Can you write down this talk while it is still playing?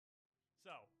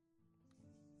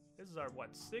This is our, what,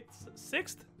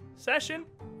 sixth session?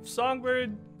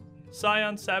 Songbird,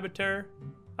 Scion, Saboteur,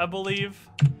 I believe.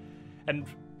 And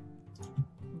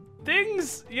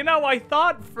things, you know, I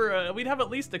thought we'd have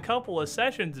at least a couple of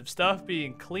sessions of stuff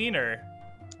being cleaner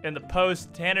in the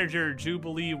post-Tanager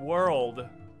Jubilee world.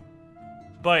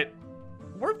 But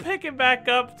we're picking back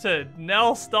up to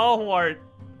Nell Stalwart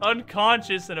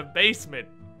unconscious in a basement,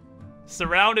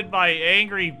 surrounded by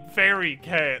angry fairy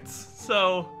cats.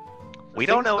 So we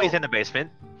don't know he's in the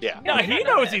basement. Yeah. Yeah, he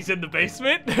knows he's in the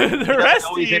basement. The rest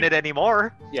know he's in it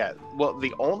anymore. Yeah. Well,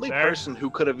 the only person who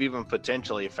could have even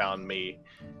potentially found me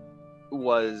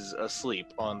was asleep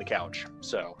on the couch.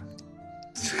 So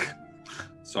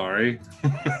sorry.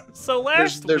 So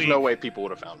last there's week, no way people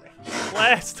would have found me.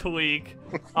 Last week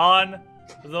on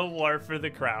the War for the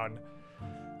Crown,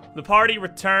 the party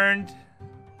retired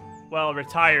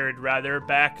rather,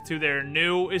 back to their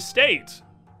new estate.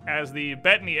 As the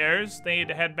Bettany heirs, they need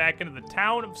to head back into the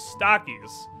town of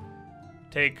Stockies.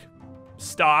 Take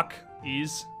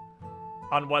stock-ease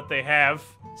on what they have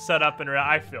set up and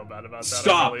I feel bad about that.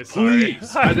 Stop, really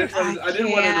please. I didn't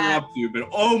want to interrupt you, but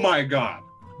oh my god.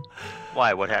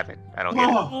 Why? What happened? I don't get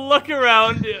it. Look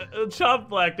around. Chop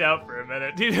blacked out for a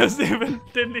minute. He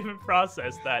didn't even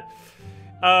process that.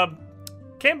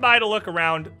 Came by to look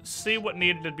around, see what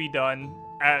needed to be done.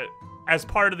 As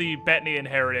part of the Bettany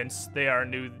inheritance, they are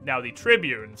now the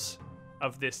tribunes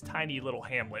of this tiny little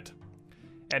hamlet.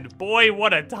 And boy,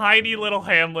 what a tiny little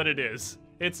hamlet it is.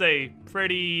 It's a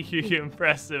pretty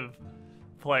impressive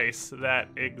place that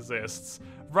exists.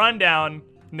 Run down,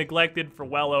 neglected for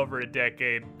well over a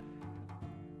decade.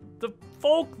 The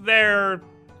folk there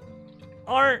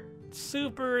aren't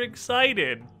super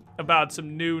excited about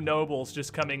some new nobles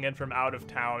just coming in from out of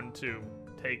town to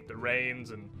take the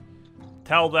reins and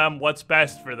tell them what's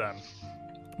best for them.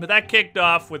 But that kicked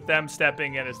off with them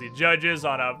stepping in as the judges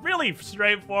on a really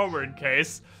straightforward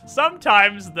case.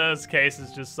 Sometimes those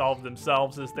cases just solve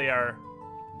themselves, as they are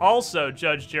also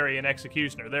judge, jury, and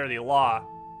executioner. They're the law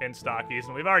in Stockies,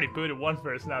 and we've already booted one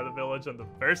person out of the village on the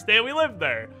first day we lived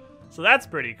there. So that's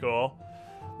pretty cool.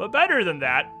 But better than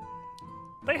that,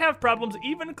 they have problems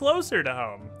even closer to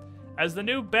home, as the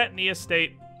new Bettany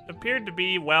estate appeared to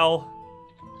be, well,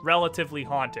 relatively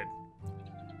haunted.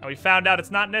 And we found out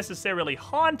it's not necessarily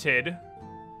haunted,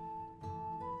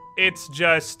 it's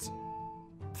just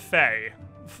Fae.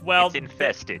 Well, it's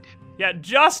infested. Yeah,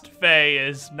 just Fae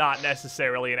is not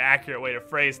necessarily an accurate way to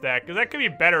phrase that, because that could be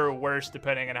better or worse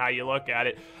depending on how you look at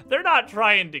it. They're not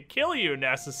trying to kill you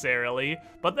necessarily,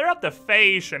 but they're up to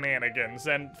Fae shenanigans,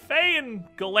 and Fae and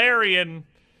Galarian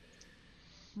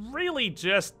really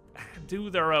just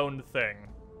do their own thing.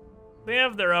 They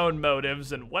have their own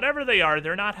motives, and whatever they are,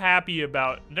 they're not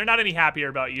any happier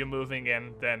about you moving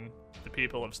in than the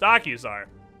people of Stockies are.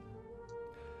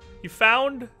 You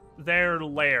found their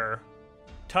lair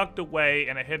tucked away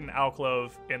in a hidden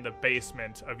alcove in the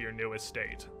basement of your new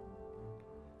estate.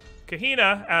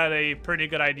 Kahina had a pretty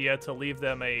good idea to leave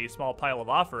them a small pile of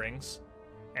offerings,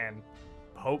 and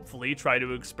hopefully try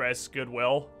to express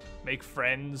goodwill, make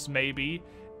friends maybe.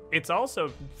 It's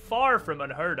also far from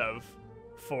unheard of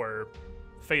for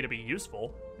Fae to be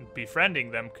useful. Befriending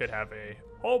them could have a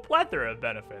whole plethora of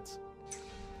benefits.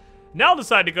 Nell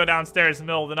decided to go downstairs in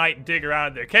the middle of the night and dig around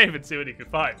in their cave and see what he could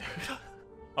find.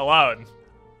 Alone.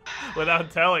 Without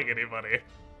telling anybody.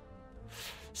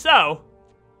 So,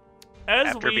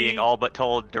 after being all but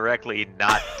told directly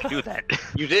not to do that.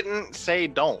 You didn't say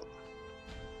don't.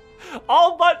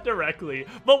 All but directly.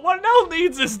 But what Nell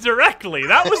needs is directly.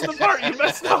 That was the part you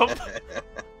messed up.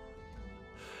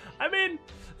 I mean,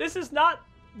 this is not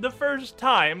the first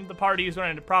time the party's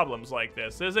run into problems like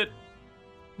this, is it?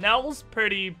 Nell's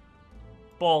pretty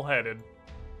bullheaded,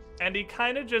 and he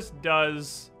kind of just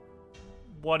does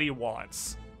what he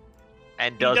wants.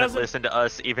 And doesn't listen to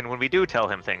us even when we do tell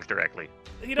him things directly.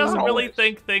 He doesn't really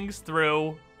think things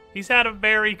through. He's had a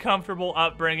very comfortable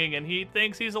upbringing, and he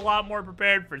thinks he's a lot more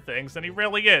prepared for things than he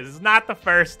really is. It's not the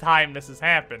first time this has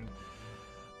happened.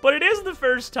 But it is the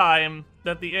first time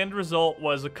that the end result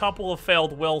was a couple of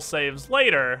failed will saves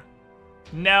later.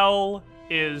 Nell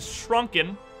is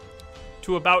shrunken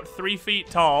to about 3 feet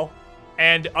tall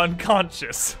and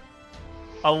unconscious,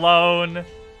 alone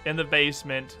in the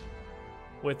basement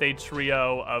with a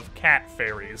trio of cat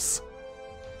fairies.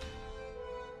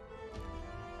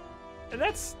 And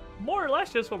that's more or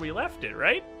less just where we left it,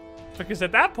 right? Because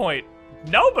at that point,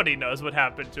 nobody knows what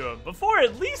happened to him. Before,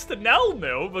 at least Nell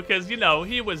knew, because, you know,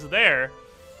 he was there.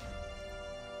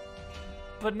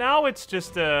 But now it's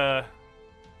just an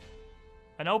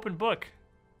open book.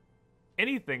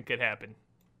 Anything could happen.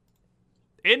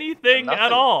 Anything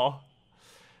at all.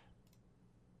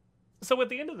 So at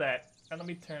the end of that, and let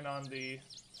me turn on the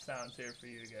sounds here for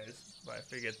you guys, if I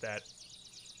forget that.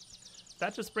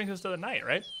 That just brings us to the night,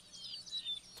 right?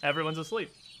 Everyone's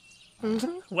asleep.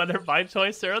 Whether by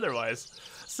choice or otherwise.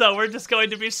 So we're just going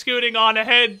to be scooting on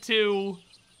ahead to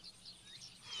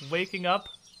waking up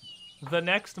the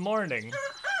next morning.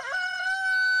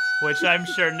 Which I'm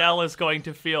sure Nell is going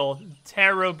to feel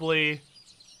terribly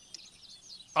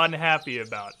unhappy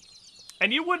about.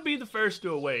 And you would be the first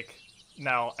to awake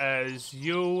now, as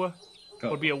you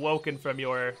would be awoken from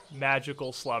your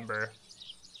magical slumber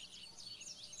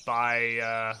by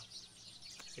a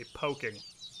poking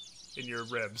in your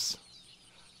ribs.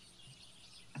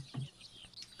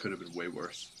 Could have been way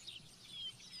worse.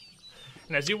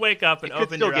 And as you wake up and It could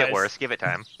open still your get eyes worse. Give it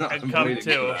time. and I'm come waiting for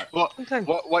to, that. Well,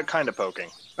 what kind of poking?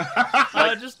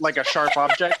 just Like a sharp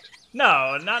object?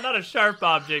 no, not a sharp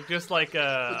object, just like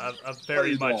a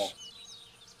very Bloody much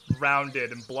ball.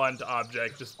 rounded and blunt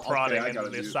object, just prodding I into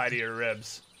got the it, side of your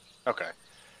ribs. Okay.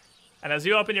 And as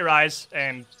you open your eyes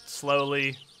and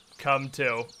slowly come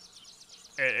to,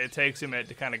 it takes you a minute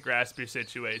to kind of grasp your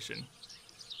situation.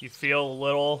 You feel a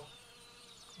little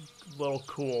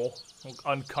cool,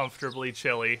 uncomfortably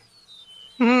chilly.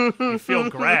 You feel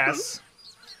grass,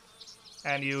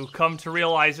 and you come to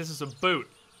realize this is a boot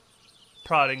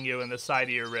prodding you in the side of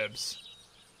your ribs.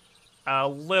 A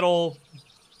little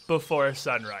before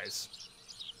sunrise.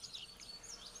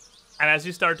 And as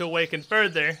you start to awaken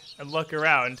further and look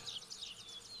around,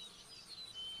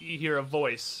 you hear a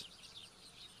voice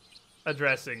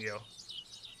addressing you.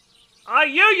 Are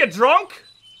you drunk?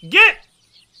 Get!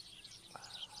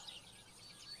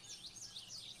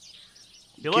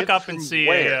 You look Get up and from see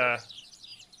where?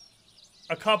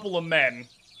 a couple of men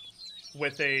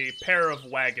with a pair of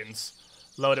wagons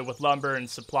loaded with lumber and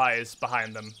supplies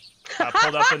behind them,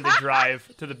 pulled up in the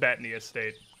drive to the Bettany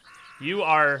estate. You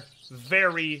are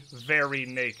very, very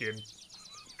naked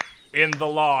in the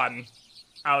lawn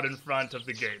out in front of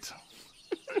the gate.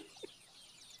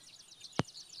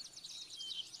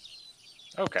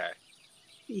 Okay.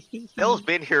 Bill's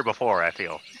been here before, I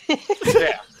feel.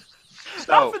 Yeah. Not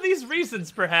So, for these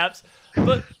reasons, perhaps,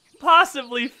 but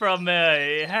possibly from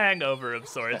a hangover of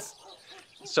sorts.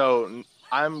 so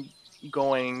I'm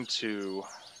going to...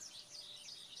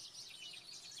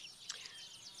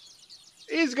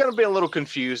 He's going to be a little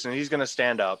confused, and he's going to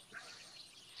stand up.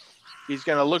 He's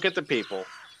going to look at the people,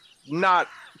 not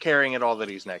caring at all that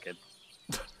he's naked.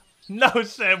 No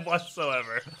shame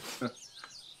whatsoever.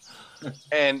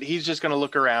 And he's just going to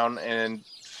look around and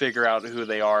figure out who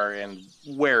they are and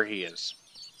where he is.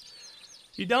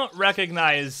 You don't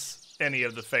recognize any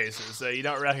of the faces. You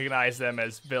don't recognize them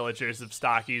as villagers of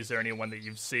Stockies or anyone that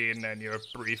you've seen in your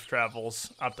brief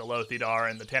travels up to Lothidar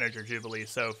and the Tanager Jubilee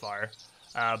so far.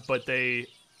 But they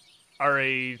are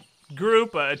a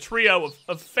group, a trio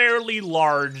of fairly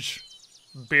large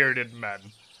bearded men.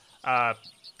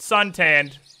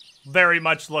 Suntanned, very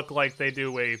much look like they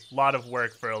do a lot of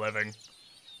work for a living.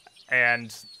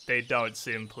 And they don't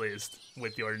seem pleased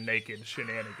with your naked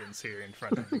shenanigans here in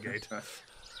front of the gate.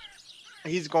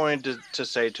 He's going to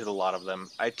say to the lot of them,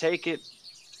 I take it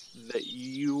that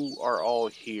you are all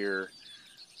here.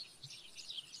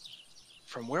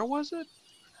 From where was it?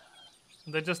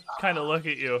 They just kind of look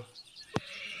at you.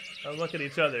 Or look at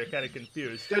each other, kind of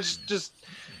confused. Just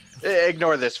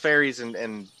ignore this. Fairies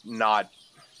and not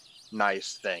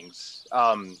nice things.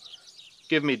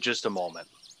 Give me just a moment.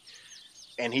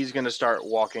 And he's going to start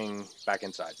walking back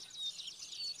inside.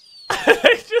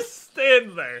 They just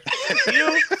stand there.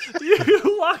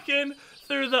 You walk in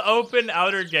through the open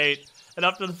outer gate and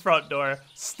up to the front door,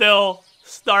 still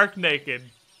stark naked.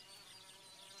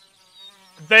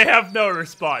 They have no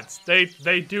response. They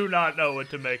do not know what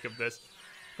to make of this.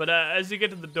 But as you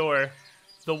get to the door,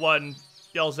 the one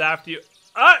yells after you,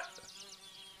 are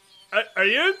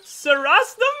you Sir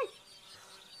Rostam?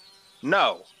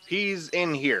 No, he's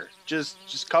in here. Just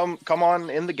come on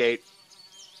in the gate.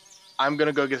 I'm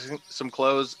gonna go get some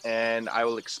clothes, and I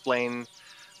will explain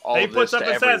all He of this puts up to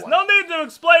his everyone. hands. No need to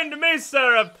explain to me,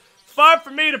 sir. Far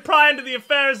from me to pry into the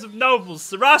affairs of nobles.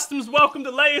 Sir Rostam's welcome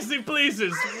to lay as he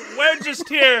pleases. We're just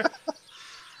here.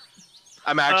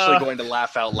 I'm actually going to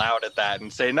laugh out loud at that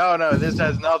and say, no, this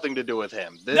has nothing to do with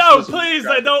him. This No, was please,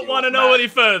 trying I don't deal want to with know Matt. any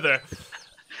further.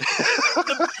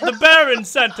 The Baron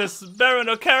sent us, Baron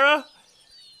O'Cara.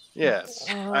 Yes,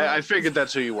 I figured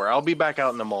that's who you were. I'll be back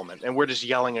out in a moment, and we're just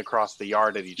yelling across the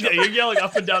yard at each Yeah, other. you're yelling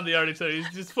up and down the yard at each other. He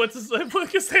just puts his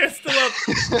hands still up.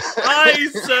 Aye,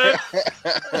 sir.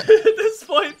 At this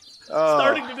point,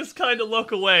 starting to just kind of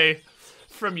look away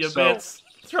from your bits,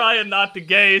 trying not to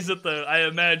gaze at the, I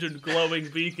imagine, glowing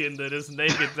beacon that is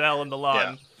naked Val in the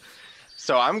lawn.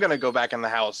 So I'm going to go back in the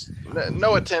house.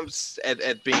 No attempts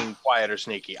at being quiet or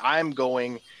sneaky. I'm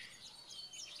going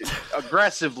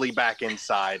aggressively back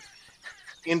inside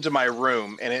into my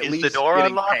room and at least the door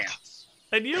getting unlocked? pants.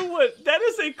 And you would, that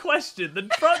is a question. The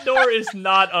front door is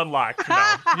not unlocked,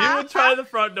 no. You would try the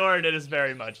front door and it is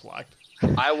very much locked.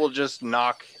 I will just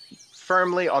knock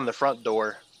firmly on the front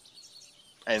door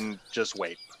and just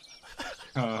wait.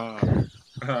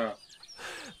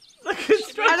 The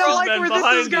construction I don't like men where this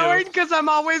behind is going you because I'm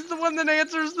always the one that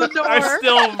answers the door. are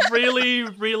still really,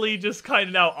 really just kind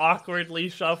of now awkwardly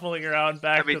shuffling around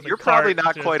back I mean, to the you're cart. probably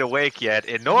not just quite awake yet,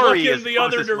 and Nori looking is the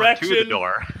other closest one to the direction,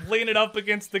 door. leaning up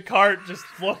against the cart, just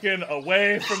looking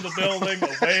away from the building,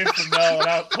 away from Mel, and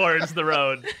out towards the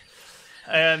road.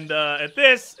 And at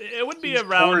this, it would be These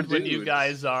around poor when you dudes.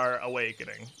 guys are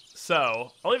awakening.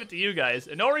 So, I'll leave it to you guys.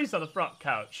 Inori's on the front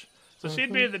couch, so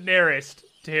she'd be the nearest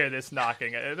to hear this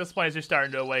knocking. At this point, as you're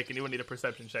starting to awaken, you wouldn't need a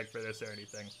perception check for this or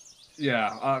anything.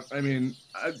 Yeah, I mean,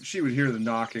 she would hear the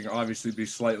knocking, obviously be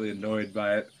slightly annoyed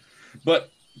by it,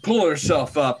 but pull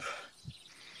herself up,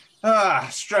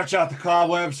 stretch out the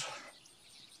cobwebs,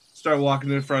 start walking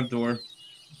to the front door,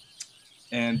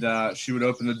 and she would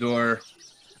open the door,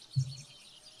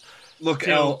 look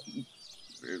out,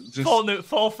 just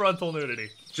Full frontal nudity.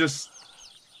 just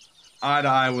eye to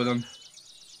eye with him.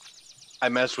 I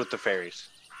mess with the fairies.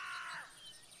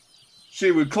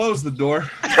 She would close the door.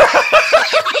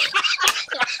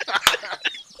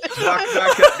 Walk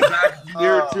back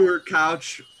near to her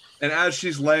couch, and as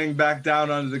she's laying back down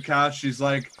onto the couch, she's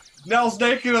like, "Nell's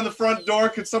naked on the front door.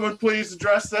 Could someone please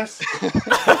address this?"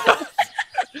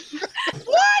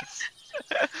 What?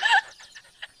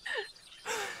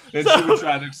 And she would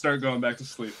try to start going back to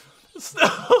sleep. So,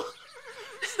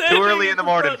 Too early in the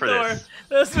morning for door, this.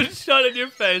 This would shut in your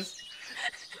face.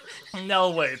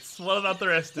 Nell waits. What about the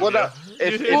rest of What you? up?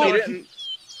 If You you know, didn't,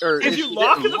 or if if you she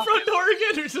lock didn't in the front door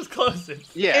again, or just close it?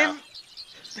 yeah.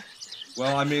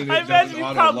 Well, I mean, I it imagine doesn't you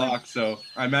auto-lock, so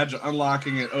I imagine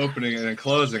unlocking it, opening it, and then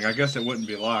closing. I guess it wouldn't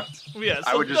be locked. Yeah,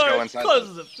 so I would the just door go inside.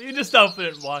 closes it. You just open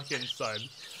it and walk inside.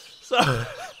 So,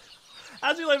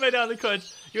 as you lay back down on the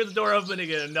couch, you hear the door open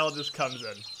again, and Nell just comes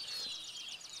in.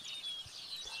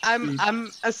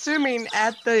 I'm assuming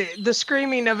at the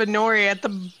screaming of Inori at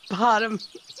the bottom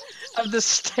of the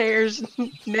stairs,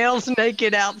 Nails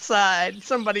naked outside.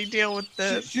 Somebody deal with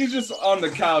this. She's just on the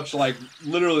couch, like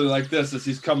literally like this, as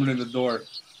he's coming in the door.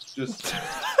 Just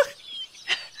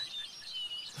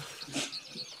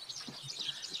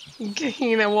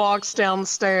Kahina walks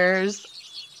downstairs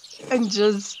and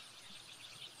just,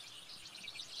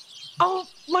 oh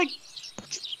my.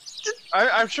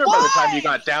 I'm sure by the time you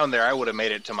got down there, I would have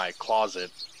made it to my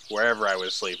closet, wherever I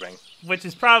was sleeping. Which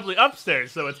is probably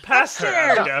upstairs, so it's past her.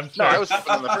 Upstairs. I'm No, sure. I was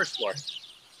sleeping on the first floor.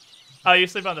 Oh, you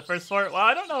sleep on the first floor? Well,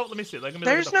 I don't know. Let me see. Let me look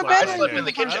There's at the no floor bed plan I slept here. in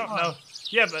the kitchen. I don't know.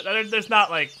 Yeah, but there's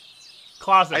not like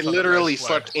closets. I on the literally first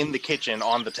floor. slept in the kitchen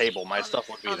on the table. My stuff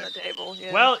would be on there. the table.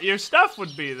 Yeah. Well, your stuff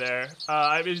would be there.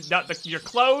 I mean, your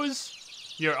clothes,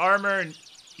 your armor, and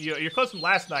your clothes from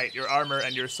last night, your armor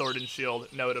and your sword and shield,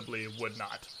 notably, would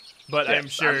not. But Yeah, I'm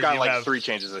sure I've got you like have 3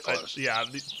 changes of clothes. yeah,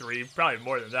 3, probably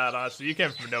more than that. Honestly, you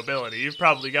came from nobility. You've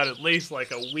probably got at least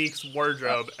like a week's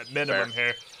wardrobe at minimum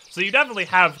here. So you definitely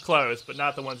have clothes, but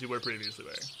not the ones you were previously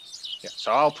wearing. Yeah,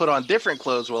 so I'll put on different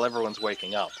clothes while everyone's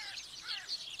waking up.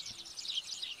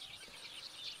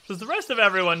 So as the rest of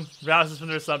everyone rouses from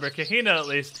their slumber, Kahina at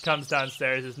least comes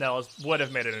downstairs as Nell would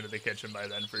have made it into the kitchen by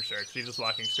then for sure. She's just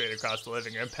walking straight across the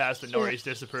living room past Inori's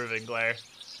disapproving glare.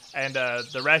 And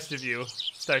the rest of you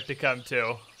start to come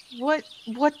too. What?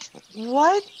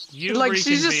 You Like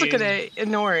she's just looking reconvene at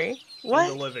Inori. in the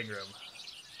What? living room.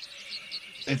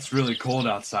 it's really cold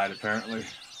outside, apparently.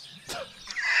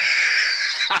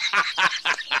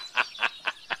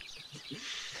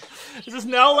 Is this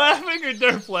Nell laughing or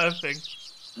Derp laughing?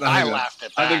 I laughed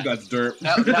at that. I think that's dirt.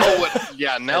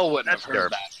 Nell wouldn't have That's heard derp.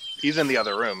 that. He's in the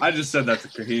other room. I just said that to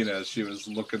Kahina as she was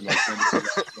looking like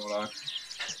what's going on.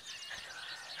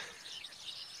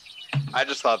 I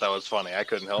just thought that was funny. I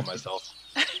couldn't help myself.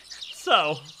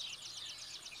 So,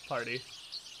 party.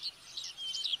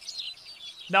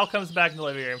 Nell comes back in the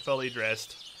living room fully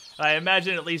dressed. And I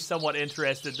imagine at least somewhat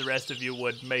interested the rest of you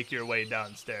would make your way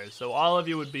downstairs. So all of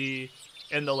you would be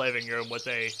in the living room with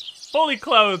a fully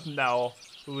clothed Nell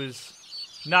who is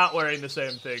not wearing the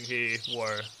same thing he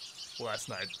wore last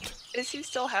night. Is he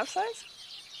still half size?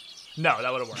 No,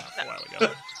 that would have worn off a while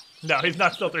ago. No, he's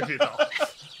not still 3 feet tall.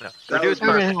 No. That Reduced would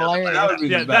be person doesn't hilarious. matter. That would be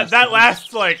Yeah, the best. that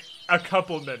lasts like a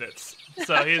couple minutes.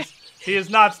 So He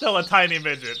is not still a tiny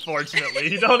midget,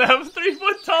 fortunately. You don't have a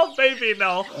 3-foot-tall baby,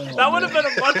 no. That would have been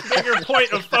a much bigger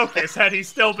point of focus had he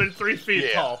still been 3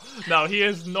 feet tall. No, he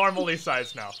is normally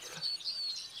sized now.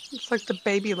 It's like the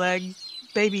baby leg,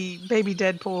 baby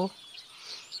Deadpool.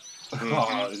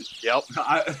 Yep.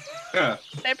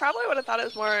 They probably would have thought it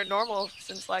was more normal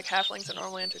since like halflings are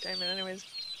normally entertainment anyways.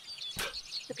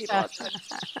 The people outside.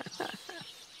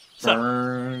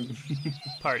 So,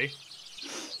 party.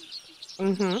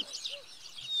 Mm-hmm.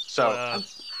 So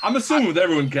I'm assuming with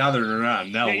everyone gathered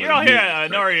around now. You don't hear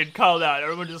Nori called out.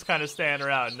 Everyone just kind of standing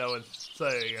around. No one's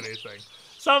saying anything.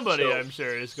 Somebody, I'm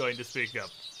sure, is going to speak up.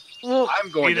 Well, I'm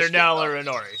going Either to Nell or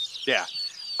Nori. Yeah.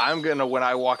 I'm going to, when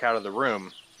I walk out of the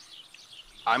room,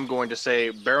 I'm going to say,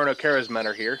 Baron O'Kara's men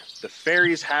are here. The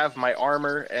fairies have my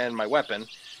armor and my weapon,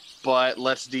 but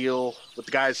let's deal with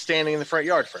the guys standing in the front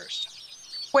yard first.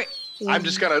 wait. I'm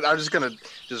just gonna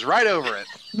right over it.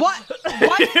 What?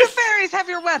 Why do the fairies have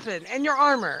your weapon and your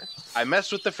armor? I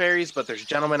messed with the fairies, but there's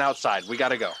gentlemen outside. We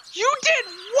gotta go. You did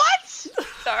what?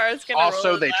 Dara's gonna Also,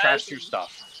 roll his they eyes trashed your and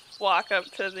stuff. walk up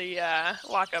to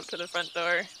the front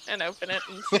door and open it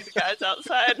and see the guys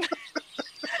outside.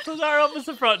 So Zara opens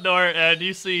the front door, and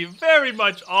you see very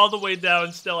much all the way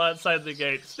down, still outside the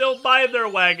gate, still by their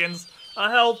wagons, a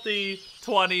healthy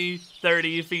 20,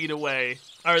 30 feet away,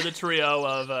 are the trio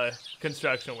of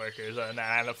construction workers and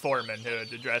a foreman who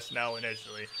had addressed Nell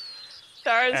initially.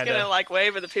 Dara's And, gonna like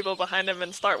wave at the people behind him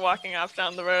and start walking off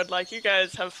down the road like, you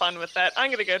guys have fun with that.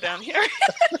 I'm gonna go down here.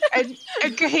 and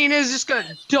Kahina's just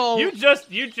gonna don't You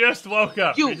just woke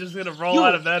up. You're just gonna roll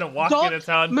out of bed and walk into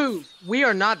town. Move. We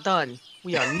are not done.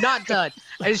 We are not done.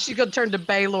 And she's gonna turn to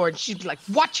Baylor and she'd be like,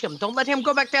 "Watch him! Don't let him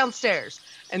go back downstairs."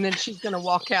 And then she's gonna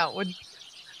walk out.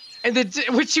 And then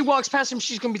when she walks past him,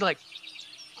 she's gonna be like,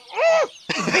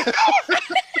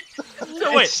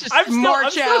 So wait, I'm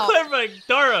still clarifying,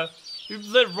 Dara.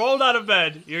 You've rolled out of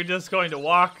bed. You're just going to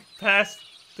walk past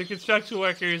the construction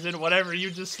workers and whatever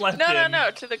you just slept in.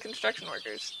 No, to the construction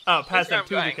workers. Oh, past them I'm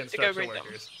to the going, construction to go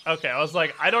workers. Okay, I was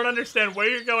like, I don't understand where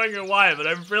you're going or why, but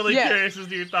I'm really curious as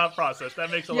to your thought process.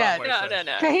 That makes a lot more sense.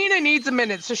 No. Kahina needs a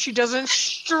minute so she doesn't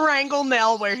strangle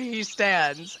Nell where he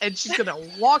stands, and she's gonna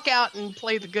walk out and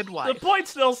play the good wife. The point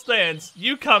still stands.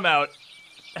 You come out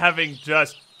having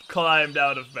just climbed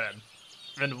out of bed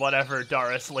in whatever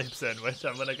Dara sleeps in, which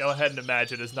I'm gonna go ahead and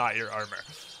imagine is not your armor.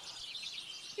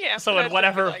 Yeah. So in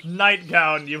whatever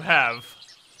nightgown you have,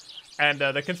 and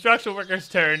the construction workers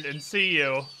turn and see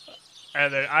you,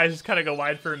 and their eyes just kind of go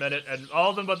wide for a minute, and all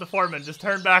of them but the foreman just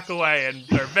turn back away, and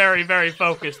they're very, very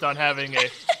focused on having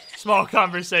a small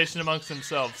conversation amongst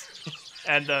themselves.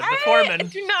 And the foreman... I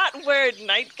do not wear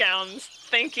nightgowns.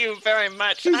 Thank you very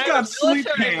much. He's got sleep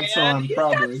pants on,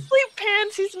 probably. He's got sleep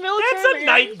pants. He's military. That's a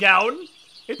nightgown.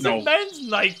 It's a men's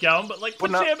nightgown, but like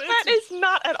pajamas. That is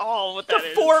not at all what that is.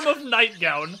 It's a form of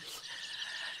nightgown.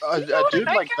 A dude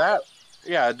like that,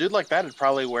 a dude like that would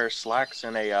probably wear slacks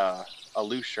and a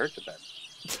loose shirt to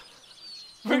bed.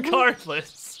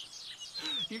 Regardless,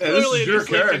 you this clearly is your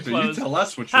character. You tell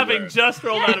us what you having just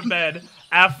rolled out of bed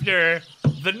after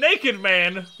the naked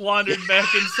man wandered back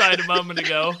inside a moment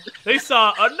ago. They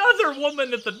saw another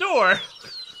woman at the door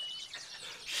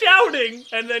shouting,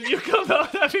 and then you come out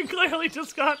having clearly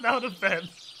just gotten out of bed.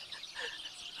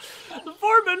 The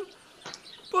foreman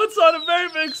puts on a very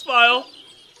big smile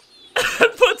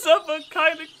and puts up a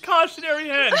kind of cautionary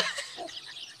hand.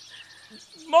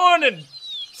 Morning,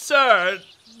 sir.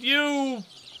 You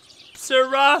Sir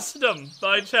Rostam,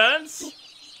 by chance?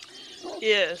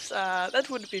 Yes, that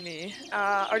would be me.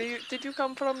 Did you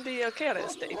come from the O'Kara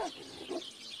estate?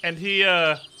 And he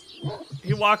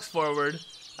walks forward.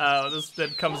 This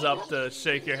then comes up to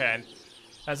shake your hand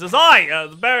and says, "Aye,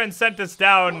 the Baron sent us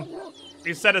down.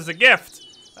 He said as a gift.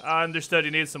 I understood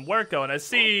you need some work going. I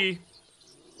see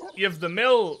you have the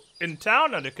mill in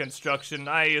town under construction.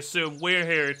 I assume we're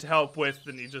here to help with,"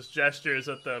 and he just gestures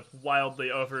at the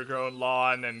wildly overgrown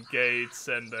lawn and gates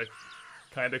and the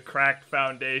kind of cracked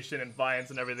foundation and vines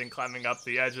and everything climbing up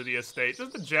the edge of the estate.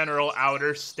 Just the general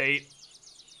outer state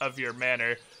of your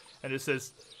manor. And it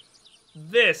says,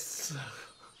 "This."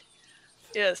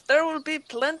 Yes, there will be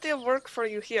plenty of work for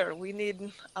you here. We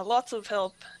need lots of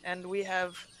help, and we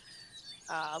have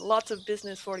lots of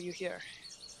business for you here.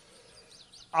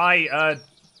 I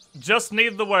just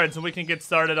need the words and we can get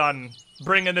started on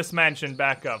bringing this mansion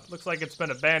back up. Looks like it's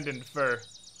been abandoned for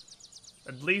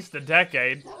at least a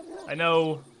decade. I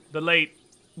know the late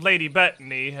Lady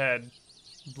Bethany had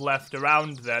left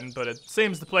around then, but it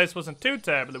seems the place wasn't too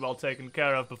terribly well taken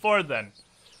care of before then.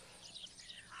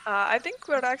 I think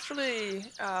we're actually,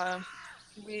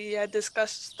 we had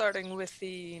discussed starting with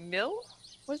the mill,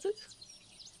 was it?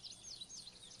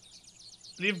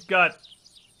 you've got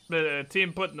the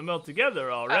team putting the mill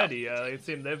together already. It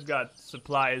seems they've got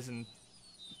supplies in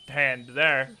hand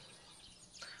there.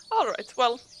 All right.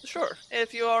 Well, sure.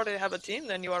 If you already have a team,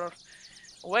 then you are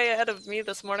way ahead of me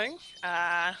this morning.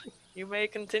 You may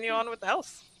continue on with the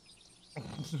house.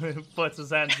 Puts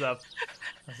his hands up.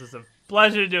 This is a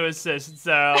pleasure to assist,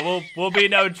 sir. We'll be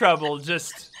no trouble.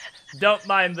 Just don't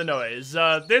mind the noise.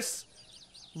 This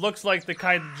looks like the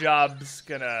kind of job's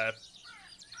gonna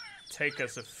take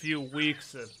us a few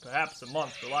weeks, perhaps a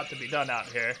month. A lot to be done out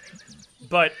here.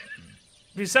 But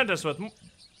he sent us with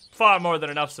far more than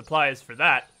enough supplies for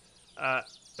that.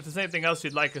 If there's anything else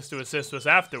you'd like us to assist with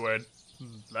afterward,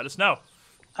 let us know.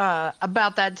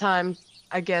 About that time,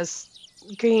 I guess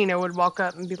Kahina would walk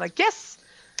up and be like, yes,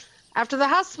 after the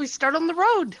house, we start on the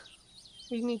road.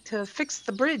 We need to fix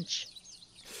the bridge.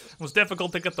 It was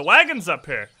difficult to get the wagons up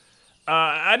here.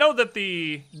 I know that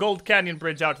the Gold Canyon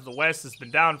Bridge out to the west has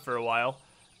been down for a while.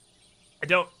 I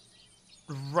don't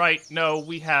know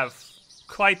we have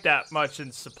quite that much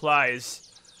in supplies,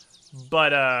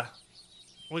 but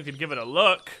we could give it a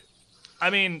look. I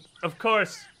mean, of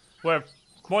course, we're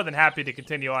more than happy to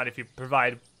continue on if you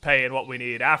provide pay and what we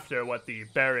need after what the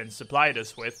Baron supplied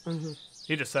us with. Mm-hmm.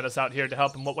 He just sent us out here to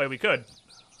help in what way we could.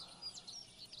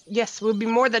 Yes, we'd be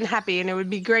more than happy, and it would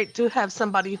be great to have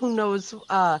somebody who knows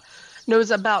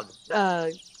about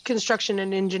construction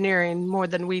and engineering more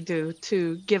than we do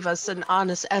to give us an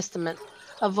honest estimate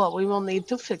of what we will need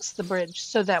to fix the bridge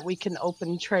so that we can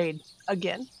open trade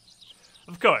again.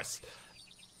 Of course.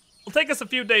 It'll take us a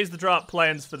few days to draw up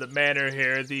plans for the manor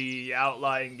here, the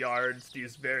outlying yards,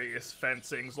 these various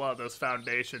fencings. A lot of those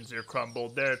foundations are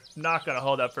crumbled. They're not going to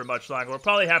hold up for much longer. We'll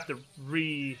probably have to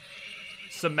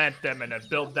cement them and then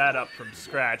build that up from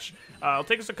scratch. It'll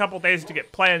take us a couple days to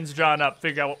get plans drawn up,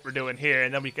 figure out what we're doing here,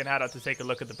 and then we can head out to take a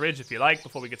look at the bridge if you like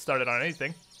before we get started on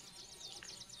anything.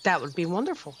 That would be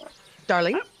wonderful.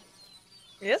 Darling?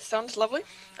 Yes, sounds lovely.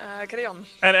 Carry on.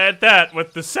 And at that,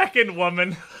 with the second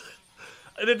woman,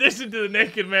 in addition to the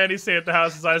naked man he stayed at the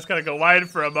house, his eyes kind of go wide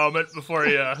for a moment before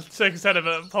he shakes his head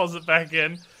and pulls it back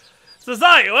in. Says,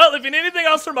 well, if you need anything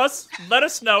else from us, let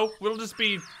us know. We'll just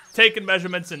be taking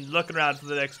measurements and looking around for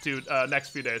the next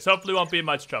few days. Hopefully won't be in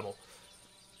much trouble.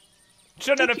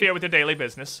 Shouldn't interfere with your daily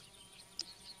business.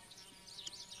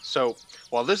 So,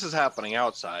 while this is happening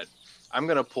outside, I'm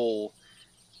going to pull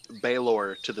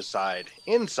Baylor to the side,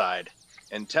 inside,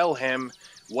 and tell him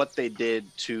what they did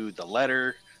to the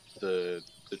letter, the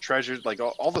treasures, like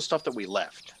all the stuff that we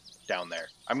left down there.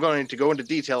 I'm going to go into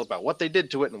detail about what they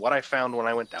did to it and what I found when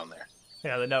I went down there.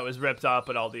 Yeah, the note was ripped off,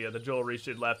 but all the jewelry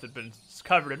she'd left had been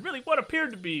covered in really what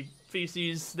appeared to be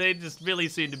feces. They just really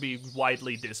seemed to be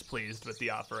widely displeased with the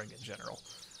offering in general.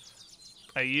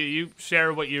 You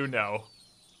share what you know,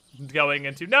 going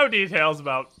into no details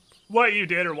about what you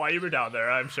did or why you were down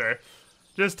there, I'm sure.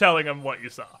 Just telling them what you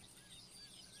saw.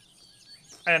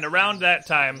 And around that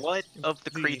time... What of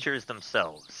the creatures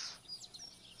themselves?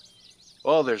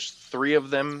 Well, there's 3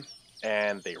 of them,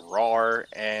 and they roar,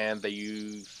 and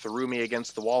you threw me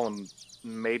against the wall and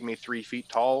made me 3 feet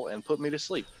tall and put me to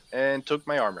sleep and took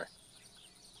my armor.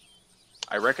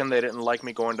 I reckon they didn't like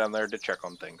me going down there to check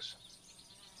on things.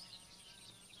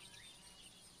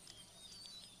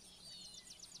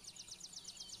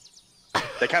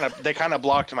 They kind of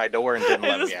blocked my door and didn't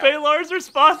let me out. Baylor's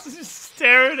response is just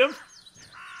stare at him.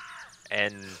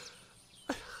 And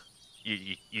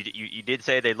you did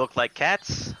say they looked like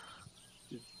cats?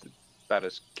 About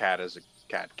as cat as a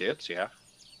cat gets, yeah.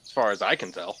 As far as I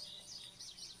can tell.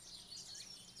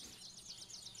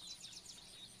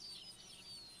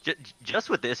 Just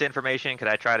with this information, could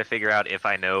I try to figure out if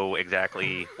I know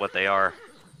exactly what they are?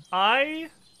 I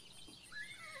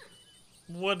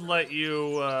would let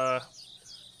you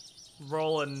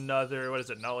roll another, what is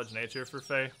it, knowledge nature for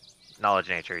Faye? Knowledge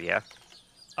nature, yeah.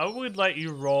 I would let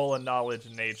you roll a knowledge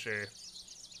nature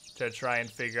to try and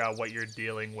figure out what you're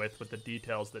dealing with the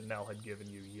details that Nell had given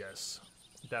you, yes.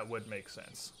 That would make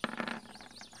sense.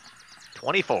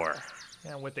 24.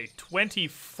 And with a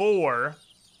 24,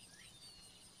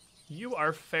 you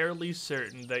are fairly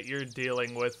certain that you're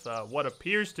dealing with what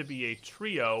appears to be a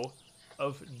trio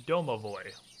of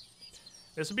Domovoi.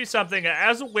 This would be something,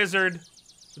 as a wizard,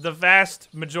 the vast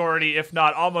majority, if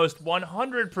not almost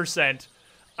 100%,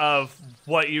 of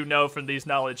what you know from these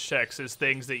knowledge checks is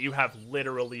things that you have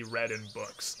literally read in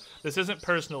books. This isn't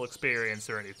personal experience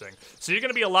or anything. So you're going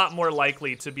to be a lot more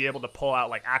likely to be able to pull out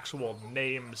like actual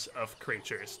names of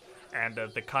creatures and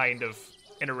the kind of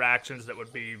interactions that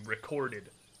would be recorded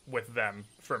with them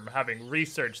from having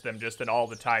researched them just in all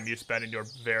the time you spend in your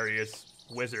various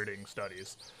wizarding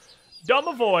studies.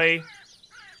 Domovoi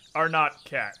are not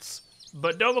cats.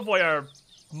 But Domovoy are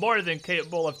more than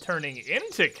capable of turning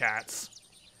into cats.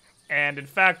 And in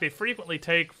fact, they frequently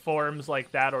take forms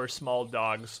like that or small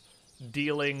dogs,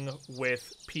 dealing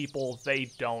with people they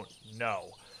don't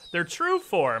know. Their true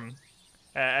form,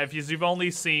 if you've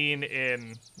only seen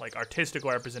in like artistic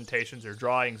representations or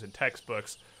drawings and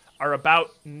textbooks, are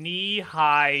about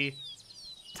knee-high,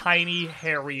 tiny,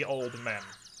 hairy old men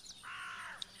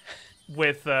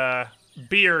with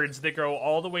beards that go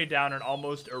all the way down and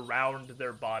almost around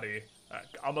their body,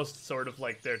 almost sort of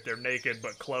like they're naked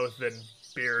but clothed in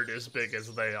beard as big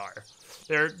as they are.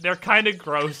 They're kind of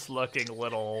gross-looking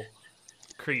little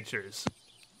creatures.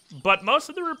 But most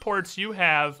of the reports you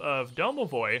have of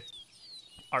Domovoy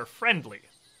are friendly.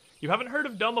 You haven't heard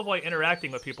of Domovoy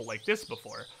interacting with people like this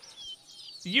before.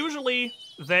 Usually,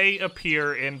 they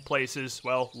appear in places,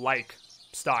 well, like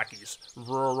stockies,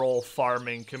 rural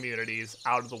farming communities,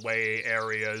 out-of-the-way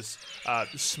areas,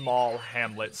 small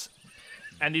hamlets.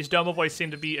 And these Domovoy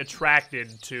seem to be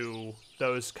attracted to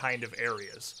those kind of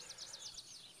areas.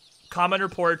 Common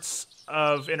reports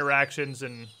of interactions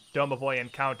and Domovoy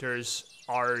encounters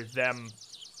are them,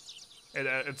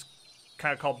 it's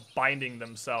kind of called binding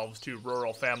themselves to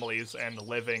rural families and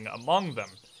living among them.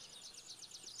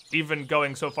 Even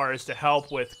going so far as to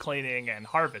help with cleaning and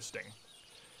harvesting.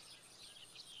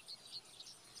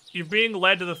 You're being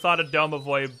led to the thought of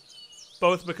Domovoy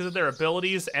both because of their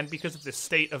abilities and because of the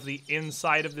state of the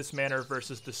inside of this manor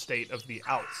versus the state of the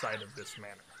outside of this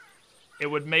manor. It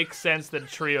would make sense that a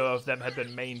trio of them had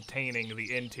been maintaining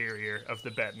the interior of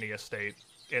the Bettany estate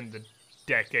in the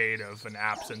decade of an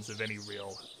absence of any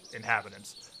real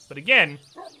inhabitants. But again,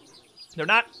 they're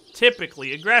not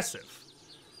typically aggressive.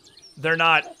 They're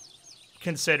not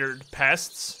considered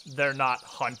pests. They're not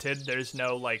hunted. There's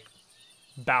no, like,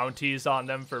 bounties on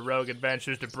them for rogue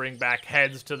adventures to bring back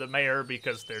heads to the mayor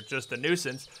because they're just a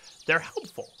nuisance. They're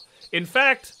helpful. In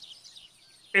fact,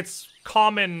 it's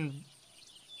common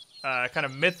kind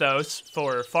of mythos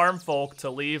for farm folk to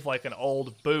leave, like, an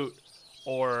old boot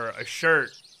or a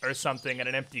shirt or something in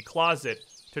an empty closet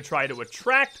to try to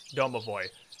attract Domovoy,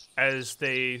 as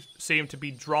they seem to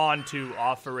be drawn to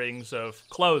offerings of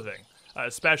clothing.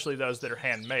 Especially those that are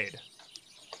handmade.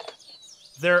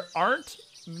 There aren't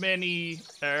many,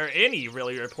 or any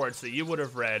really, reports that you would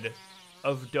have read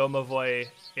of Domovoy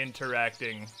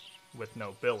interacting with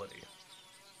nobility.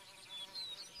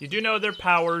 You do know their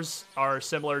powers are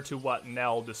similar to what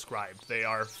Nell described. They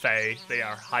are fey, they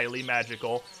are highly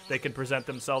magical, they can present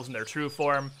themselves in their true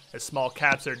form as small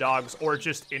cats or dogs, or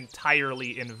just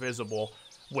entirely invisible,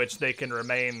 which they can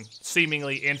remain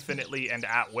seemingly infinitely and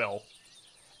at will.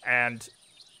 And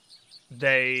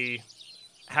they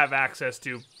have access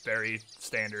to very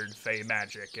standard fey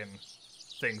magic and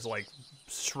things like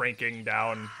shrinking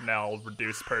down Nell,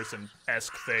 reduced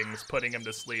person-esque things, putting him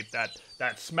to sleep.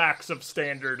 That smacks of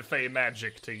standard fey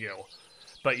magic to you.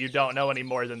 But you don't know any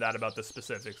more than that about the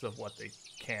specifics of what they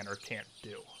can or can't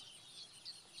do.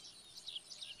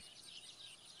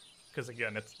 Because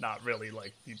again, it's not really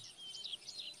like...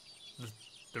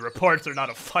 The reports are not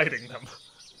of fighting them.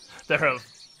 They're of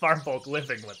farm folk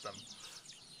living with them.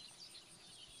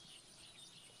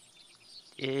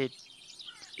 It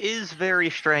is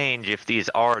very strange if these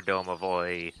are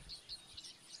Domovoy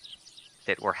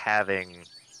that we're having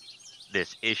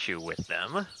this issue with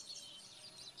them.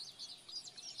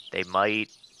 They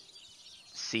might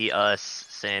see us,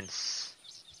 since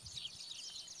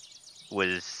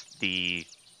was the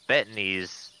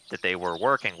Bettany's that they were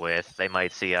working with, they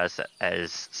might see us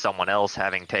as someone else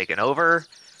having taken over,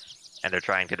 and they're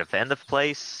trying to defend the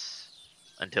place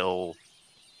until...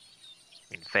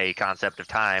 I mean, Fey concept of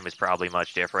time is probably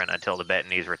much different until the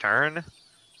Bettany's return.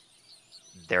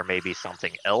 There may be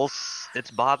something else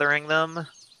that's bothering them.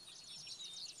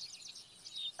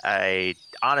 I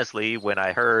honestly, when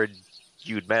I heard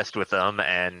you'd messed with them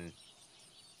and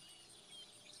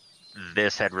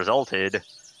this had resulted,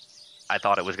 I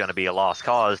thought it was going to be a lost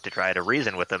cause to try to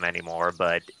reason with them anymore.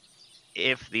 But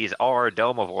if these are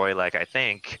Domovoy, like I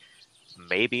think,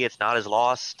 maybe it's not as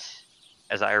lost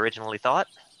as I originally thought.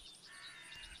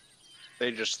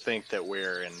 They just think that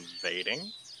we're invading.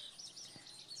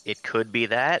 It could be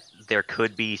that. There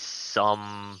could be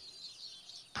some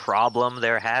problem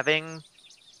they're having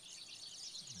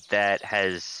that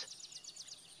has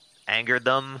angered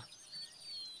them,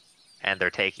 and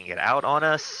they're taking it out on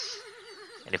us.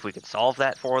 And if we could solve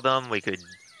that for them, we could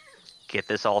get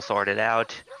this all sorted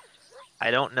out. I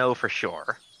don't know for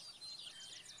sure.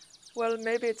 Well,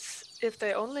 maybe it's if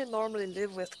they only normally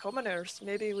live with commoners,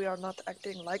 maybe we are not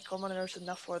acting like commoners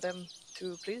enough for them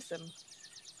to please them.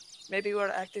 Maybe we are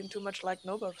acting too much like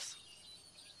nobles.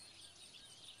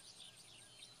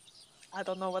 I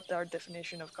don't know what their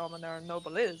definition of commoner and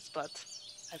noble is, but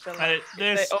I feel like if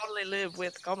this- they only live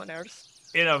with commoners.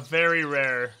 In a very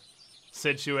rare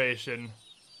situation,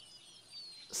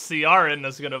 Ciaran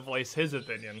is going to voice his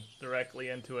opinion directly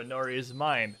into Honori's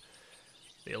mind.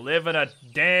 They live in a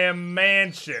damn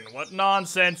mansion. What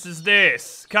nonsense is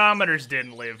this? Commoners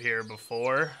didn't live here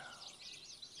before.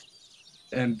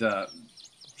 And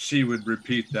she would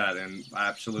repeat that and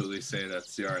absolutely say that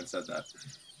Ciaran said that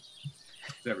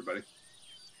to everybody.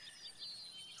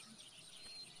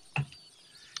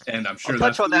 And I'm sure I'll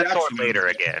that's touch on the that reaction sword later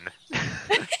of it. again.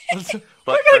 We're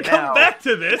for going to come now- back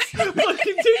to this. But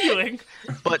continuing.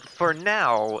 But for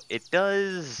now, it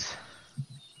does.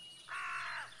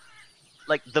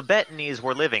 Like, the Bettany's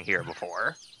were living here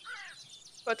before.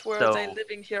 But were So- they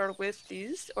living here with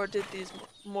these, or did these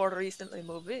more recently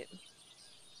move in?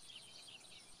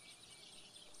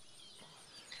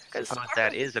 I 'Cause suppose part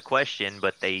that of- is a question,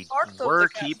 but they part of the were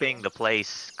castle- keeping the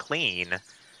place clean.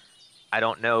 I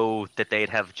don't know that they'd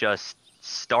have just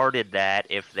started that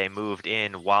if they moved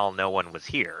in while no one was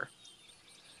here.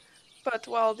 But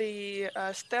while the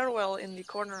stairwell in the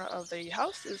corner of the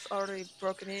house is already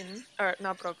broken in, or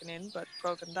not broken in, but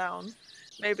broken down,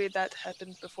 maybe that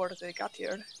happened before they got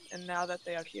here, and now that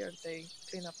they are here, they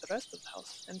clean up the rest of the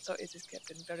house, and so it is kept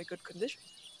in very good condition.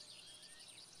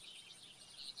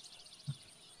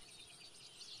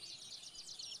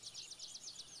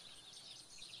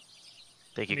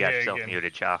 I think you Yeah, got yourself again.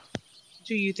 muted, Cha.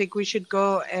 Do you think we should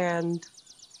go and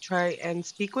try and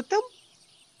speak with them?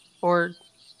 Or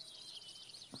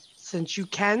since you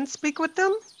can speak with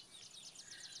them?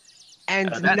 And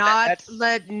that's-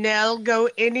 let Nell go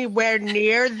anywhere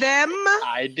near them?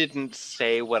 I didn't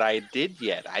say what I did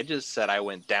yet. I just said I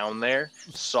went down there,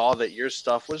 saw that your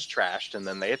stuff was trashed, and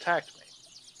then they attacked me.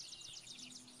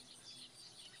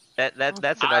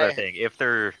 That's another I- thing. If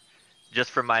they're, just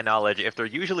from my knowledge, if they're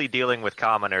usually dealing with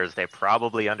commoners, they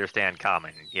probably understand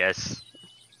common. Yes.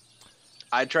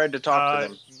 I tried to talk to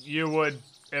them. You would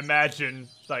imagine,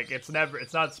 like, it's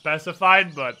not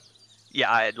specified, but Yeah,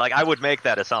 I would make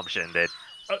that assumption that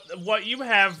what you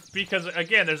have, because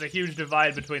again, there's a huge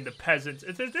divide between the peasants.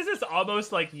 This is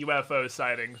almost like UFO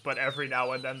sightings, but every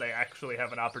now and then they actually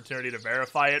have an opportunity to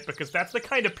verify it, because that's the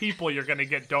kind of people you're going to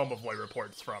get Domovoy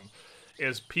reports from,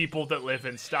 is people that live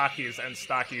in Stockies and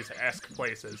Stockies-esque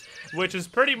places, which is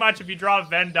pretty much, if you draw a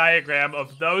Venn diagram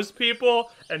of those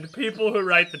people and people who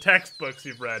write the textbooks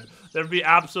you've read, there'd be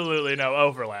absolutely no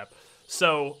overlap.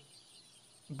 So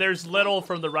there's little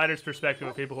from the writer's perspective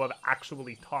of people who have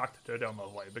actually talked to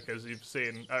Domovoy, because you've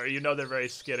seen, or you know, they're very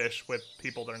skittish with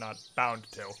people they're not bound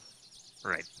to.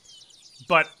 right.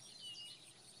 But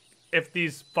if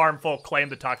these farm folk claim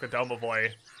to talk to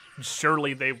Domovoy,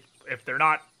 surely they, if they're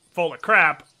not full of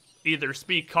crap, either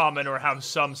speak common or have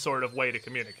some sort of way to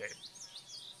communicate.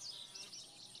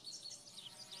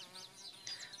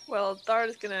 Well, Dart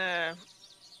is gonna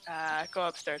go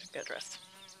upstairs and get dressed.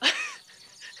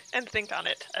 And think on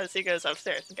it as he goes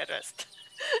upstairs and get dressed.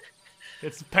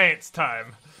 It's pants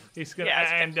time. He's gonna, Yeah,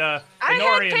 it's and I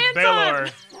Honori had and pants Baylor,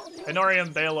 Honori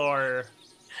and Baylor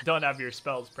don't have your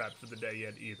spells prepped for the day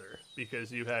yet either,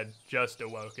 because you had just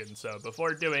awoken. So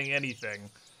before doing anything,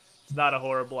 it's not a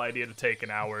horrible idea to take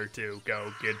an hour to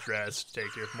go get dressed,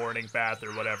 take your morning bath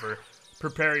or whatever,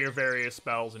 prepare your various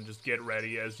spells, and just get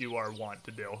ready as you are wont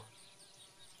to do.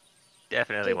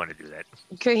 Definitely want to do that.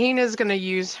 Kahina's gonna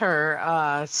use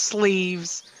her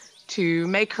sleeves to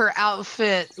make her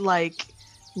outfit like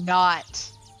not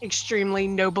extremely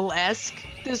noble-esque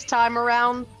this time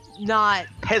around. Not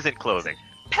Peasant clothing.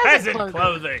 peasant, Peasant clothing.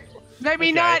 clothing! Maybe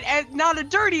Okay. not a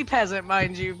dirty peasant,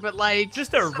 mind you, but like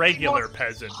Just a something regular more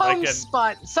peasant. Like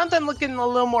homespun, something looking a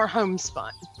little more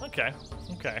homespun. okay.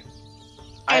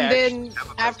 I And actually then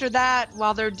have a after that,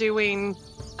 while they're doing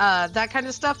that kind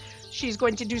of stuff, she's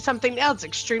going to do something else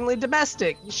extremely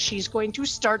domestic. She's going to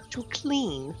start to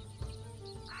clean.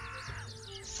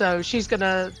 So she's going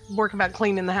to work about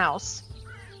cleaning the house,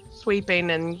 sweeping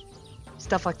and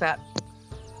stuff like that.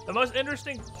 The most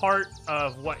interesting part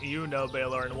of what you know,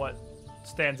 Baylor, and what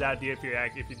stands out to you if you're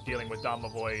dealing with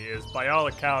Domovoy is, by all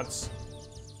accounts,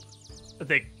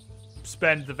 they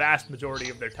spend the vast majority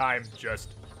of their time just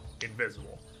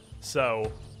invisible.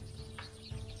 So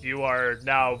you are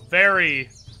now very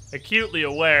acutely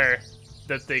aware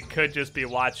that they could just be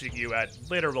watching you at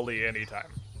literally any time.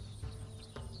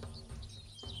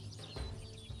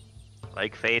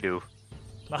 Like Faye do.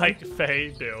 Like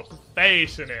Faye do. Faye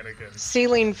shenanigans.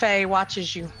 Ceiling Faye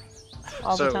watches you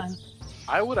all the So- time.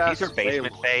 I would ask These are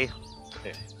basement Baylor-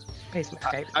 Faye. Basement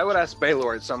Faye. I would ask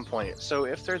Baylor at some point. So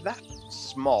if they're that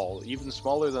small, even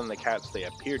smaller than the cats they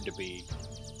appeared to be,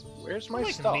 Where's my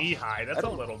like stuff? knee high. That's I a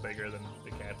don't- little bigger than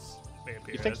the cats they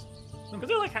appear You think- as. Because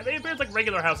they appear as like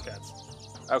regular house cats.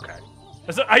 Okay.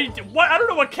 So I don't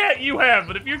know what cat you have,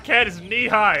 but if your cat is knee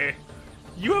high,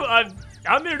 you have.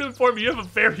 I'm there to inform you. You have a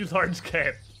very large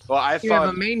cat. Well, I You have a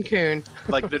thought Maine Coon.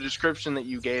 like the description that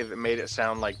you gave, it made it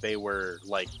sound like they were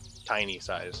like tiny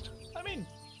sized. I mean,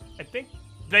 I think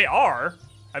they are.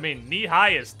 I mean, knee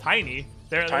high is tiny.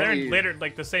 They're Tiny- later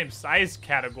like the same size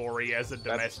category as a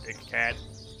domestic cat.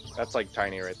 That's like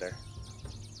tiny right there.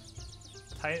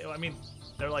 Tiny. I mean,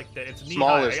 they're like it's knee Small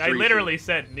high. as I 3 literally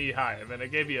said knee high. I mean, I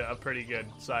gave you a pretty good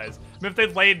size. I mean, if they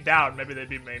laid down, maybe they'd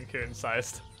be Maine Coon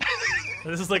sized.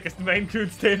 This is like a Maine Coon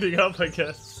standing up, I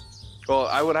guess. Well,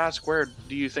 I would ask, where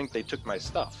do you think they took my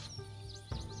stuff?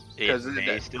 It 'Cause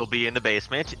may still be in the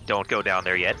basement. Don't go down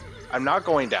there yet. I'm not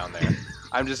going down there.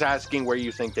 I'm just asking where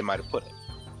you think they might have put it.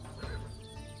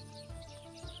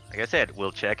 Like I said,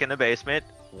 we'll check in the basement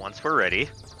once we're ready.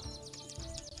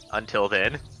 Until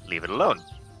then, leave it alone.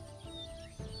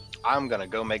 I'm gonna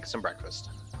go make some breakfast.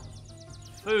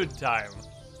 Food time.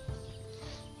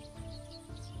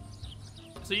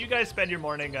 So you guys spend your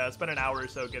morning, spend an hour or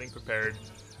so getting prepared,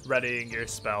 readying your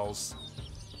spells,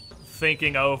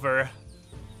 thinking over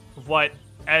what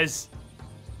as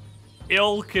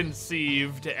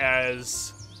ill-conceived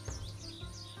as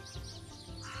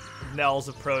Nell's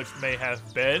approach may have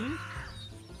been.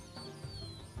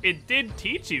 It did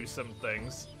teach you some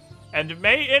things, and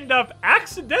may end up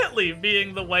accidentally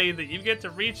being the way that you get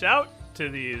to reach out to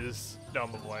these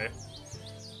Domovoy.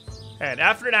 And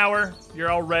after an hour, you're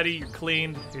all ready, you're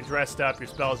cleaned, you're dressed up, your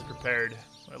spells are prepared.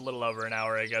 A little over an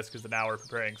hour, I guess, because an hour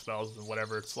preparing spells and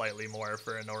whatever, slightly more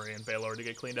for an Ori and Baylor to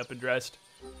get cleaned up and dressed.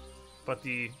 But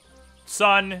the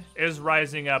sun is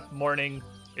rising up, morning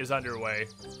is underway,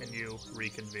 and you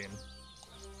reconvene.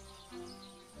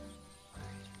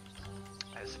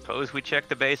 I suppose we check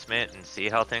the basement and see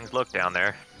how things look down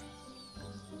there.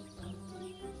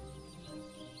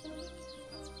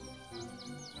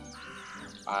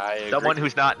 I agree. Someone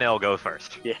who's not Nell go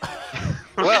first. Yeah.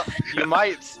 Well, you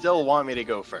might still want me to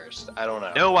go first. I don't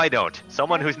know. No, I don't.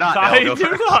 Someone who's not I Nell go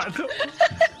do first. not!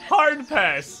 Hard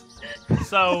pass!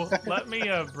 So, let me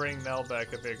bring Nell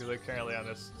back up here, because I currently on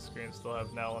this screen still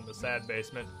have Nell in the sad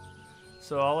basement.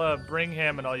 So I'll bring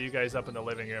him and all you guys up in the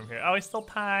living room here. Oh, he's still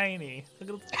tiny.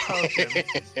 Look at this token.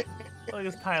 Look at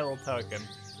this tiny little token.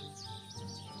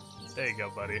 There you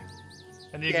go, buddy.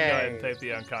 And you can go ahead and take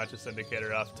the unconscious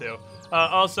indicator off, too.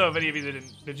 Also, if any of you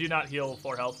did you not heal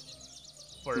 4 health?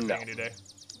 For No. being today?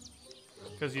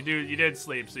 Because you did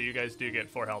sleep, so you guys do get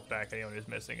 4 health back. Anyone who's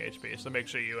missing HP, so make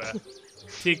sure you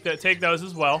take those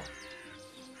as well.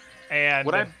 And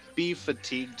Would I be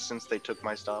fatigued since they took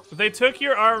my stuff? if they took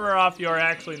your armor off, you are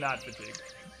actually not fatigued.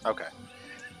 Okay.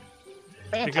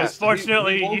 Because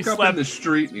fortunately, he you woke up slept in the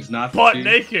street and he's not butt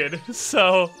fatigued. naked.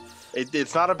 So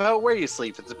It's not about where you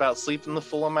sleep. It's about sleeping the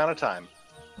full amount of time.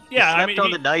 yeah, I Slept mean,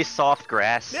 on the nice soft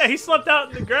grass. yeah, he slept out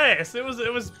in the grass. It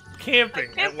was camping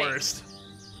at Camping. worst.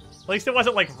 At least it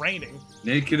wasn't like raining.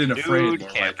 Naked and Nude afraid. More like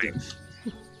camping.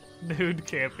 it. Nude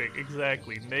camping,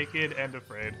 exactly. Naked and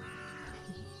afraid.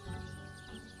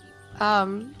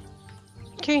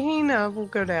 Kahina will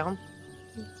go down.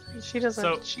 She doesn't.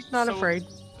 So- she's not so- afraid.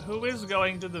 Who is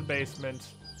going to the basement,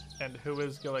 and who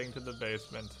is going to the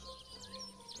basement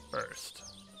first?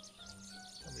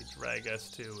 Let me drag us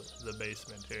to the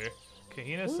basement here.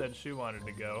 Kahina said she wanted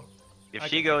to go. If I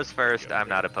she can goes go. first, I'm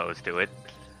not opposed to it.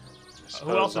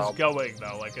 Who else Suppose is going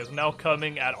though? Like, is Nell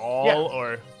coming at all, Yeah.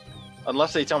 or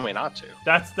Unless they tell me not to.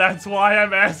 that's why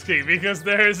I'm asking, because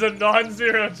there is a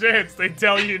non-zero chance they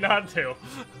tell you not to.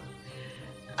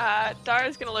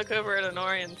 Dara's gonna look over at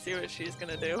Honori and see what she's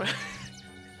gonna do.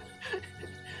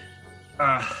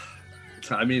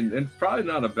 I mean, it's probably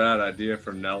not a bad idea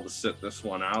for Nell to sit this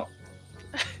one out.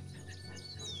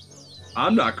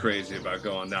 I'm not crazy about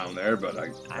going down there, but I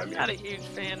I'm mean, not a huge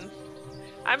fan.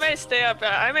 I may stay up.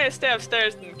 I may stay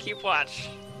upstairs and keep watch.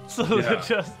 So Yeah.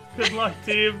 just good luck,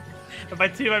 team. And by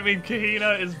team, I mean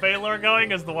Kahina. Is Baylor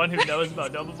going as the one who knows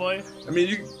about Double Boy? I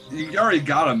mean, you already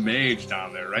got a mage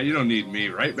down there, right? You don't need me,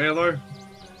 right, Baylor?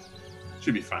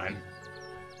 Should be fine.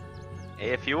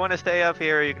 If you want to stay up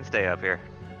here, you can stay up here.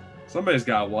 Somebody's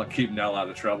got to keep Nell out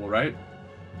of trouble, right?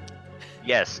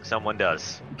 Yes, someone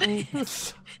does.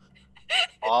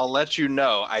 I'll let you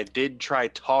know, I did try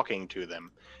talking to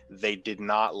them. They did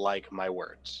not like my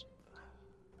words.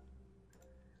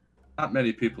 Not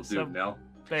many people do, So- Nell.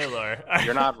 Baylor.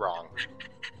 You're not wrong.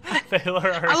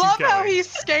 Baylor, are I you love how going? he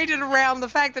skated around the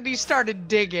fact that he started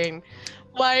digging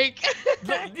Like,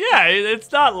 Yeah,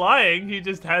 it's not lying. He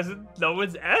just hasn't. No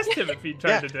one's asked him if he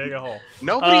tried Yeah. to dig a hole.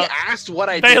 Nobody asked what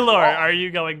I did. Baylor, wrong. are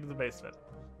you going to the basement?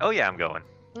 Oh yeah, I'm going.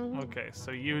 Okay,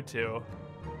 so you two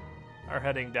are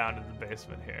heading down to the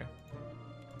basement here.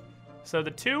 So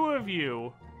the two of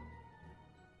you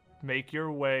make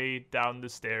your way down the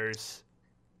stairs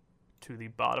to the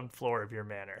bottom floor of your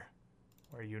manor,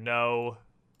 where you know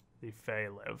the Fae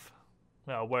live.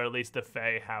 Well, where at least the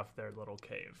Fae have their little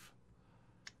cave.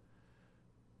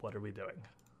 What are we doing?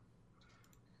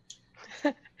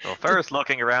 Well, first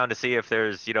looking around to see if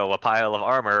there's, a pile of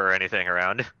armor or anything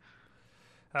around.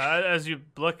 As you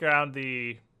look around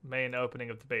the main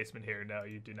opening of the basement here, no,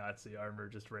 you do not see armor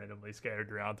just randomly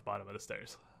scattered around the bottom of the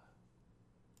stairs.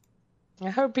 I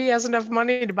hope he has enough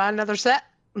money to buy another set.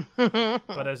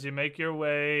 But as you make your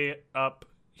way up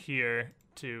here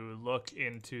to look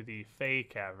into the Fae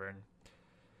Cavern,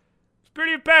 it's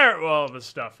pretty apparent where all of this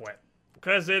stuff went,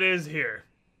 because it is here.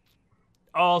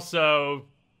 Also,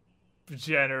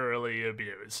 generally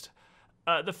abused.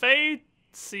 The Fae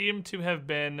seem to have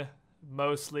been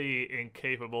mostly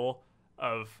incapable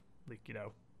of,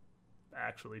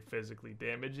 actually physically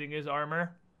damaging his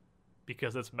armor,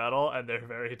 because it's metal and they're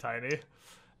very tiny.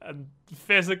 And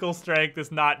physical strength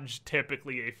is not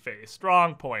typically a Fae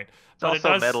strong point. It's But also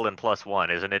it does, metal and +1,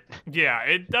 isn't it? Yeah,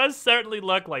 it does certainly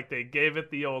look like they gave it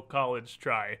the old college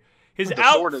try. His The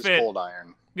outfit, sword is cold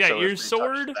iron. Yeah, so your if we touch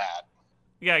sword- That,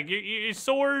 yeah, your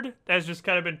sword has just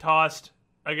kind of been tossed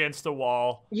against the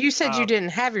wall. You said you Um, didn't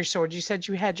have your sword. You said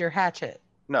you had your hatchet.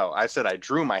 no, I said I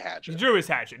drew my He hatchet. drew his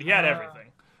hatchet. He had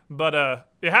everything. But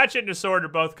the hatchet and the sword are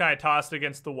both kind of tossed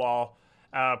against the wall,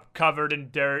 covered in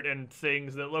dirt and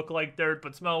things that look like dirt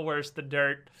but smell worse than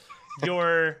dirt.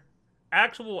 Your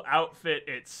actual outfit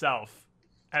itself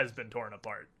has been torn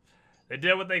apart. They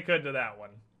did what they could to that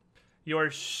one.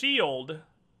 Your shield,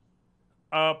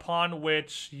 upon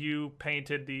which you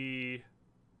painted the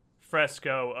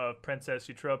fresco of Princess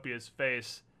Eutropia's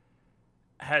face,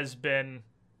 has been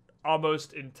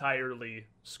almost entirely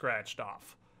scratched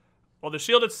off. While the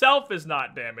shield itself is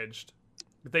not damaged,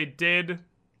 they did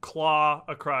claw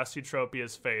across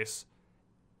Eutropia's face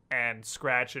and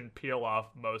scratch and peel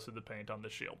off most of the paint on the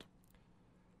shield.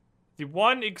 The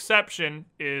one exception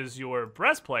is your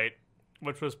breastplate,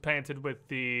 which was painted with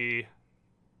the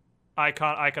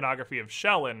iconography of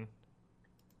Shellen,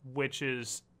 which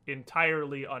is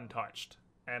entirely untouched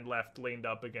and left leaned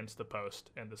up against the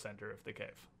post in the center of the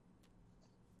cave.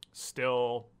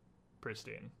 Still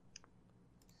pristine.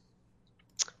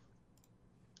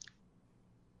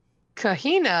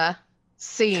 Kahina,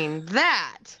 seeing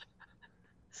that,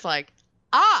 it's like,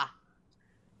 ah!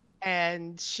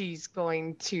 And she's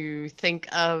going to think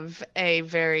of a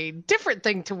very different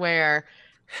thing to wear,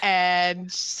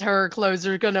 and her clothes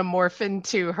are going to morph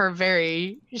into her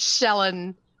very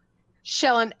Shellen-esque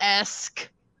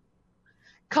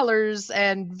colors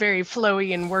and very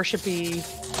flowy and worshipy,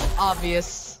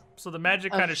 obvious. So the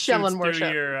magic Of kind of Shellen shoots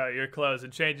worship. through your clothes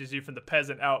and changes you from the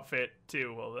peasant outfit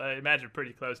to, well, I imagine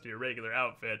pretty close to your regular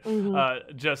outfit.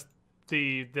 Just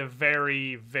the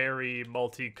very, very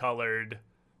multicolored,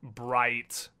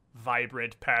 bright,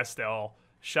 vibrant pastel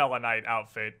Shellenite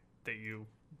outfit that you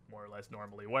more or less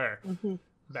normally wear.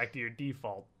 Back to your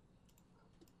default.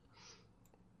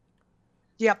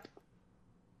 Yep.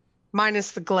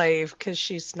 Minus the glaive, because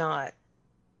she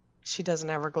doesn't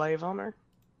have her glaive on her.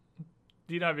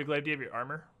 Do you not have your glaive? Do you have your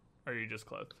armor? Or are you just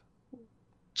clothed?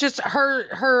 Just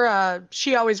her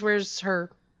she always wears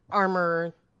her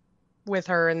armor with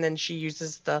her, and then she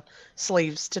uses the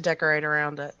sleeves to decorate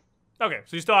around it. Okay,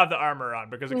 so you still have the armor on,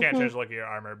 because it can't change the look of your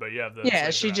armor, but you have the Yeah,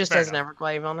 sleeves she around. just Fair doesn't enough. have her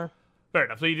glaive on her. Fair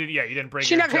enough. So you didn't bring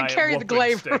She's your not gonna giant carry the whooping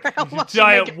glaive stick. around Your while she's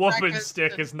giant making whooping breakfast.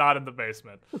 stick is not in the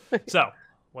basement. So,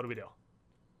 what do we do?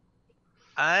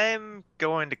 I'm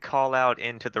going to call out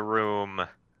into the room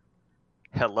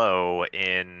hello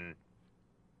in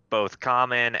both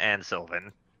Common and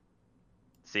Sylvan.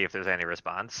 See if there's any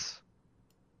response.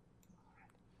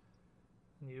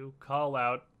 You call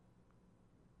out,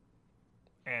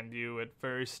 and you at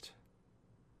first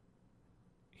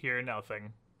hear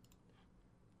nothing.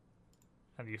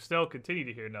 And you still continue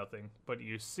to hear nothing, but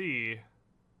you see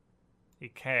a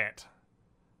cat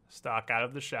stalk out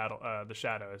of the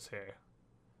shadows here.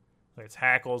 Its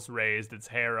hackles raised, its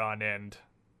hair on end.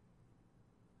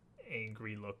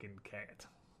 Angry looking cat.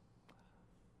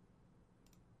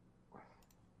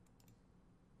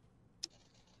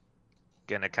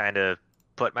 Gonna kind of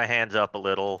put my hands up a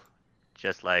little,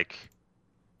 just like,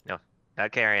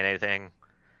 not carrying anything,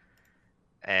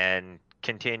 and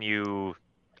continue.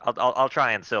 I'll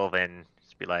try and Sylvan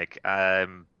just be like,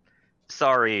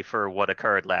 sorry for what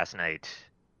occurred last night.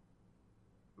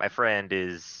 My friend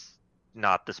is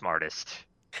not the smartest.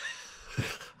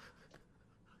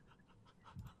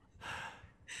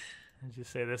 As you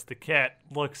say this, the cat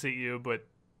looks at you, but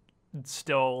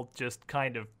still just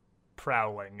kind of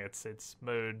prowling. Its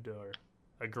mood or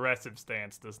aggressive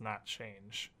stance does not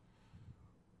change.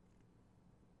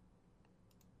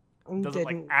 It doesn't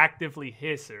like actively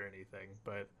hiss or anything,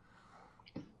 but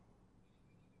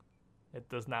it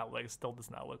does not look. Still does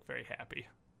not look very happy.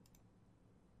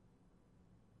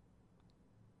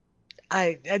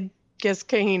 I guess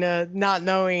Kahina, not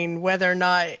knowing whether or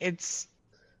not it's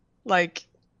like,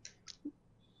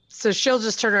 so she'll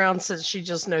just turn around since she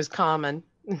just knows Common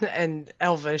and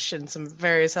Elvish and some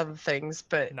various other things,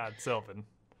 but Not Sylvan.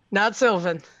 not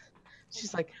Sylvan.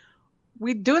 She's like,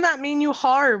 we do not mean you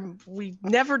harm. We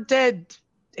never did.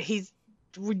 We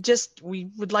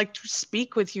would like to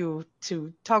speak with you,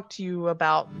 to talk to you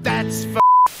about.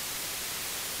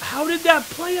 How did that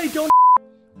play? I don't.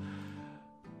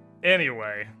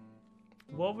 Anyway,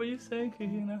 what were you saying,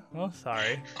 Kahina? Oh,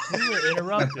 sorry. You were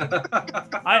interrupted.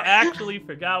 I actually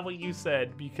forgot what you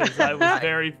said because I was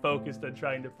very focused on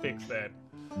trying to fix that.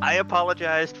 I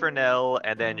apologized for Nell,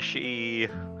 and then she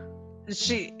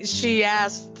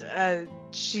asked,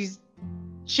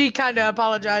 she kind of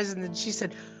apologized, and then she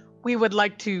said, we would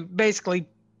like to basically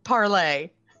parlay,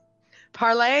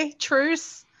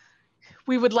 truce.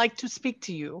 We would like to speak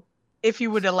to you if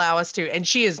you would allow us to. And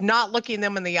she is not looking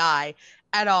them in the eye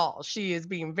at all. She is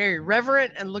being very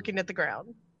reverent and looking at the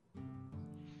ground.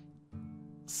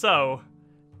 So,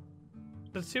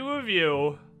 the two of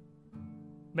you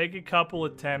make a couple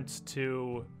attempts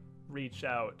to reach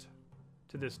out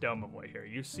to this Domovoy here.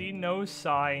 You see no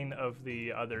sign of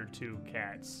the other two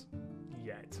cats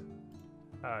yet,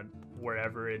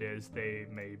 wherever it is they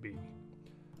may be.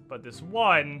 But this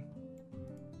one,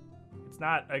 it's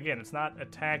not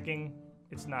attacking,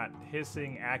 it's not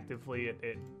hissing actively,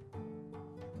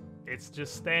 it's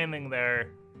just standing there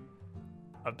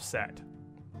upset.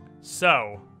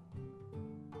 So,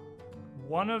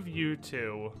 one of you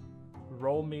two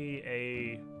roll me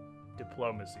a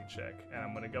diplomacy check, and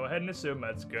I'm going to go ahead and assume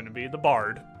that's going to be the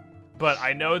bard, but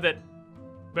I know that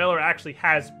Baylor actually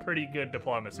has pretty good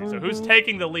diplomacy, so who's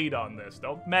taking the lead on this?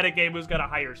 Don't metagame who's got a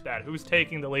higher stat. Who's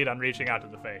taking the lead on reaching out to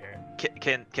the Fae here?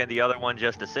 can the other one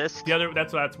just assist? The other,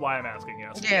 that's why I'm asking,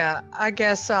 yes. Yeah, I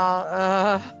guess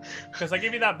I'll, Because I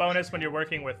give you that bonus when you're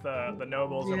working with the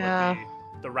nobles Yeah. and with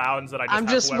the rounds that I just I'm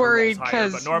have just whoever worried rolls higher,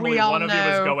 but 'cause normally we all one of you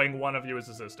is know- going, one of you is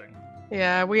assisting.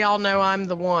 yeah, we all know I'm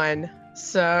the one,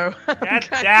 so. That's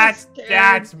scared.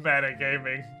 that's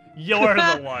metagaming. You're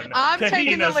the one. I'm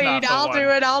taking the Kahina's not lead. the I'll one.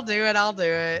 do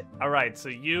it. All right, so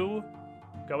you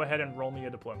go ahead and roll me a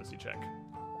diplomacy check.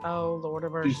 Oh, Lord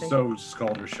of mercy. She's so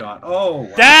scalder shot. Oh,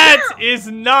 wow. That is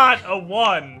not a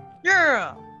 1.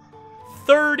 Yeah.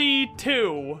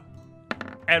 32.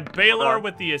 And Baylor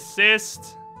with the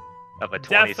assist Of a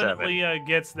 27. definitely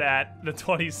gets that. The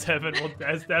 27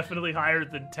 is definitely higher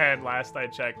than 10 last I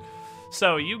checked.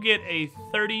 So you get a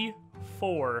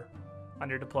 34 on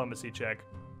your diplomacy check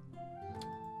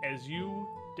as you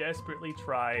desperately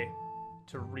try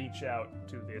to reach out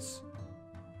to this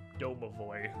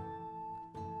Domovoy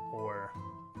or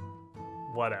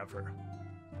whatever.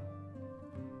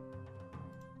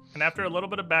 And after a little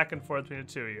bit of back and forth between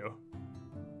the two of you,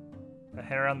 the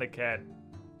hair on the cat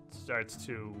starts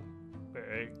to,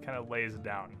 it kind of lays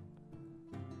down.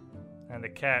 And the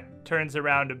cat turns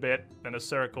around a bit in a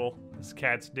circle, as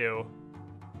cats do,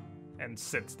 and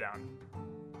sits down.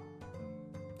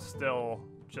 Still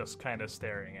just kind of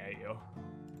staring at you.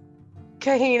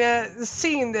 Kahina,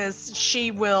 seeing this,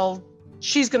 she's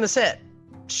gonna sit.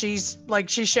 She's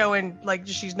showing, like,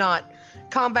 she's not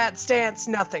combat stance,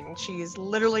 nothing. She's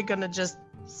literally gonna just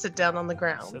sit down on the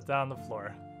ground. Sit down on the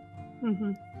floor.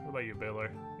 Mm-hmm. What about you,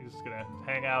 Baylor? You just gonna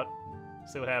hang out,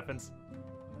 see what happens?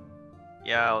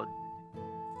 Yeah, I'll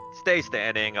stay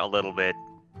standing a little bit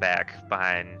back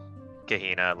behind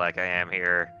Kahina like I am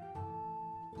here.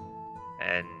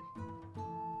 And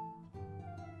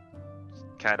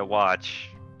kind of watch,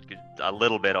 a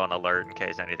little bit on alert in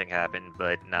case anything happened,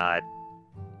 but not.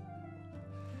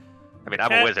 I mean,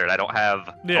 I'm a wizard. I don't have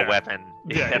a weapon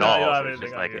at all. So it's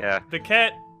just like, yeah. The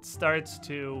cat starts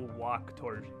to walk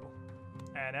towards you,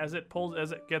 and as it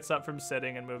gets up from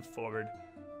sitting and moves forward,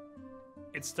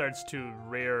 it starts to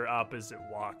rear up as it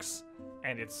walks,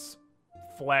 and its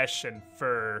flesh and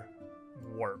fur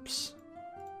warps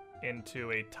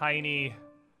into a tiny,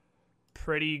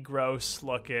 pretty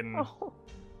gross-looking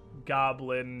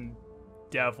goblin,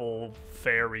 devil,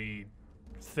 fairy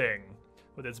thing.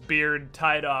 with its beard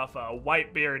tied off, a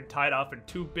white beard tied off in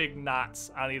 2 big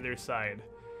knots on either side,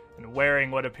 and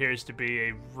wearing what appears to be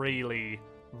a really,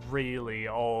 really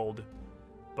old,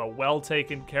 but well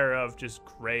taken care of, just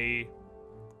gray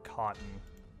cotton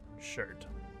shirt.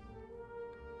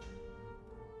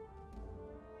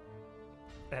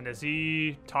 And as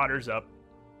he totters up,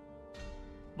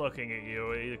 looking at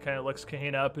you, he kind of looks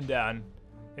Kahina up and down,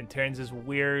 and turns his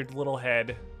weird little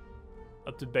head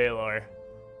up to Baylor,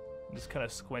 and just kind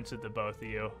of squints at the both of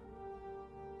you.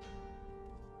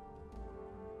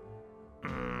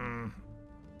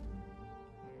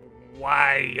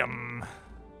 Why,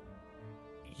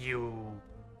 you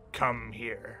come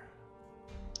here?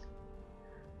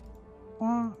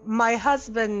 My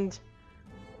husband,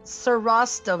 Sir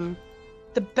Rostam,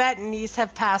 the Bettany's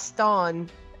have passed on,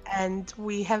 and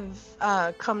we have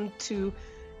come to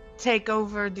take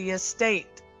over the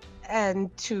estate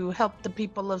and to help the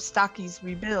people of Stockies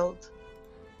rebuild.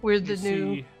 We're the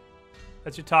new...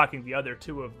 As you're talking, the other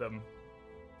 2 of them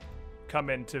come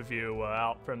into view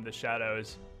out from the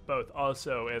shadows, both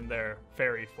also in their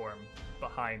fairy form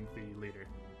behind the leader.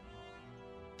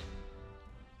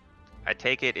 I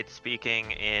take it it's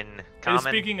speaking in common? It is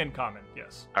speaking in common,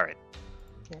 yes. All right.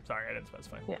 Yeah. Sorry, I didn't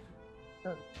specify.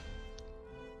 Yeah.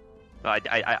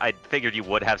 I figured you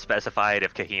would have specified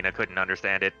if Kahina couldn't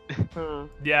understand it.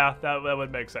 Yeah, that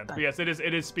would make sense. But yes, it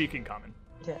is speaking common.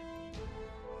 Yeah.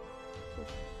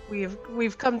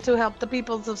 We've come to help the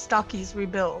peoples of Stockies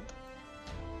rebuild.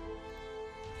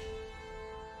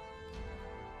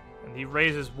 And he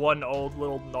raises one old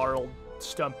little gnarled,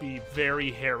 stumpy,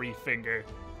 very hairy finger.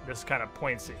 Just kind of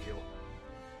points at you.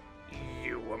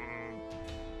 You,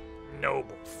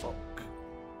 noble folk.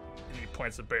 And he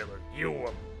points at Baylor.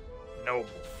 You, noble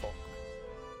folk.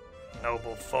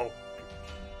 Noble folk.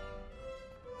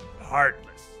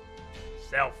 Heartless.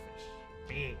 Selfish.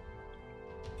 Mean.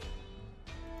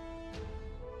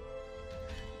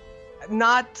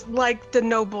 Not like the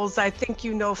nobles I think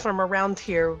you know from around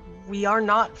here. We are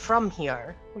not from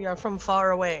here. We are from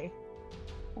far away.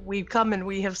 We've come and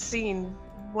we have seen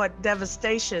what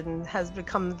devastation has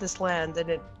become this land, and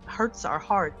it hurts our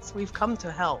hearts. We've come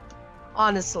to help,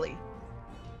 honestly.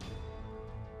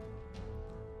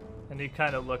 And he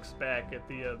kind of looks back at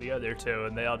the other 2,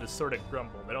 and they all just sort of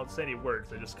grumble. They don't say any words.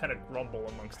 They just kind of grumble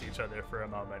amongst each other for a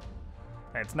moment.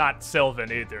 And it's not Sylvan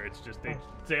either. It's just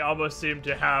they almost seem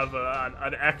to have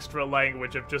an extra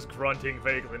language of just grunting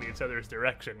vaguely in each other's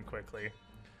direction quickly.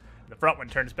 The front one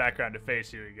turns back around to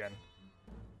face you again.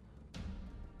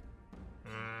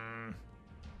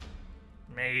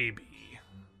 Maybe.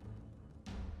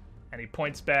 And he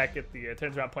points back at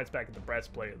turns around, points back at the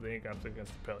breastplate, then he comes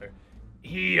against the pillar.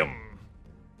 He,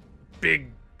 big,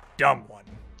 dumb one.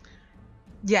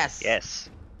 Yes. Yes.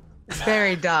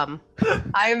 Very dumb.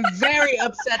 I am very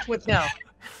upset with him.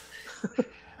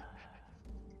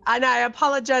 And I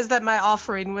apologize that my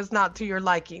offering was not to your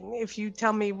liking. If you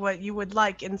tell me what you would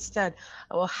like instead,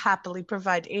 I will happily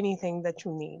provide anything that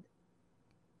you need.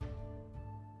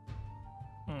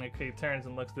 Okay, he turns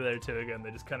and looks to the other 2 again. They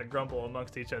just kind of grumble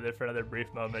amongst each other for another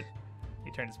brief moment.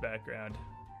 He turns back around.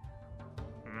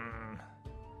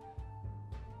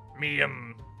 Me,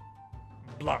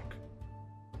 Blunk.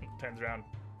 He turns around.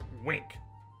 Wink.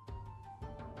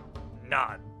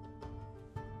 Nod.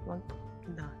 Well,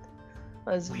 not.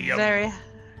 I was We, very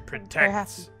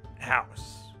protects happy.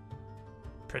 house.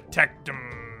 Protect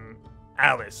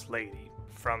Alice lady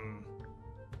from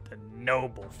the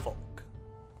noble folk.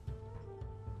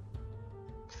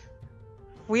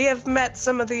 We have met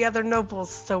some of the other nobles,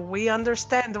 so we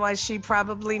understand why she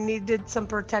probably needed some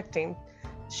protecting.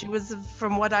 She was,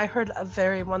 from what I heard, a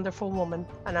very wonderful woman,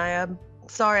 and I am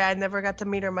sorry I never got to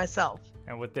meet her myself.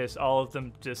 And with this, all of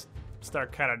them just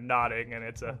start kind of nodding, and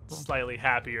it's a slightly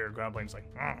happier grumbling. It's like,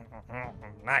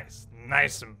 nice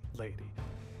lady.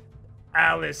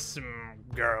 Alice,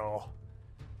 girl,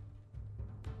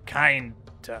 kind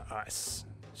to us.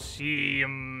 She,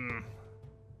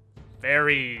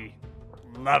 very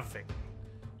loving,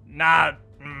 not,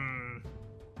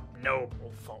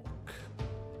 noble folk.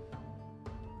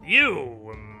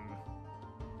 You,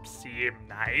 seem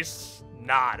nice,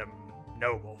 not,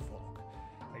 noble folk.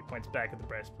 And he points back at the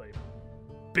breastplate.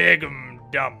 Big,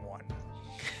 dumb one.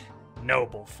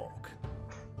 Noble folk.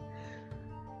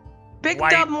 Big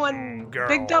White dumb one. girl,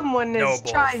 Big dumb one is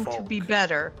noble trying to folk. be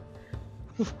better.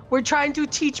 We're trying to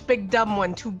teach Big dumb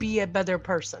one to be a better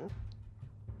person.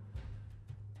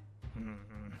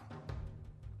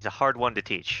 He's a hard one to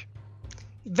teach.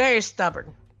 Very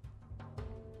stubborn.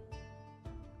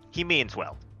 He means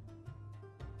well.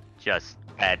 Just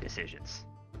bad decisions.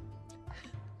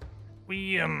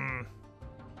 We,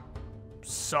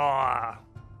 saw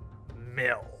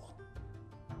mill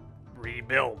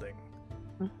rebuilding.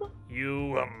 Mhm.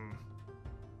 You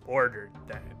ordered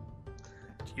that.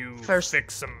 You First-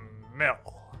 fix some mill.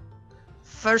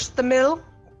 First the mill,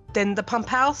 then the pump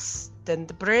house, then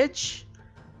the bridge.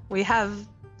 We have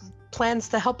plans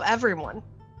to help everyone.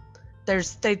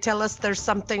 They tell us there's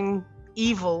something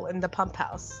evil in the pump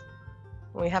house.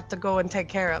 We have to go and take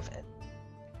care of it.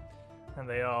 And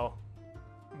they all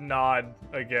nod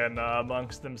again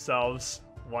amongst themselves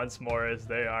once more, as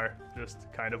they are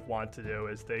just kind of want to do,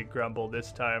 as they grumble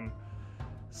this time,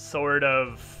 sort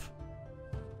of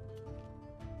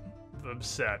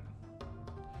upset.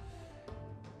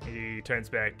 He turns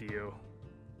back to you.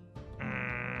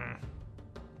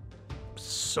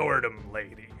 Sortum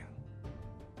lady.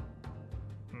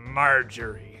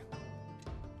 Marjorie.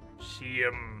 She,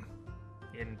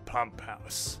 in pump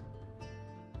house.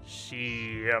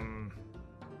 She,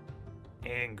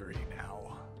 angry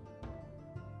now.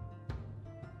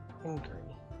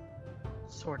 Angry.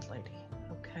 Sword lady.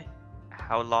 Okay.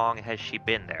 How long has she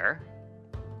been there?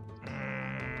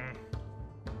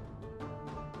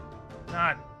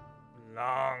 Not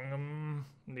long.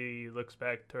 He looks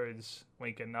back towards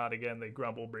Wink and Nod again. They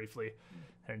grumble briefly.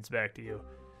 Turns back to you.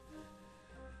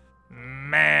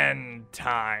 Man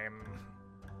time.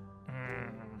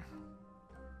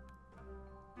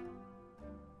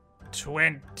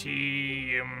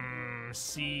 20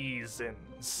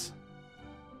 seasons.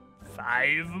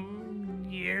 5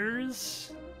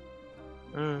 years?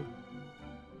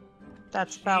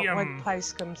 That's about what Yum.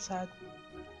 Pyscom said.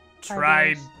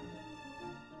 Tried years.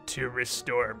 to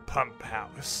restore Pump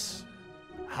House.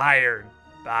 Hired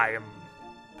by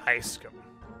Pyscom.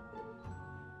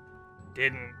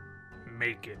 Didn't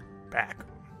make it back.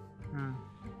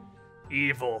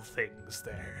 Evil things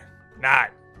there.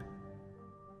 Not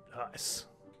us,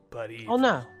 but evil. Oh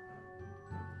no.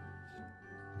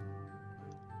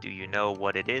 Do you know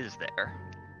what it is there?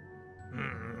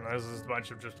 This is a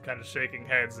bunch of just kind of shaking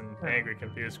heads and angry,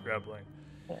 confused grumbling.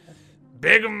 Yeah.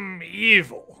 Big'em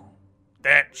evil.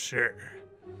 That's sure.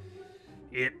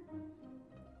 It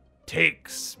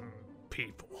takes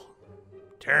people.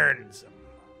 Turns them.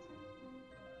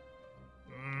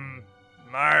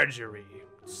 Marjorie,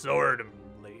 Sordom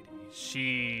lady.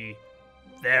 She,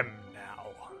 them now.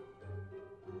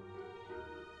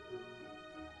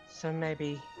 So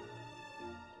maybe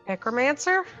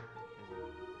necromancer?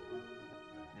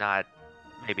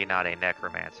 Maybe not a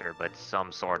necromancer, but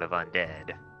some sort of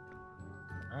undead.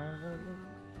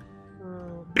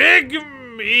 Big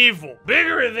evil.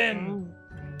 Bigger than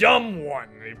dumb one.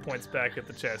 He points back at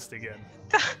the chest again.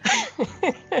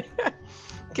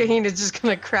 Kahina's just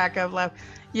gonna crack up laugh.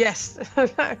 Yes.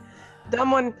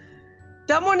 Dumb one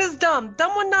is dumb.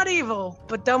 Dumb one not evil,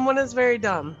 but dumb one is very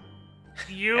dumb.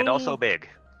 You And also big.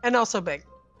 And also big.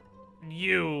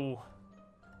 You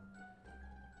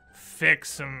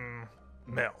fix 'em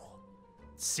mill.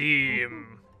 See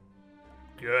 'em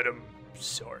good 'em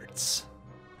sorts.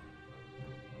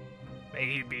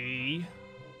 Maybe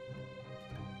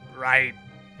right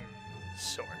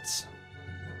sorts.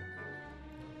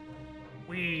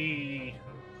 We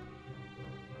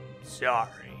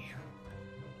sorry.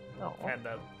 Oh. And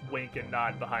the wink and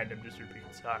nod behind him just repeat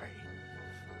sorry.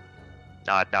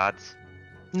 Nods.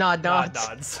 Nod Nod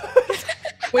nods. nods.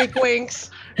 Wink winks.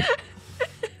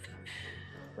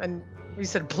 And we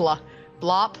said blop.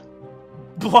 Blob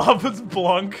is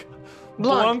Blunk.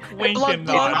 Blunk. Wink, Blunk, and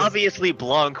Blunk. nod. Obviously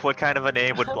Blunk. What kind of a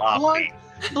name would Blop be?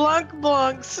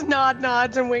 Blunks, nod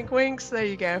nods, and wink winks. There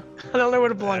you go. I don't know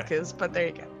what a blunk is, but there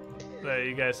you go.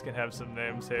 You guys can have some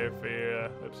names here for your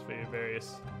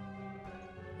various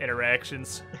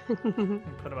interactions. You can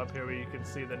put them up here where you can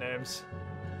see the names.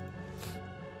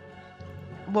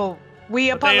 Well, we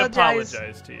But they apologize.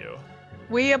 apologize to you.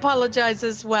 We apologize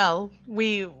as well.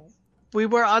 We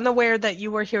were unaware that you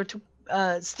were here to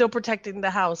still protecting the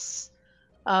house,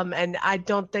 and I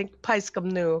don't think Pyscom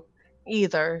knew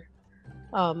either.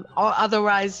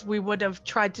 Otherwise, we would have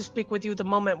tried to speak with you the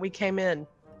moment we came in.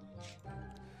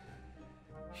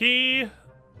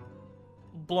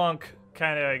 Blunk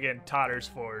kind of again totters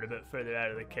forward a bit further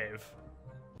out of the cave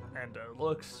and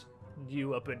looks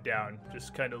you up and down,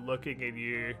 just kind of looking at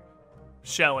your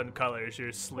shell and colors,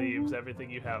 your sleeves, everything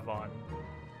you have on.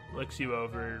 Looks you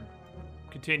over,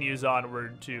 continues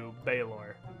onward to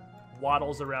Baylor,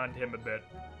 waddles around him a bit,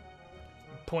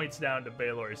 points down to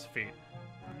Baylor's feet.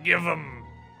 Give him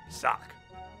sock.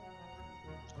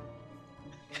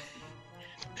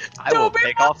 I will Dobie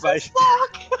take off my wants a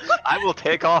sock! I will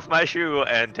take off my shoe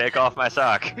and take off my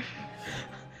sock.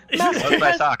 Master What's my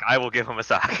has, sock? I will give him a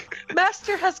sock.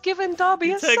 Master has given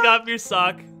Dobby a Take sock. off your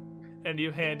sock. and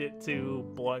you hand it to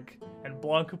Blunk, and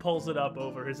Blunk pulls it up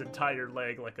over his entire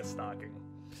leg like a stocking,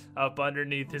 up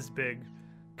underneath his big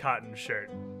cotton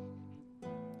shirt.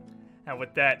 And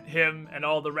with that, him and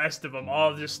all the rest of them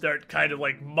all just start kind of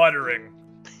like muttering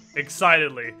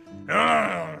excitedly.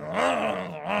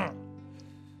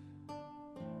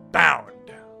 Bound.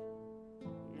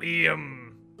 We,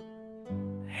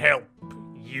 help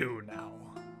you now.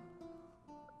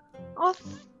 Oh,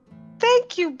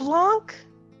 thank you, Blanc.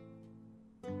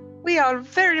 We are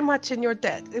very much in your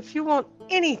debt. If you want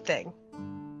anything,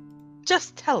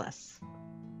 just tell us.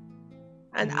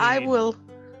 And I He will...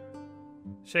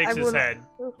 Shakes I his will- head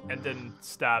and then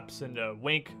stops and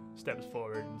Wink steps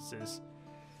forward and says,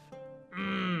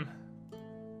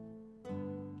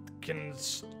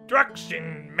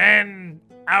 construction men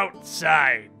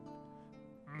outside.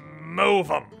 Move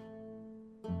 'em.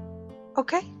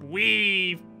 Okay.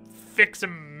 We fix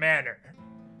 'em manner.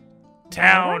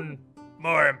 Town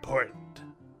more important.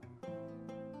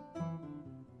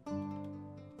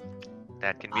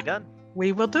 That can be done.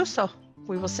 We will do so.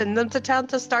 We will send them to town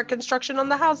to start construction on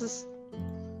the houses.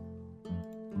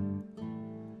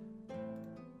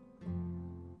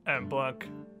 And Blanc,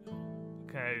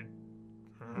 okay.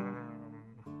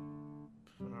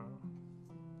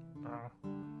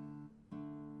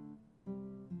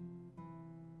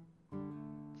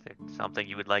 Is there something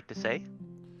you would like to say?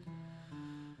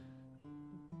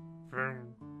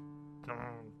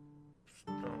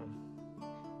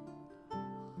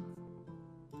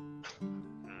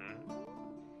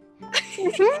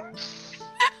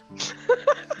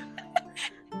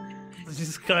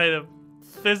 Just kind of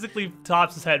physically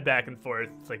tops his head back and forth.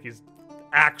 It's like he's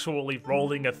actually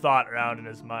rolling a thought around in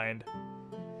his mind.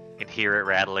 You can hear it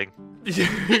rattling. You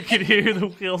can hear the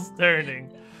wheels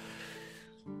turning.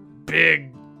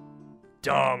 Big,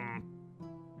 dumb,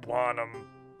 want 'em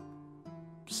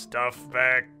stuff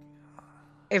back.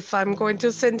 If I'm going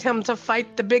to send him to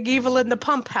fight the big evil in the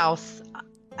pump house,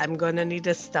 I'm going to need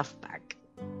his stuff back.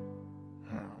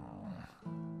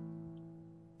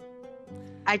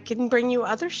 I can bring you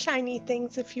other shiny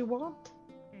things if you want.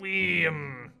 We,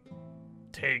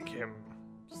 take him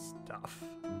stuff.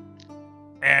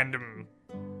 And,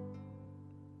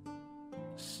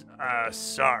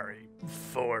 sorry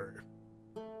for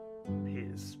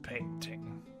his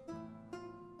painting.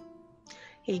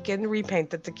 He can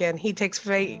repaint it again. He takes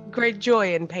great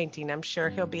joy in painting. I'm sure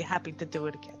he'll be happy to do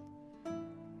it again.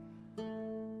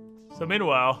 So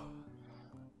meanwhile,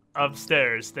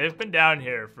 upstairs, they've been down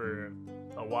here for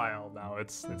a while now.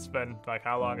 It's been, like,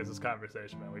 how long has this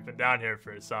conversation been? We've been down here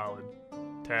for a solid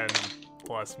 10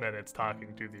 plus minutes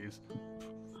talking to these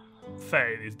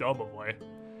Fae, these Domovoy.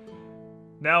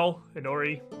 Nell,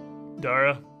 Inori,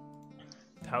 Dara,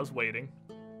 how's waiting?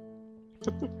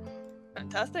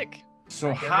 Fantastic.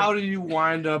 So how do you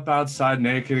wind up outside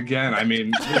naked again? I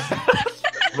mean, just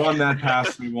run that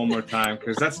past me one more time,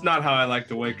 because that's not how I like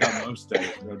to wake up most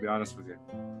days, to be honest with you.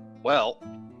 Well,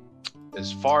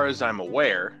 as far as I'm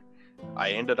aware,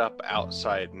 I ended up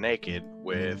outside naked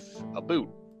with a boot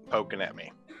poking at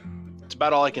me. It's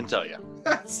about all I can tell you.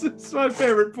 That's my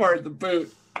favorite part, the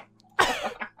boot.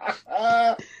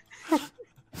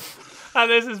 And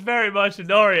this is very much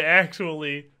Inori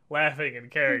actually laughing in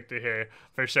character here,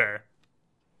 for sure.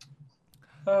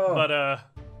 Oh. But,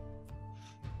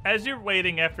 as you're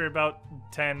waiting after about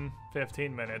 10,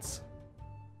 15 minutes,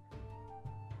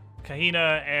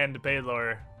 Kahina and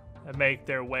Baylor make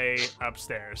their way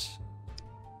upstairs,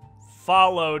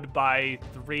 followed by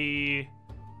 3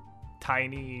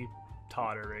 tiny,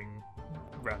 tottering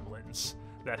gremlins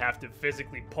that have to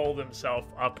physically pull themselves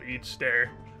up each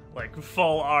stair, like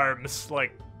full arms,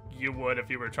 like you would if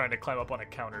you were trying to climb up on a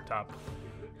countertop,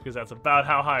 because that's about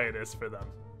how high it is for them.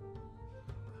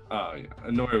 Oh, yeah.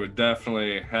 Nori would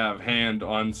definitely have hand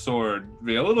on sword.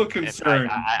 Be a little concerned.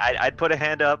 I'd put a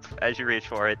hand up as you reach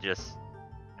for it. Just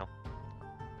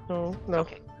No, no.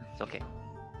 okay. It's okay.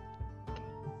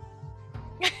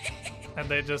 And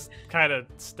they just kind of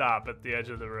stop at the edge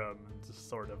of the room and just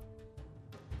sort of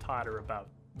totter about,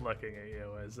 looking at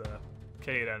you as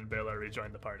Kate and Baylor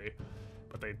rejoin the party.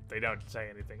 But they don't say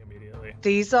anything immediately.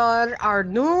 These are our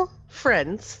new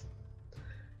friends.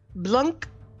 Blunk,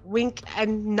 Wink,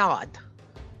 and Nod.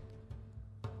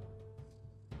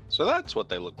 So that's what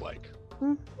they look like.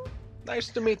 Mhm. Nice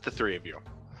to meet the 3 of you.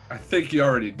 I think you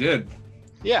already did.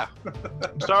 Yeah.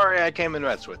 Sorry I came and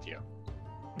messed with you.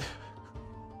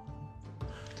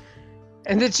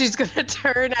 And then she's gonna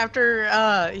turn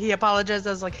after he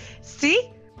apologizes, like,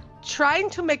 see?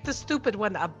 Trying to make the stupid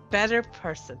one a better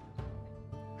person.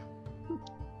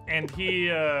 And he,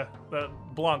 the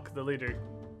Blanc, the leader,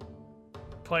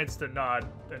 points to Nod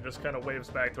and just kind of waves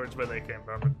back towards where they came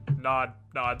from.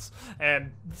 Nods,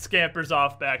 and scampers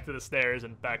off back to the stairs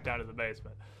and back down to the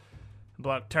basement.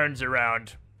 Blunt turns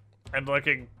around and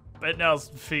looking at Nell's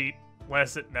feet,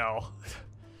 less at Nell.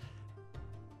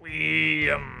 We,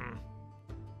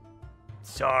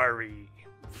 sorry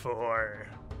for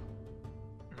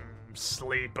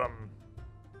sleep 'em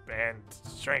and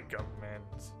shrink 'em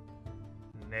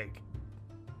and naked.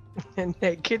 And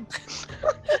naked.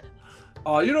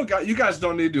 Oh, you guys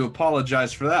don't need to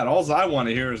apologize for that. All I want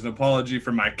to hear is an apology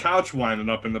for my couch winding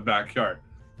up in the backyard.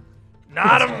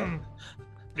 Not him!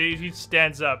 He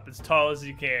stands up as tall as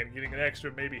he can, getting an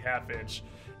extra maybe half inch.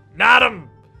 Not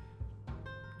him!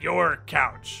 Your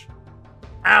couch.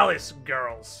 Alice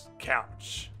girl's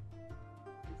couch.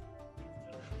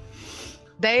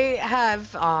 They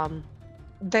have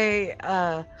they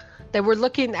were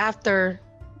looking after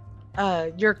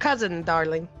your cousin,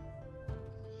 darling.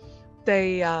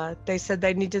 They said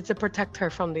they needed to protect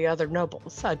her from the other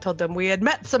nobles. I told them we had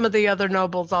met some of the other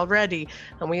nobles already,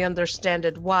 and we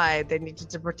understood why they needed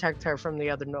to protect her from the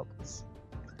other nobles.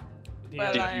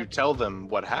 Well, Did you tell them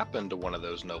what happened to one of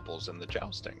those nobles in the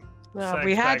jousting? We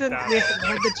Thanks, hadn't back we haven't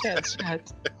had the chance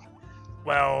yet.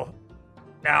 Well,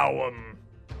 now,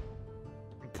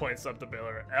 points up the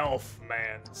pillar, Elf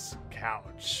Man's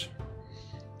couch.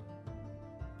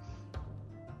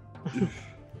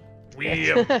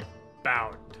 We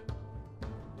bound.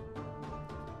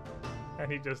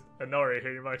 And he just, Honori,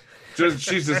 here you might.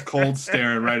 She's just cold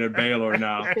staring right at Baylor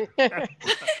now.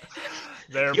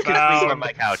 They're You can sleep on bound.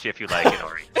 my couch if you like it,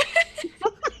 Ori.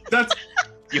 That's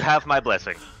You have my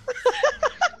blessing.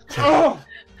 oh.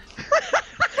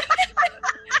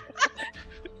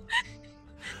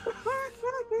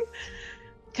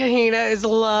 Kahina is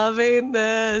loving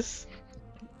this.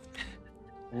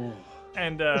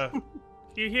 And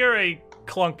you hear a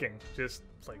clunking, just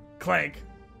like clank,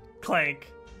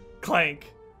 clank,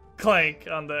 clank, clank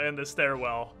in the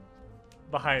stairwell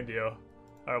behind you,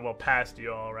 or well, past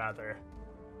you all rather.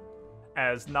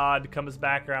 As Nod comes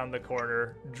back around the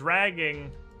corner,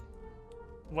 dragging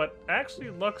what actually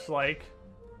looks like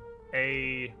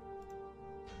a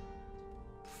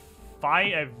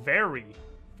very,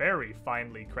 very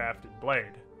finely crafted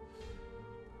blade.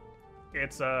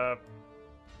 It's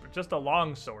just a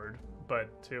long sword,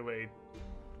 but to a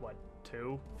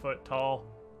 2-foot tall,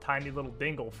 tiny little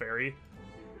dingle fairy.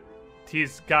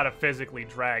 He's got to physically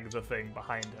drag the thing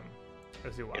behind him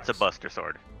as he walks. It's a buster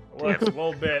sword. Looks a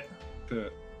little bit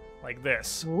Good. like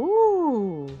this.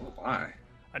 Ooh. Why?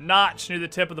 A notch near the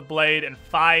tip of the blade and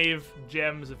 5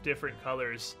 gems of different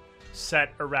colors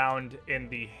set around in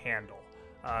the handle.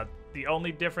 The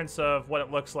only difference of what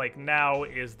it looks like now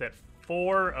is that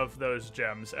 4 of those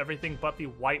gems, everything but the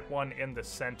white one in the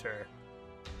center,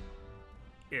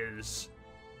 is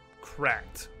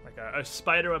cracked. Like a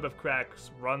spiderweb of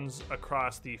cracks runs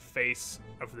across the face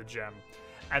of the gem,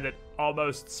 and it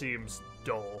almost seems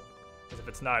dull, as if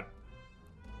it's not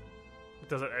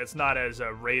as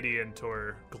radiant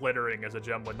or glittering as a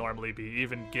gem would normally be,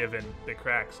 even given the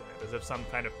cracks in it, as if some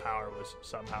kind of power was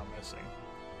somehow missing.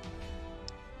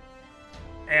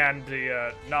 And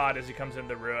the Nod, as he comes in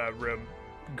the room,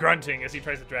 grunting as he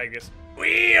tries to drag this.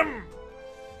 William!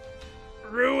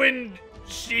 Ruined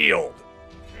shield.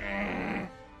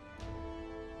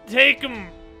 Take him,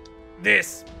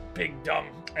 this big dumb,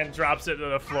 and drops it to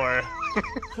the floor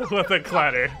with a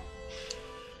clatter.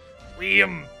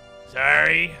 William,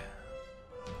 sorry.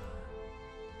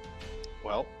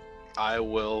 Well, I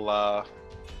will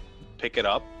pick it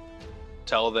up,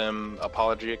 tell them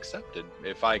apology accepted.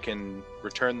 If I can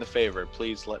return the favor,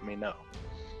 please let me know.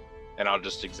 And I'll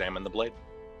just examine the blade.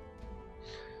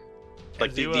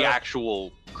 Like As the, you, the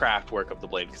actual craft work of the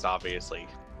blade, because obviously...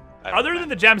 I don't Other know. than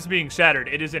the gems being shattered,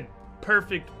 it is in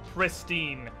perfect,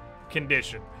 pristine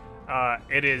condition.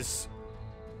 It is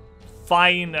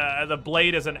fine. The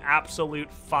blade is an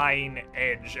absolute fine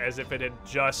edge, as if it had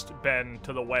just been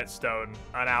to the whetstone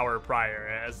an hour prior,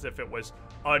 as if it was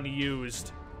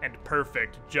unused and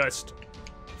perfect, just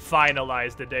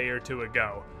finalized a day or two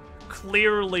ago.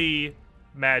 Clearly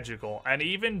magical, and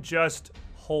even just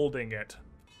holding it,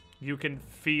 you can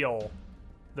feel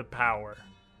the power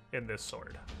in this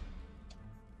sword.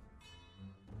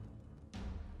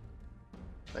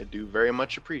 I do very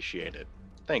much appreciate it.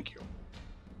 Thank you.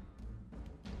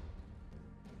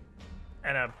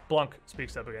 And Blunk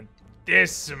speaks up again.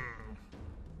 This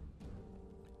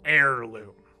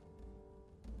heirloom.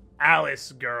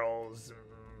 Alice girl's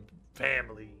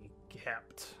family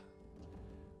kept.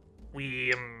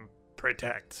 We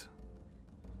protect.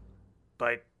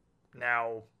 But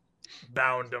now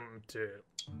bound 'em to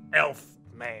elf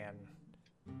man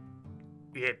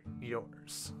it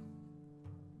yours.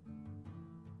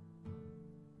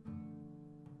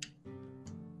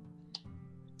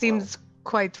 Seems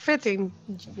quite fitting.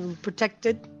 You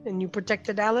protected, and you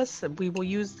protected Alice, and we will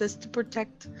use this to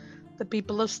protect the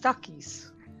people of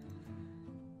Stockies.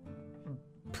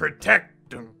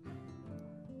 Protect them.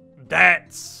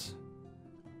 That's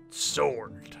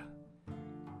sword.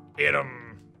 It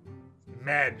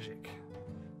magic.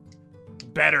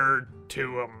 Better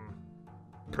to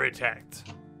protect.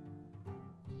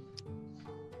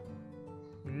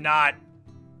 Not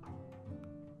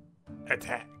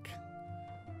attack.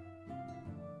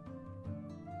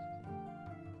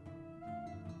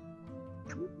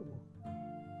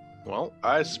 Well,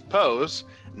 I suppose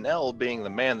Nell, being the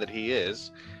man that he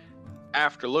is,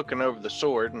 after looking over the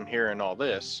sword and hearing all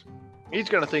this, he's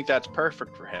going to think that's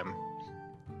perfect for him.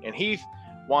 And he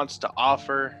wants to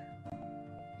offer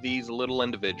these little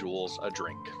individuals a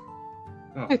drink.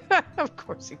 Of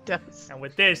course he does. And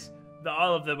with this,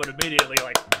 all of them would immediately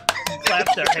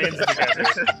clap their hands together,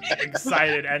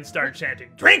 excited, and start chanting,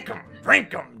 "Drink 'em,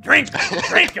 drink 'em, drink 'em,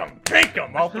 drink 'em, drink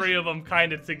 'em!" All three of them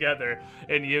kind of together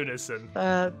in unison.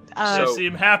 They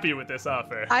seem happy with this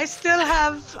offer. I still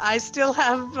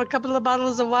have a couple of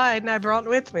bottles of wine I brought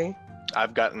with me.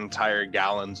 I've got entire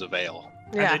gallons of ale.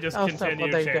 And they just continue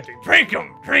chanting, "Drink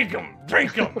 'em, drink 'em,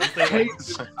 drink 'em!" As they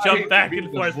jump back and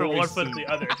forth from one foot to the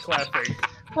other, clapping.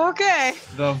 Okay.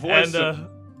 The voice of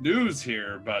news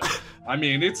here, but I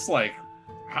mean, it's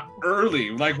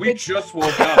early. We just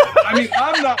woke up. I mean,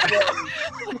 I'm not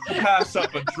one to pass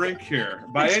up a drink here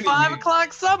by It's any 5 means,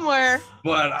 o'clock somewhere.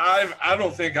 but I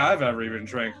don't think I've ever even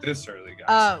drank this early,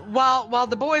 guys. While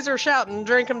the boys are shouting,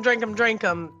 "Drink 'em, drink 'em, drink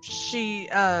 'em," she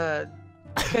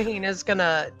Kahina's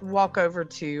gonna walk over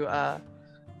to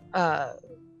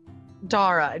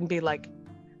Dara and be like,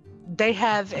 "They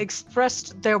have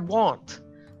expressed their want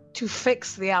to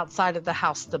fix the outside of the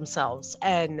house themselves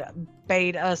and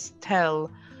bade us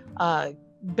tell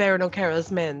Baron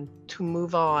O'Kara's men to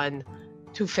move on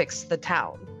to fix the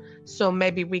town. So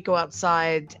maybe we go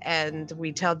outside and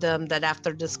we tell them that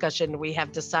after discussion we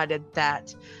have decided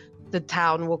that the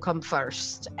town will come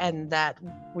first and that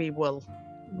we will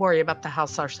worry about the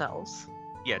house ourselves."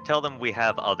 Yeah, tell them we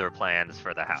have other plans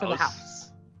for the house. For the house.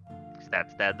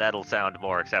 That'll sound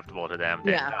more acceptable to them.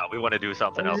 Than, Yeah. we want to do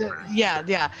something else first.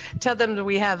 Yeah. Tell them that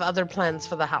we have other plans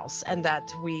for the house and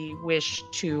that we wish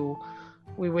to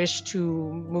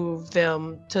move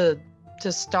them to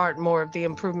start more of the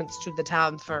improvements to the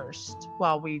town first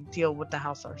while we deal with the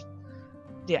house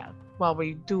while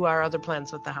we do our other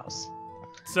plans with the house.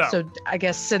 So I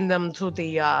guess send them to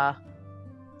the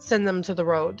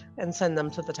road and send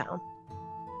them to the town.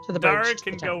 To the Dara bridge.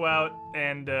 can go out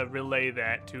and relay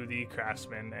that to the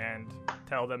craftsmen and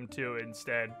tell them to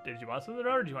instead. Did you want to send the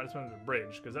road or do you want to send them to the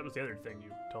bridge? Because that was the other thing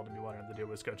you told them you wanted to do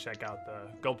was go check out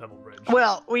the Gold Pebble Bridge.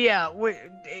 Well, yeah.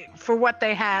 For what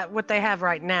they have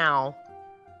right now,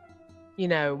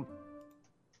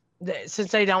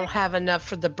 since they don't have enough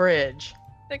for the bridge.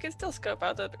 They can still scope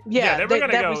out the. Yeah, they were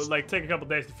gonna go take a couple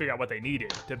days to figure out what they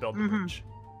needed to build the bridge.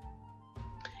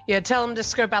 Yeah, tell them to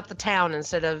scope out the town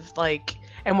instead of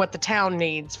and what the town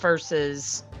needs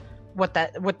versus what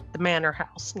the manor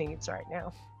house needs right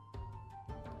now.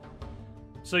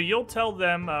 So you'll tell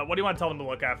them. What do you want to tell them to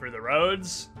look after? The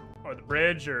roads or the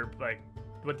bridge, or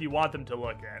what do you want them to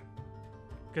look at?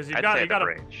 Because you got the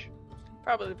bridge.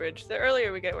 Probably the bridge. The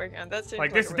earlier we get working on that,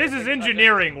 this is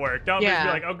engineering work. Don't just be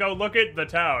like, "Oh, go look at the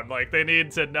town." They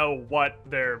need to know what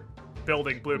they're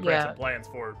building blueprints and plans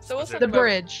for. So what's the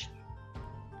bridge?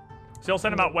 So you'll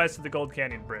send them out west to the Gold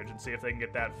Canyon Bridge and see if they can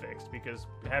get that fixed, because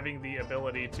having the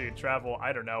ability to travel,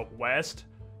 I don't know, west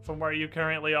from where you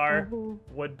currently are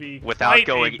would be without quite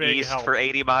going a big east help. for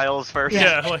 80 miles first.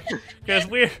 Yeah, because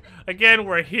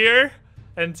we're here,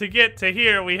 and to get to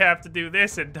here, we have to do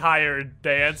this entire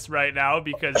dance right now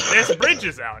because this bridge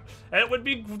is out. And it would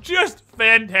be just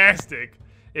fantastic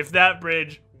if that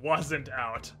bridge wasn't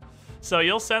out. So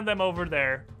you'll send them over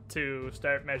there to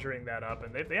start measuring that up,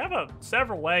 and they have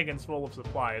several wagons full of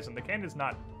supplies, and the canyon's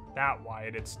not that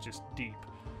wide, it's just deep.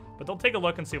 But they'll take a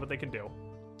look and see what they can do.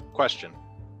 Question.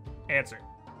 Answer.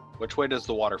 Which way does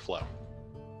the water flow?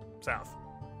 South.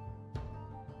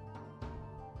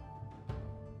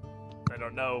 I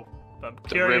don't know. I'm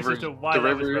curious as to why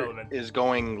that was relevant. Is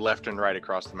going left and right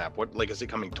across the map. What, is it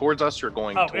coming towards us or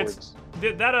going towards?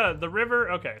 The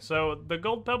river. Okay, so the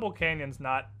Gold Pebble Canyon's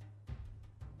not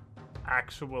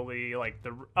actually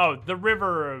the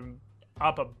river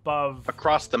up above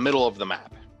Across the middle of the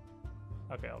map.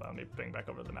 Okay, hold on, let me bring back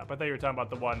over the map. I thought you were talking about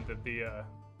the one that the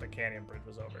canyon bridge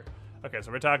was over. Okay,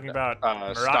 so we're talking about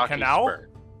Murat Canal? Spur.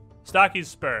 Stocky's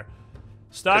Spur.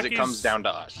 Because it comes down to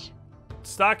us.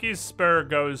 Stocky's spur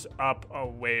goes up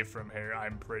away from here,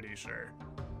 I'm pretty sure.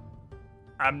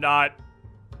 I'm not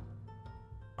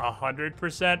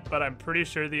 100%, but I'm pretty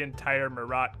sure the entire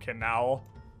Marat Canal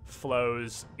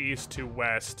flows east to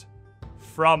west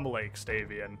from Lake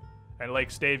Stavian, and Lake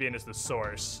Stavian is the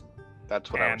source.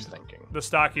 That's what I was thinking. The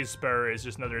Stocky's spur is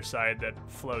just another side that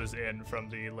flows in from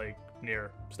the lake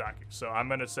near Stocky. So I'm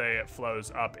going to say it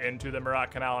flows up into the Marat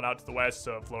Canal and out to the west,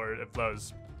 so it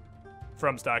flows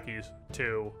from Stocky's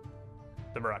to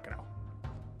the Marat Canal.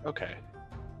 Okay.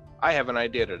 I have an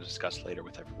idea to discuss later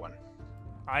with everyone.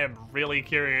 I am really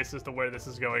curious as to where this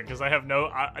is going, because I have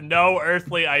no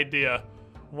earthly idea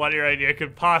what your idea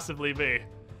could possibly be.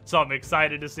 So I'm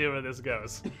excited to see where this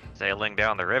goes. Sailing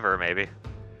down the river, maybe.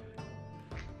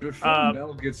 Before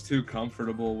Mel gets too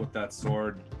comfortable with that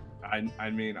sword, I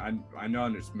mean, I know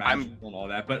it's magical and all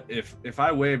that, but if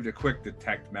I waved a quick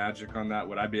detect magic on that,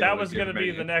 would I be able to? That was going to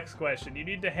be the next question. You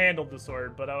need to handle the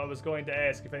sword, but I was going to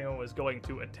ask if anyone was going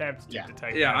to attempt to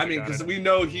detect. Yeah, magic I mean, because we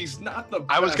know he's not the.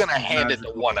 I was going to hand it to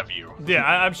one of you. Yeah,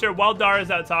 I'm sure. While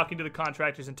Dara's out talking to the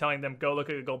contractors and telling them, "Go look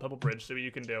at the Gold Pebble Bridge," see what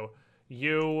you can do.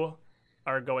 You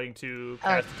are going to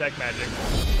cast detect magic.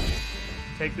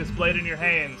 Take this blade in your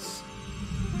hands.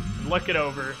 Look it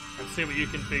over and see what you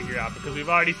can figure out, because we've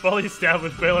already fully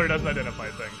established Baylor doesn't identify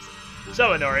things. So,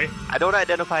 Inori. I don't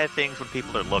identify things when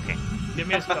people are looking. Give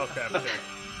me a spellcraft check.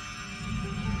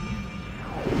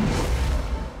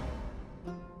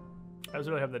 I was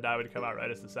really hoping the die would come out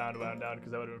right as the sound wound down,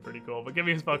 because that would have been pretty cool. But give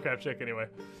me a spellcraft check anyway.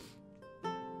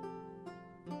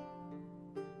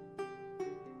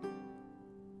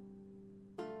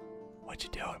 What you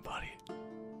doing, buddy?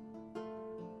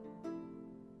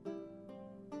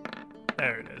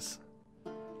 There it is.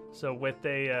 So with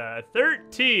a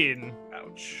 13,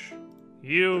 ouch.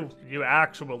 You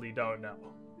actually don't know.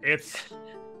 It's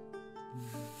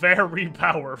very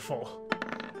powerful.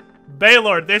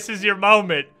 Baylor, this is your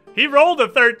moment. He rolled a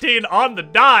 13 on the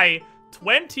die.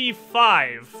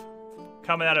 25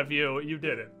 coming out of you. You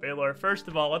did it, Baylor. First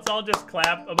of all, let's all just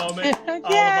clap a moment. All of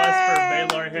us for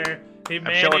Baylor here. He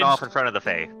I'm showing off in front of the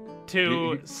Fae.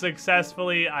 To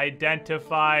successfully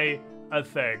identify a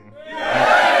thing.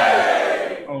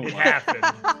 Oh, it happened.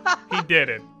 He did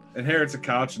it. Inherits a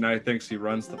couch, and now he thinks he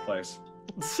runs the place.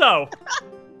 So,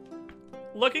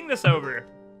 looking this over,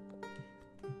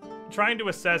 trying to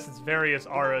assess its various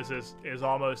auras is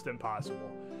almost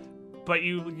impossible. But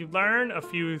you learn a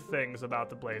few things about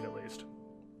the blade, at least.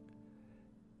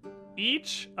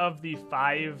 Each of the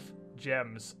 5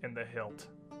 gems in the hilt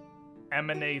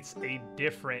emanates a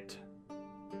different,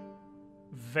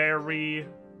 very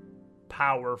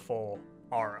powerful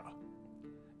aura.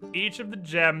 Each of the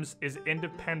gems is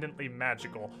independently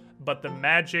magical, but the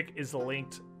magic is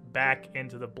linked back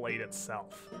into the blade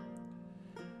itself.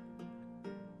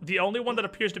 The only one that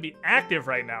appears to be active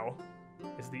right now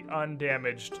is the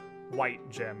undamaged white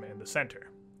gem in the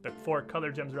center. The 4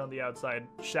 colored gems around the outside,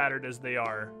 shattered as they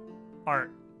are,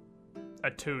 aren't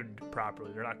attuned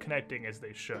properly. They're not connecting as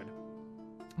they should.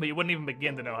 But you wouldn't even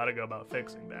begin to know how to go about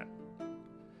fixing that.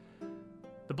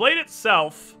 The blade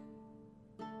itself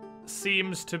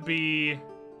seems to be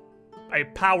a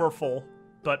powerful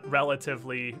but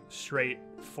relatively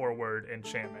straightforward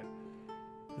enchantment.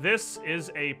 This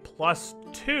is a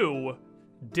 +2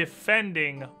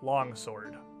 defending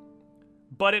longsword,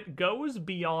 but it goes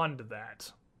beyond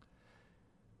that.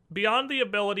 Beyond the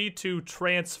ability to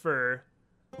transfer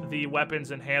the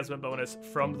weapon's enhancement bonus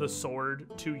from the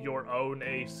sword to your own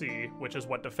AC, which is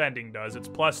what defending does. It's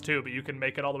 +2, but you can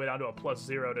make it all the way down to a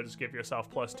 +0 to just give yourself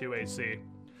 +2 AC.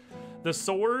 The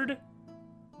sword,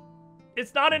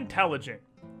 it's not intelligent,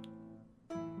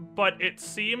 but it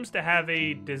seems to have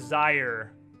a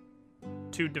desire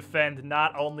to defend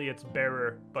not only its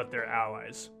bearer, but their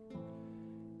allies.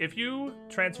 If you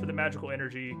transfer the magical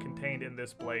energy contained in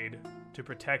this blade to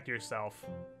protect yourself,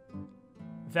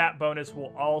 that bonus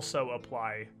will also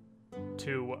apply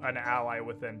to an ally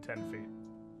within 10 feet.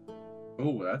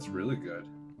 Oh, that's really good.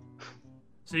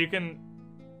 So you can...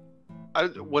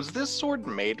 was this sword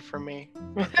made for me?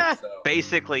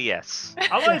 Basically, yes.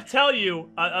 I'm going to tell you,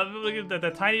 I'm looking at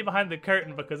the tiny behind the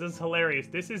curtain because it's hilarious.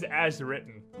 This is as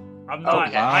written. I'm not.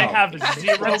 Okay. I have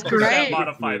 0% great.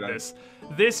 modified this.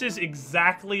 This is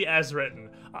exactly as written.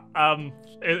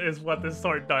 Is what this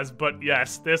sword does. But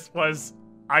yes, this was,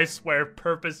 I swear,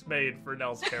 purpose made for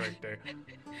Nell's character.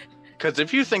 Because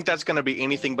if you think that's going to be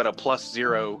anything but a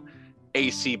 +0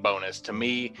 AC bonus to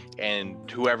me and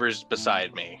whoever's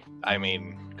beside me, I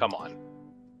mean, come on.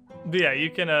 Yeah, you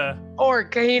can Or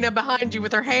Kahina behind you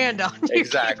with her hand on you.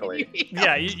 Exactly.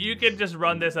 yeah, you can just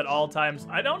run this at all times.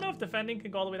 I don't know if defending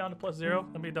can go all the way down to +0.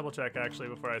 Let me double check actually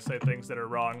before I say things that are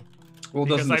wrong. Well,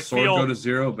 Because doesn't the I sword feel- go to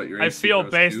 0, but your AC I feel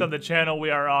goes based to? on the channel we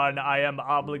are on, I am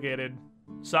obligated.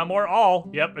 Some or all.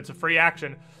 Yep, it's a free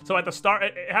action. So at the start,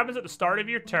 it happens at the start of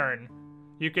your turn.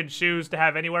 You can choose to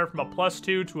have anywhere from a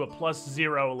 +2 to a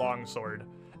 +0 longsword.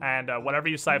 And whatever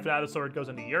you siphon out of the sword goes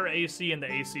into your AC and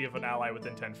the AC of an ally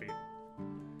within 10 feet.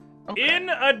 Okay. In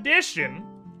addition,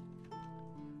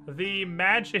 the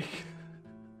magic...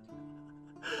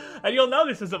 And you'll know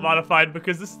this isn't modified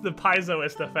because this is the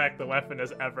piezoist effect the weapon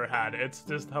has ever had. It's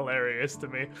just hilarious to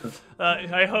me.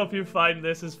 I hope you find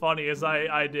this as funny as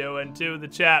I do. And to the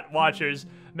chat watchers,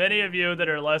 many of you that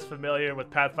are less familiar with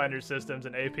Pathfinder systems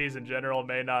and APs in general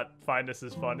may not find this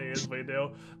as funny as we do.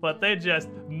 But they just,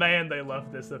 man, they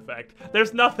love this effect.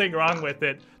 There's nothing wrong with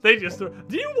it. They just, do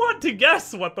you want to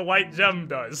guess what the white gem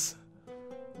does?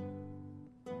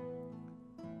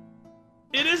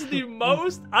 It is the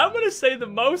most, I'm gonna say the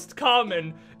most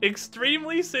common,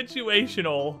 extremely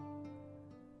situational,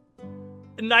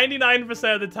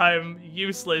 99% of the time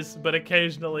useless, but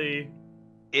occasionally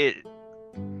perfect.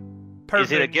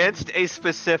 Is it against a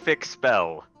specific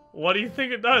spell? What do you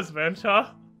think it does,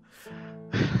 Mancha?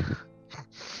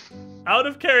 Out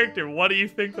of character, what do you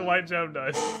think the white gem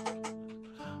does?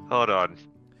 Hold on.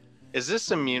 Is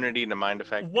this immunity to mind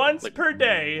effect? Once Like, per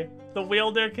day, the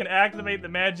wielder can activate the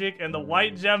magic and the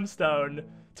white gemstone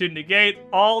to negate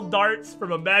all darts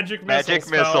from a magic missile Magic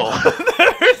spell missile.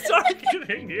 that are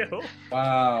targeting you.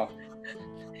 Wow.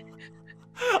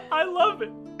 I love it.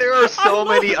 There are so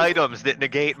love many it. items that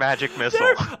negate magic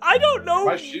missile. I don't know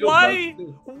My shield why does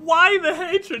too. why the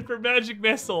hatred for magic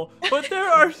missile, but there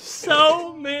are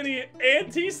so many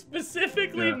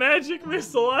anti-specifically Yeah. magic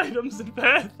missile items in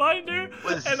Pathfinder,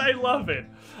 and I love it.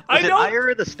 Was I it don't. Ire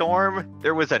of the Storm?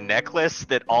 There was a necklace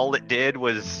that all it did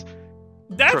was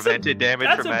That's prevented damage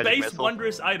That's from a magic base missile.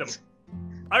 wondrous item.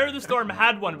 Ire of the Storm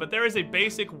had one, but there is a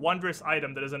basic wondrous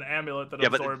item that is an amulet that Yeah,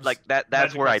 absorbs. but like that's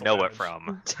magic where I missile know damage. it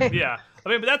from. Yeah, I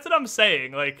mean, but that's what I'm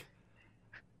saying. Like,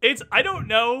 I don't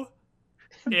know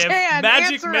if Dan,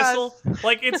 magic answer missile, us.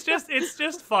 like, it's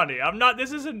just funny. I'm not.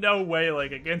 This is in no way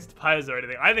like against Paizo or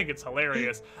anything. I think it's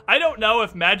hilarious. I don't know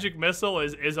if magic missile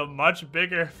is a much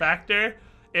bigger factor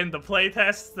in the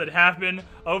playtests that happen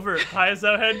over at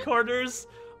Paizo headquarters,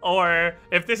 or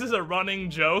if this is a running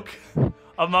joke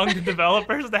among the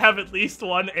developers to have at least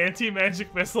one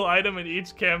anti-magic missile item in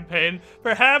each campaign.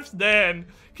 Perhaps Dan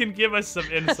can give us some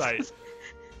insight.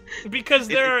 Because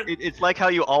there are... It's like how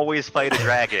you always fight a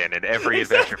dragon in every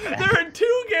adventure pack. There are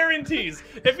 2 guarantees.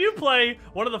 If you play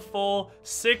one of the full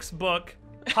 6-book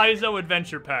Paizo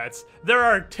adventure packs, there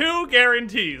are 2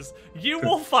 guarantees. You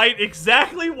will fight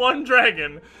exactly 1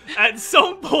 dragon at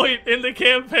some point in the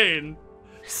campaign,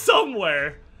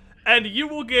 somewhere, and you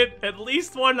will get at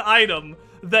least 1 item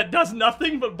that does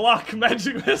nothing but block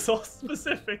magic missiles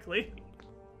specifically.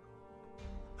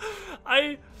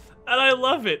 I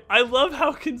love it. I love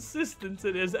how consistent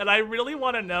it is, and I really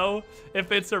want to know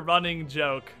if it's a running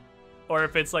joke, or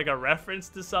if it's like a reference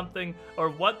to something, or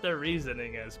what the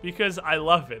reasoning is, because I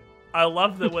love it. I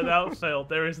love that without fail,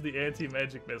 there is the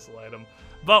anti-magic missile item.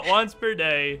 But once per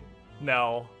day,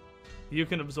 no, you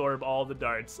can absorb all the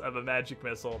darts of a magic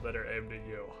missile that are aimed at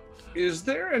you. Is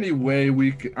there any way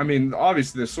we could? I mean,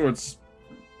 obviously the sword's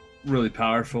really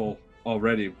powerful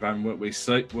already by what we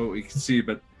can see,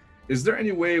 but is there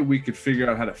any way we could figure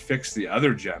out how to fix the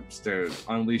other gems to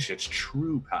unleash its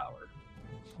true power?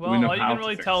 Well, we know all you how can to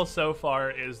really fix tell it. so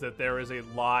far is that there is a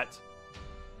lot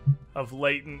of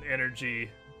latent energy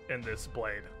in this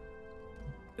blade.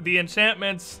 The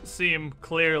enchantments seem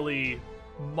clearly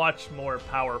much more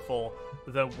powerful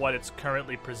than what it's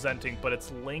currently presenting, but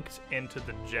it's linked into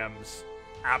the gems,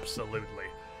 absolutely.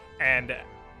 And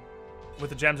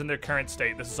with the gems in their current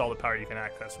state, this is all the power you can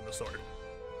access from the sword.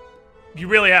 You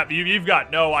really have, you've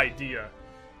got no idea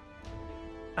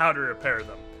how to repair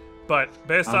them. But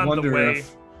based I on the wonder way...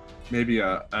 if maybe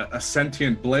a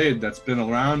sentient blade that's been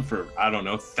around for, I don't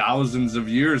know, thousands of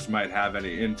years might have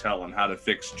any intel on how to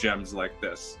fix gems like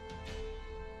this.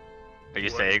 Are you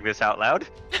saying this out loud?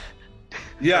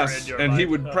 Yes, your and he mind.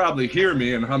 would probably hear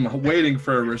me, and I'm waiting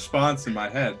for a response in my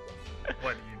head.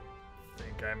 What, do you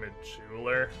think I'm a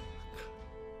jeweler?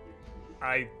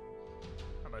 I'm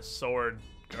a sword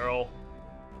girl.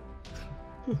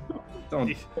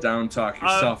 Don't down talk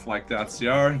yourself like that,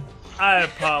 Ciara. I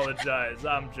apologize,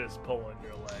 I'm just pulling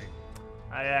your leg.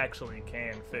 I actually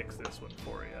can fix this one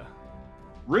for you.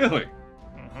 Really?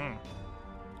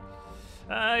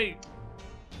 I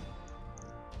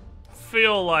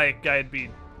feel like I'd be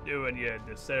doing you a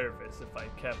disservice if I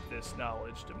kept this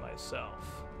knowledge to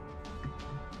myself.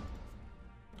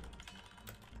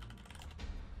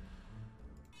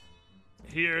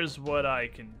 Here's what I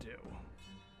can do.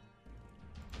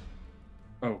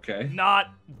 Okay.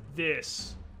 Not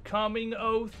this coming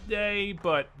Oath Day,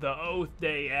 but the Oath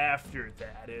Day after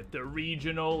that. At the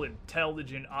Regional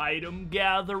Intelligent Item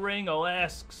Gathering, I'll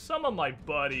ask some of my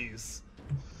buddies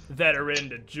that are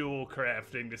into jewel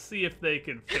crafting to see if they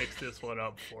can fix this one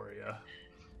up for you.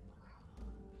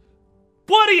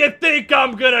 What do you think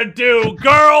I'm gonna do,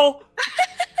 girl?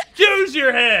 Use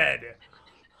your head!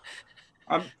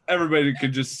 Everybody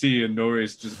could just see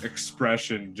Inori's just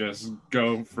expression just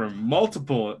go from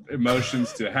multiple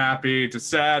emotions to happy to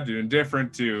sad to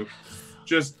indifferent to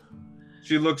just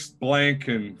she looks blank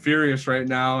and furious right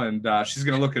now, and she's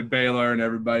gonna look at Baylor and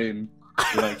everybody and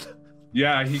be like,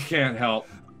 yeah, he can't help.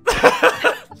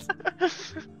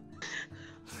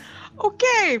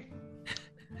 Okay.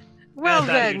 Well and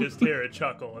then. You just hear a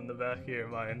chuckle in the back of your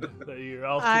mind that you're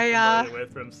all too familiar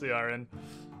with from CRN.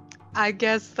 I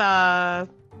guess, yeah.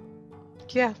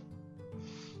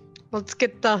 Let's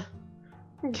get the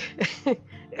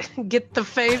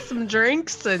Faye some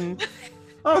drinks and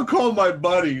I'll call my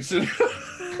buddies. I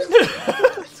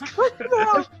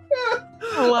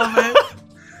love it.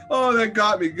 Oh, that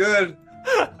got me good.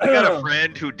 I got a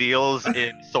friend who deals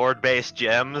in sword-based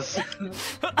gems.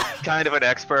 Kind of an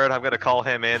expert. I'm gonna call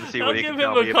him in, see what he can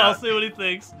tell me I'll give him a call, about. see what he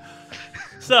thinks.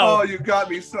 So, Oh, you got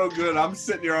me so good. I'm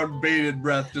sitting here on bated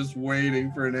breath, just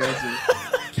waiting for an answer.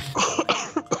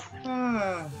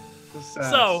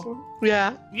 so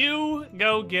Yeah. you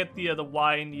go get the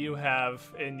wine you have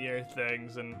in your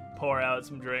things and pour out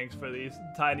some drinks for these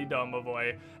tiny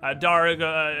domovoi.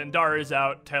 Dara's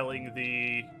out telling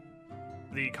the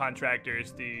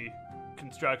contractors, the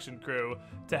construction crew,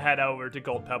 to head over to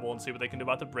Gold Pebble and see what they can do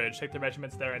about the bridge, take their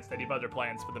measurements there, and study other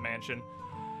plans for the mansion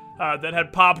that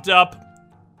had popped up.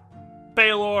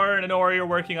 Baylor and Inori are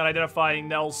working on identifying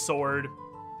Nell's sword.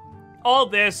 All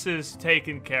this is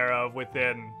taken care of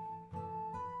within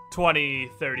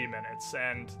 20-30 minutes,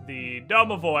 and the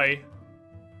domovoi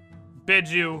bid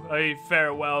you a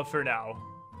farewell for now.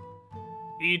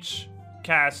 Each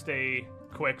cast a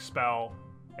quick spell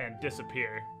and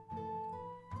disappear.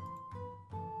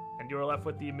 And you are left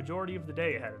with the majority of the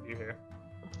day ahead of you here.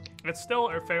 It's still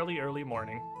a fairly early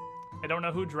morning. I don't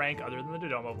know who drank other than the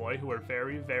domovoi, who are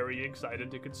very, very excited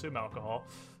to consume alcohol.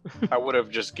 I would have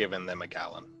just given them a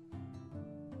gallon.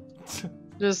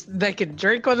 Just they can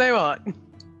drink what they want.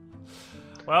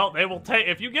 Well, they will take,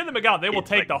 if you give them a gallon, they will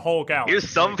take the whole gallon. Here's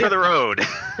some for the road.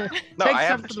 No, Take I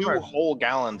some have for the 2 road. whole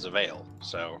gallons of ale,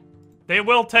 so They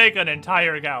will take an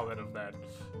entire gallon of that.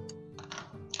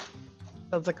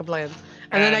 Sounds like a plan.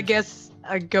 And then I And- guess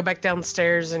I go back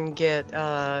downstairs and get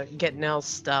Nell's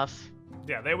stuff.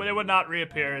 Yeah, they would not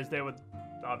reappear, as they would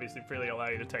obviously freely allow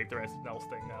you to take the rest of Nell's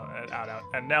thing out.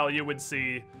 And Nell, you would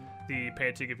see the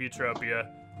painting of Eutropia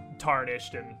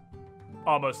tarnished and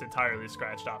almost entirely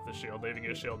scratched off the shield, leaving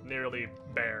your shield nearly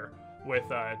bare with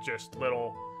just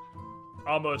little,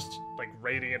 almost like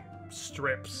radiant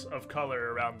strips of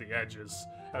color around the edges,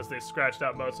 as they scratched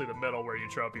out mostly the middle where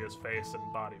Eutropia's face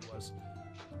and body was.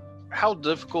 how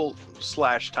difficult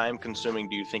 / time consuming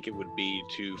do you think it would be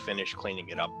to finish cleaning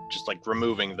it up? Just like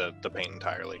removing the paint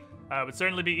entirely. It would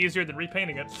certainly be easier than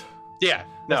repainting it. Yeah,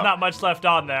 There's no. not much left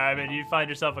on there. I mean, you find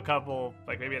yourself a couple,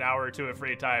 like maybe an hour or two of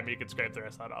free time, you could scrape the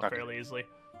rest of that off Okay. fairly easily.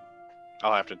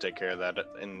 I'll have to take care of that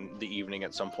in the evening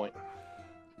at some point.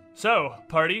 So,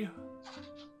 party.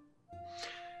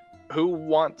 Who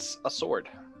wants a sword?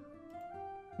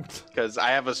 Because I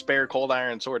have a spare cold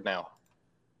iron sword now.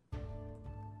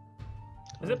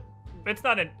 Is it? It's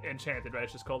not enchanted, right?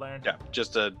 It's just cold iron. Yeah,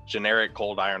 just a generic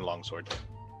cold iron longsword.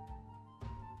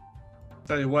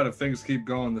 Tell you what, if things keep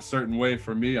going a certain way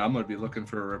for me, I'm gonna be looking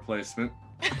for a replacement.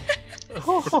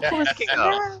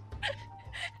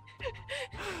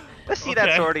 Let's see Okay.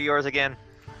 that sword of yours again.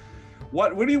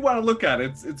 What do you want to look at?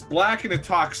 It's black and it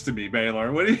talks to me,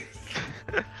 Baylor. What do you?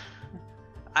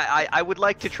 I would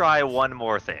like to try one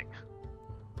more thing.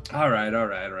 All right.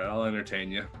 I'll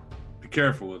entertain you. Be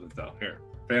careful with it though. Here,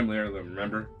 family heirloom.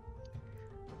 Remember?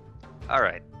 All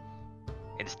right.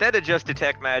 Instead of just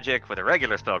detect magic with a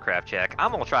regular spellcraft check,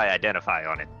 I'm gonna try identify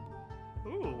on it.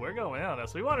 Ooh, we're going on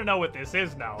this. We want to know what this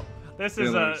is now. This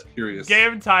is Baylor's curious.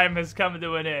 game time has come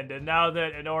to an end, and now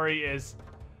that Inori is,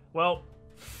 well,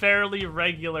 fairly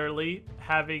regularly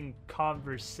having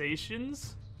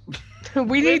conversations.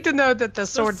 We need to know that the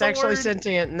sword's actually sword-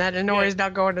 sentient and that Inori's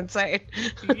not going insane.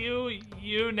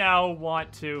 you now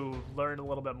want to learn a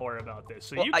little bit more about this.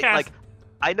 So Well, you I- cast. like,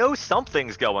 I know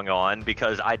something's going on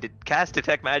because I did cast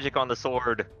Detect Magic on the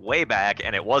sword way back,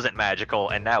 and it wasn't magical,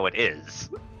 and now it is.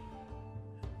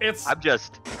 It's I'm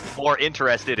just more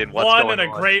interested in what's one going in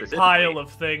on. a great specifically. pile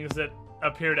of things that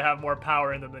appear to have more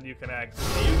power in them than you can access.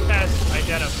 You cast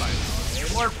Identify,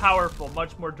 a more powerful,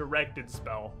 much more directed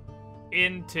spell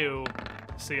into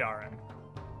CRN.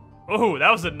 Ooh, that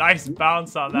was a nice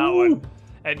bounce on that one.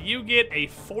 And you get a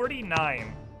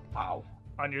 49 Wow.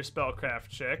 on your spellcraft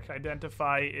check.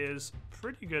 Identify is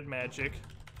pretty good magic.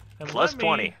 And Plus let me-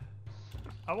 20.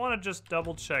 I want to just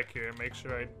double check here and make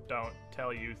sure I don't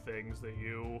tell you things that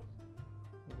you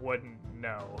wouldn't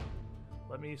know.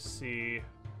 Let me see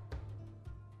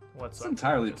what's It's up with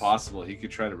entirely this. possible he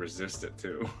could try to resist it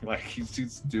too. Like he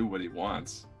just do what he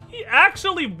wants. He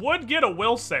actually would get a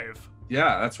will save.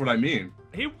 Yeah, that's what I mean.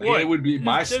 He Like, would. it would be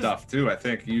my There's- stuff too. I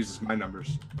think he uses my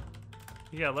numbers.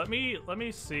 Yeah, let me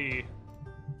see.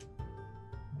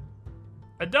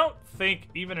 I don't think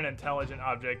even an intelligent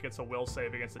object gets a will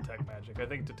save against Detect Magic. I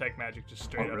think Detect Magic just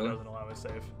straight Oh, up really? doesn't allow a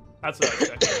save. That's what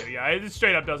I checked. Yeah, it just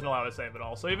straight up doesn't allow a save at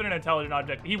all. So even an intelligent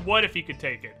object, he would if he could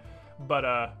take it.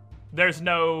 But there's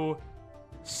no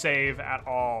save at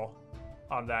all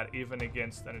on that, even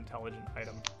against an intelligent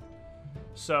item.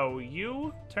 So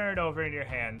you turn it over in your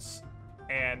hands,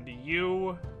 and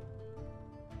you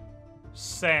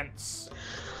sense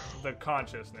the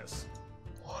consciousness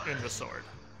in the sword.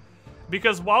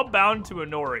 Because while bound to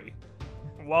Inori,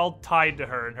 while tied to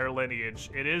her and her lineage,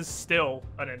 it is still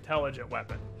an intelligent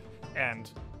weapon. And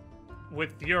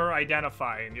with your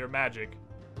Identify and your magic,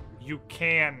 you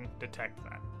can detect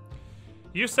that.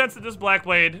 You sense that this Black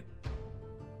Blade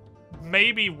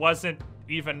maybe wasn't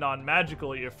even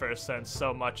non-magical at your first sense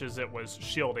so much as it was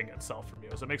shielding itself from you.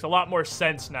 So it makes a lot more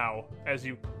sense now as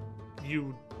you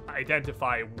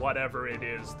identify whatever it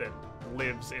is that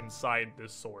lives inside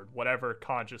this sword, whatever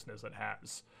consciousness it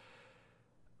has.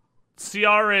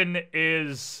 Ciaran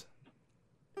is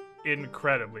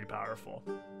incredibly powerful.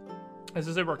 This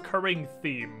is a recurring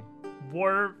theme.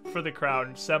 War for the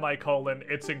Crown, semicolon,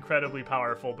 it's incredibly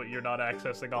powerful, but you're not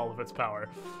accessing all of its power.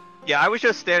 Yeah, I was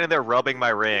just standing there rubbing my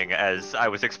ring as I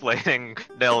was explaining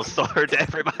Nell's sword to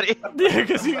everybody. Yeah,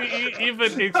 because you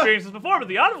even experienced this before, but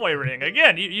the Envoy ring,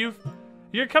 again,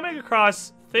 you're coming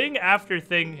across thing after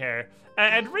thing here.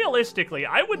 And realistically,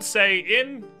 I would say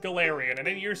in Galarian and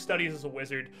in your studies as a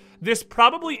wizard, this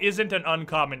probably isn't an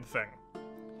uncommon thing.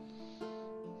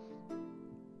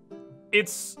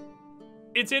 It's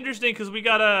interesting because we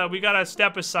gotta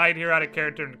step aside here out of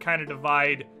character and kind of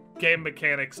divide game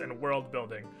mechanics and world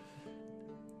building.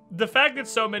 The fact that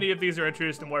so many of these are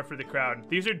introduced in War for the Crown,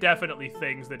 these are definitely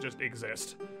things that just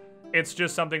exist. It's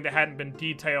just something that hadn't been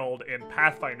detailed in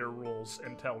Pathfinder rules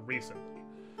until recently.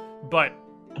 But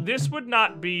this would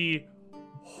not be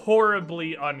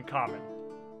horribly uncommon.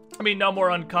 I mean, no more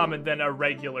uncommon than a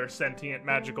regular sentient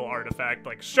magical artifact.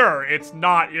 Like, sure, it's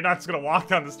not, you're not just gonna walk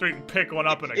down the street and pick one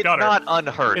up in a It's gutter. not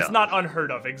unheard of. It's not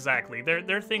unheard of, exactly. There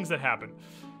are things that happen.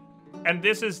 And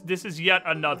this is yet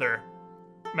another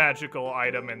magical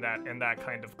item in that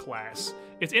kind of class.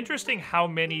 It's interesting how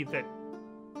many that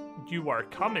you are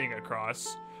coming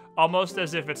across, almost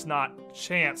as if it's not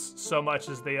chance so much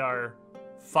as they are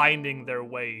finding their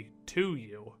way to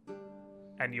you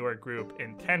and your group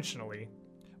intentionally,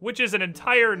 which is an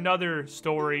entire another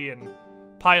story and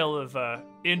pile of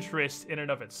interest in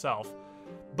and of itself.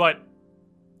 But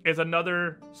it's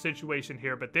another situation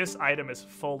here, but this item is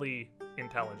fully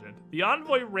intelligent. The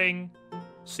Envoy ring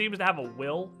seems to have a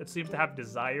will, it seems to have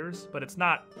desires, but it's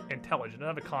not intelligent, it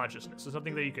doesn't have a consciousness. It's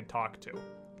something that you can talk to.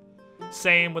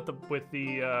 Same with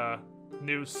the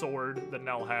new sword that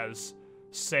Nell has.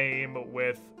 Same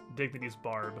with Dignity's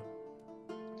Barb.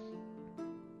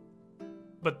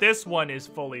 But this one is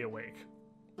fully awake.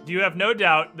 You have no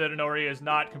doubt that Inori is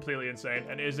not completely insane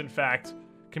and is in fact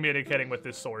communicating with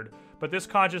this sword. But this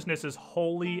consciousness is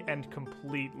wholly and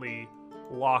completely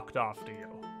locked off to you,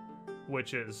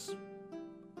 which is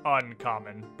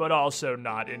uncommon, but also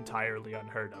not entirely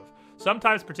unheard of.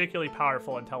 Sometimes particularly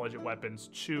powerful intelligent weapons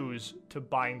choose to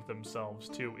bind themselves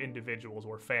to individuals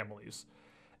or families.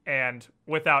 And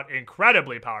without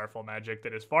incredibly powerful magic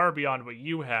that is far beyond what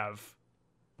you have,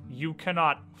 you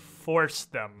cannot force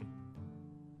them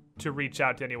to reach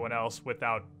out to anyone else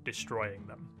without destroying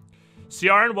them.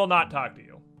 Ciaran will not talk to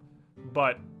you,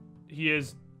 but he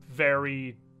is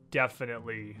very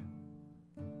definitely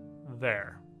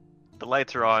there. The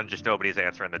lights are on, just nobody's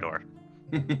answering the door.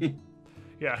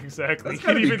 Yeah, exactly. That's You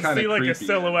gotta can be even kinda see like a creepy.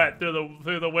 silhouette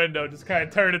through the window, just kind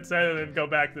of turn its head and then go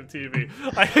back to the TV.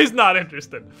 Like, he's not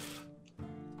interested.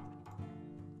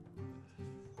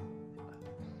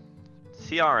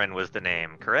 Ciaran was the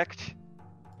name, correct?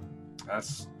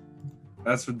 That's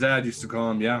what Dad used to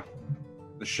call him. Yeah,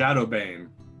 the Shadow Bane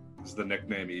is the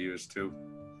nickname he used too.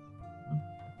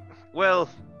 Well,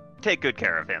 take good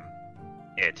care of him.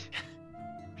 It.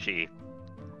 She.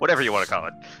 Whatever you want to call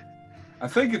it. I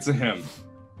think it's a him.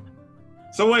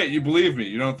 So wait, you believe me?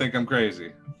 You don't think I'm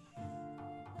crazy?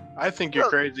 I think you're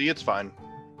crazy. It's fine.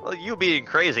 Well, you being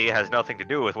crazy has nothing to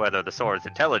do with whether the sword's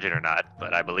intelligent or not,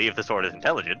 but I believe the sword is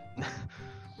intelligent.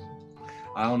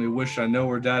 I only wish I know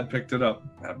where Dad picked it up.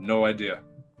 I have no idea.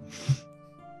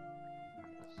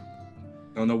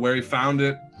 Don't know where he found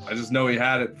it. I just know he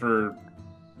had it for,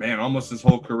 man, almost his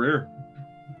whole career.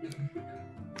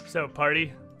 So,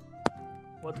 party,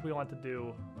 what do we want to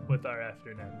do with our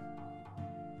afternoon?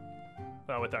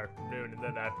 Well, with our noon and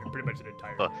then after, pretty much an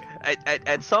entire Well, day.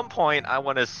 at some point, I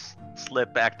want to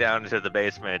slip back down into the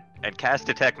basement and cast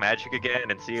Detect Magic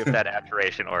again and see if that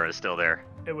abjuration aura is still there.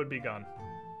 It would be gone.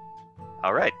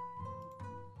 All right.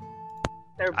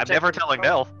 They're I'm never protected telling from-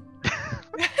 Nell.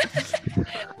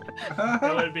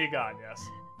 It would be gone, yes.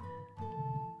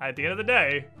 At the end of the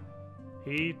day,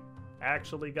 he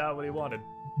actually got what he wanted.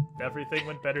 Everything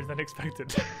went better than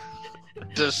expected. No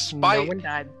Despite one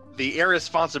died. the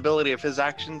irresponsibility of his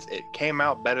actions, it came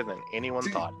out better than anyone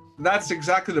See, thought. That's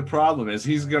exactly the problem. Is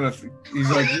he's gonna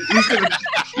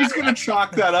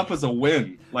chalk that up as a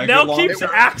win. Like Nell along keeps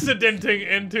with accidenting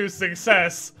into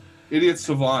success. idiot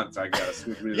savant, I guess.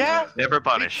 Would be the- Yeah. Never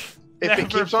punish. If Never it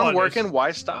keeps on punished. working,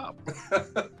 why stop?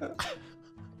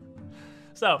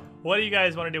 So, what do you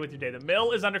guys want to do with your day? The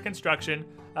mill is under construction.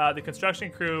 The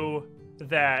construction crew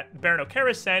that Baron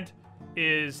O'Kara sent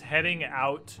is heading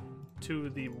out to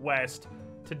the west.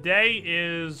 Today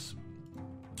is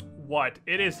what?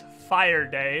 It is Fire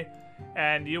Day,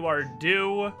 and you are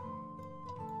due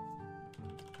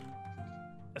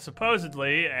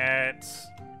supposedly at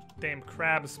Dame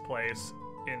Crab's place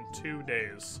in 2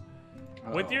 days.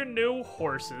 With Oh. your new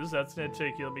horses, that's gonna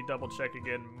take you, let me double check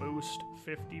again, Moost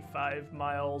 55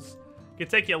 miles. It could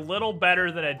take you a little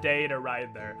better than a day to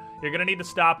ride there. You're gonna need to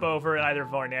stop over in either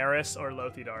Varnaris or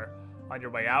Lothidar on your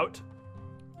way out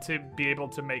to be able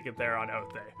to make it there on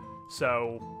Oath Day.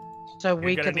 So So you're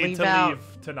we gonna could need leave to out.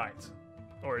 leave tonight.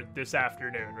 Or this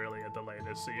afternoon, really, at the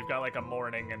latest. So you've got like a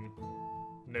morning and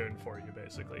noon for you,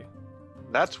 basically.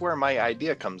 That's where my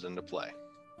idea comes into play.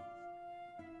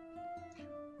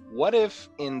 What if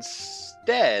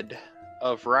instead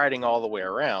of riding all the way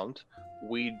around,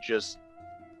 we just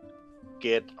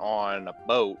get on a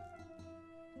boat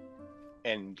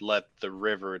and let the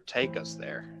river take us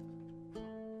there?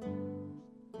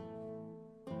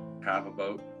 Have a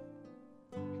boat.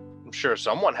 I'm sure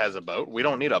someone has a boat. We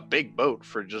don't need a big boat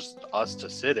for just us to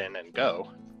sit in and go.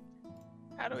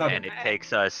 How do we thought- get And it back?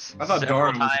 takes us I thought several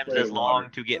Darwin was times afraid as of long water.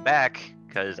 to get back,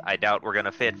 because I doubt we're going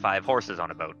to fit 5 horses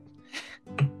on a boat.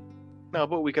 No,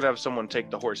 but we could have someone take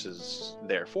the horses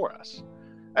there for us.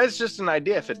 It's just an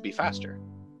idea if it'd be faster.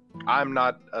 I'm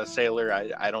not a sailor.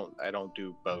 I don't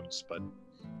do boats, but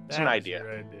it's an That was idea.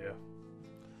 your idea.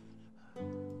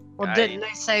 Well, I- didn't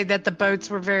they say that the boats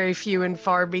were very few and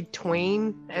far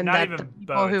between, and Not that even the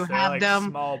people boats, who they're have like them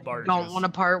small barges. don't want to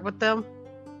part with them?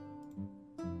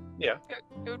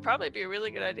 It would probably be a really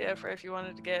good idea for if you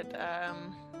wanted to get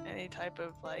any type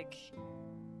of like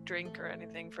drink or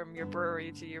anything from your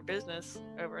brewery to your business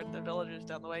over at the villages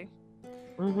down the way.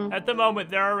 Mm-hmm. At the moment,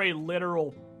 there are a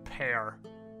literal pair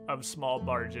of small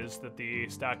barges that the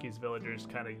Stockies villagers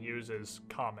kind of use as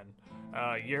common.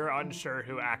 You're unsure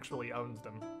who actually owns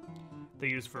them. They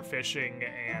use for fishing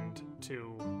and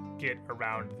to get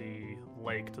around the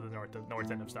lake to the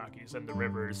north end of Stockies and the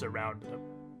rivers around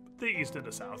the east and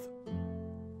the south.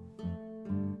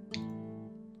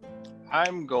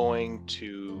 I'm going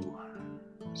to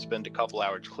spend a couple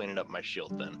hours cleaning up my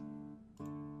shield then.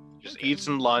 Just eat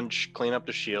some lunch, clean up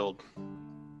the shield.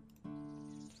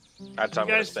 That's how I'm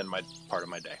going guys- to spend my part of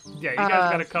my day. Yeah, you guys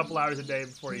got a couple hours a day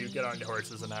before you get on your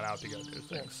horses and head out to go do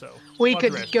things. So We lots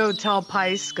could of rest. go tell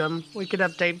Pyscom. We could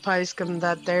update Pyscom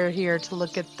that they're here to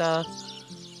look at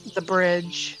the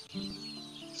bridge.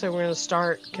 So we're gonna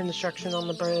start construction on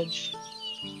the bridge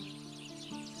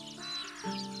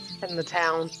in the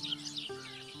town.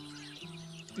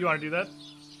 You want to do that?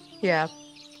 Yeah.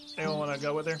 Anyone want to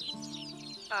go with her?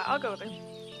 I'll go with her.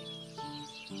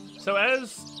 So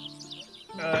as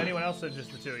anyone else, or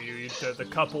just the two of you, the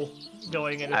couple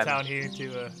going into I'm- town here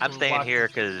to. I'm staying walk- here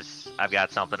because I've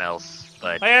got something else,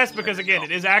 but I asked because again,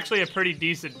 it is actually a pretty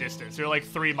decent distance. You're like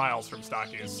 3 miles from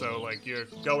Stockies, so like you're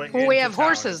going. Well, we into have town.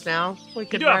 horses now. We You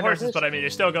could do have ride our horses, but I mean, you're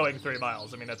still going 3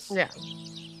 miles. I mean, that's Yeah.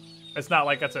 It's not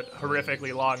like it's a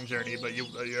horrifically long journey, but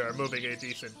you're moving a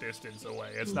decent distance away.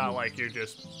 It's not like you're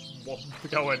just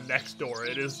going next door.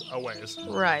 It is a ways.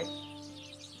 Right.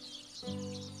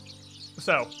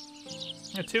 So,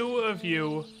 the two of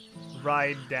you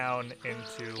ride down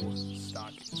into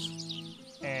Stockies.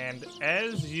 And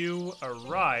as you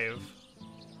arrive,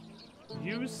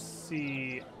 you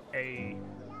see a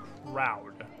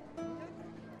crowd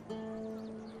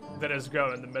that has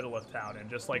grown in the middle of town, and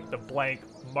just like the blank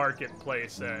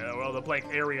marketplace, the blank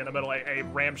area in the middle, a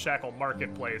ramshackle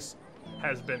marketplace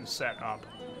has been set up.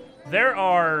 There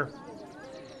are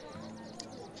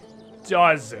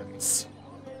dozens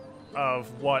of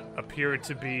what appear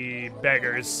to be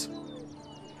beggars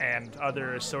and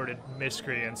other assorted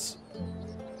miscreants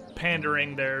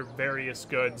pandering their various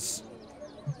goods,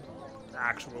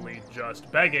 actually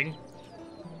just begging,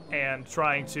 and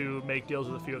trying to make deals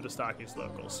with a few of the Stockies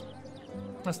locals.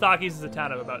 The Stockies is a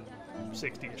town of about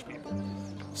 60-ish people.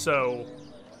 So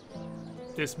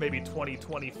this maybe 20,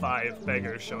 25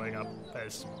 beggars showing up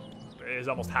is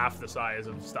almost half the size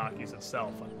of Stockies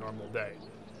itself on a normal day.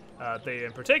 They,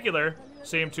 in particular,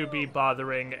 seem to be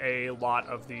bothering a lot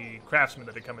of the craftsmen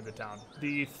that had come into town.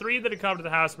 The three that had come to the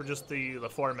house were just the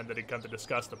foremen that had come to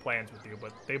discuss the plans with you,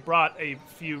 but they brought a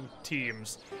few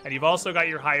teams. And you've also got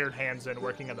your hired hands in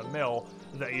working in the mill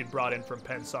that you'd brought in from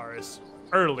Pensaris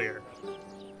earlier.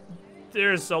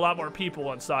 There's a lot more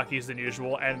people in Stockies than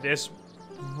usual, and this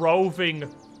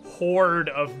roving horde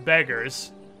of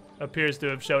beggars appears to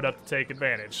have showed up to take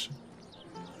advantage.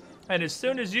 And as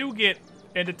soon as you get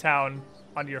into town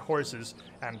on your horses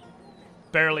and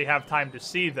barely have time to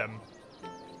see them,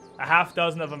 a half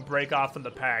dozen of them break off in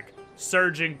the pack,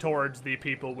 surging towards the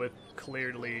people with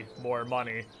clearly more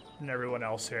money than everyone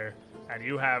else here. And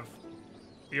you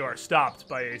are stopped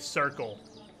by a circle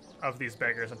of these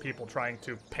beggars and people trying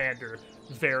to pander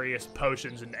various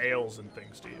potions and ales and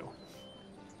things to you.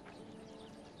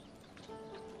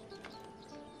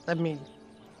 I mean,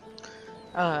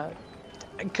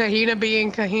 Kahina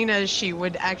being Kahina, she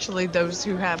would actually, those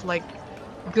who have like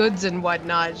goods and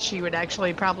whatnot, she would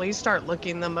actually probably start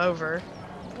looking them over.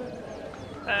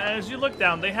 As you look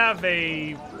down, they have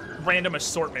a random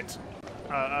assortment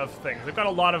of things. They've got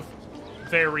a lot of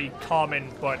very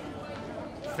common but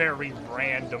very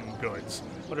random goods.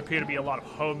 What appear to be a lot of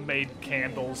homemade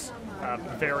candles,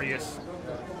 various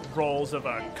rolls of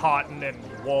cotton and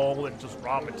wool and just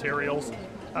raw materials.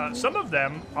 Some of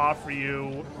them offer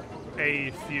you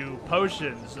a few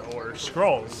potions or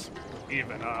scrolls,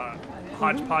 even a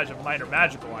hodgepodge of minor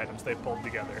magical items they've pulled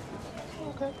together.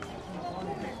 Okay.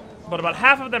 But about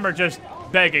half of them are just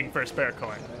begging for a spare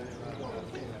coin.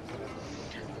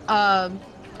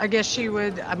 I guess she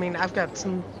would, I mean, I've got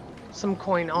some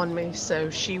coin on me, so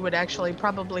she would actually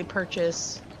probably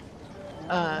purchase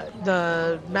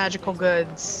the magical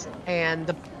goods and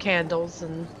the candles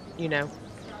and, you know,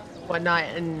 whatnot,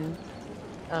 and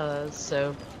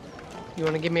so you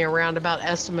want to give me a roundabout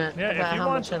estimate Yeah, about if you how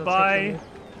want much to it'll buy,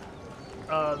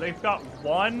 take they've got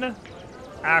one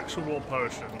actual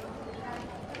potion.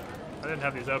 I didn't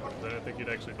have these open, so I didn't think you'd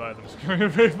actually buy them. Just give me a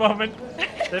brief moment.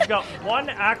 They've got one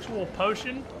actual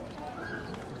potion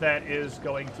that is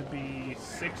going to be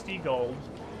 60 gold.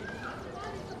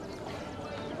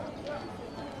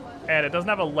 And it doesn't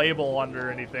have a label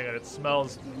under anything, and it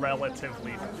smells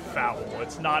relatively foul.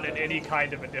 It's not in any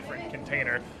kind of a different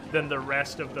container than the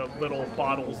rest of the little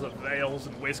bottles of ales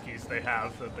and whiskeys they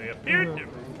have that they appear to,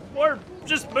 or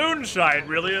just moonshine,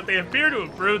 really, that they appear to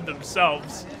have brewed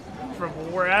themselves from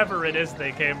wherever it is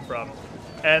they came from.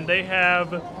 And they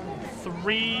have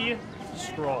 3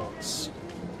 scrolls.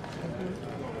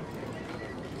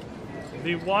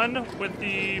 The one with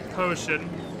the potion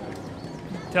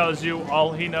tells you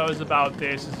all he knows about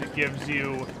this is it gives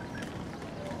you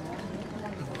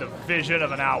the vision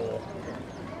of an owl.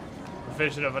 The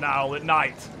vision of an owl at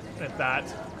night, at that.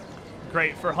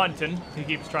 Great for hunting. He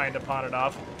keeps trying to pawn it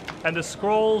off. And the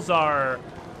scrolls are,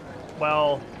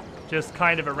 well, just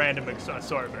kind of a random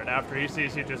assortment. After he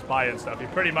sees you just buying stuff, he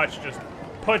pretty much just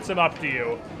puts them up to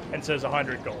you and says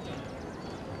 100 gold.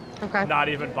 Okay. Not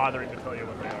even bothering to tell you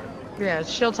what they are. Yeah,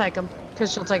 she'll take them,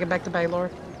 because she'll take it back to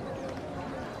Baylor.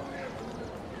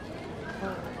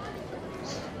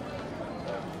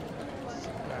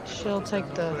 She'll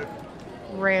take the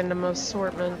random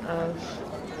assortment of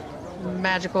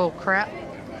magical crap.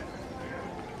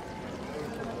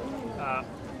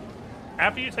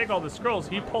 After you take all the scrolls,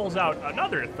 he pulls out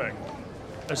another thing.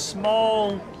 A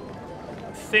small,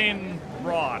 thin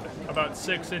rod, about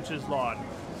 6 inches long.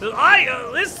 I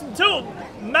listen to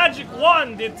magic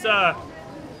wand. It's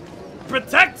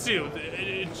protects you.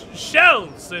 It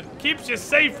shells. It keeps you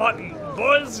safe hunting.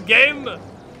 Boys, game.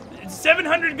 It's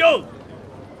 700 gold.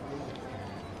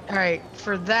 All right,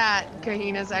 for that,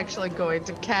 Kahina's actually going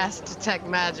to cast Detect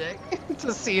Magic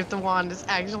to see if the wand is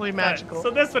actually magical. Right,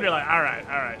 so this one you're like, all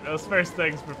right. Those first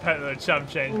things for the chump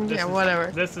change. Whatever.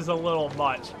 This is a little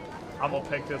much. I'm gonna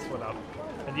pick this one up.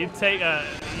 And you take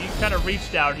you kind of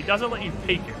reach down. He doesn't let you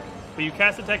take it, but you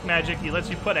cast Detect Magic. He lets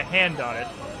you put a hand on it.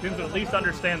 Seems to at least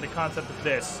understand the concept of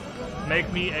this. Make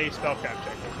me a spellcraft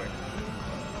check real quick.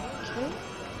 Okay.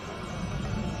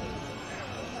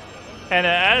 And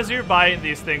as you're buying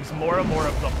these things, more and more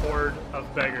of the horde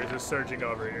of beggars is surging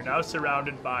over. You're now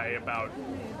surrounded by about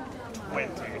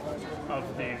 20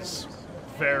 of these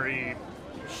very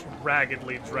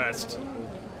raggedly dressed,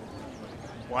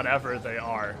 whatever they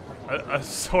are,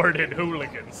 assorted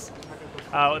hooligans.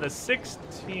 With a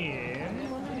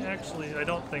 16, actually, I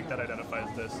don't think that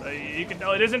identifies this. You can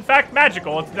tell it is in fact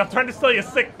magical. I'm trying to steal you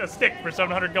a stick for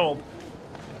 700 gold.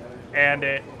 And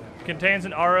it contains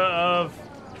an aura of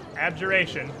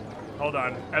abjuration. Hold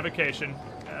on, evocation.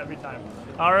 Every time.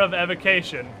 Aura of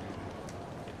evocation.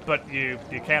 But you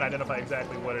can't identify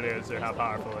exactly what it is or how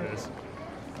powerful it is.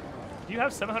 Do you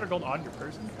have 700 gold on your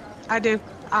person? I do.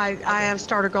 I have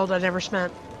starter gold I never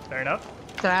spent. Fair enough.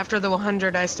 So after the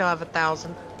 100, I still have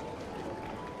 1,000.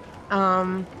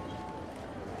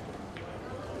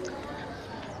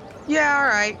 Yeah, all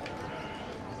right.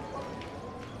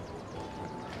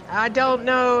 I don't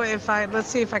know if let's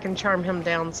see if I can charm him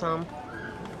down some.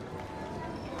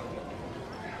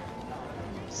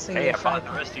 See Hey, I if bought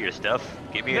the rest of your stuff.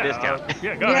 Give me a discount.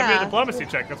 Yeah, go ahead. Give me Yeah. a diplomacy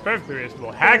check. That's perfectly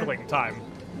reasonable. Haggling time.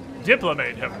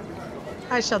 Diplomate him.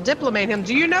 I shall diplomate him.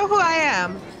 Do you know who I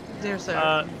am, dear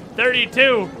sir?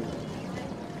 32.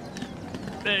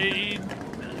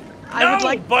 I would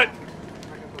like. But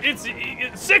it's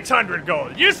 600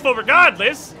 gold. Useful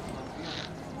regardless.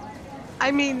 I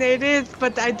mean, it is,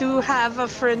 but I do have a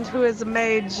friend who is a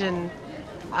mage, and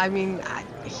I mean,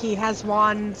 he has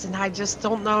wands, and I just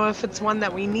don't know if it's one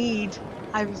that we need.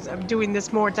 I'm doing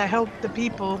this more to help the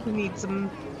people who need them,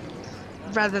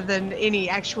 rather than any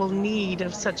actual need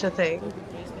of such a thing.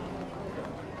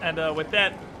 And with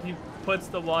that, he puts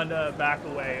the wand back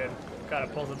away and kind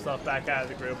of pulls himself back out of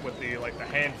the group with the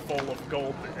handful of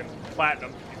gold and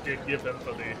platinum you did give him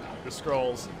for the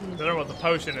scrolls. The other one with the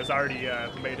potion has already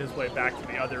made his way back to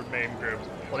the other main group.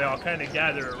 Well, they all kind of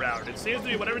gather around. It seems to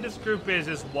be whatever this group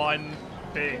is one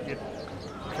big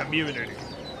community.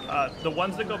 The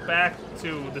ones that go back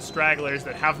to the stragglers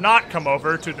that have not come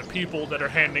over to the people that are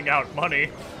handing out money,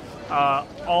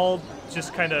 all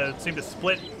just kind of seem to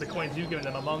split the coins you've given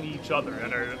them among each other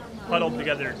and are huddled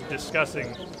together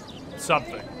discussing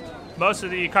something. Most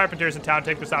of the carpenters in town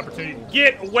take this opportunity to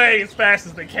get away as fast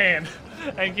as they can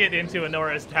and get into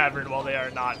Honora's tavern while they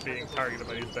are not being targeted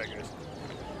by these beggars.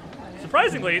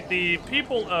 Surprisingly, the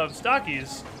people of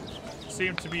Stockies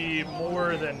seem to be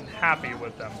more than happy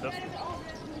with them.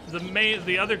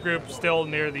 The other group, still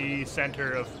near the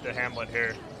center of the hamlet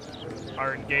here,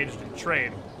 are engaged in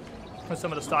trade with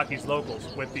some of the Stockies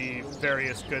locals with the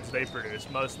various goods they produce.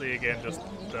 Mostly, again, just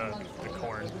the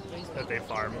corn that they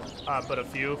farm, but a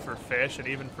few for fish and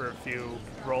even for a few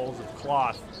rolls of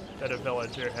cloth that a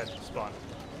villager had spun.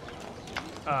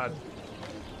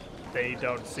 They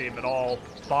don't seem at all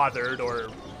bothered or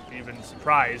even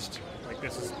surprised, like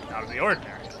this is out of the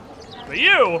ordinary. But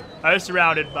you are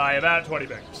surrounded by about 20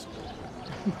 beggars.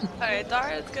 Alright,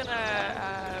 Dara's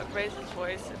gonna raise his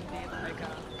voice and be like,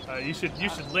 you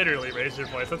should literally raise your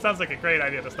voice. That sounds like a great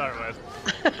idea to start with.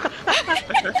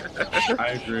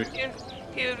 I agree.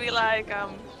 he would be like,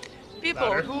 people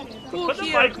Louder. who Put the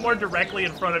here mic more directly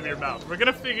in front of your mouth. We're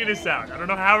gonna figure this out. I don't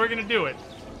know how we're gonna do it.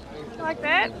 like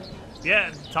that?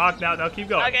 Yeah, talk now. Now keep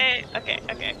going. Okay.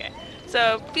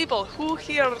 So, people, who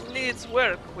here needs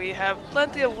work? We have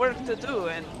plenty of work to do,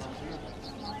 and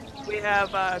we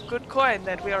have a good coin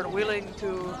that we are willing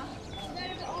to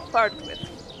part with.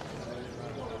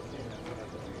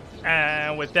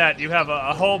 And with that, you have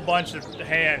a whole bunch of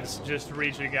hands just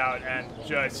reaching out and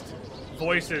just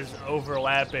voices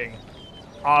overlapping,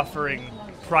 offering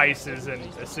prices and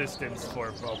assistance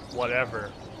for, well,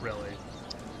 whatever, really.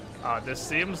 This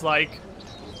seems like,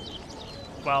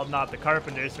 well, not the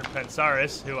carpenters from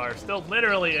Pensaris, who are still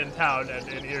literally in town and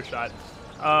in earshot,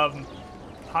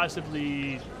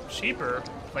 possibly cheaper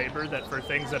labor that for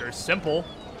things that are simple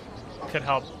could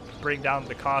help bring down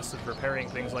the cost of repairing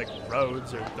things like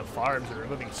roads or the farms or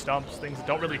removing stumps, things that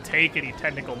don't really take any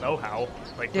technical know-how,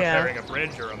 like repairing a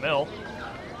bridge or a mill.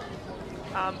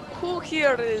 Who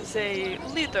here is a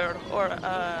leader or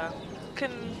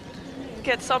can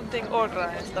can get something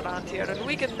organized around here, and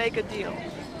we can make a deal.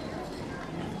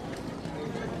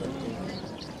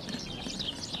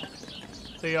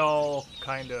 They all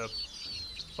kind of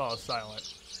fall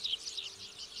silent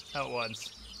at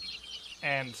once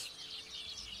and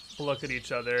look at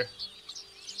each other.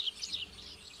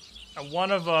 And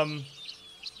one of them,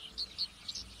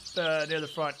 near the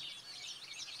front,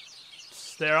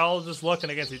 they're all just looking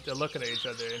at each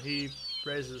other, and he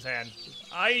raises his hand.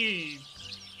 I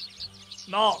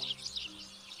not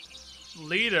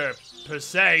leader per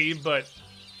se, but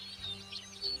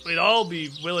we'd all be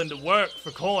willing to work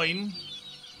for coin.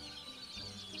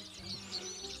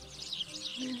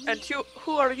 And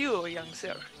who are you, young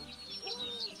sir?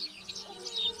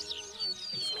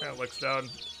 He kind of looks down.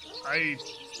 I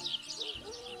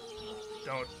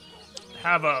don't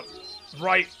have a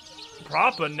right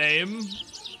proper name,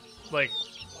 like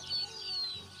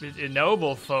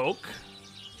noble folk.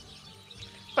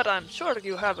 But I'm sure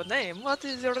you have a name. What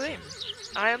is your name?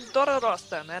 I am Dora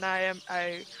Rostam, and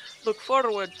I look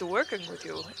forward to working with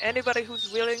you. Anybody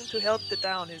who's willing to help the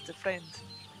town is a friend.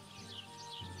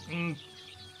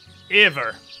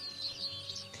 Ever.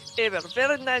 Ever,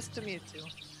 very nice to meet you.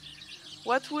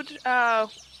 What would,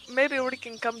 maybe we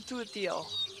can come to a deal.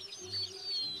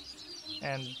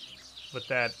 And with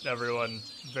that, everyone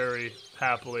very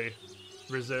happily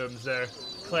resumes their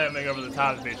clamming over the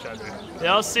top of each other. They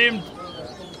all seemed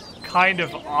kind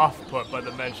of off-put by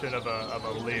the mention of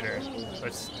a leader,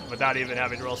 which, without even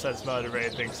having to roll sense motive or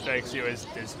anything, strikes you as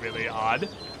really odd.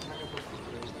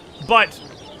 But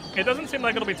it doesn't seem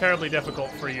like it'll be terribly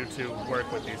difficult for you to work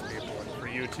with these people, and for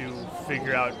you to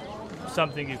figure out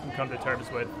something you can come to terms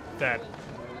with that,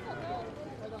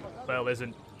 well,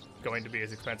 isn't going to be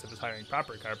as expensive as hiring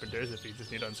proper carpenters if you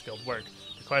just need unskilled work.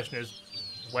 The question is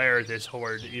where this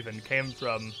horde even came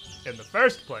from in the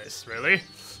first place, really.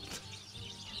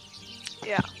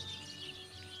 Yeah.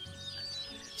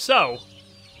 So,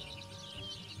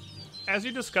 as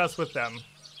you discuss with them,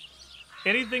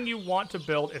 anything you want to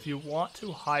build, if you want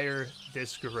to hire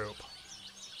this group,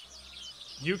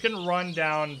 you can run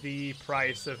down the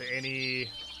price of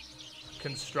any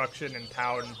construction in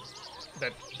town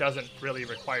that doesn't really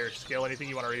require skill. Anything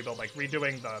you want to rebuild, like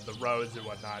redoing the roads and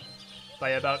whatnot, by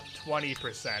about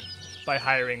 20% by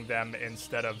hiring them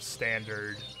instead of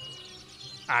standard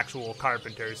actual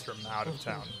carpenters from out of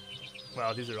town.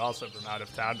 Well, these are also from out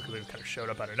of town because they've kind of showed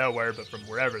up out of nowhere, but from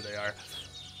wherever they are.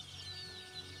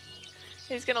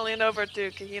 He's gonna lean over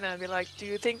to Kahina and be like, do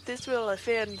you think this will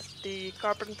offend the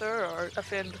carpenter or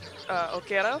offend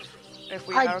Okerov if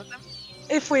we hire them?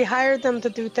 If we hire them to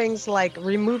do things like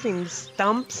removing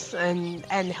stumps and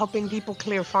helping people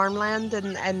clear farmland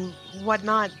and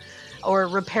whatnot, or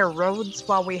repair roads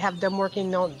while we have them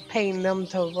working on paying them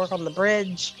to work on the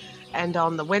bridge and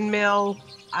on the windmill,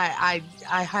 I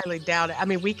highly doubt it. I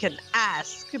mean, we can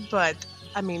ask, but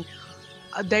I mean,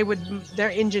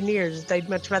 they're engineers. They'd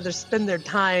much rather spend their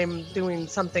time doing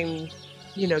something,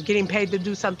 getting paid to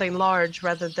do something large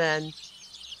rather than,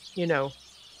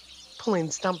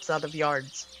 pulling stumps out of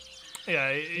yards.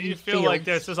 Yeah, you feel like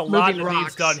there's a lot that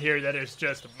needs done here that is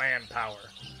just manpower.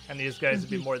 And these guys would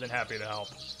be more than happy to help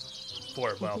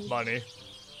for, well, money.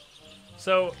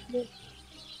 So,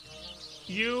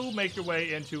 you make your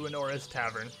way into Honora's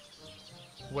tavern,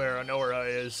 where Honora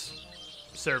is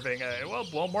serving,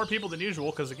 more people than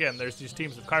usual, because again, there's these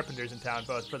teams of carpenters in town,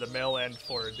 both for the mill and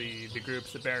for the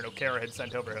groups that Baron O'Cara had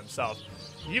sent over himself.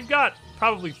 You've got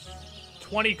probably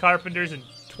 20 carpenters and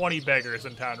 20 beggars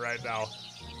in town right now.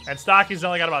 And Stocky's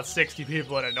only got about 60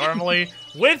 people in it. Normally,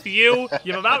 with you have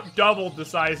about doubled the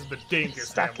size of the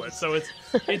Dinkus Hamlet, so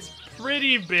it's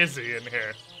pretty busy in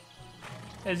here.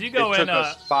 As you go in, it took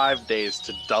us 5 days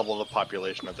to double the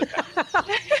population of the town.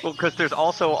 Well, because there's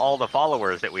also all the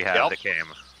followers that we have that came.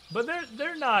 But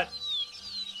they're not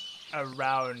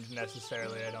around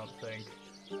necessarily, I don't think.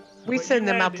 We send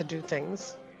them out to do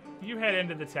things. You head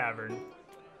into the tavern,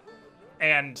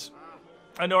 and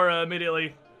Honora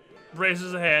immediately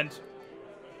raises a hand,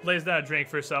 lays down a drink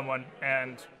for someone,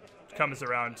 and comes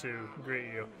around to greet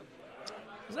you.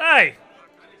 Says, hey!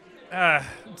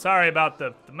 Sorry about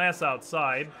the mess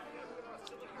outside.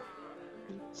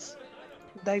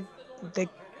 They,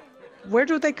 where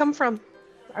do they come from?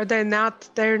 Are they not?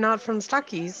 They're not from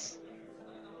Stocky's.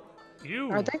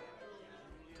 Are they?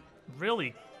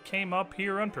 Really came up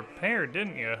here unprepared,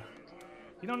 didn't you?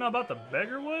 You don't know about the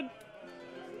Beggarwood?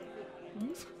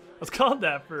 It's called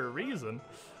that for a reason.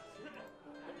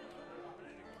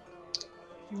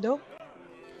 Nope.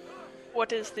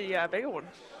 What is the bigger one?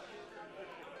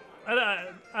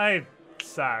 I'm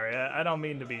sorry. I don't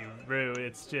mean to be rude.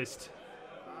 It's just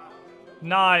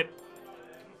not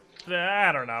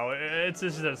I don't know. It's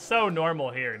just so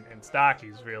normal here in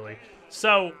Stockies, really.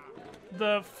 So,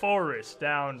 the forest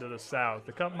down to the south,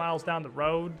 a couple miles down the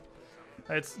road,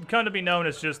 it's come to be known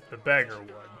as just the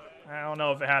Beggarwood. I don't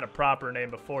know if it had a proper name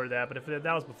before that, but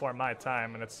that was before my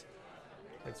time, and it's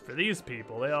for these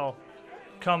people. They all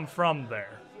come from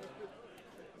there.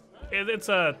 It's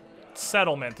a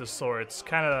settlement of sorts,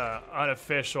 kind of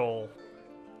unofficial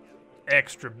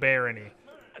extra barony.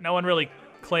 No one really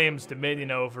claims dominion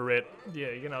over it,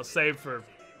 save for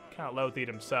kind of Lothid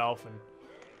himself. And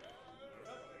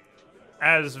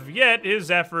as of yet,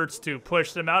 his efforts to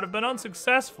push them out have been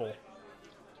unsuccessful.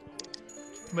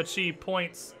 But she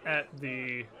points at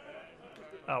the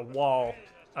wall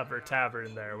of her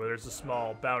tavern there, where there's a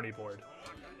small bounty board.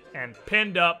 And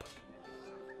pinned up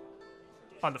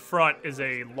on the front is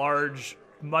a large,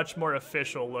 much more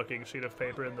official-looking sheet of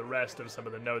paper than the rest of some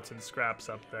of the notes and scraps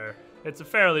up there. It's a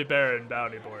fairly barren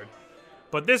bounty board.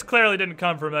 But this clearly didn't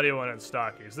come from anyone in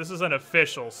Stockies. This is an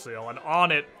official seal, and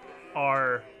on it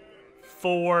are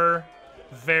 4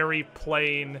 very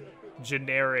plain,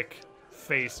 generic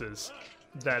faces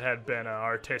that had been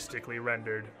artistically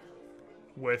rendered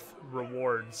with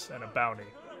rewards and a bounty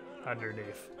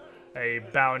underneath. A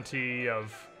bounty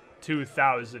of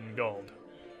 2,000 gold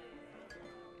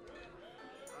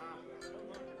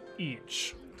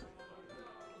each.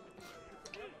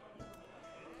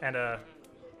 And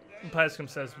Pescom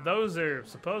says, those are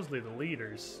supposedly the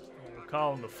leaders. We'll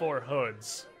call them the 4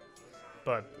 hoods.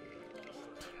 But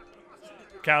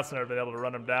Count's never been able to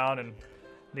run them down, and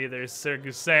neither is Sir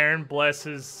Gusern, bless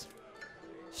his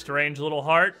strange little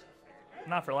heart.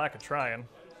 Not for lack of trying.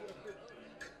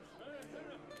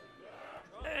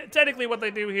 Technically what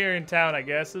they do here in town, I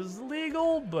guess, is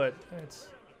legal, but it's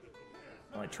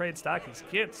only trade Stockies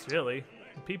kits, really.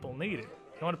 And people need it.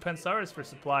 Going to Pensaris for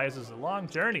supplies is a long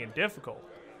journey and difficult.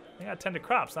 You gotta tend to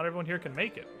crops. Not everyone here can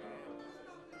make it.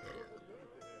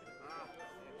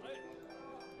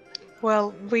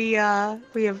 Well, we have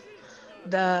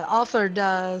offered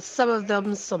some of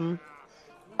them some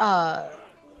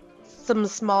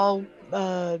small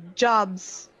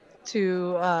jobs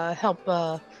to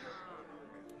help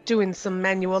doing some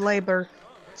manual labor.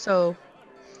 So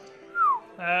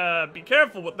be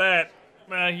careful with that.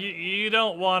 You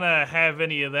don't want to have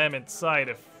any of them in sight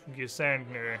if Gusern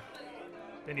or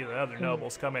any of the other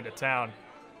nobles come into town.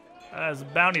 The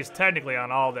bounty's technically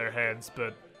on all their heads,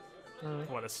 but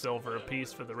what, a silver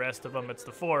apiece for the rest of them? It's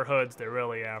the 4 hoods they're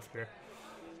really after.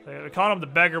 They're calling them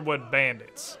the Beggarwood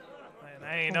Bandits. And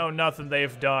I ain't know nothing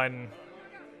they've done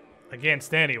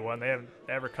against anyone. They haven't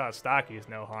ever caused Stockies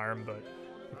no harm, but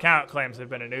the Count claims they've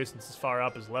been a nuisance as far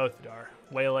up as Lothidar,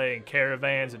 waylaying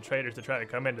caravans and traders to try to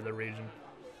come into the region.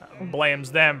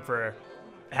 Blames them for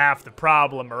half the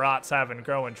problem Marat's having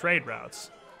growing trade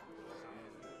routes.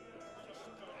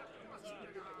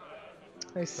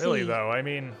 I see. Really, though, I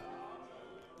mean,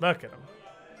 look at them.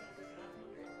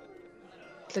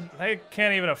 They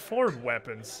can't even afford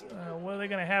weapons. What are they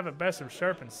going to have at best of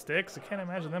sharpened sticks? I can't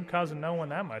imagine them causing no one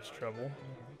that much trouble.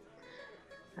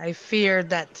 I fear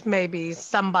that maybe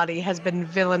somebody has been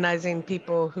villainizing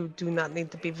people who do not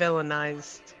need to be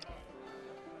villainized.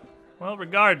 Well,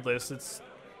 regardless, it's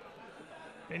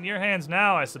in your hands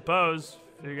now, I suppose.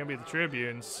 If you're going to be the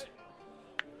tribunes.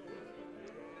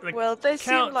 Well, they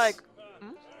seem like...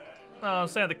 I'm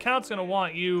saying the Count's going to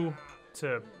want you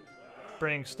to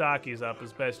bring Stockies up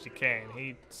as best you can.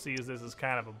 He sees this as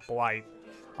kind of a blight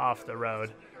off the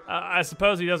road. I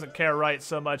suppose he doesn't care right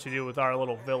so much to do with our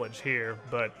little village here,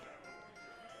 but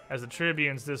as the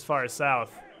tribunes this far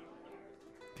south,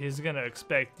 he's going to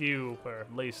expect you, or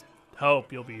at least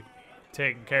hope you'll be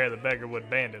taking care of the Beggarwood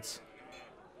Bandits.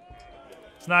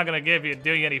 It's not going to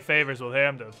do you any favors with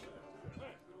him to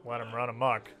let him run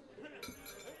amok.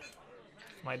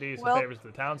 Might do you some favors to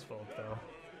the townsfolk, though.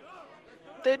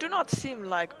 They do not seem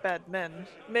like bad men.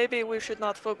 Maybe we should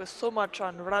not focus so much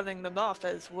on running them off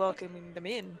as welcoming them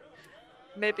in.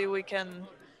 Maybe we can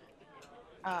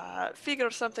figure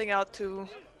something out to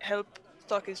help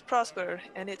Stockies prosper,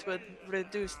 and it would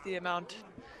reduce the amount.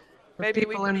 Maybe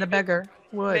people in the beggar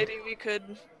would. Maybe we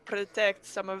could protect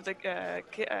some of the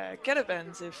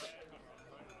caravans if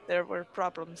there were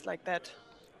problems like that.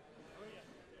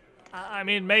 I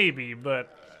mean, maybe,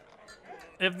 but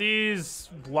if these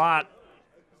lot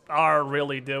are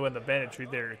really doing the banditry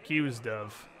they're accused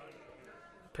of,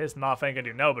 pissing them off ain't gonna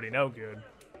do nobody no good.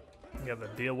 You have to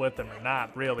deal with them or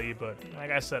not, really, but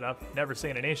like I said, I've never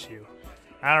seen an issue.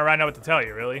 I don't really know what to tell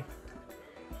you, really.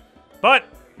 But,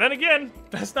 then again,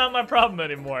 that's not my problem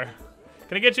anymore.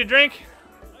 Can I get you a drink?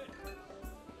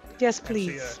 Yes,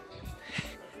 please.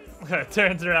 She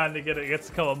turns around to gets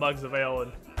a couple mugs of ale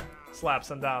and Slap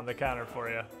some down on the counter for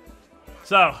you.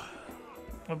 So,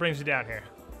 what brings you down here?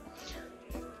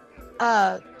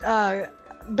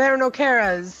 Baron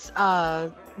O'Kara's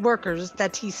workers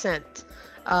that he sent,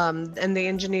 and the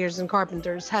engineers and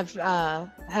carpenters have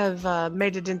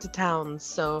made it into town.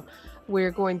 So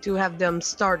we're going to have them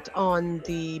start on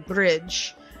the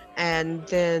bridge, and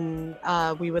then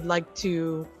we would like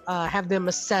to have them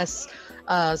assess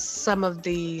some of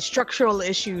the structural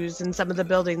issues in some of the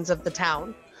buildings of the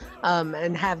town,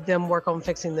 and have them work on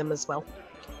fixing them as well.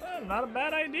 Not a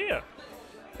bad idea.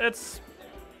 It's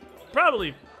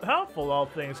probably helpful, all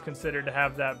things considered, to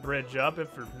have that bridge up, if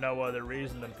for no other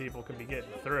reason than people can be getting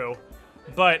through.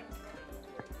 But,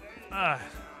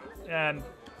 and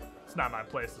it's not my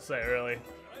place to say, really.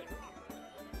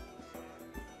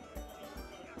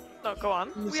 No, go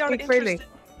on. Speak freely.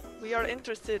 We are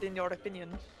interested in your opinion.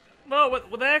 Well,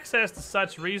 with access to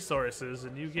such resources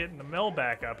and you getting the mill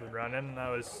back up and running, I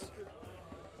was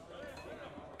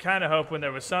kind of hoping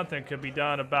there was something could be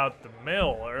done about the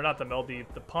mill, or not the mill, the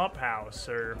pump house,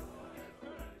 or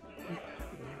the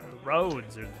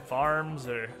roads, or the farms,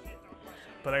 or.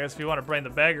 But I guess if you want to bring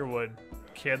the Beggarwood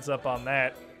kids up on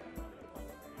that,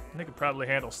 they could probably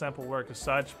handle simple work as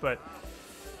such. But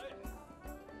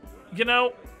you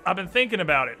know, I've been thinking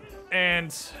about it,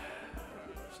 and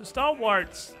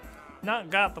Stalwart's not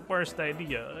got the worst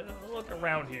idea. Look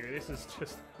around here. This is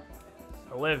just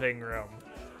a living room.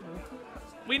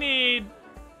 We need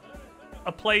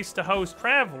a place to host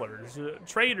travelers,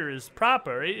 traders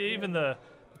proper, even the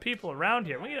people around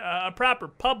here. We need a proper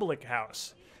public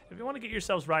house. If you want to get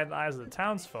yourselves right in the eyes of the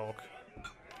townsfolk,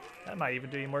 that might even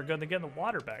do you more good than getting the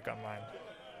water back online.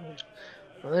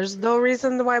 Well, there's no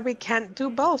reason why we can't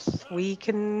do both. We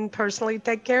can personally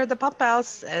take care of the pump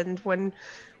house, and when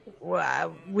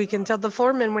we can tell the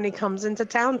foreman when he comes into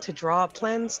town to draw up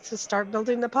plans to start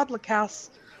building the public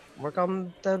house. Work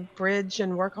on the bridge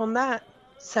and work on that.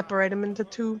 Separate them into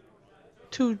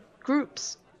two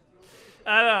groups.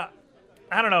 I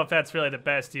don't know if that's really the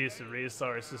best use of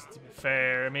resources, to be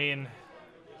fair. I mean,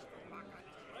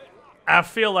 I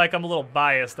feel like I'm a little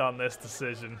biased on this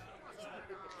decision.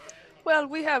 Well,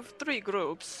 we have 3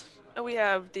 groups. We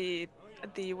have the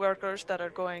workers that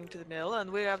are going to the mill, and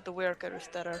we have the workers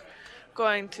that are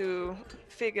going to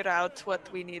figure out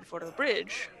what we need for the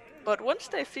bridge. But once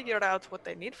they figure out what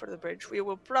they need for the bridge, we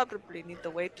will probably need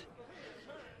to wait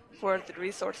for the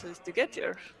resources to get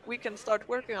here. We can start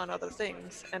working on other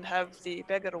things and have the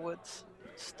Beggarwoods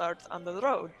start on the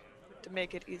road to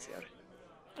make it easier.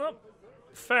 Well,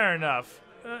 fair enough.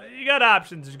 You got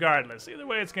options regardless. Either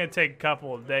way, it's going to take a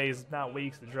couple of days, not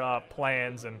weeks, to draw up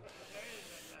plans. And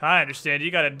I understand you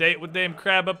got a date with Dame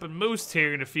Crab up in Moose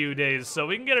here in a few days, so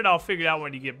we can get it all figured out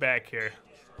when you get back here.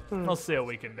 We'll see what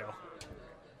we can do.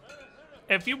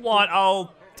 If you want,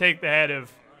 I'll take the head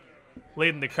of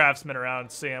leading the craftsmen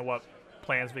around, seeing what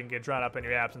plans we can get drawn up in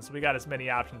your absence. We got as many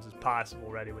options as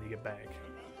possible ready when you get back.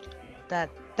 That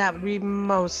would be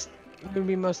most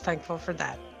thankful for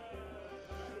that.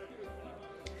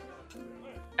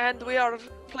 And we are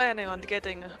planning on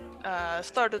getting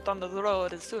started on the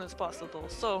road as soon as possible.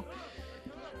 So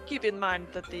keep in mind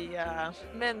that the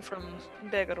men from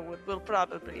Beggarwood will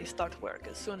probably start work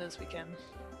as soon as we can.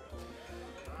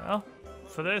 Well,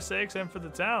 for their sakes and for the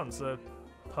town's,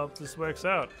 hope this works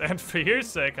out. And for your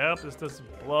sake, I hope this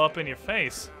doesn't blow up in your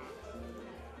face.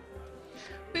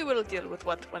 We will deal with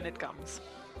when it comes.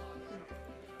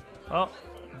 Well,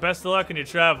 best of luck in your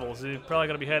travels. You're probably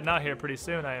going to be heading out here pretty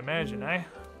soon, I imagine, eh?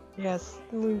 Yes,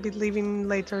 we'll be leaving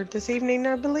later this evening,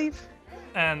 I believe.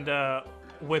 And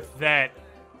with that,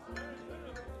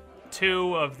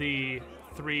 2 of the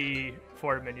 3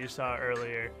 foremen you saw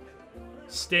earlier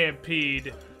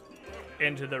stampede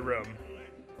into the room.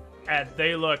 And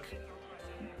they look...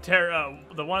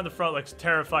 the one in the front looks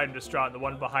terrified and distraught, and the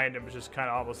one behind him is just kind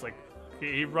of almost like...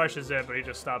 He rushes in, but he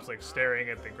just stops, like, staring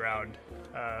at the ground.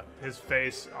 His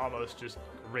face almost just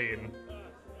green.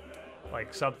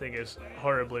 Like, something is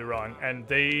horribly wrong. And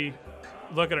they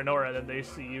look at Honora, and then they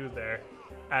see you there.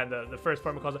 And the first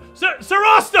foreman calls out, Sir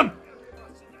Rostam!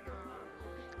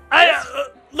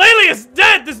 Laylee is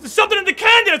dead! There's something in the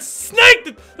canyon! It's a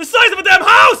snake! The size of a damn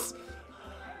house!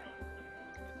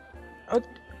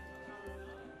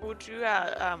 Would you,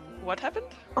 what happened?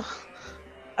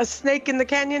 A snake in the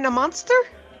canyon, a monster?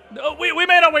 We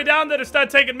made our way down there to start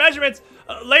taking measurements.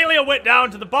 Laylia went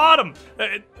down to the bottom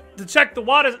to check the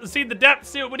water, see the depth,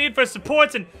 see what we need for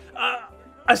supports, and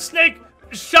a snake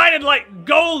shining like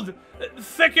gold,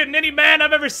 thicker than any man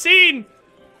I've ever seen,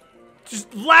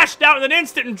 just lashed out in an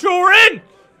instant and drew her in.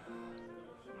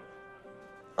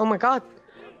 Oh my god.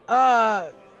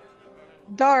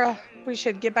 Dara, we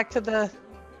should get back to the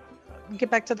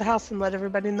house and let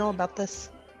everybody know about this.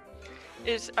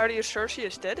 Are you sure she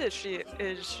is dead? Is she?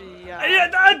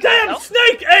 Yeah, damn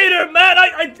snake ate her, man!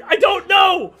 I don't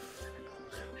know!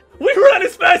 We ran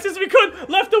as fast as we could,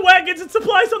 left the wagons and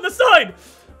supplies on the side!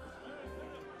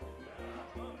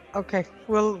 Okay,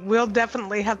 we'll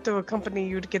definitely have to accompany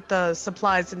you to get the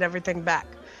supplies and everything back.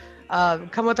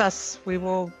 Come with us. We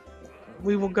will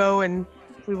go and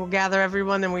we will gather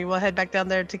everyone and we will head back down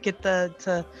there to get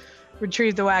to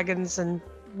retrieve the wagons and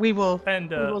we will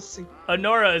see.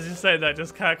 Honora, as you say that,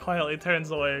 just kind of quietly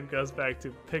turns away and goes back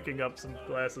to picking up some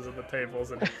glasses on the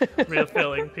tables and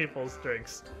refilling people's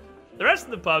drinks. The rest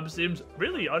of the pub seems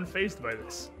really unfazed by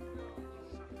this.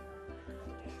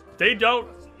 They don't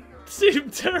seem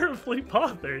terribly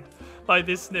bothered by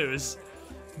this news.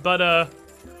 But,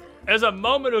 there's a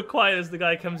moment of quiet as the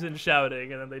guy comes in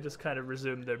shouting, and then they just kind of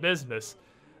resume their business.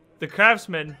 The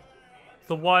craftsman,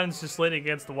 the one's just leaning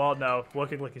against the wall now,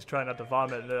 looking like he's trying not to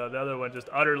vomit, and the other one just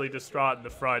utterly distraught in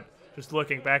the front, just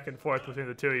looking back and forth between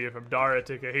the two of you, from Dara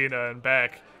to Kahina and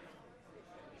back.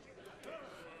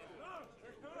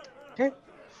 Okay.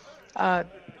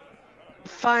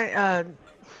 Fine.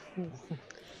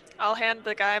 I'll hand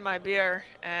the guy my beer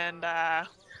and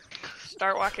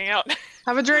start walking out.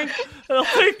 Have a drink. I'll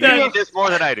take You that. need this more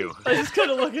than I do. I just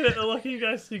kind of look at it and look at you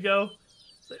guys. You go.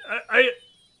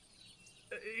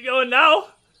 You going now?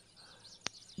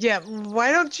 Yeah,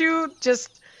 why don't you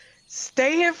just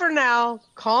stay here for now,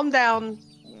 calm down.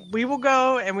 We will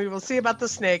go and we will see about the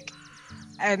snake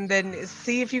and then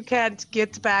see if you can't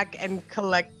get back and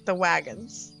collect the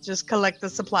wagons. Just collect the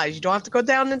supplies. You don't have to go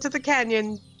down into the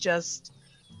canyon. Just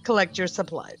collect your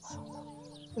supplies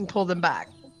and pull them back.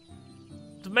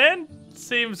 The man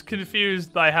seems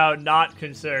confused by how not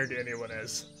concerned anyone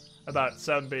is about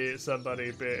somebody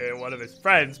being one of his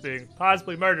friends being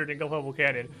possibly murdered in Global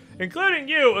Canyon, including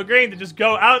you agreeing to just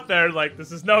go out there like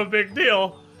this is no big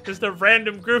deal. Just a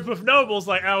random group of nobles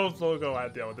like, oh, we'll go out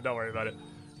and deal with it. Don't worry about it.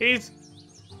 He's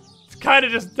kind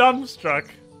of just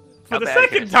dumbstruck for the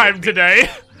second time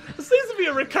today. This seems to be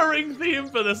a recurring theme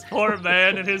for this poor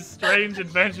man and his strange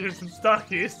adventures in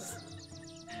Stockies.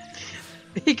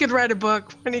 He could write a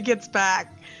book when he gets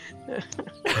back.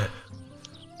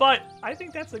 But I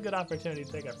think that's a good opportunity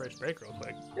to take our first break real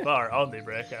quick. Well, our only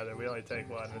break, either. We only take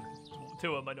one and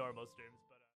two of my normal streams.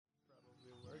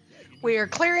 But We are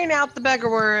clearing out the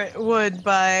beggar wood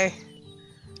by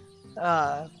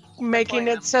making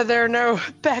it so there are no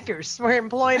beggars. We're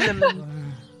employing them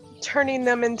and turning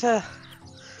them into...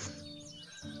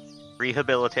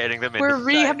 Rehabilitating them into We're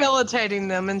society. rehabilitating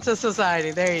them into society.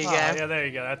 There you go. Yeah, there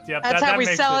you go. That's how we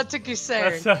sell it to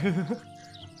Gusaren.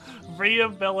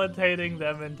 Rehabilitating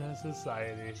them into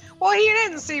society. Well, he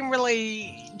didn't seem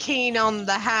really keen on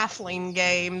the halfling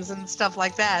games and stuff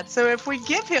like that. So if we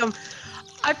give him...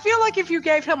 I feel like if you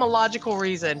gave him a logical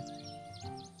reason...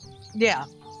 Yeah.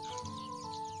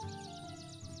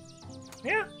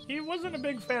 Yeah, he wasn't a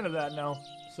big fan of that, no.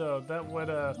 So that would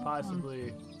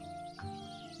possibly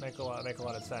make a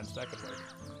lot of sense. That could work.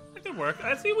 That could work.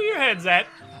 I see where your head's at.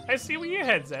 It's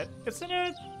in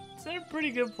a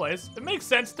pretty good place. It makes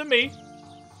sense to me.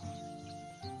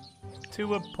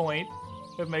 To a point,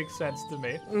 it makes sense to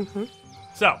me. Mm-hmm.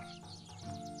 So,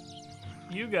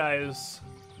 you guys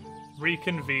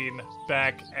reconvene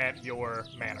back at your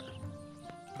manor.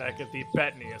 Back at the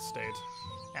Bettany estate.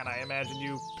 And I imagine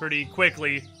you pretty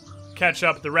quickly catch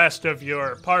up the rest of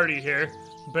your party here,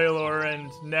 Baylor and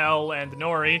Nell and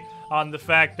Nori, on the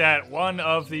fact that one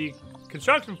of the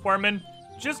construction foremen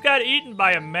just got eaten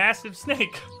by a massive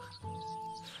snake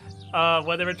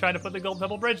when they were trying to put the Gold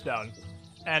Temple Bridge down.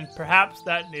 And perhaps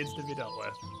that needs to be dealt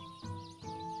with.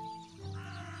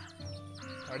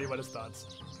 Artie, what his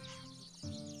thoughts?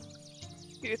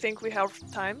 Do you think we have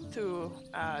time to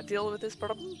deal with this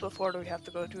problem before we have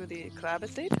to go to the crab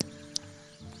estate?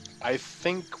 I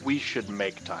think we should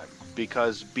make time,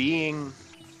 because being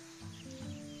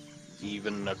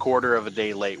even a quarter of a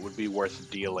day late would be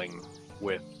worth dealing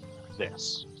with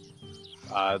this.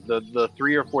 The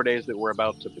 3 or 4 days that we're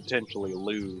about to potentially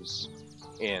lose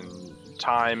in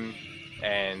time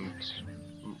and...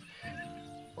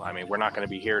 Well, I mean, we're not going to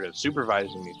be here to supervise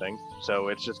anything, so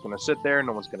it's just going to sit there.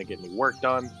 No one's going to get any work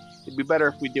done. It'd be better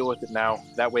if we deal with it now.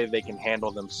 That way they can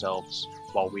handle themselves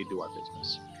while we do our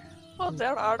business. Well,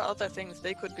 there are other things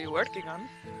they could be working on.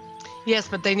 Yes,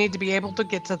 but they need to be able to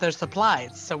get to their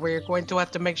supplies. So we're going to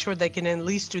have to make sure they can at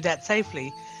least do that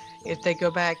safely. If they go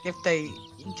back, if they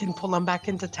can pull them back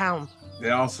into town.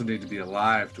 They also need to be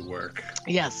alive to work.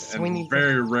 Yes, And we need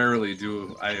very rarely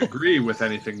do I agree with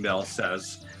anything Nell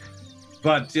says.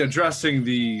 But addressing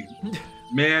the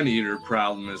man-eater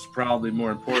problem is probably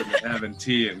more important than having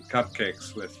tea and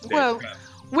cupcakes with Dave Well, Crab.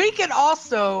 we could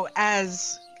also,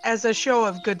 as a show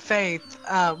of good faith,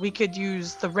 we could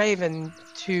use the Raven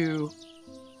to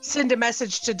send a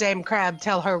message to Dame Crab,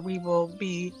 tell her we will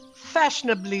be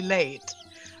fashionably late,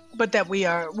 but that we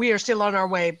are still on our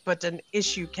way, but an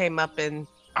issue came up in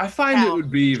I find it town,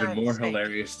 would be even giant more snake.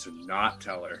 hilarious to not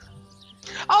tell her.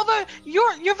 Although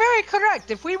you're very correct.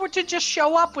 If we were to just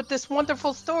show up with this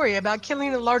wonderful story about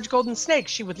killing a large golden snake,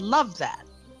 she would love that.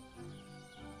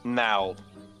 Now,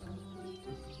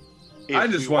 I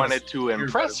if just we wanna wanted to hear about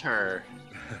impress it. her,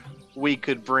 we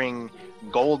could bring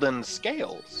golden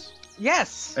scales.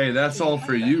 Yes. Hey, that's all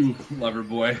for you, lover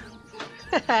boy.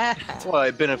 Well,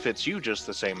 it benefits you just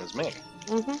the same as me.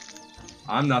 hmm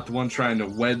I'm not the one trying to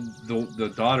wed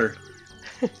the daughter.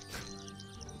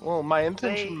 Well, my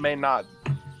intention may not.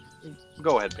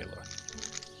 Go ahead, Baylor.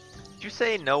 Did you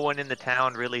say no one in the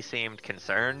town really seemed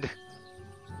concerned?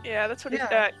 Yeah, that's what.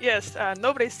 Yeah. Yes,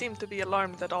 nobody seemed to be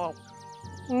alarmed at all.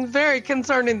 Very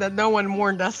concerning that no one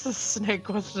warned us the snake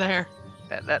was there.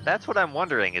 That's what I'm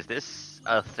wondering. Is this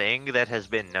a thing that has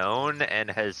been known and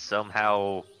has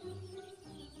somehow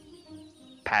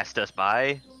passed us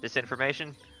by, this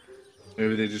information?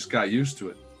 Maybe they just got used to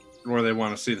it. Or they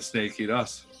want to see the snake eat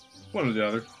us. One or the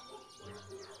other.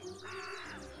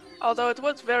 Although it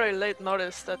was very late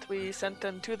notice that we sent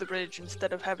them to the bridge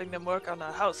instead of having them work on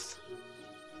a house.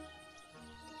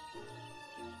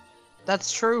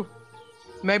 That's true.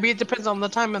 Maybe it depends on the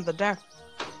time of the day.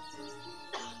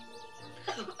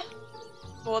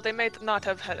 Well, they may not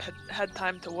have had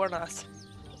time to warn us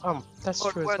That's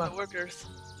or true warn as well. the workers.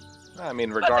 I mean,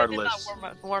 But regardless, they did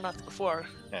not warn us before.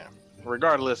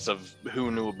 regardless of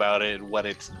who knew about it, what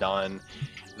it's done,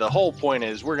 the whole point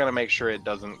is we're gonna make sure it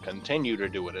doesn't continue to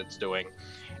do what it's doing,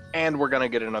 and we're gonna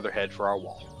get another head for our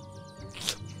wall.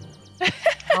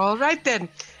 All right then,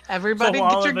 everybody So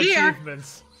all get of your gear.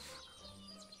 achievements.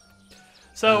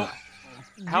 So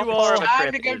How you far all, of a Time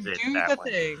trip to go is it, do that the one?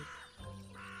 thing.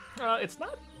 it's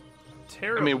not I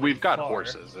terrible. mean, we've got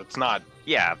horses. It's not.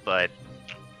 Yeah, but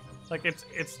Like it's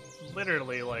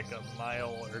literally like a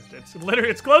mile, or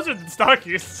it's closer than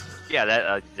Stockies.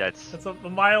 yeah, that's. It's a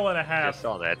mile and a I half. just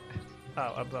saw that.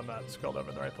 Oh, I'm not scrolled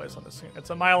over the right place on the screen.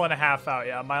 It's a mile and a half out.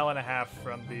 Yeah, a mile and a half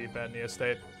from the Benny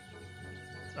estate.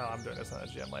 Oh, I'm doing this on a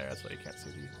GM layer. That's why you can't see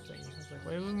the thing. I was like,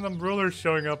 why isn't the ruler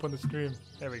showing up on the screen?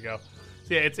 There we go.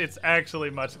 So yeah, it's actually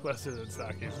much closer than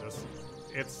Stockies.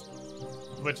 It's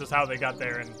which is how they got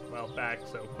there and well back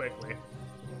so quickly.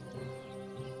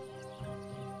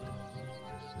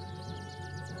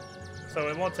 So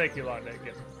it won't take you long to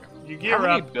get. You gear How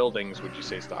many up. buildings would you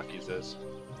say Stockies is?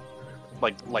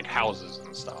 Like houses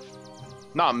and stuff.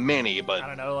 Not many, I but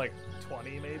don't know, like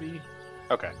 20 maybe.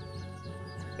 okay.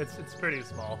 It's pretty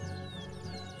small.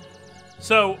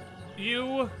 So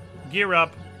you gear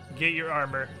up, get your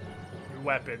armor, your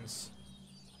weapons.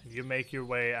 You make your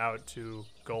way out to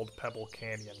Gold Pebble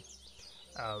Canyon,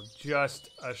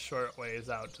 just a short ways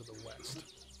out to the west.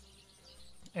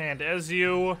 And as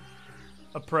you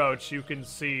approach, you can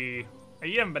see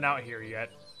you haven't been out here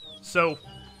yet, so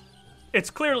it's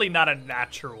clearly not a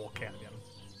natural canyon.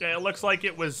 It looks like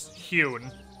it was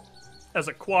hewn as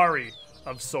a quarry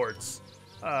of sorts.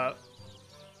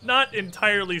 Not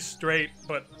entirely straight,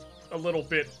 but a little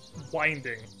bit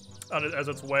winding as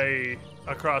its way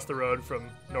across the road from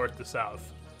north to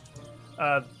south.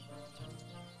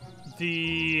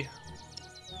 The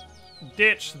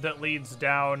ditch that leads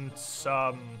down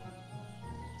some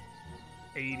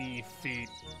 80 feet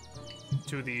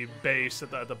to the base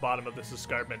at the bottom of this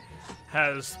escarpment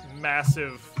has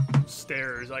massive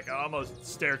stairs, like almost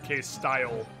staircase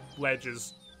style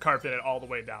ledges carved in it all the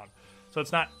way down. So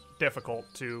it's not difficult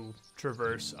to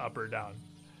traverse up or down.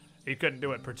 You couldn't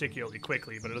do it particularly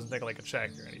quickly, but it doesn't take like a check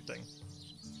or anything.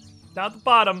 Down at the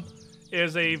bottom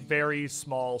is a very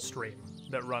small stream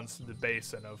that runs through the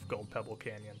basin of Gold Pebble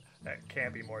Canyon. That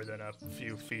can't be more than a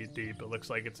few feet deep. It looks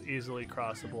like it's easily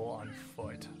crossable on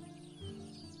foot.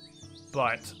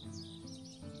 But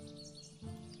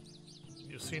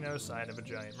you see no sign of a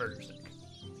giant murder snake.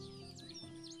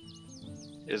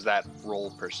 Is that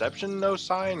roll perception no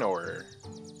sign or?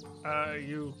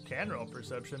 You can roll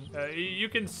perception. You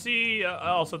can see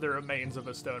also the remains of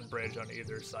a stone bridge on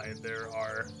either side. There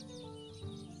are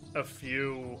a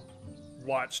few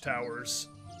watchtowers,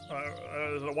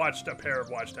 a pair of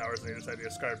watchtowers on either side of the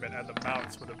escarpment, and the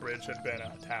mounts where the bridge had been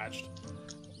attached,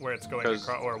 where it's going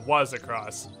across, or was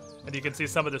across. And you can see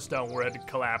some of the stone where it had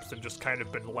collapsed and just kind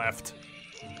of been left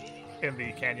in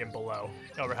the canyon below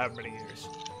over however many years.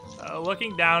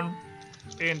 Looking down,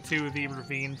 into the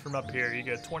ravine from up here. You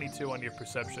get 22 on your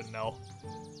perception, Nell.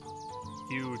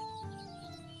 You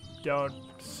don't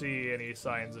see any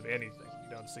signs of anything.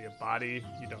 You don't see a body.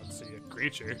 You don't see a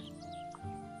creature.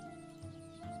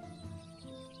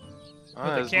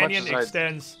 But the As canyon much as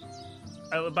extends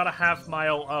about a half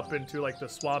mile up into like the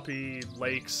swampy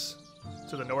lakes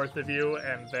to the north of you,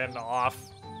 and then off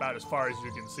about as far as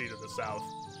you can see to the south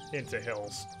into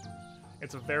hills.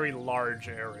 It's a very large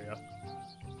area.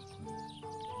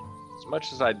 As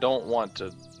much as I don't want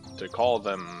to call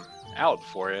them out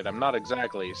for it, I'm not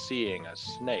exactly seeing a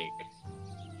snake.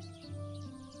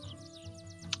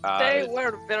 They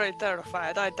were very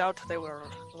terrified. I doubt they were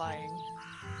lying.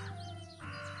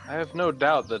 I have no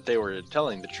doubt that they were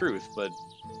telling the truth, but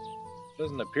it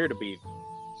doesn't appear to be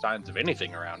signs of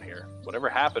anything around here. Whatever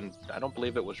happened, I don't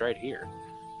believe it was right here.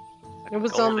 It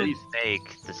was Golden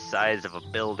snake the size of a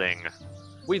building.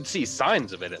 We'd see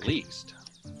signs of it at least.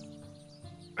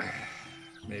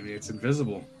 Maybe it's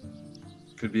invisible.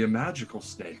 Could be a magical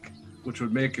snake, which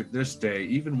would make it this day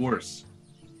even worse.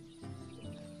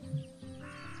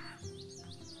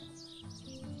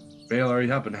 Baylor,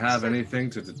 you happen to have anything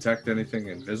to detect anything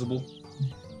invisible?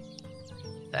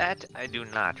 That I do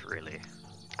not really.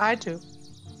 I do.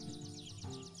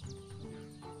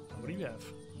 What do you have?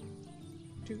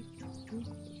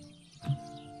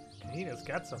 Nina's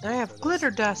got something. I have for glitter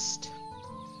this. dust.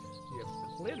 You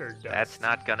have glitter dust. That's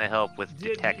not gonna help with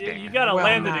detecting. You gotta Well,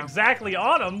 land it no. exactly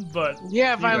on him, but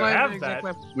Yeah, if You I don't landed have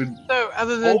exactly. We'd So,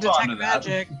 other than hold on detect to that.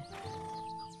 magic,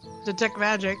 detect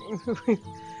magic, put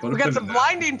we a got pin some in that.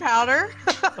 blinding powder.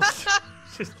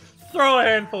 just throw a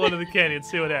handful into the canyon,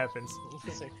 see what happens.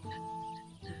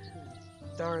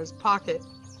 Dara's pocket.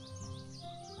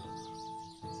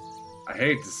 I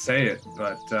hate to say it,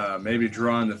 but maybe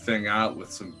drawing the thing out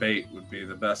with some bait would be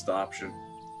the best option.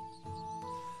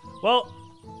 Well,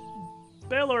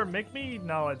 Baylor, make me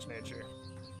knowledge nature.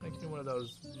 Make me one of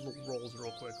those rolls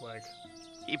real quick, like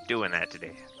Keep doing that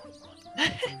today.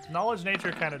 knowledge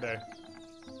nature kind of day.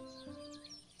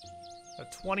 A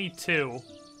 22.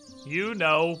 You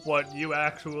know what you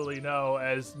actually know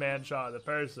as Manshaw the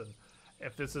person.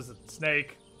 If this is a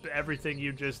snake, everything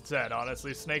you just said.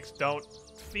 Honestly, snakes don't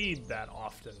feed that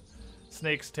often.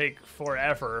 Snakes take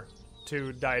forever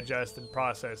to digest and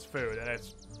process food, and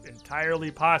it's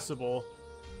entirely possible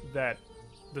that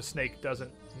the snake doesn't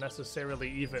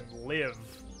necessarily even live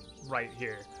right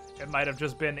here. It might have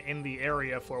just been in the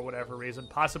area for whatever reason,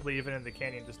 possibly even in the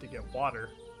canyon just to get water.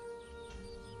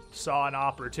 Saw an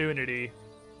opportunity,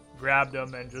 grabbed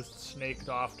them, and just snaked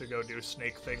off to go do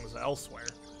snake things elsewhere.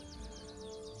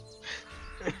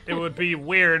 It would be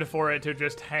weird for it to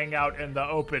just hang out in the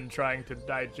open trying to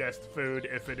digest food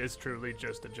if it is truly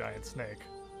just a giant snake.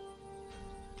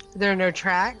 There are no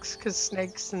tracks because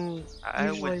snakes and I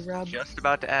usually was rub. just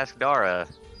about to ask Dara.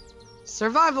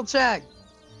 Survival check.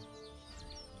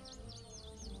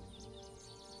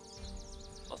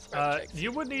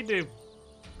 You would need to.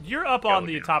 You're up on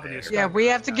the down top of the there. escarpment. Yeah, we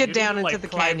have right to now. get You down need to, into like, the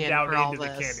climb canyon down for all into the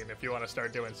this. canyon if you want to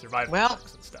start doing survival Well-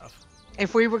 checks and stuff.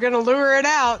 If we were gonna lure it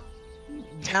out,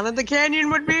 down in the canyon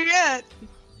would be it.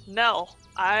 Nell.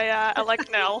 I like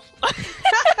Nell.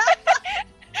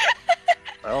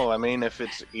 Well, I mean, if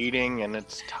it's eating and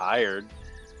it's tired,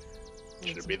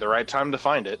 should be the right time to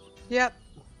find it. Yep.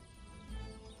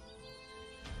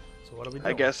 So what do we do?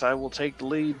 I guess I will take the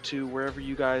lead to wherever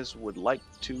you guys would like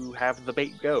to have the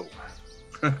bait go.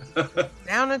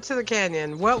 Down into the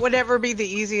canyon. What would ever be the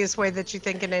easiest way that you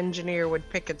think an engineer would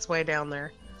pick its way down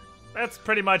there? That's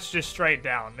pretty much just straight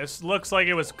down. This looks like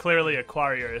it was clearly a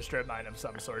quarry or a strip mine of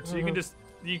some sort. So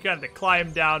you kind of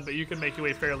climb down, but you can make your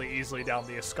way fairly easily down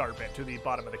the escarpment to the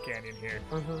bottom of the canyon here,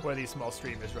 where the small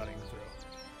stream is running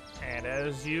through. And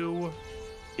as you...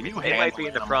 Can you They might be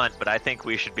in the front, but I think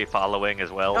we should be following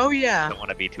as well. Oh yeah. Don't want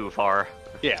to be too far.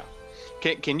 Yeah.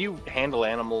 Can you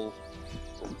handle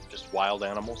just wild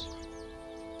animals?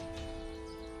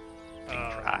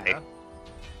 Try.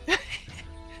 yeah.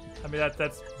 I mean,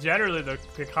 that's generally the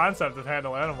concept of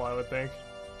handle animal, I would think.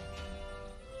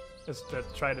 Is to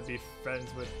try to be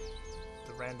friends with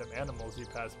the random animals you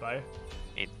pass by. I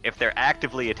mean, if they're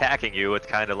actively attacking you, it's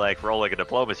kind of like rolling a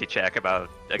diplomacy check against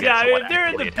Yeah, someone if they're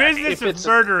in actively the attacking business you. of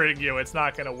murdering you, it's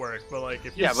not going to work. But, like,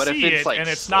 if you Yeah, but if see it's, it like, and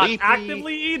it's sleepy- not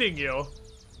actively eating you,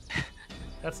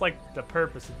 that's, like, the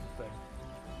purpose of the thing.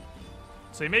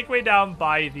 So you make way down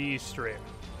by the stream.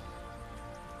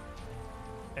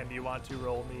 And you want to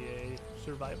roll me a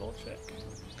survival check?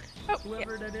 Oh,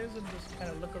 Whoever that is, and just kind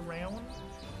of look around.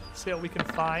 See what we can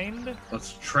find.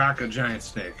 Let's track a giant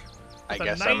snake. I With a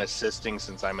guess I'm knight- assisting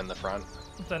since I'm in the front.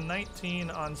 With a 19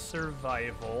 on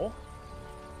survival.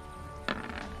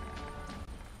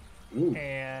 Ooh.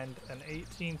 and an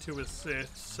 18 to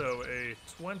assist, so a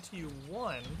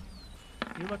 21.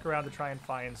 You look around to try and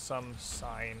find some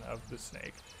sign of the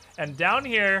snake. And down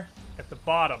here at the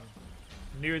bottom,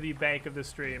 near the bank of the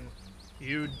stream,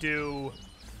 you do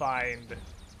find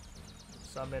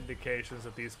some indications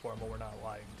that these formal were not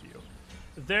lying to you.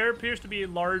 There appears to be a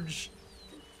large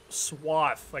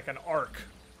swath, like an arc,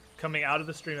 coming out of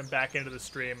the stream and back into the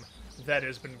stream that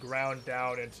has been ground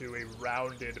down into a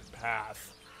rounded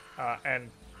path and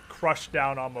crushed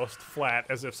down almost flat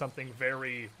as if something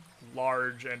very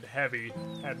large and heavy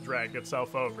had dragged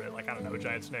itself over it, like, I don't know, a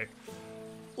giant snake.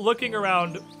 Looking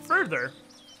around further,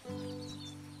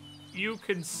 you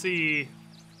can see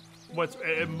what's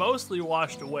mostly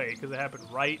washed away because it happened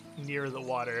right near the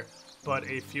water, but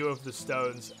a few of the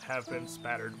stones have been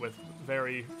spattered with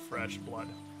very fresh blood.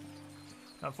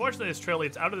 Unfortunately, this trail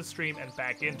leads out of the stream and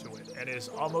back into it, and it is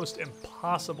almost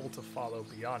impossible to follow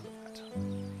beyond that.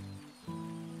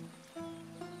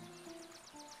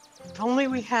 If only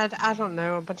we had, I don't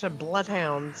know, a bunch of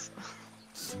bloodhounds.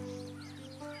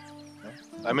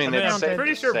 I mean, I'm it's safe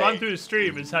pretty to sure say- run through the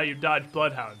stream is how you dodge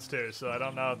bloodhounds too, so I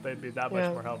don't know if they'd be that much Yeah,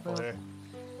 more helpful well. here.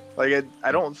 Like,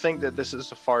 I don't think that this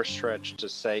is a far stretch to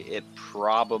say it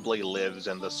probably lives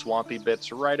in the swampy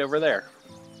bits right over there.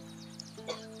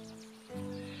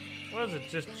 What is it?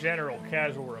 Just general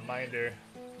casual reminder.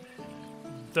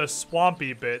 The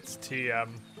swampy bits, TM,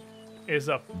 is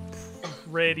a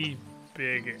pretty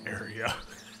big area.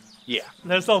 Yeah.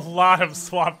 There's a lot of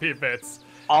swampy bits.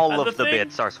 All the of the thing-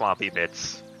 bits are swampy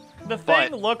bits. The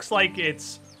But- thing looks like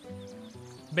it's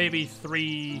maybe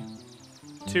 3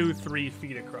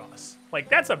 feet across. Like,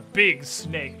 that's a big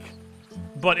snake.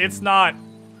 But it's not,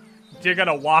 you're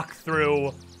gonna walk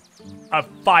through a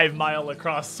 5-mile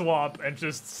across swamp and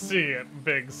just see it,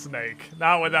 big snake.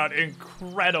 Not without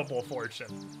incredible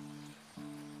fortune.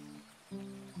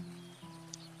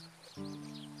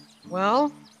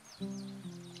 Well,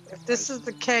 if this is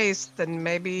the case, then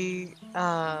maybe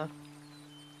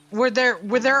were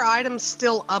there items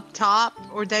still up top,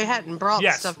 or they hadn't brought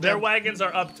Yes, stuff? their down? wagons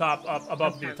are up top, up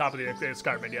above the Okay. top of the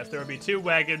escarpment. Yes, there would be 2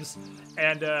 wagons,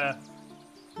 and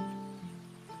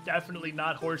definitely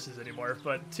not horses anymore,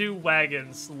 but 2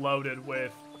 wagons loaded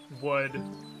with wood,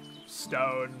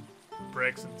 stone,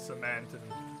 bricks, and cement, and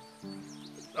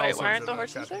all Wait, sorts why aren't of the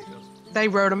horses crafting there? skills. They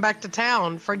rode them back to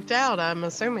town, freaked out. I'm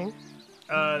assuming.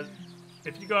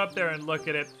 If you go up there and look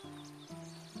at it,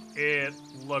 it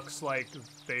looks like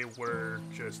they were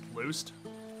just loosed.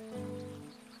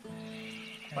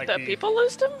 Like The people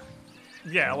loosed them?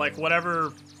 Yeah, like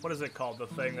whatever. What is it called? The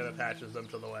thing that attaches them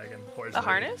to the wagon. Horse The wagon.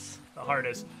 harness? The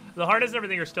harness. The harness and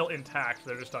everything are still intact.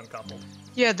 They're just uncoupled.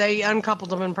 Yeah, they uncoupled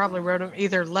them and probably rode them.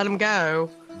 Either let them go,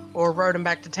 or rode them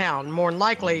back to town. More than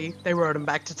likely, they rode them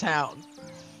back to town.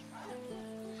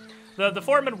 The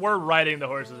foremen were riding the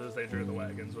horses as they drew the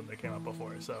wagons when they came up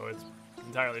before, so it's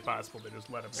entirely possible they just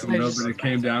let them So go. nobody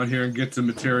came down here and get the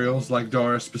materials like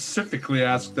Dora specifically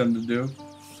asked them to do.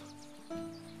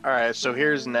 All right, so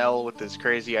here's Nell with his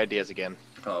crazy ideas again.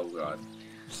 Oh god.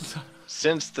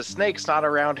 Since the snake's not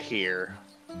around here,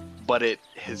 but it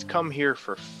has come here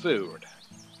for food.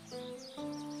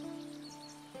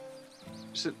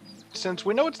 Since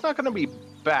we know it's not going to be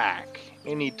back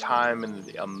anytime in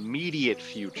the immediate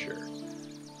future,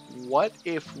 what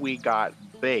if we got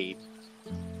bait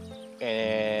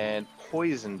and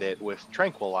poisoned it with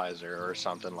tranquilizer or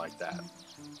something like that?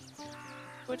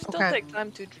 It would still Okay. take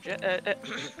time to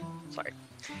sorry.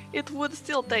 It would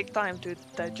still take time to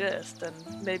digest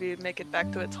and maybe make it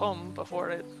back to its home before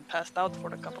it passed out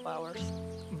for a couple hours.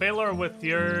 Baylor, with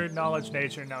your knowledge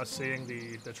nature, now seeing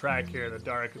the track here, the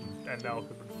dark and Nell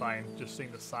could find, just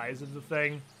seeing the size of the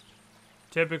thing.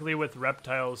 Typically with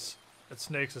reptiles, and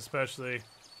snakes especially,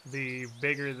 the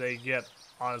bigger they get,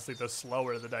 honestly, the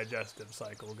slower the digestive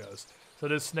cycle goes. So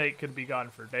this snake could be gone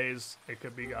for days, it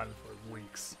could be gone for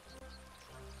weeks.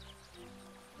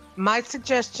 My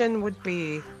suggestion would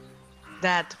be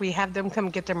that we have them come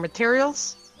get their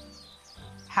materials,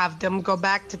 have them go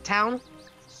back to town,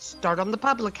 start on the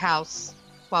public house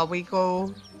while we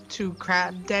go to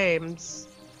Crab Dames,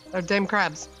 or Dame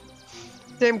Crabs,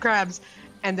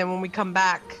 and then when we come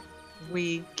back,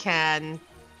 we can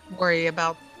worry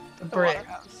about the The brick.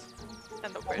 waterhouse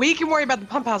and the bridge. We can worry about the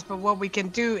pump house, but what we can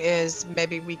do is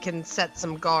maybe we can set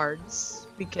some guards.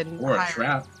 We can Or a hire-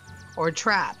 trap. or a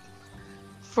trap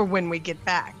for when we get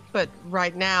back. But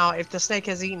right now, if the snake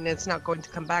has eaten, it's not going to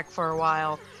come back for a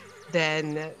while.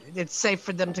 Then it's safe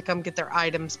for them to come get their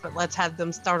items, but let's have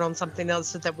them start on something else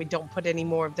so that we don't put any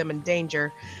more of them in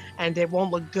danger. And it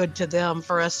won't look good to them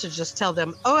for us to just tell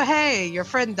them, oh, hey, your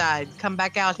friend died. Come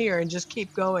back out here and just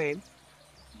keep going.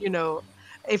 you know,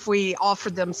 if we offer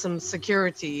them some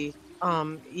security,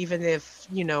 even if,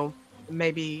 you know,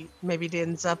 maybe it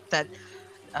ends up that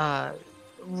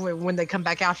when they come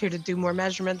back out here to do more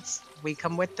measurements, we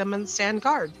come with them and stand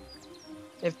guard.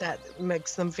 If that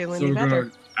makes them feel So any we're better.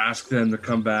 gonna ask them to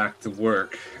come back to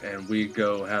work, and we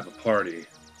go have a party.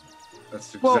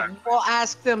 That's Well, exactly. we'll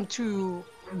ask them to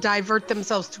divert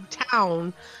themselves to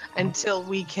town until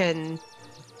we can,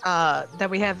 that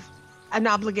we have an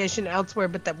obligation elsewhere,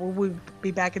 but that we'll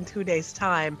be back in 2 days'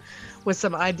 time with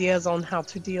some ideas on how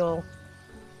to deal.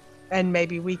 And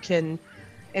maybe we can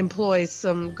employ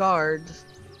some guard.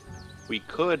 We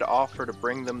could offer to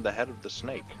bring them the head of the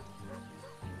snake.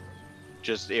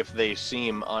 Just if they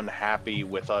seem unhappy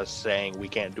with us saying we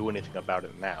can't do anything about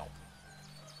it now.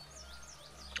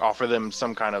 Offer them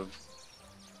some kind of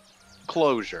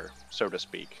closure, so to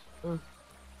speak. Mm.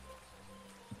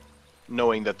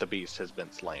 Knowing that the beast has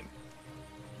been slain.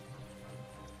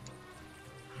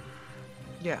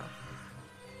 Yeah.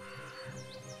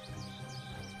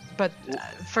 But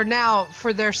for now,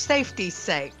 for their safety's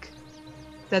sake,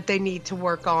 that they need to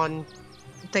work on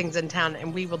things in town,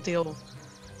 and we will deal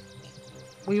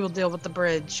with the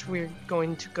bridge. We're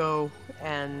going to go,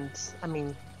 and I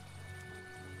mean,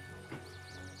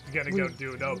 You gotta go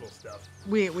do noble stuff.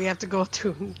 we have to go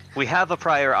to. We have a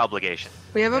prior obligation.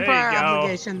 We have a There you prior go.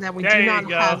 obligation that we There do you not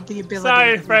go. have the ability.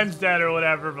 Sorry, to. friend's dead or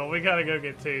whatever, but we gotta go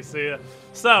get tea. See ya.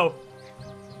 So,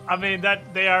 I mean,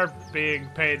 that they are being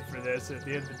paid for this. At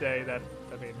the end of the day,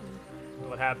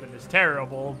 what happened is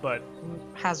terrible, but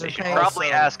They Hazard should pay. probably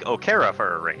Also- ask Okera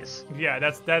for a raise. yeah,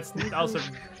 that's also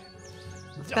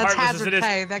That's heartless as hazard it is,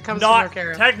 pay. That comes not from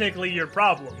Okera. technically your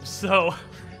problem. So,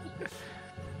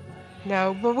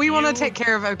 No, but we want to You- take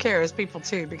care of Okera's people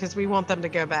too, because we want them to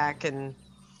go back and,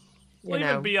 you well, know.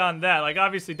 even beyond that, like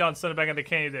obviously don't send them back into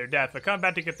candy to their death, but coming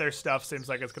back to get their stuff seems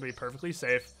like it's gonna be perfectly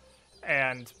safe,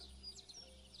 and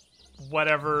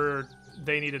whatever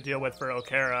they need to deal with for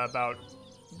Okera about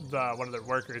one of their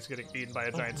workers getting eaten by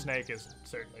a giant snake is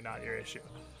certainly not your issue.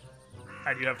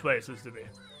 And you have places to be.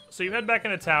 So you head back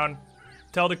into town,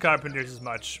 tell the carpenters as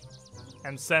much,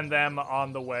 and send them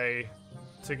on the way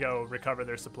to go recover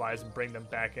their supplies and bring them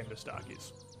back into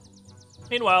Stockies.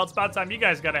 Meanwhile, it's about time you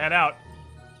guys gotta head out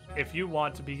if you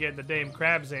want to be getting the Dame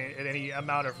Crabs in at any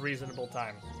amount of reasonable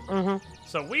time. Mm-hmm.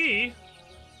 So we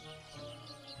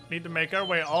need to make our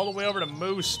way all the way over to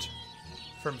Moost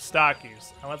from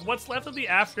Stockies. And with what's left of the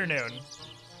afternoon,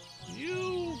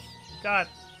 you got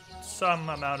some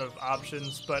amount of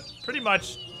options, but pretty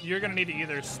much you're going to need to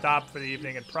either stop for the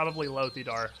evening and probably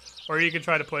Lothidar, or you can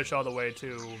try to push all the way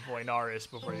to Voinaris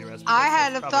before you rest. I because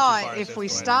had that's a probably too thought. far at If this we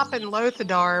point. stop in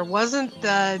Lothidar, wasn't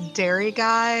the dairy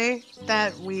guy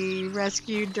that we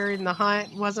rescued during the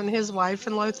hunt, wasn't his wife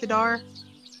in Lothidar?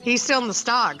 He's still in the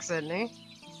stocks, isn't he?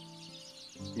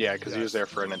 Yeah, because he was Yes. there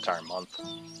for an entire month.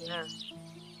 Yeah.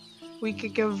 We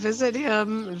could go visit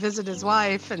him, visit his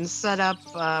wife, and set up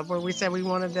where we said we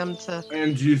wanted them to.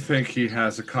 And do you think he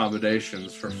has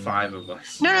accommodations for 5 of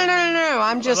us? No.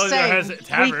 I'm just Lothidar saying. has a we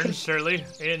tavern, could- surely.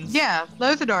 Inns. Yeah,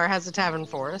 Lothidar has a tavern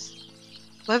for us.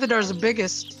 Lothidar's the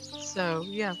biggest, so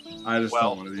yeah. I just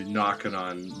Well- don't want to be knocking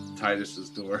on Titus's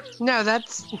door. No,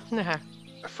 that's no.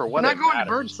 For We're what not it going to matters,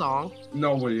 Birdsong.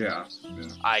 No, well, yeah.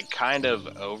 I kind of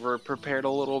over-prepared a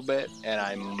little bit, and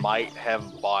I might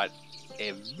have bought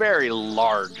a very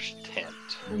large tent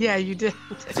Yeah, you did.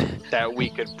 that we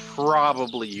could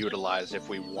probably utilize if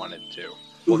we wanted to.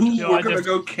 Ooh, know, we're I gonna just-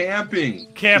 go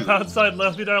camping. Camp outside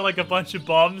Lothidar like a bunch of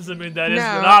bums. I mean, that is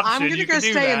No, an option. I'm gonna you go can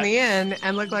do stay that. in the inn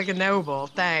and look like a noble.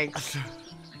 Thanks.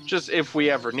 Just if we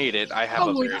ever need it, I have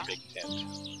a Oh, very yeah. big tent.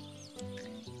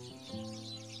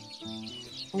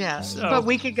 Yeah, So- but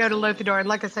we could go to Lothidar, and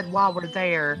like I said, while we're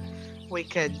there, we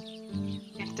could,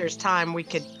 if there's time, we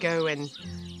could go and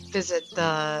visit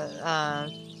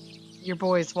the your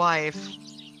boy's wife,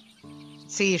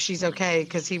 see if she's okay,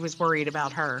 because he was worried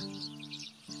about her.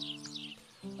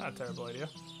 Not a terrible idea.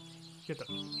 You have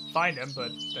to find him, but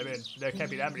I mean, there can't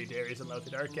be that many dairies in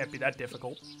Lothidar. It can't be that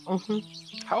difficult. Hmm.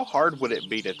 How hard would it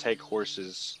be to take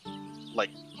horses,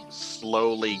 like,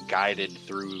 slowly guided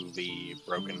through the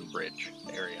broken bridge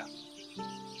area?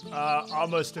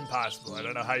 Almost impossible. I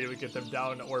don't know how you would get them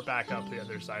down or back up the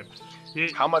other side.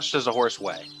 How much does a horse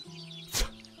weigh?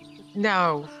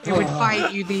 No, it would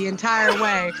fight you the entire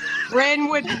way. Ren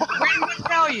would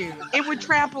tell you. It would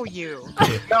trample you.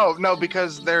 No,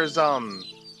 because there's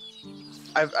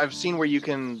I've seen where you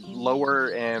can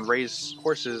lower and raise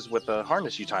horses with a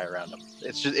harness you tie around them.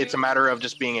 It's a matter of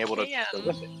just being able to Yeah. go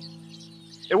with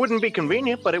it. It wouldn't be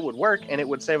convenient, but it would work, and it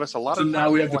would save us a lot So of time.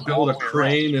 now we have to build a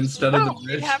crane instead of the You'd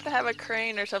bridge. have to have a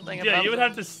crane or something. Yeah, above you would them.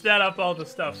 have to set up all the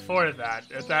stuff for that.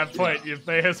 At that point, you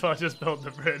may as well just build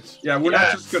the bridge. Yeah, we're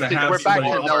not just gonna have We're back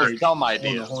somebody to those operate dumb on the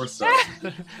ideas. horse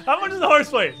side. How much is the horse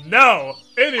weigh? No.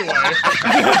 Anyway.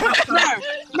 No,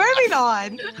 moving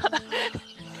on.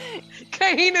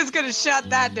 Kahina's gonna shut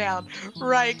that down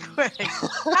right quick.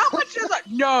 How much is it?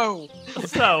 No.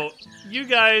 So, you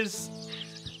guys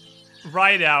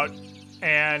ride out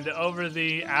and over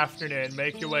the afternoon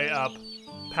make your way up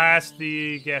past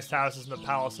the guest houses and the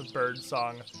Palace of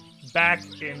Birdsong back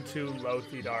into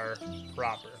Lothidar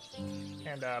proper.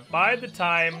 And by the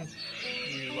time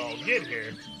you all get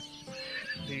here,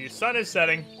 the sun is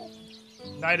setting,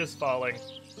 night is falling,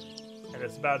 and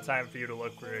it's about time for you to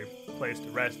look for a place to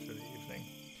rest for the evening.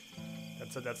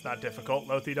 That's not difficult.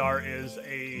 Lothidar is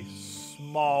a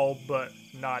small but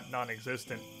not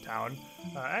non-existent town.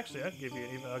 Actually,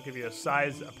 I'll give you a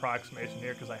size approximation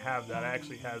here because I have that. It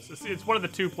actually has. It's one of the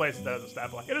two places that has a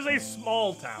stat block. It is a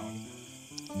small town,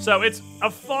 so it's a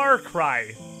far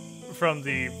cry from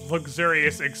the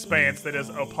luxurious expanse that is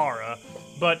Opara,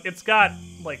 but it's got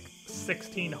like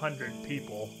 1,600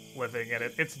 people living in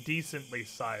it. It's decently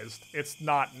sized. It's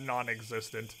not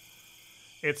non-existent.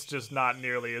 It's just not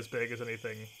nearly as big as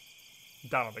anything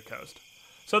down on the coast.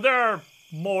 So there are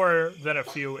more than a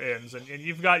few inns, and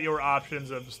you've got your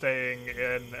options of staying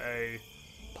in a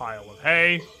pile of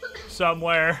hay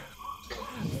somewhere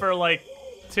for like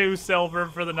 2 silver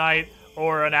for the night,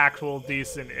 or an actual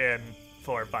decent inn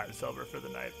for 5 silver for the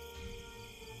night.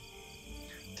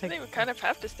 I think we kind of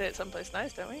have to stay at someplace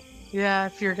nice, don't we? Yeah,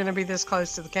 if you're gonna be this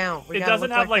close to the count, we It gotta doesn't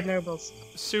look have, like the like, nobles.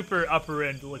 Super upper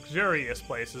end luxurious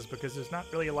places because there's not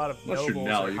really a lot of Unless you're nobles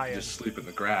Nell, or you high can end just sleep in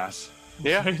the grass.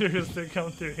 Yeah. traders that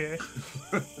come through here.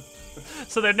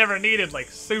 So they've never needed like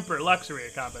super luxury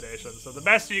accommodations. So the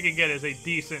best you can get is a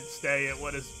decent stay at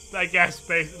what is, I guess,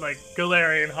 like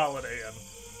Galarian Holiday Inn.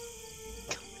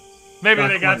 Maybe Not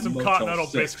they got quite some Motel continental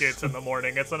 6. biscuits in the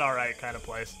morning. It's an alright kind of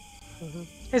place.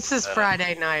 It's this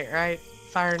Friday night, right?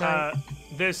 Fire night.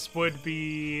 This would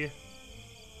be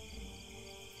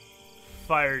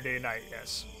Fire Day night,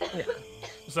 yes. Yeah.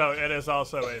 So it is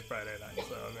also a Friday night,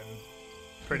 so I mean,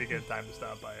 pretty good time to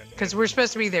stop by. Because we're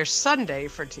supposed to be there Sunday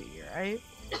for tea, right?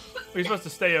 We're supposed to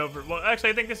stay over. Well,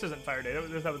 actually, I think this isn't Fire Day.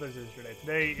 This is not what this is today.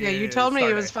 Today Yeah, you is told me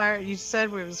Star it was Day. fire. You said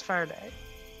it was Fire Day.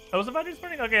 Oh, was it Fire Day this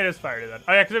morning? Okay, it is Fire Day then.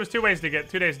 Oh yeah, because there was 2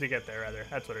 days to get there, rather.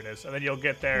 That's what it is. And then you'll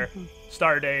get there,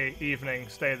 Star Day evening,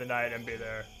 stay the night, and be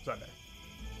there Sunday.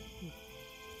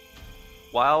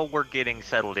 While we're getting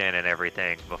settled in and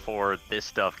everything, before this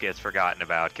stuff gets forgotten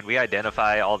about, can we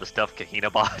identify all the stuff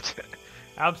Kahina bought?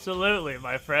 Absolutely,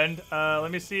 my friend. Let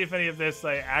me see if any of this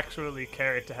I actually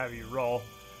care to have you roll,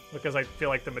 because I feel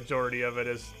like the majority of it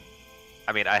is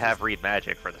I mean, I have read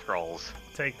magic for the scrolls.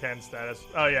 take 10 status.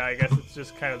 Oh yeah, I guess it's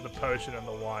just kind of the potion and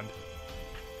the wand.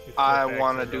 You I flip back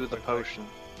want to through do real the quickly. potion.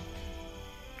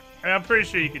 And I'm pretty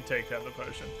sure you can take down the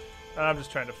potion. I'm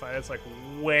just trying to find it. It's like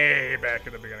way back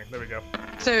in the beginning. There we go.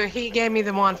 So he gave me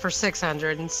the one for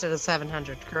 600 instead of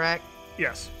 700, correct?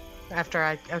 Yes.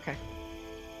 Okay.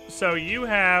 So you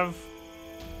have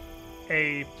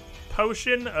a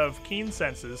potion of keen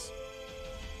senses,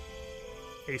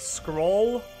 a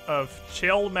scroll of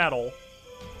chill metal,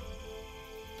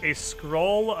 a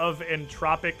scroll of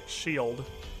entropic shield,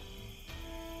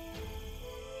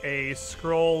 a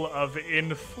scroll of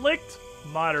inflict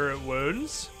moderate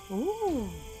wounds, Ooh.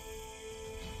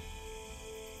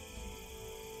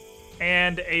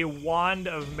 and a wand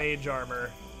of mage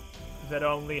armor that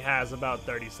only has about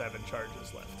 37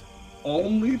 charges left.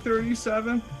 Only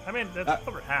 37? I mean, that's That-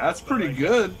 over half. That's but, pretty like,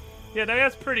 good. Yeah, no,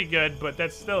 that's pretty good, but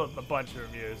that's still a bunch of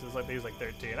reviews. It's like these like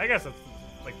 13. I guess that's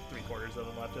like 3/4 of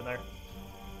them left in there.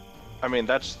 I mean,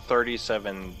 that's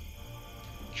 37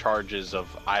 charges of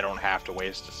I don't have to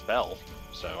waste a spell.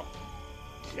 So,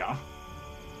 Yeah.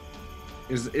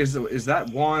 Is that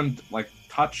wand like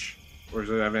touch, or does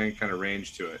it have any kind of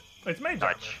range to it? It's mage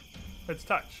Touch. armor. It's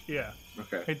touch. Yeah,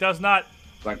 Okay. it does not.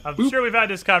 Like I'm boop. sure we've had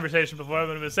this conversation before. I'm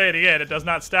going to say it again. It does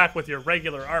not stack with your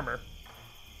regular armor.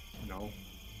 No.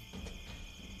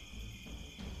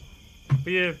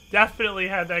 We have definitely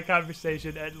had that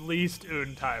conversation at least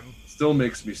one time. Still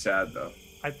makes me sad though.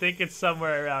 I think it's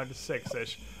somewhere around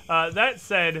 6-ish. That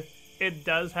said, it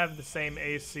does have the same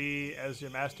AC as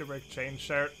your Masterwork chain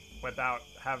shirt without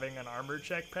having an armor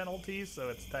check penalty, so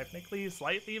it's technically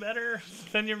slightly better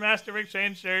than your Masterwork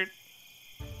chain shirt.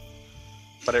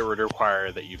 but it would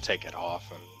require that you take it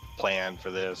off and plan for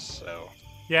this. So,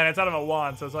 Yeah, and it's out of a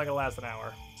wand, so it's not gonna last an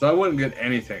hour. So I wouldn't get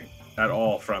anything at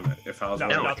all from it if I was No,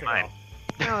 No, wearing it's nothing fine.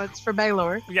 at all. No, it's for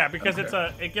Baylor. Yeah, because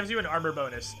Okay. it gives you an armor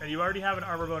bonus, and you already have an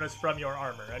armor bonus from your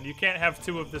armor, and you can't have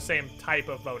two of the same type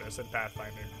of bonus in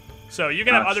Pathfinder. So you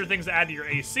can have Gotcha. other things to add to your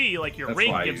AC, like your That's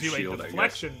ring why I gives use you shield, a I guess.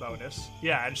 deflection bonus.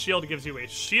 Yeah, and shield gives you a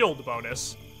shield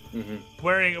bonus,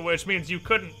 Mm-hmm. which means you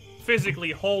couldn't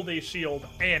physically hold a shield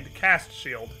and cast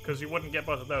shield, because you wouldn't get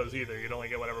both of those either. You'd only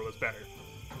get whatever was better.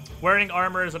 Wearing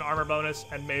armor is an armor bonus,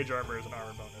 and mage armor is an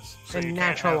armor bonus. So you And can't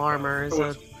natural have both. armor is So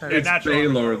a. It's natural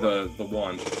Baylor armor. the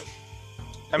one.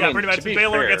 I Yeah, mean, pretty much. to be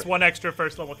Baylor fair, gets one extra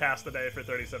first level cast a day for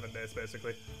 37 days,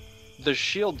 basically. the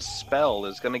shield spell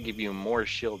is going to give you more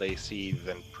shield AC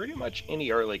than pretty much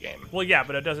any early game. Well, yeah,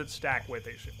 but it doesn't stack with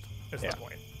a shield. Is Yeah. the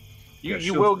point. You Yeah, you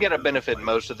shield's will get a pretty benefit fine.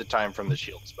 most of the time from the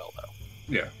shield spell, though.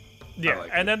 Yeah. Yeah,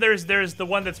 like and it. then there's the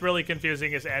one that's really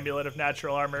confusing is Amulet of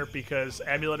Natural Armor, because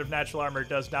Amulet of Natural Armor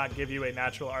does not give you a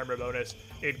natural armor bonus.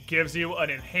 It gives you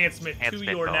an enhancement to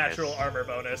Enhancement your bonus. natural armor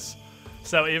bonus.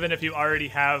 So even if you already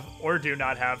have or do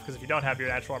not have, because if you don't have your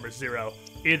natural armor 0,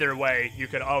 either way, you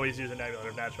can always use an Amulet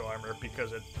of Natural Armor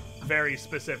because it very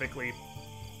specifically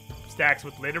stacks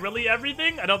with literally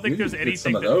everything. I don't think We there's need to get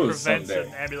anything some that of those prevents someday.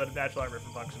 an Amulet of Natural Armor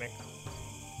from functioning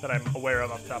that I'm aware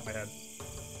of off the top of my head.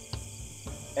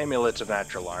 Amulets of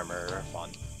natural armor are fun.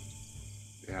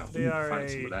 Yeah. They We need to are find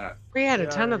some a- of that. We had a Yeah,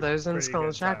 ton of those in pretty Skull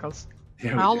and good time. Shackles.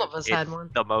 Yeah, we All did. of us had It's one.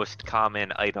 the most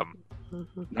common item.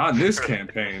 Not in this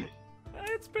campaign.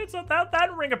 It's been so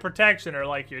that ring of protection are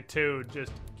like your two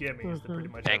just gimmies that pretty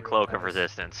much And everyone Cloak of has.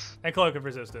 Resistance. And Cloak of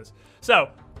Resistance. So,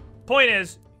 point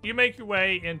is, you make your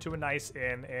way into a nice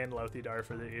inn in Lothidar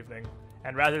for the evening,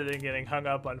 and rather than getting hung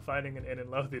up on finding an inn in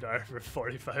Lothidar for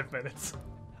 45 minutes,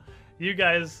 you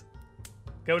guys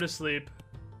go to sleep,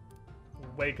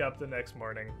 wake up the next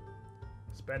morning,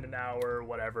 spend an hour or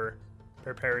whatever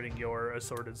preparing your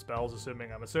assorted spells,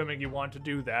 I'm assuming you want to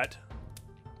do that.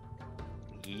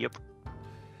 Yep.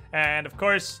 And of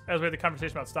course, as we had the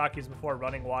conversation about stockies before,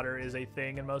 running water is a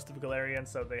thing in most of Galarian,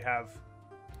 so they have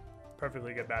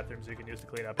perfectly good bathrooms you can use to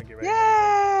clean up and get ready.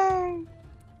 Yay!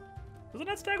 Doesn't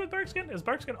that stack with Barkskin? Is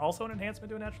Barkskin also an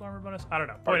enhancement to a natural armor bonus? I don't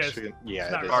know. Point is, Yeah,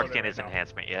 it's not it is. really- Barkskin is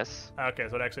enhancement, yes. okay,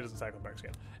 so it actually doesn't stack with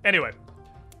Barkskin. Anyway,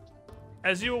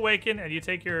 as you awaken and you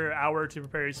take your hour to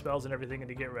prepare your spells and everything and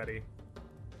to get ready,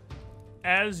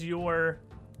 as you're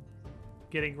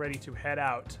getting ready to head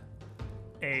out,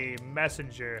 a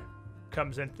messenger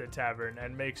comes into the tavern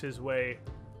and makes his way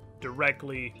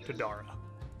directly to Dara.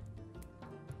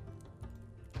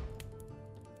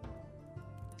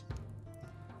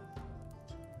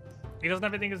 He doesn't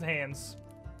have anything in his hands,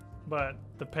 but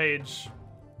the page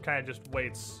kind of just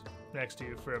waits next to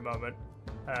you for a moment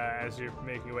as you're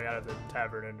making your way out of the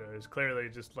tavern, and is clearly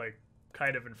just like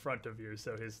kind of in front of you,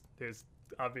 so he's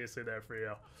obviously there for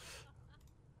you.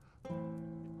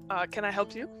 Can I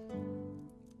help you?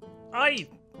 Aye,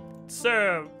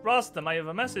 Sir Rostam, I have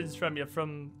a message from you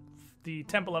from the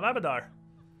Temple of Abadar.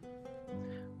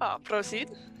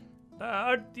 Proceed.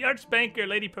 The Archbanker,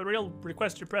 Lady Peril,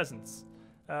 requests your presence.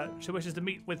 She wishes to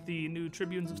meet with the new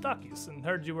tribunes of Stockies and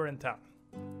heard you were in town.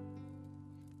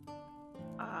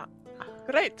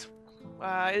 Great.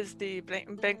 Is the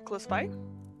bank close by?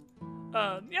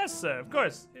 Yes, sir, of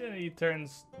course. He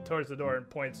turns towards the door and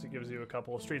points and gives you a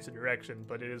couple of streets of direction,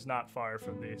 but it is not far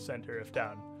from the center of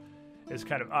town. It's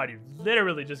kind of odd. You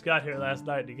literally just got here last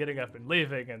night, you're getting up and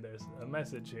leaving, and there's a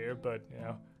message here, but, you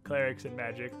know, clerics and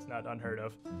magic, it's not unheard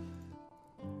of.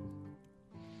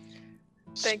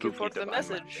 Thank you Spooky for the divine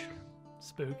message. magic.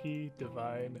 Spooky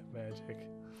divine magic.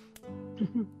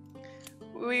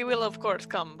 We will, of course,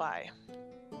 come by.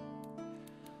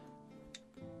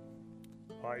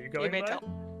 Are you You going may by?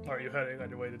 tell. Or are you heading on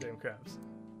your way to Dame Crabs?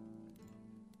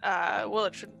 Well,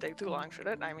 it shouldn't take too long, should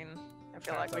it? I mean, I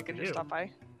feel That's like we up can to just you. stop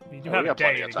by. You do Yeah, have we a got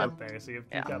plenty day of to time. get there, so you've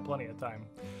Yeah. got plenty of time.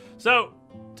 So,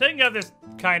 taking out this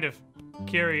kind of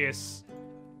curious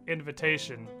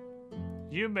invitation,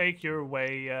 you make your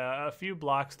way a few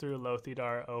blocks through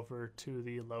Lothidar over to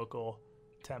the local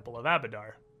Temple of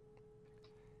Abadar.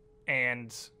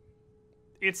 And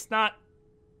it's not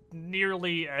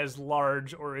nearly as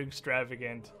large or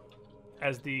extravagant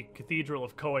as the Cathedral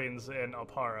of Coins in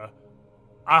Alpara,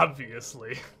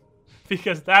 obviously,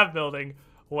 because that building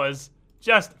was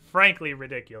just frankly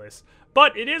ridiculous.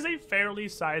 But it is a fairly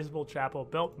sizable chapel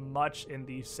built much in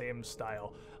the same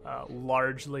style,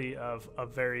 largely of a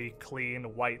very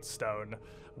clean white stone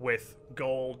with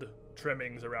gold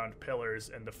trimmings around pillars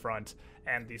in the front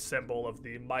and the symbol of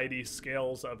the mighty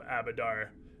scales of Abadar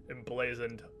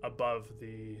emblazoned above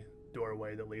the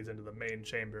doorway that leads into the main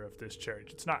chamber of this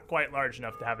church. It's not quite large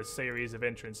enough to have a series of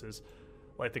entrances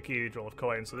like the Cathedral of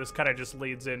Coins, so this kind of just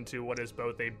leads into what is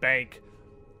both a bank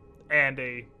and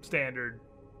a standard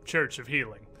Church of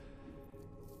Healing.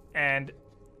 And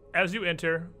as you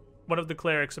enter, one of the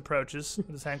clerics approaches with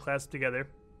his hand clasped together,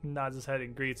 nods his head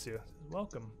and greets you.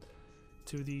 Welcome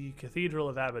to the Cathedral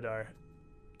of Abadar.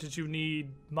 Did you need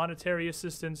monetary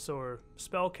assistance or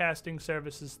spell casting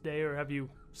services today, or have you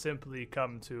simply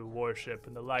come to worship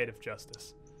in the light of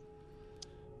justice?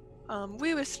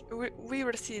 We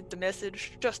received the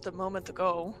message just a moment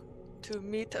ago to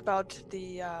meet about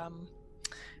the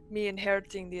me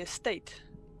inheriting the estate.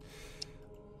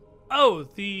 Oh,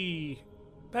 the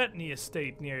Bettany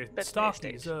estate near Bettany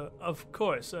Stockies. estate. Of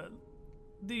course.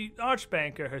 The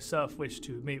archbanker herself wished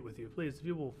to meet with you. Please, if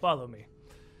you will follow me.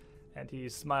 And he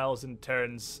smiles and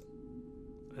turns,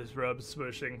 his robe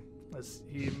swooshing, as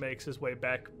he makes his way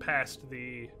back past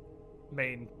the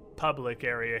main public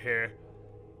area here.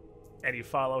 And you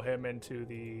follow him into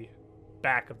the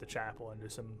back of the chapel, into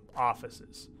some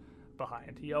offices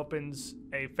behind. He opens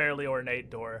a fairly ornate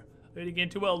door, leading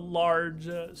into a large,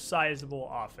 sizable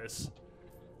office,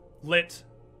 lit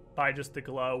by just the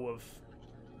glow of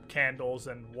candles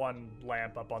and one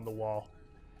lamp up on the wall.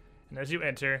 And as you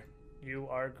enter, you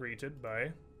are greeted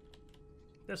by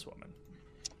this woman,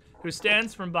 who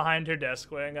stands from behind her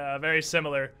desk wearing a very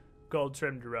similar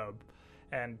gold-trimmed robe.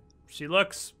 And she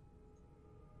looks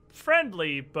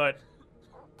friendly, but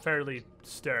fairly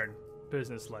stern,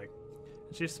 businesslike.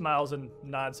 And she smiles and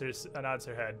nods her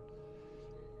head.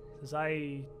 Says,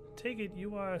 I take it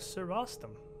you are Sir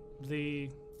Rostam, the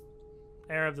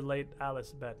heir of the late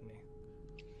Alice Bettany.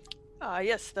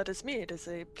 Yes, that is me. It is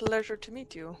a pleasure to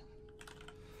meet you.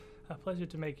 A pleasure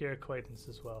to make your acquaintance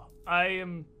as well. I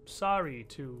am sorry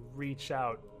to reach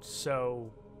out so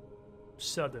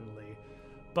suddenly,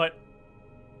 but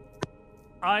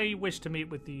I wish to meet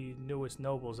with the newest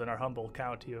nobles in our humble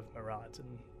county of Marat,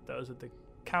 and those that the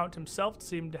Count himself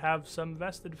seem to have some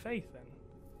vested faith in.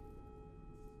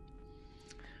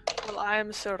 Well, I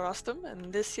am Sir Rostam,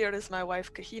 and this here is my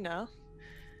wife Kahina.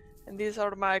 And these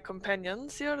are my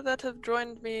companions here that have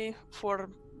joined me for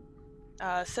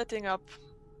setting up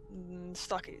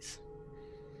Stockies.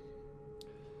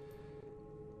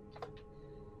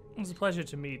 It's a pleasure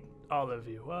to meet all of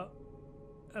you.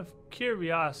 Of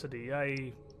curiosity,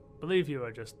 I believe you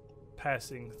are just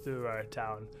passing through our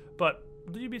town, but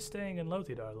will you be staying in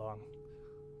Lothidar long?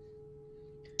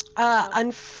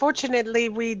 Unfortunately,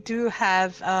 we do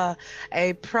have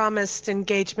a promised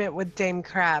engagement with Dame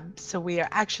Crab, so we are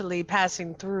actually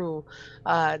passing through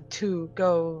to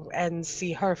go and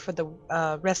see her for the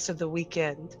rest of the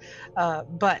weekend.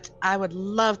 But I would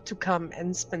love to come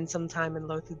and spend some time in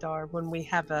Lothidar when we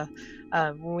have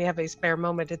a spare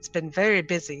moment. It's been very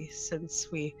busy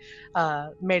since we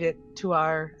made it to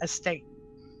our estate.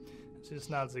 She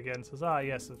just nods again and says,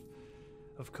 yes,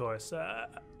 of course.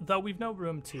 Though we've no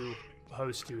room to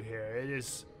host you here, it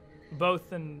is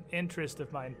both an interest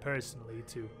of mine personally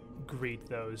to greet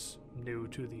those new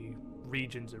to the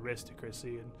region's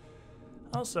aristocracy, and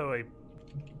also a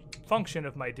function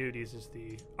of my duties as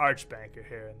the archbanker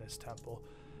here in this temple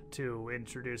to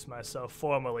introduce myself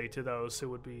formally to those who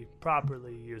would be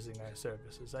properly using our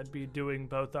services. I'd be doing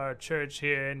both our church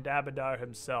here and Abadar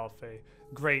himself a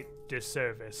great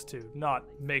disservice to not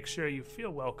make sure you feel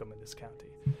welcome in this county.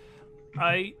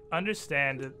 I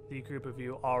understand that the group of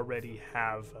you already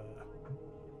have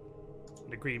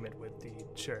an agreement with the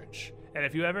church, and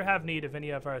if you ever have need of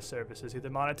any of our services, either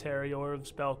monetary or of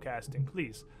spellcasting,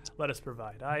 please let us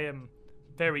provide. I am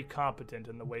very competent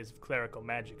in the ways of clerical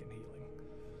magic and healing.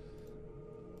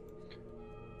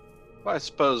 Well, I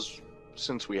suppose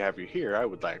since we have you here, I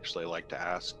would actually like to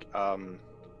ask. I'm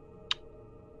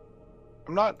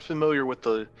not familiar with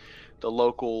the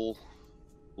local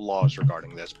laws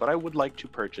regarding this, but I would like to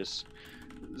purchase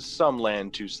some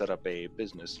land to set up a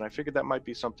business, and I figured that might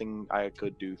be something I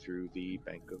could do through the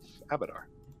Bank of Abadar.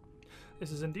 This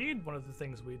is indeed one of the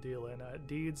things we deal in.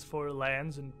 Deeds for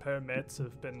lands and permits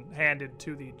have been handed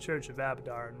to the Church of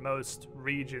Abadar in most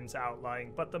regions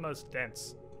outlying, but the most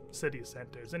dense city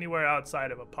centers. Anywhere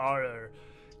outside of Apara or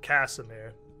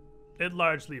Casimir, it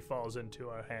largely falls into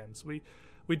our hands.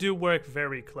 We do work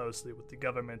very closely with the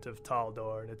government of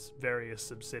Taldor and its various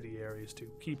subsidiaries to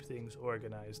keep things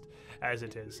organized as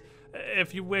it is.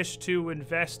 If you wish to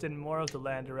invest in more of the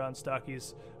land around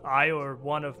Stockies, I or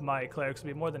one of my clerics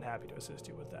would be more than happy to assist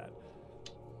you with that.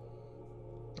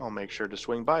 I'll make sure to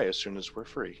swing by as soon as we're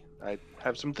free. I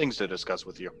have some things to discuss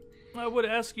with you. I would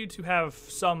ask you to have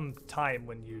some time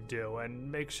when you do, and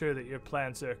make sure that your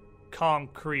plans are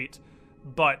concrete,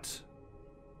 but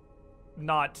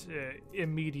not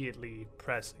immediately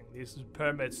pressing. These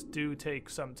permits do take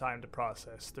some time to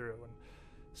process through, and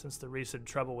since the recent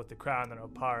trouble with the Crown and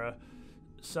Opara,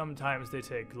 sometimes they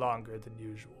take longer than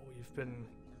usual. We've been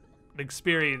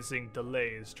experiencing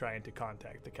delays trying to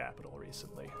contact the capital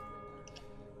recently. It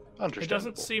Understandable.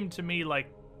 doesn't seem to me like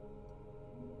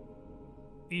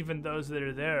even those that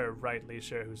are there are rightly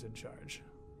sure who's in charge.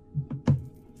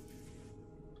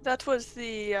 That was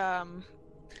the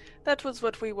that was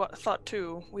what we thought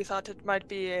too. We thought it might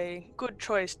be a good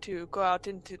choice to go out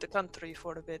into the country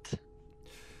for a bit.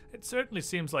 It certainly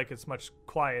seems like it's much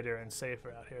quieter and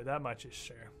safer out here, that much is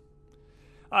sure.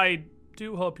 I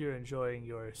do hope you're enjoying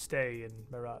your stay in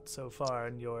Marat so far,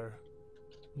 and your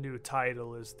new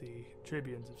title is the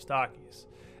Tribunes of Stockies.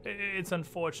 It's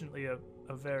unfortunately a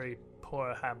very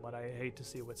poor hamlet. I hate to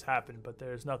see what's happened, but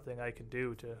there's nothing I can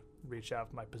do to reach out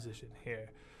for my position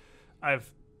here.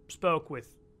 I've spoke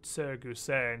with Sir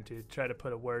Gusern to try to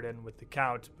put a word in with the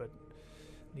Count, but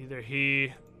neither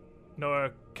he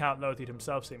nor Count Lothied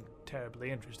himself seem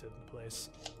terribly interested in the place.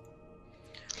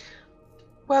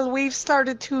 Well, we've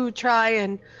started to try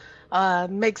and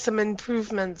make some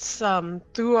improvements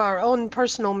through our own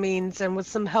personal means and with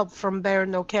some help from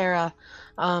Baron O'Cara.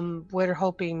 We're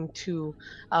hoping to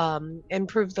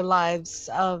improve the lives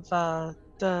of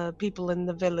the people in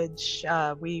the village.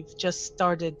 We've just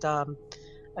started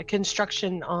a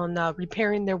construction on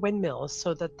repairing their windmills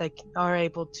so that they are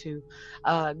able to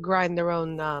grind their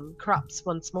own crops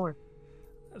once more.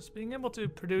 Yes, being able to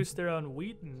produce their own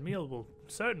wheat and meal will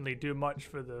certainly do much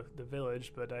for the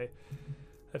village, but I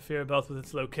fear both with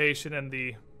its location and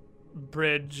the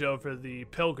bridge over the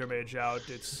pilgrimage out,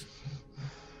 it's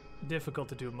difficult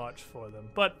to do much for them.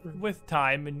 But with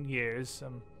time and years,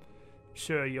 I'm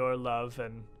sure your love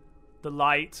and the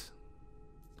light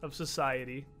of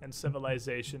society and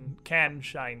civilization can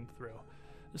shine through.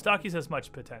 The Stockies has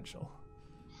much potential.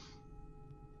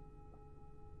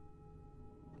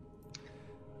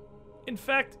 In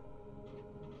fact,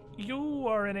 you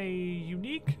are in a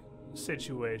unique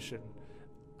situation.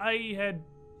 I had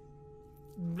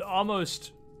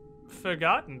almost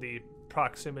forgotten the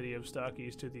proximity of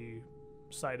Stockies to the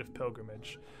site of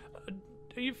pilgrimage.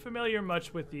 Are you familiar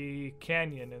much with the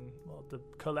canyon and the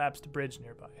collapsed bridge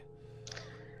nearby?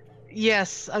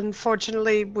 Yes,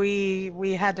 unfortunately,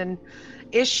 we had an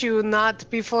issue not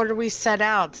before we set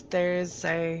out. There's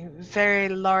a very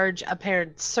large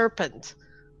apparent serpent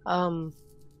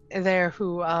there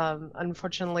who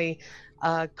unfortunately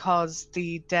caused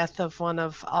the death of one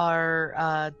of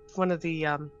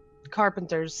the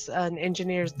carpenters and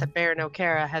engineers that Baron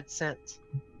O'Cara had sent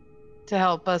to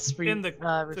help us in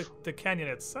the canyon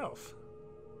itself.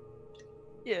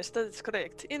 Yes, that is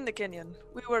correct. In the canyon.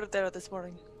 We were there this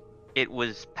morning. It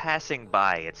was passing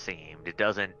by, it seemed. It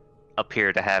doesn't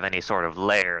appear to have any sort of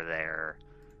lair there.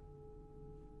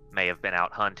 May have been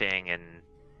out hunting and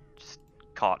just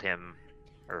caught him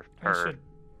or her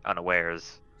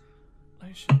unawares.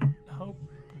 I should hope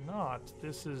not.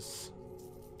 This is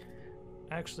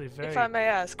actually very If I may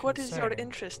ask, what is your concerning.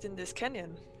 interest in this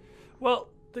canyon? Well,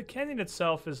 the canyon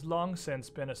itself has long since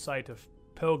been a site of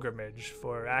pilgrimage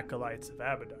for acolytes of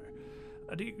Abadar.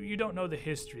 You don't know the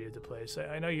history of the place.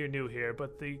 I know you're new here,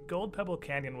 but the Gold Pebble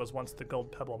Canyon was once the Gold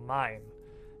Pebble Mine.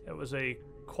 It was a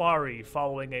quarry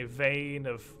following a vein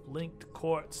of linked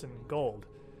quartz and gold.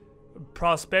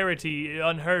 Prosperity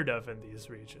unheard of in these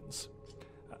regions.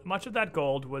 Much of that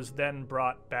gold was then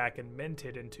brought back and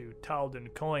minted into Taldan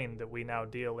coin that we now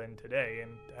deal in today,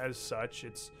 and as such,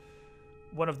 it's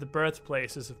one of the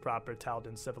birthplaces of proper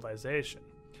Taldan civilization.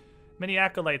 Many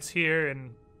acolytes here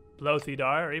in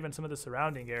Lothidar, or even some of the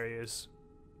surrounding areas,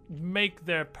 make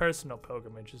their personal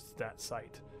pilgrimages to that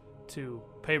site to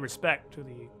pay respect to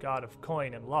the god of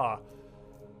coin and law.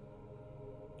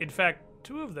 In fact,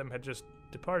 2 of them had just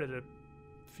departed a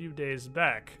few days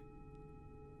back.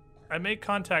 I may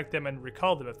contact them and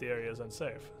recall them if the area is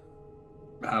unsafe.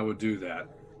 I would do that.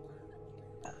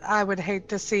 I would hate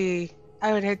to see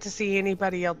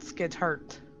anybody else get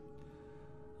hurt.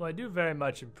 Well, I do very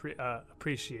much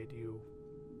appreciate you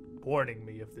warning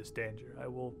me of this danger. I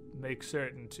will make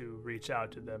certain to reach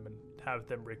out to them and have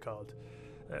them recalled.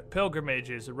 Pilgrimage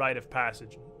is a rite of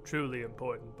passage, truly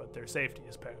important, but their safety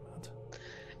is paramount.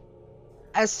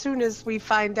 As soon as we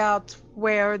find out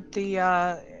where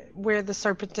the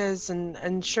serpent is and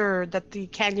ensure that the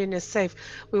canyon is safe,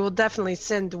 we will definitely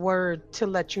send word to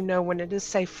let you know when it is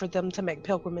safe for them to make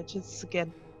pilgrimages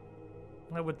again.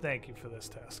 I would thank you for this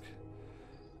task.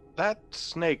 That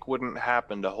snake wouldn't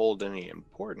happen to hold any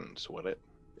importance, would it?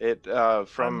 It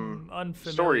from I'm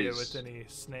unfamiliar stories. with any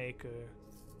snake or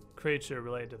creature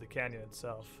related to the canyon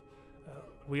itself.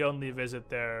 We only visit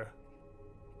there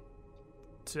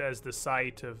as the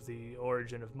site of the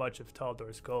origin of much of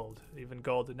Taldor's gold, even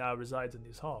gold that now resides in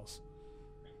these halls.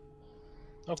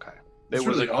 Okay. It's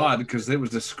was really a odd because it was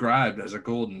described as a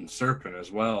golden serpent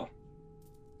as well,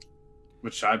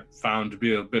 which I found to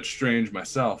be a bit strange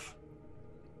myself.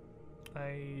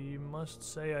 I must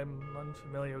say I'm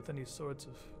unfamiliar with any sorts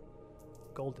of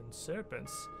golden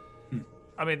serpents.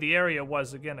 I mean, the area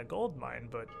was, again, a gold mine,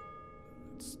 but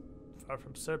it's far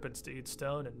from serpents to eat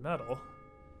stone and metal.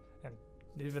 And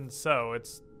even so,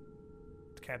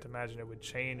 can't imagine it would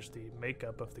change the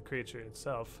makeup of the creature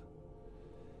itself.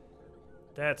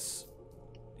 That's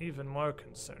even more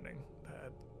concerning,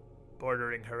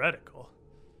 bordering heretical.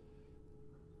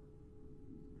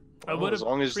 I Well, would as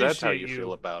long as that's how you appreciate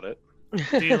feel about it.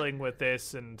 dealing with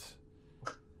this and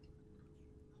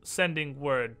sending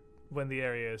word when the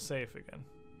area is safe again.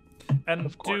 And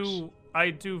Of course. I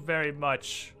do very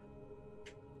much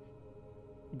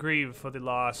grieve for the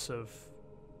loss of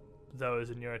those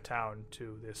in your town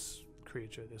to this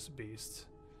creature, this beast.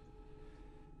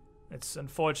 It's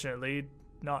unfortunately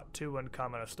not too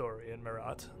uncommon a story in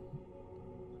Marat.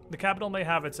 The capital may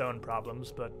have its own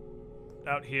problems, but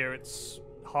out here it's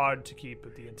hard to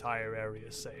keep the entire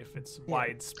area safe. It's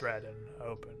widespread and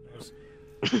open. There's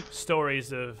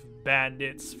stories of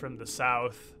bandits from the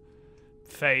south,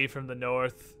 fae from the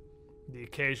north, the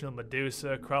occasional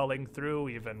Medusa crawling through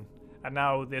even, and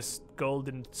now this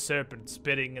golden serpent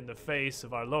spitting in the face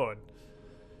of our lord.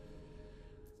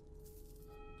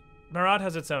 Marat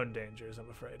has its own dangers, I'm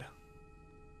afraid.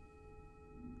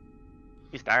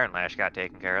 At least Iron Lash got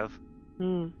taken care of.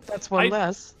 That's one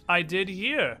less. I did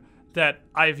hear that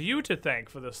I've you to thank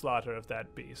for the slaughter of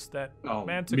that beast. That Oh,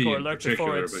 manticore me in lurked before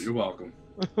particular, its... but you're welcome.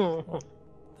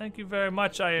 Thank you very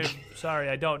much. I am sorry,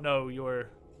 I don't know your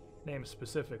name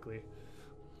specifically.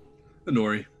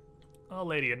 Honori. Oh,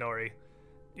 Lady Honori,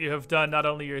 you have done not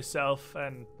only yourself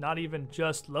and not even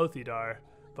just Lothidar,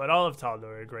 but all of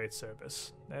Tal'Dor a great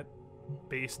service. That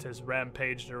beast has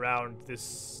rampaged around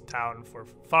this town for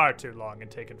far too long and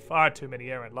taken far too many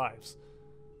errant lives.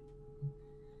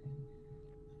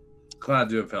 Glad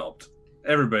to have helped.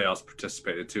 Everybody else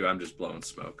participated too. I'm just blowing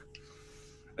smoke.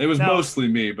 It was Now- mostly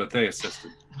me, but they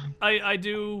assisted. I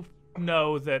do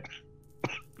know that,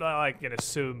 I can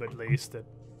assume at least, that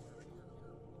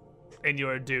in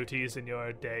your duties in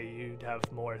your day you'd have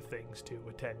more things to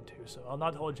attend to, so I'll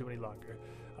not hold you any longer.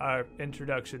 Our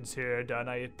introductions here are done.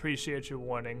 I appreciate your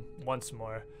warning once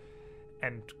more,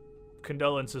 and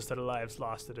condolences to the lives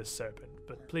lost to this serpent,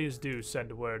 but please do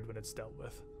send a word when it's dealt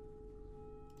with.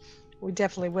 We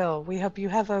definitely will. We hope you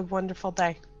have a wonderful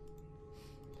day.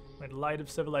 May the light of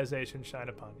civilization shine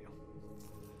upon you.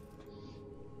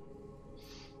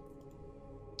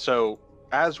 So,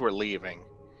 as we're leaving,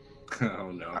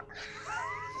 Oh no.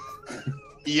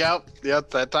 yep,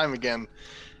 that time again.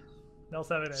 Nels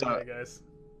having an So- idea, guys.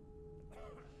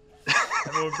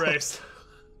 Everyone brace.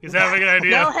 He's having an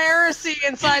idea. No heresy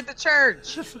inside the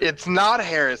church. It's not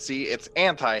heresy, it's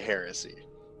anti-heresy.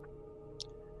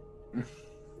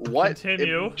 What?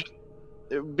 Continue.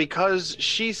 Because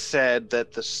she said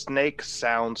that the snake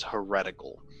sounds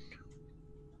heretical.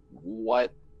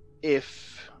 What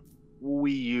if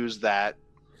we use that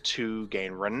to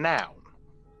gain renown?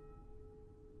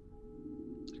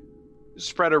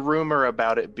 Spread a rumor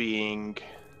about it being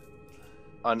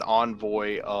an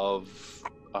envoy of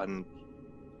I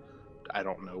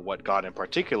don't know what god in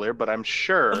particular, but I'm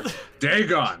sure.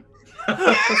 Dagon.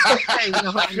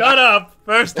 Shut up,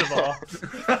 first of all.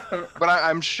 But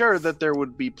I'm sure that there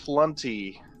would be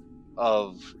plenty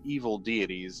of evil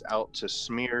deities out to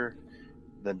smear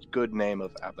the good name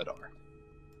of Abadar.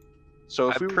 So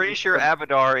if I'm pretty sure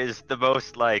Abadar is the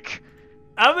most, like,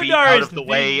 beat Abadar out is of the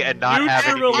way and not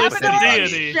having neutralist even Abadar and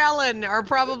deity. Shellen are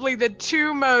probably the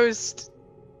two most.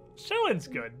 Shellen's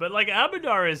good, but like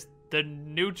Abadar is the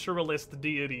neutralist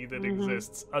deity that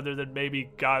exists, other than maybe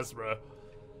Gazra.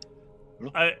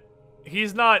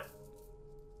 He's not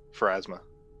Pharasma.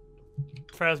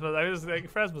 Pharasma. I was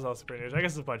like, Pharasma's also pretty neutral. I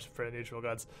guess there's a bunch of pretty neutral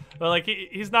gods, but like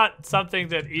he's not something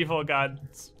that evil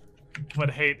gods would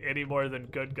hate any more than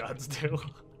good gods do.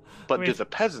 But I mean, do the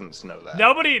peasants know that?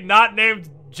 Nobody not named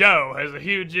Joe has a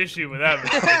huge issue with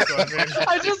Abadar. So, I mean,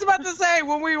 I was just about to say,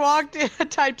 when we walked in, I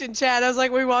typed in chat, I was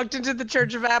like, we walked into the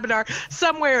Church of Abadar,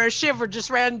 somewhere a shiver just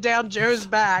ran down Joe's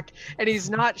back, and he's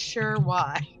not sure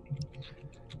why.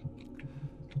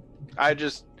 I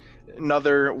just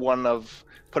another one of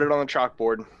put it on the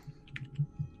chalkboard.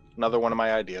 Another one of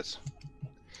my ideas.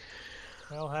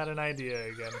 Well, had an idea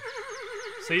again.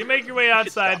 So you make your way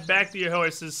outside, back to your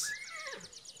horses.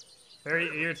 Very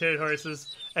irritated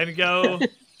horses. And go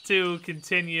to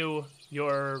continue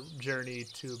your journey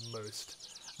to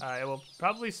Moost. It will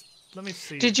probably let me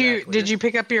see. Did exactly. you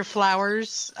pick up your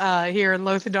flowers here in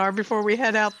Lothidar before we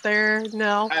head out there?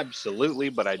 No. Absolutely,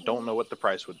 but I don't know what the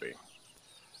price would be.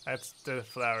 That's the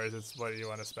flowers. It's what you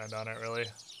want to spend on it, really.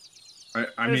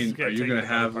 I This is mean, gonna are you take gonna the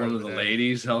better have part one of of the the day.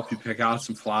 ladies help you pick out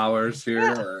some flowers here?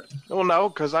 Yeah. Or... Well, no,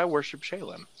 because I worship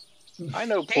Shaylin. I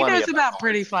know He plenty knows about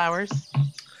pretty flowers.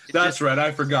 That's right.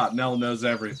 I forgot. Nell knows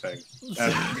everything.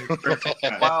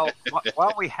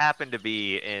 While we happen to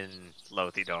be in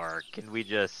Lothidar, can we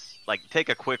just like take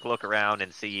a quick look around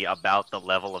and see about the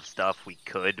level of stuff we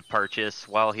could purchase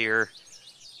while here?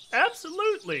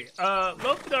 Absolutely.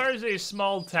 Lothidar is a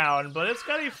small town, but it's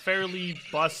got a fairly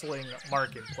bustling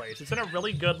marketplace. It's in a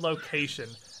really good location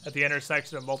at the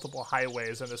intersection of multiple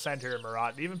highways in the center of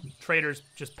Marat. Even traders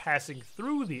just passing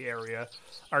through the area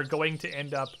are going to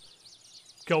end up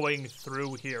going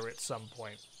through here at some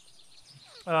point.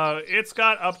 It's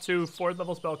got up to 4th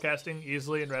level spellcasting,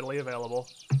 easily and readily available.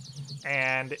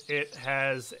 And it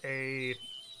has a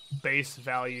base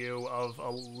value of a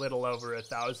little over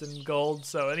 1,000 gold,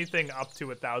 so anything up to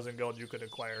 1,000 gold you could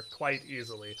acquire quite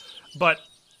easily, but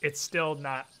it's still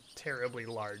not terribly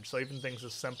large, so even things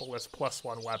as simple as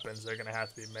 +1 weapons are going to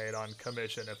have to be made on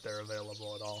commission if they're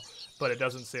available at all, but it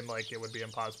doesn't seem like it would be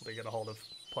impossible to get a hold of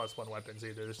 +1 weapons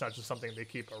either. It's not just something they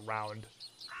keep around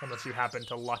unless you happen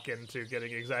to luck into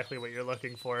getting exactly what you're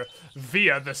looking for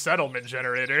via the settlement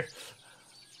generator.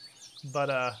 But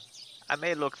I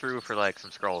may look through for like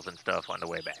some scrolls and stuff on the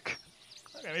way back.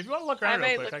 okay, if you want to look around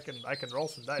I real may quick, I can roll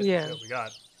some dice Yeah. and see what we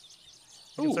got.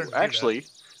 We can Ooh, certainly do that. actually,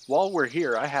 while we're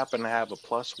here, I happen to have a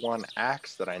 +1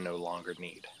 axe that I no longer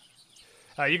need.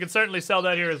 You can certainly sell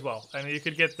that here as well, and you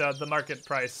could get the market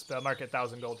price, the market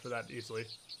 1,000 gold for that easily.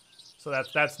 So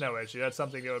that's no issue. That's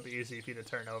something that would be easy for you to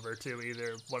turn over to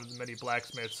either one of the many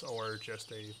blacksmiths or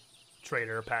just a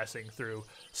trader passing through,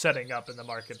 setting up in the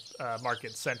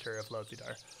market center of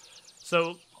Lothidar.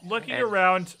 So looking And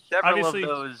around, Several obviously, of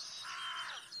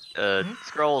those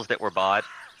scrolls that were bought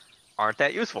aren't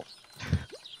that useful.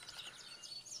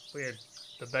 weird.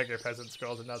 The beggar peasant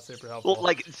scrolls are not super helpful. Well,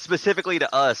 like specifically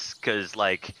to us, because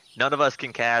like none of us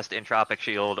can cast Entropic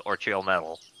Shield or Chill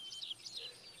Metal.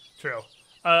 True.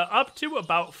 Up to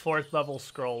about 4th level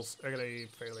scrolls are going to be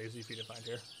fairly easy for you to find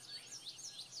here.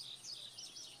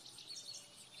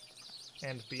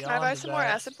 And beyond Can I buy some more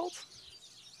that- acid bolts?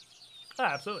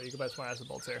 Absolutely, you can buy some more acid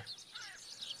bolts here.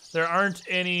 There aren't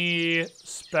any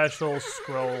special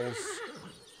scrolls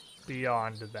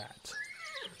beyond that.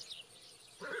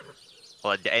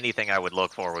 Well, anything I would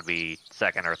look for would be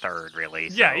 2nd or 3rd, really.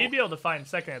 Yeah, so- you'd be able to find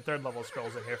 2nd and 3rd level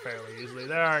scrolls in here fairly easily.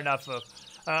 There are enough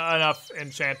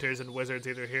enchanters and wizards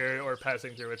either here or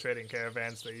passing through a trading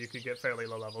caravans that you could get fairly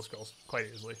low level scrolls quite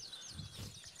easily.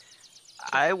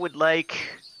 I would like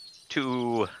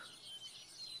to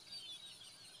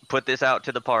put this out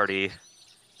to the party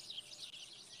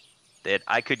that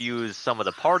I could use some of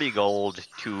the party gold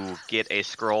to get a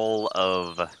scroll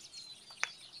of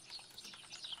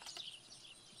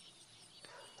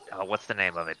what's the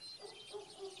name of it?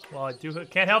 Well, I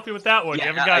can't help you with that one. You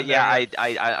haven't gotten there yet.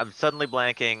 I'm suddenly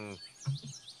blanking.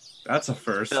 That's a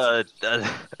first. I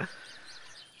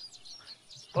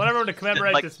want everyone to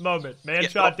commemorate like- this moment.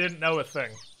 Manshot didn't know a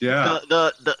thing. Yeah.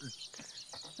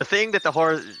 The thing that the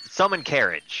horse summon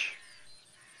carriage.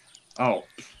 Oh,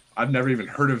 I've never even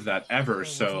heard of that ever. I was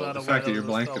So not the aware fact that that you're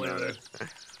was a blanking spell on either.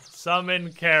 it.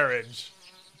 Summon carriage.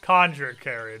 Conjure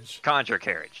carriage. Conjure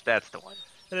carriage. That's the one.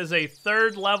 It is a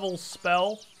 3rd level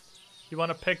spell. You want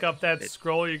to pick up that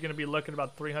scroll, you're going to be looking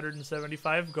about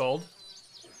 375 gold.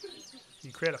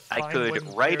 You create a fine I could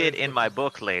wooden write it carriage in with- my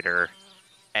book later,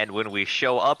 and when we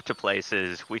show up to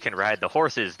places, we can ride the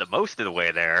horses the most of the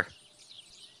way there,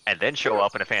 and then show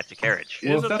up in a fancy carriage. It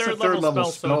Well, is if a that's a 3rd level third-level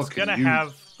spell, so spell, it's can going to you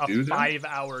have a do that?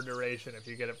 5-hour duration if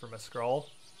you get it from a scroll.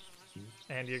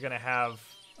 And you're going to have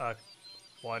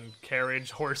one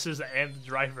carriage, horses, and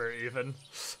driver even.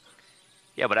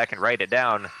 Yeah, but I can write it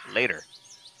down later.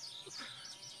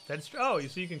 That's so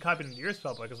you can copy it into your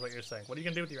spellbook is what you're saying. What are you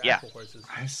going to do with your Yeah. actual horses?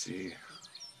 I see.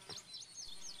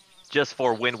 Just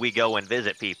for when we go and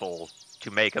visit people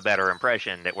to make a better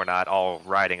impression that we're not all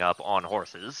riding up on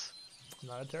horses.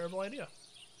 Not a terrible idea.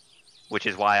 Which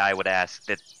is why I would ask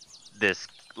that this,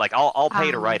 like, I'll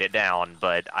pay to Um. write it down,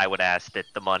 but I would ask that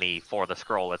the money for the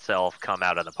scroll itself come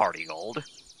out of the party gold.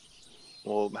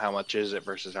 Well, how much is it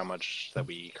versus how much that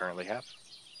we currently have?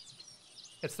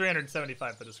 It's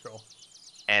 375 for the scroll.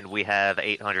 And we have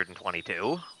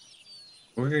 822.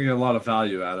 We're gonna get a lot of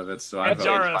value out of it. So I And vote.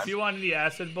 Jara, fine. if you want any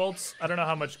acid bolts, I don't know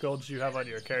how much gold you have on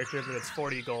your character, but it's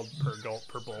 40 gold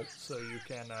per bolt. So you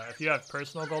can, if you have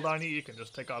personal gold on you, you can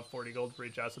just take off 40 gold for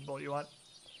each acid bolt you want.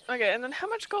 Okay, and then how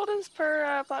much gold is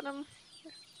per platinum?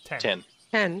 10. 10.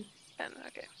 10. 10.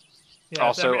 Okay. Yeah,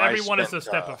 Also, I every one is a spent,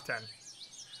 step of 10.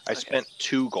 I spent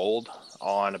 2 gold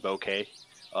on a bouquet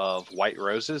of white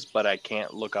roses, but I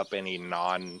can't look up any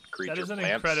non-creature That is an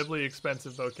plants. incredibly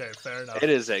expensive bouquet. Fair enough. It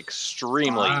is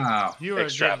extremely Wow. You are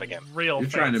extravagant. getting real You're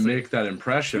fancy. trying to make that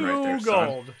impression right there, 2 son.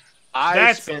 gold. I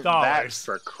That's spent dollars. that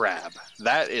for crab.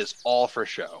 That is all for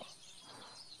show.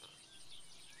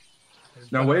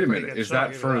 Now, wait a Pretty minute. good Is show,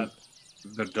 that give for that.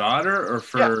 the daughter or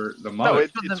for the mother? No,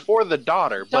 it's For the for the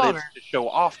daughter, but daughter. it's to show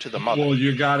off to the mother. Well,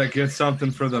 you gotta get something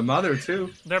for the mother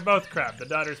too. They're both crab. The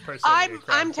daughter's personality crab.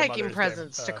 I'm the taking mother's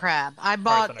presents name, to Crab. I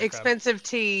bought Crab. expensive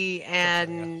tea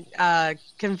and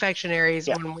confectionaries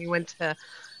Yeah. when we went to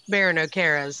Baron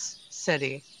O'Kara's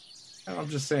city. I'm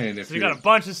just saying, if So you got a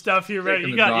bunch of stuff here ready. taking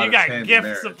You the got daughter's hand in gifts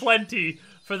marriage. aplenty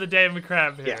for the Dame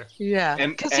Crab here. Yeah,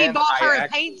 And- because he and bought her I a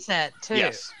actually- paint set too.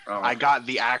 Yes, Oh, I okay. got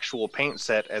the actual paint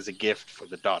set as a gift for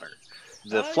the daughter.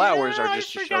 The flowers yeah, are just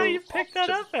I to forgot show. you picked that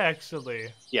to- up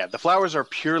actually. Yeah, the flowers are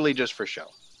purely just for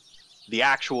show. The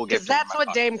actual gift. Because that's is my what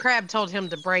daughter. Dame Crab told him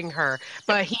to bring her.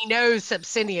 But he knows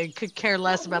Sepsinia could care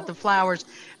less about the flowers,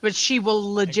 but she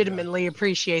will legitimately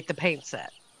appreciate the paint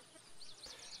set.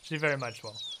 She very much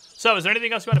will. So, is there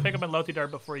anything else you want to pick up in Lothidar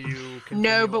before you continue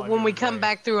No, but on when your we come way?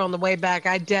 back through on the way back,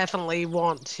 I definitely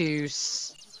want to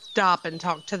stop and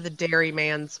talk to the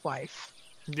dairyman's wife.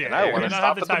 Yeah, And I you're wanna gonna stop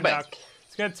have the at the time bank. now.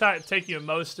 It's gonna take you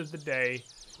most of the day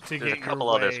to There's a get couple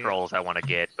your other way scrolls I want to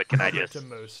get, but can I over just to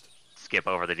Moost. skip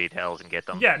over the details and get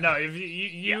them? Yeah, no, if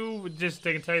you just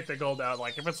take the gold out,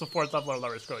 like if it's the 4th level or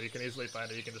lower scroll, you can easily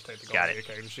find it. You can just take the gold Got out of your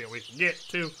character sheet. We can get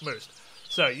to Moost.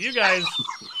 So you guys,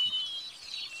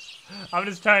 I'm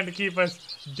just trying to keep us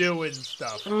doing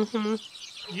stuff.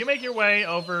 Mm-hmm. You make your way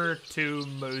over to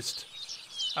Moost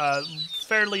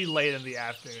fairly late in the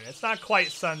afternoon. It's not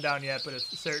quite sundown yet, but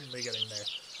it's certainly getting there.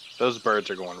 Those birds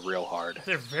are going real hard.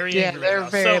 They're very Yeah, angry they're right now.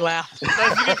 very So, loud.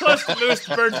 as you get close to Moose,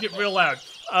 the birds get real loud.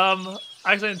 I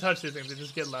actually didn't touch these things; they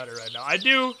just get louder right now. I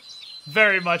do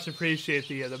very much appreciate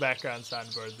the background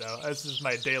soundboard, though. This is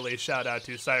my daily shout out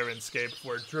to Sirenscape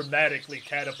for dramatically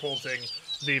catapulting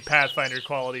the Pathfinder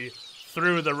quality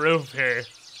through the roof here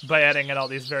by adding in all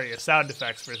these various sound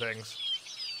effects for things,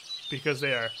 because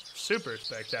they are super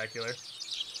spectacular.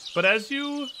 But as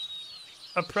you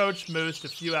approach Moose a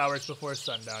few hours before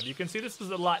sundown, you can see this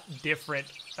is a lot different.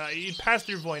 You pass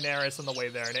through Voineris on the way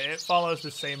there, and it follows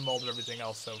the same mold of everything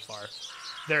else so far.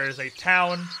 There is a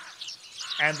town,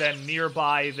 and then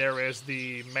nearby there is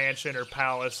the mansion or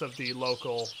palace of the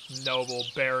local noble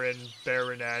baron,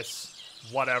 baroness,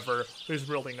 whatever, who's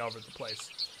ruling over the place.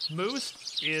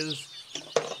 Moose is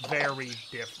very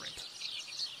different.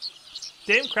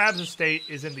 Dame Crab's estate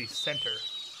is in the center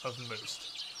of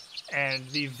Moose, and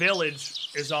the village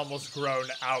is almost grown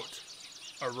out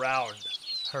around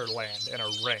her land in a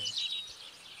ring.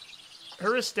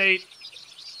 Her estate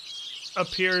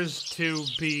appears to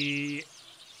be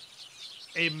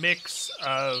a mix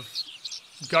of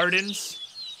gardens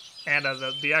and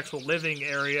the actual living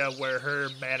area where her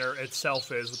manor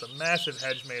itself is, with a massive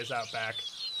hedge maze out back,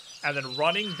 and then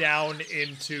running down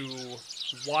into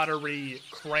watery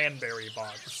cranberry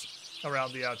bogs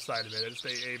around the outside of it.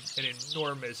 It's an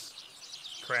enormous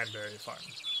cranberry farm.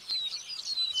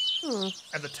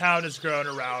 And the town is grown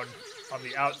around on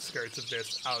the outskirts of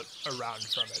this, out around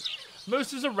from it.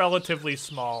 Moose is a relatively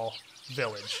small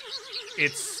village.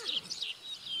 It's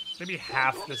maybe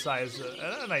half the size of,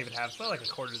 not even half, but like a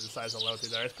quarter the size of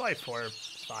Lothidar. It's probably 400 or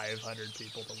 500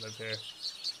 people that live here.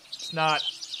 It's not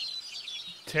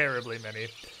terribly many.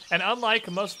 And unlike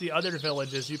most of the other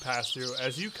villages you pass through,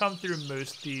 as you come through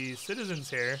Moose, the citizens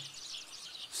here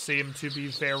seem to be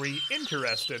very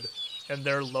interested in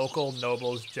their local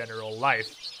noble's general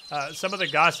life. Some of the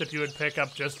gossip you would pick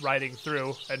up just riding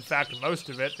through, in fact, most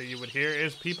of it that you would hear,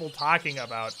 is people talking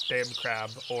about Dame Crab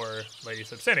or Lady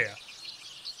Sepsinia.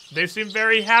 They seem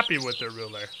very happy with their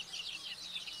ruler.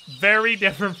 Very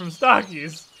different from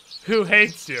Stockies, who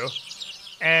hates you,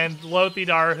 and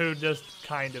Lothidar, who just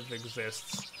kind of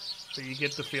exists. So you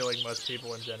get the feeling most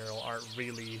people in general aren't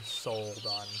really sold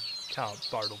on Count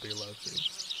Bartleby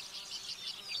Lothid.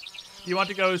 Do you want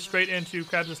to go straight into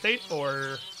Crab's estate,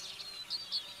 or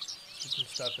some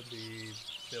stuff in the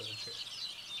village here?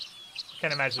 I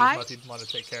can't imagine there's much you'd want to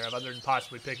take care of, other than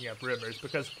possibly picking up rumors.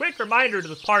 Because, quick reminder to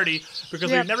the party,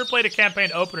 because we've never played a campaign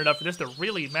open enough for this to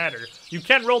really matter, you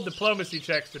can roll diplomacy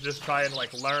checks to just try and,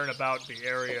 like, learn about the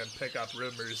area and pick up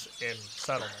rumors in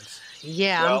settlements.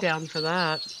 Yeah, Well- I'm down for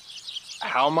that.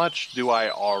 How much do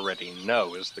I already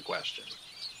know is the question.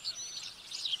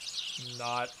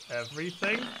 Not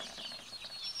everything.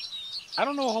 I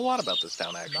don't know a whole lot about this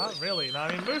town, actually. Not really. No,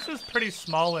 I mean, Moose is pretty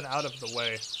small and out of the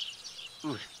way.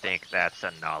 You think that's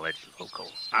a knowledge local?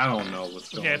 I don't know what's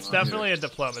going on. Yeah, it's definitely a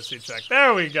diplomacy check.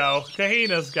 There we go.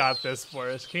 Kahina's got this for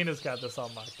us. Kahina's got this all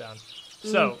marked down.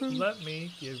 So, let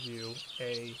me give you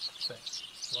a thing.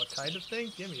 What kind of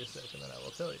thing? Give me a second and I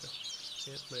will tell you.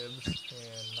 It lives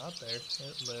in... not there.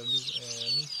 It lives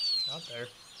in... not there.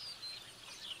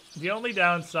 The only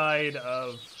downside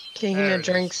of... Kahina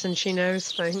drinks and she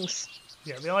knows things.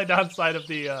 Yeah, the only downside of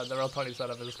the Roll20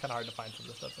 setup is it's kind of hard to find some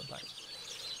of this stuff sometimes.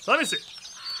 So let me see.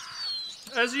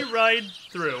 As you ride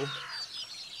through,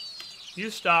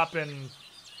 you stop and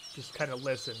just kind of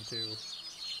listen to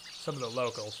some of the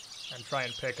locals and try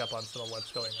and pick up on some of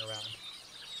what's going around.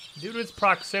 Due to its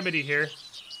proximity here,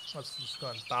 let's just go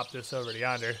and bop this over to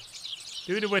yonder.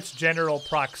 Due to its general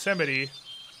proximity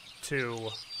to,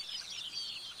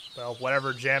 well,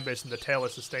 whatever Jambus and the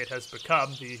Tailless estate has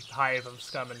become, the hive of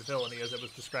scum and villainy as it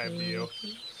was described to you,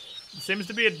 there seems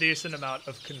to be a decent amount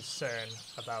of concern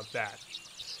about that.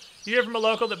 You hear from a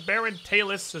local that Baron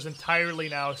Tailless has entirely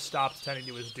now stopped tending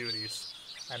to his duties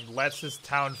and lets his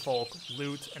townfolk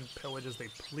loot and pillage as they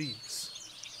please.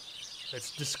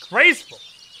 It's disgraceful.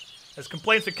 There's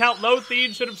complaints that Count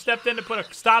Lothine should have stepped in to put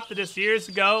a stop to this years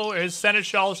ago, or his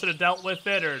seneschal should have dealt with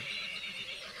it, or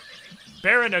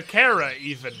Baron Akara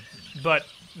even. But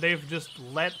they've just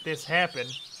let this happen.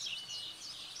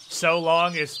 So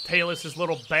long as Tailless'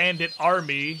 little bandit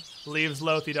army leaves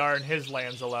Lothidar and his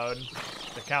lands alone,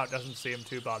 the Count doesn't seem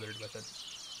too bothered with it.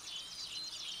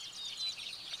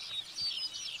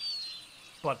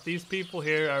 But these people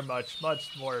here are much,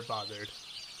 much more bothered.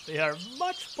 They are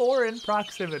much more in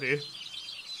proximity.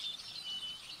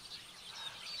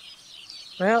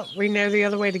 Well, we know the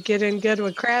other way to get in good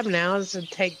with Crab now is to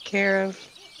take care of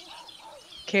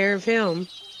him.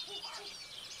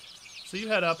 So you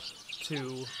head up to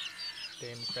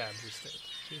Dame Crab's estate.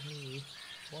 Give me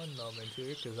one moment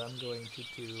here, because I'm going to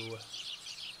do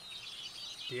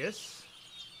this,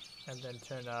 and then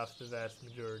turn off the vast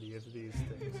majority of these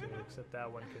things here, except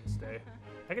that one can stay.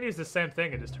 I can use the same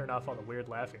thing and just turn off all the weird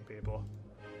laughing people.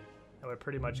 And we're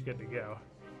pretty much good to go.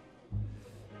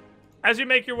 As you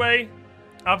make your way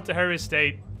up to her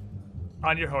estate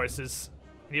on your horses,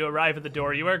 and you arrive at the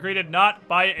door, you are greeted not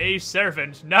by a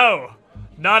servant, no,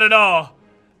 not at all,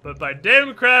 but by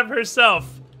Dame Crab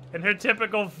herself, in her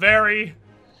typical very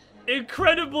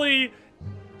incredibly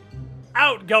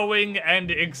outgoing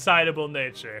and excitable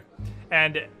nature.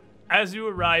 And as you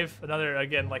arrive,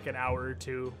 again, like an hour or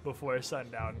two before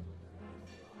sundown,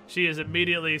 she is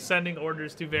immediately sending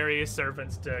orders to various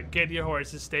servants to get your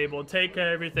horses stable, take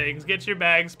care of your things, get your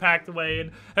bags packed away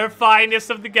in her finest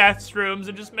of the guest rooms,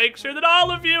 and just make sure that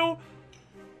all of you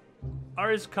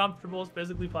are as comfortable as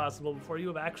physically possible before you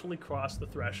have actually crossed the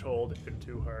threshold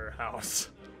into her house.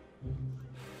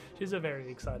 She's a very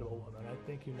excitable woman. I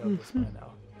think you know this by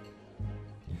now.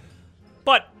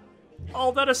 But,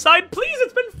 all that aside, please,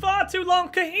 it's been far too long,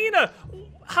 Kahina!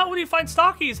 How do you find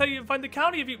Stockies? How do you find the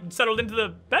county? Have you settled into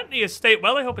the Bentley estate?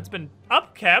 Well, I hope it's been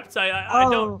upkept. I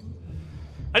know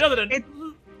that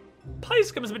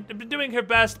Picecum has been doing her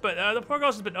best, but the poor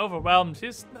girl has been overwhelmed.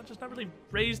 She's just not really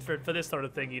raised for this sort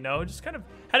of thing, you know? Just kind of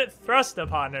had it thrust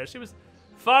upon her. She was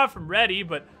far from ready,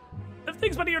 but if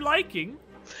things went to your liking.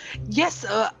 Yes,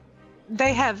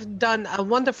 they have done a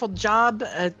wonderful job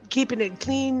keeping it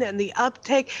clean, and the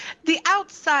uptake. The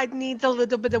outside needs a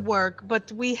little bit of work,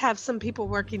 but we have some people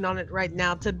working on it right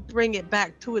now to bring it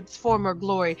back to its former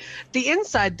glory. The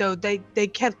inside, though, they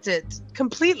kept it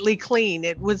completely clean.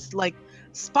 It was like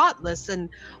spotless, and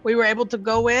we were able to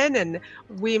go in, and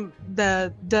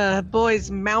the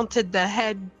boys mounted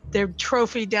their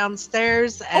trophy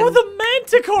downstairs. And the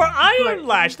Manticore Iron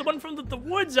Lash, the one from the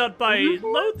woods out by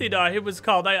Lothidar, it was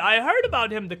called. I heard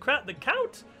about him. The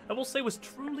Count, I will say, was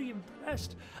truly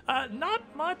impressed. Not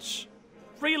much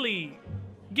really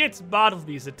gets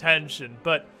Bartleby's attention,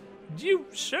 but you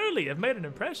surely have made an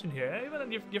impression here, even on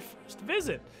your first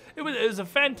visit. It was a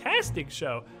fantastic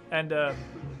show. And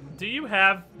do you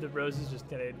have the roses just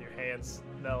kind of in your hands,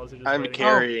 Mel? I'm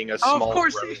carrying a small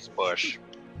rose bush.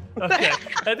 Okay,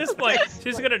 at this point,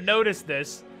 she's gonna notice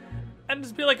this and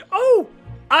just be like, "Oh,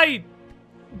 I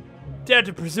dare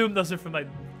to presume those are from my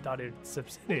daughter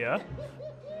Sepsinia."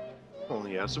 Well,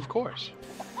 yes, of course.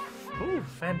 Ooh,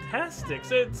 fantastic.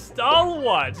 So it's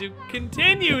stalwarts. You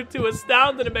continue to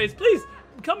astound and amaze. Please,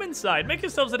 come inside. Make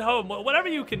yourselves at home. Whatever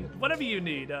you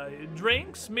need.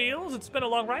 Drinks, meals. It's been a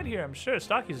long ride here, I'm sure.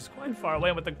 Stockies is quite far away.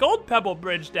 And with the Gold Pebble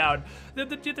Bridge down, the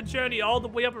journey all the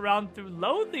way up around through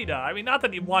Lothida. I mean, not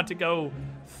that you want to go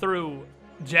through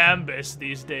Jambus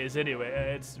these days anyway.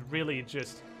 It's really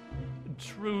just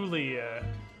truly a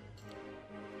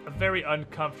very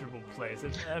uncomfortable place.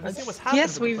 Have you seen what's happened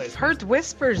Yes, to the we've place heard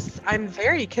whispers. I'm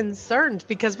very concerned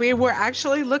because we were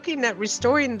actually looking at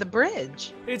restoring the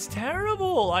bridge. It's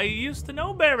terrible. I used to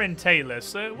know Baron Taylor,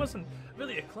 so it wasn't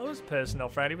really a close personal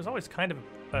friend. He was always kind of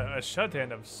a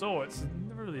shut-in of sorts.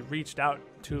 Never really reached out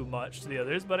too much to the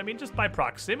others, but I mean, just by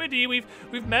proximity,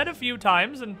 we've met a few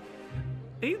times, and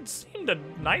he seemed a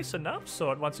nice enough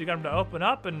sort once you got him to open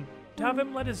up and to have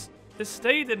him let his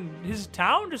estate and his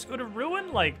town just go to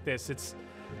ruin like this. It's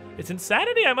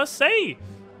insanity, I must say.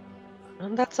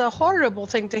 And that's a horrible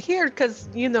thing to hear because,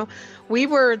 we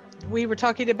were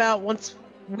talking about once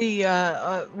we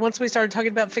started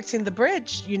talking about fixing the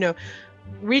bridge,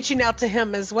 reaching out to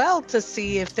him as well to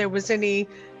see if there was any,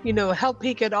 help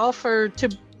he could offer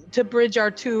to bridge our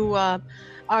two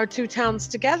towns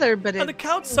together. But the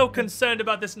Count's so concerned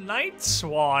about this night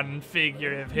swan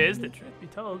figure of his that, truth be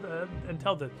told,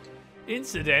 until the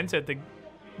incident at the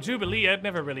Jubilee, I've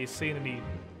never really seen any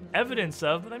evidence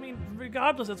of. But I mean,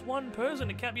 regardless, it's one person.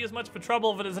 It can't be as much of a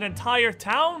trouble if it is an entire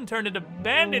town turned into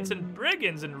bandits and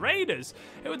brigands and raiders.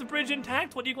 And with the bridge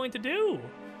intact, what are you going to do?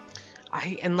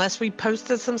 Unless we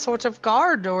posted some sort of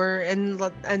guard, or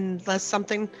unless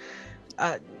something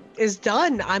is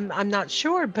done, I'm not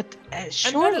sure. But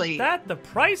surely, and that the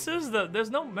prices,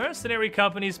 there's no mercenary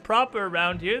companies proper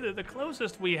around here. The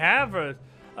closest we have are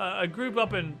a group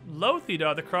up in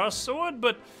Lothidar, the Cross Sword,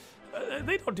 but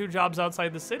they don't do jobs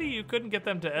outside the city. You couldn't get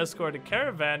them to escort a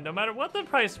caravan, no matter what the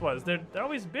price was. They're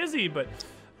always busy. But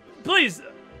please,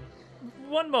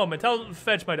 one moment, I'll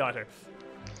fetch my daughter.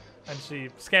 And she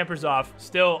scampers off,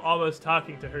 still almost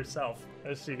talking to herself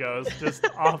as she goes, just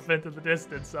off into the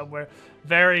distance somewhere.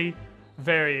 Very,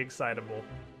 very excitable.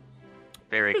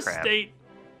 Very Her crab. estate,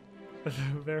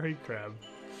 very crab.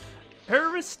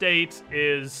 Her estate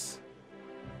is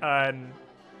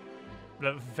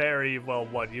very well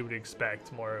what you would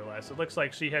expect, more or less. It looks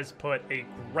like she has put a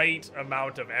great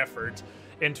amount of effort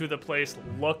into the place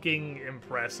looking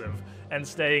impressive and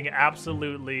staying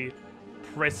absolutely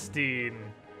pristine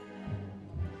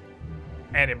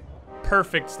and in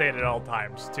perfect state at all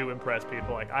times to impress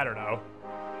people like, I don't know,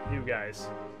 you guys,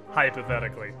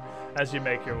 hypothetically, as you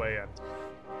make your way in.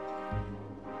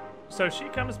 So she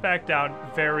comes back down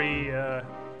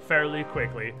fairly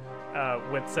quickly,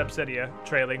 with Sepsidia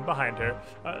trailing behind her,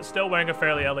 still wearing a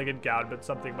fairly elegant gown, but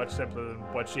something much simpler than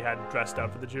what she had dressed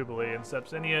up for the Jubilee, and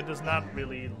Sepsidia does not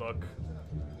really look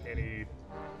any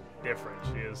different.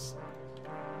 She is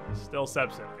still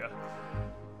Sepsidia.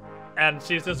 And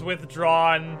she's as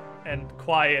withdrawn and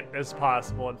quiet as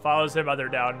possible and follows her mother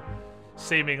down,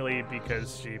 seemingly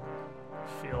because she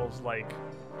feels like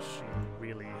she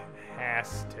really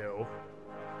has to.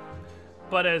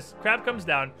 But as Crab comes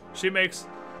down, she makes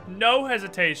no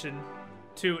hesitation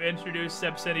to introduce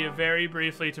Sepsidia very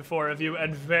briefly to four of you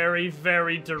and very,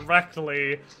 very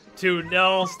directly to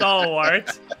Nell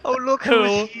Stalwart. Oh, look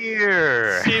who's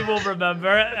here! She will remember,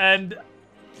 and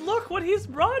look what he's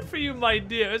brought for you, my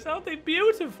dear. Aren't they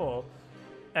beautiful?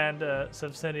 And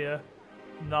Sepsidia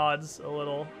nods a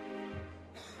little,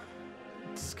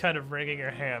 just kind of wringing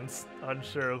her hands,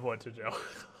 unsure of what to do.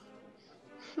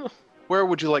 Where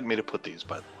would you like me to put these,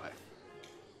 by the way?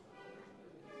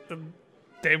 The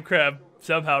Dame Crab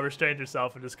somehow restrained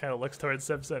herself and just kind of looks towards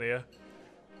Sepsidia.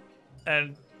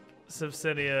 And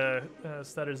Sepsidia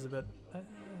stutters a bit.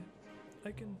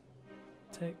 I can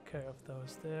take care of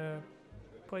those. They're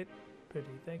quite pretty.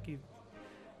 Thank you.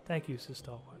 Thank you, Sis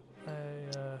Stalwart.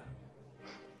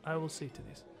 I will see to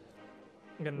these.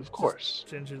 And Of course.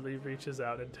 gingerly reaches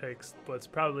out and takes what's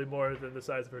probably more than the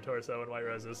size of her torso and white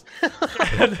roses.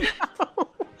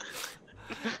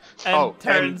 and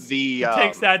turns,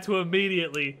 takes that to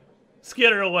immediately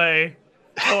skitter away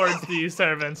towards the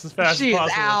servants as fast She's as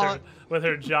possible out. with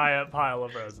her giant pile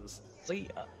of roses. See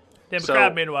ya. Dame So-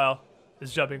 Crab, meanwhile,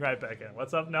 is jumping right back in.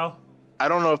 What's up, Nell? I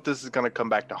don't know if this is going to come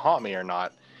back to haunt me or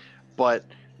not, but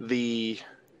the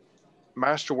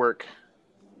masterwork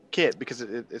kit, because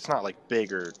it's not like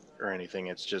big or anything,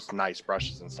 it's just nice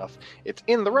brushes and stuff. It's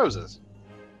in the roses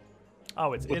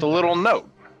Oh, it's with in a little note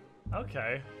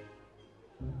Okay.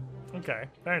 Okay,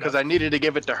 fair enough. because I needed to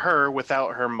give it to her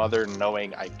without her mother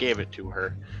knowing I gave it to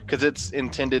her because it's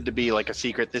intended to be like a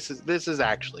secret. This is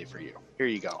actually for you. Here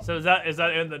you go. So is that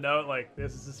in the note? Like,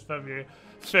 this is from your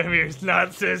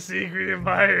not so secret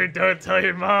admirer. Don't tell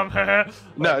your mom.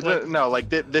 No, like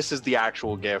this is the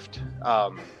actual gift.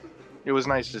 It was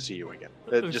nice to see you again.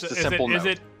 Just a simple note. Is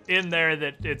it in there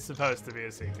that it's supposed to be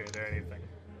a secret or anything?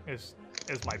 Is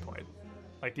my point.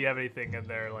 Like, do you have anything in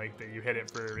there like that you hid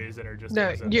it for a reason, or just No,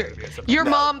 was it your gonna be a surprise? your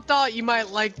mom thought you might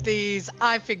like these.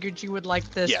 I figured you would like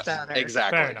this Yes, better.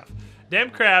 exactly. Fair enough. Damn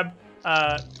Crab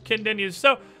continues.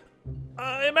 So,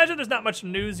 I imagine there's not much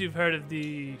news you've heard of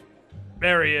the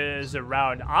areas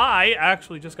around. I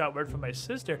actually just got word from my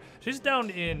sister. She's down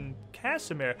in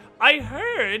Casimir. I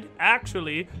heard,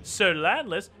 actually, Sir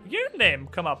Landless, your name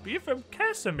come up. You're from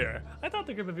Casimir. I thought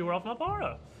the group of you were all from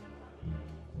Apara.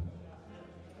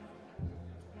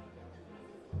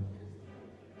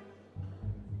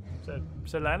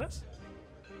 Sir Landless?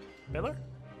 Miller?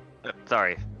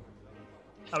 Sorry.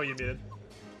 How are you muted?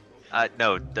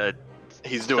 No,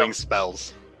 He's doing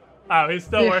spells. Oh, he's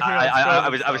still working on I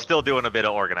spells. was still doing a bit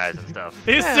of organizing stuff.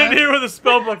 He's sitting here with a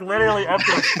spell book literally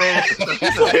empty in space.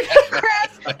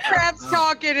 Crab's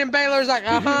talking, and Baylor's like,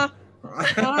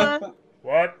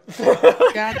 What?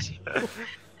 gotcha.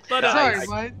 But, Sorry,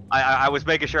 what? I was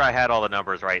making sure I had all the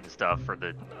numbers right and stuff for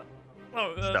the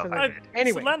stuff I did.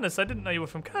 Anyway. Solanus, I didn't know you were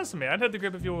from Casimir. I'd heard the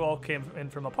group of you all came in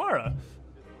from Apara.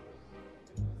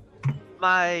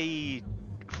 My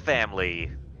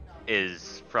family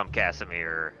is from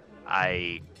Casimir.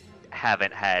 I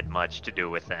haven't had much to do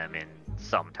with them in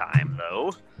some time,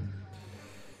 though.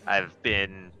 I've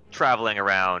been traveling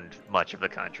around much of the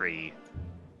country.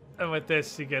 And with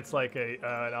this, he gets like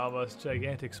an almost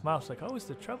gigantic smile. She's like, "Oh, is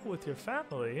the trouble with your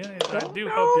family? Yeah, I do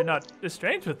hope you're not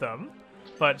estranged with them."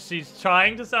 But she's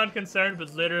trying to sound concerned,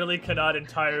 but literally cannot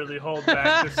entirely hold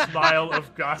back the smile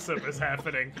of gossip is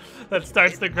happening that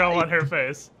starts to grow on her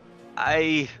face.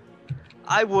 I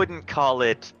wouldn't call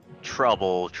it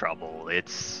trouble.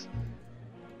 It's,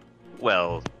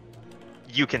 well,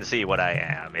 you can see what I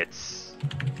am. It's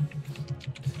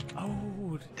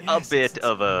Oh, a yes, bit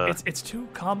of a... It's too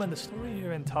common the story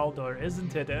here in Taldor,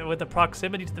 isn't it? With the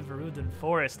proximity to the Veruden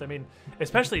Forest. I mean,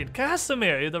 especially in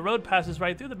Casimir, the road passes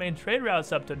right through the main trade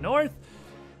routes up to north.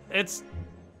 It's...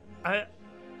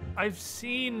 I've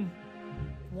seen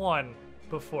one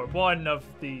before. One of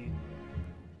the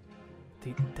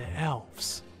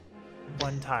elves.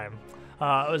 One time.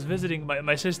 I was visiting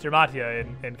my sister Mattia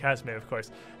in Casimir, of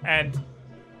course. And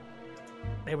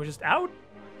they were just out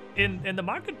in the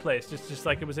marketplace, just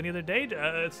like it was any other day.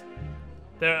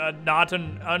 They're not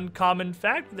an uncommon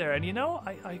fact there, and you know,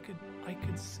 I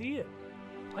could see it.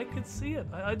 I could see it.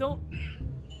 I don't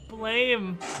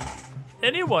blame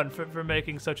anyone for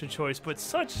making such a choice, but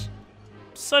such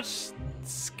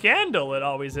scandal it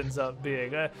always ends up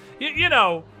being. You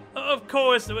know, of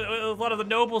course, a lot of the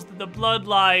nobles, the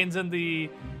bloodlines, and the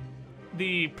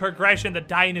progression, the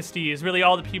dynasty is really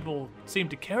all that people seem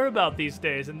to care about these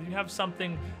days. And you have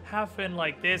something happen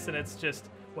like this, and it's just,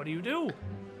 what do you do?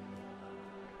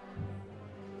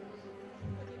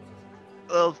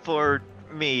 Well, for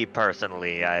me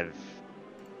personally, I've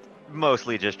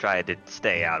mostly just tried to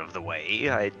stay out of the way.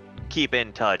 I keep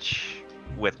in touch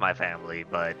with my family,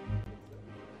 but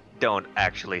don't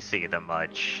actually see them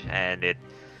much. And it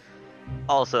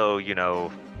also, you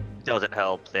know, doesn't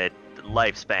help that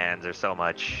lifespans are so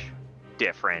much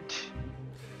different.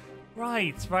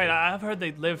 Right. I've heard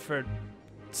they live for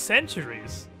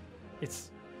centuries.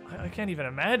 I can't even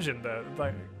imagine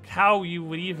how you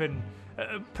would even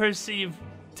perceive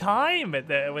time with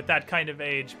that kind of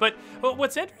age. But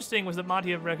what's interesting was that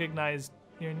Mattia recognized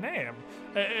your name.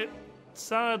 It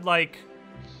sounded like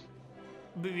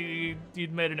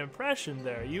you'd made an impression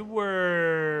there. You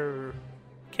were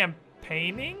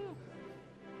campaigning?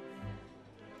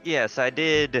 Yes, I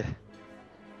did.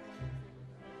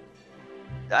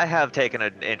 I have taken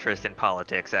an interest in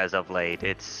politics as of late.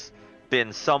 It's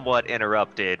been somewhat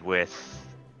interrupted with,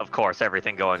 of course,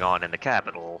 everything going on in the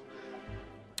capital.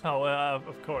 Oh,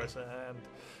 of course, and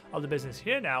all the business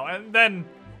here now. And then,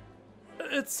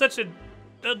 it's such a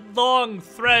long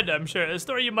thread, I'm sure. A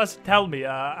story you must tell me.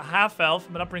 A half-elf,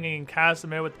 an upbringing in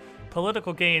Casimir with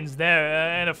political gains there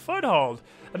and a foothold.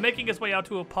 And making his way out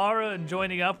to Apara and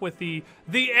joining up with the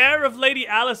heir of Lady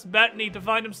Alice Bettany to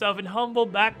find himself in humble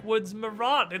backwoods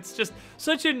Marat. It's just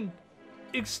such an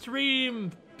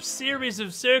extreme series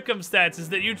of circumstances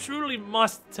that you truly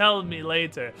must tell me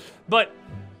later. But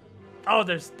oh,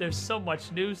 there's so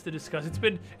much news to discuss. It's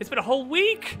been a whole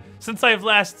week since I've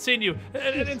last seen you.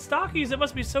 And in Stockies, it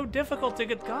must be so difficult to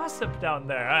get gossip down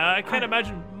there. I can't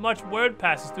imagine much word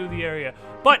passes through the area.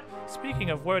 But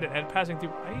speaking of word and passing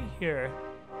through, I hear,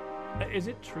 is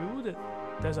it true that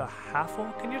there's a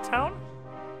half-orc in your town?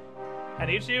 And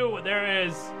each of you, there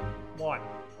is one.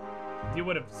 You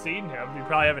would have seen him. You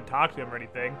probably haven't talked to him or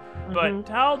anything. Mm-hmm. But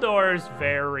Taldor's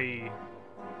very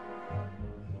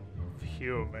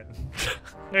human.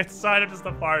 It's kind of just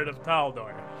a part of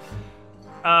Taldor.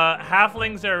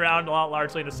 Halflings are around a lot,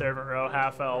 largely in a servant row.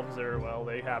 Half elves are, well,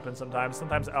 they happen sometimes.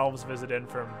 Sometimes elves visit in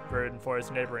from bird and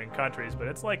forest neighboring countries, but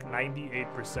it's like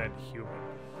 98% human.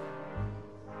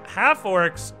 Half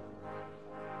orcs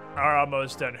are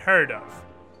almost unheard of,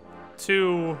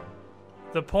 to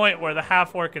the point where the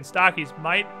half orc in Stockies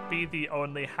might be the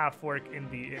only half orc in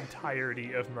the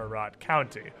entirety of Marat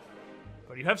County.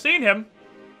 But you have seen him.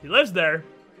 He lives there.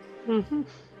 Mm-hmm.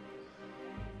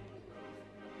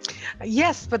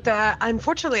 Yes, but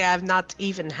unfortunately, I have not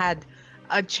even had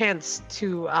a chance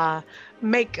to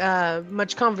make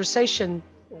much conversation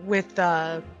with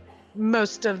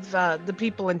most of the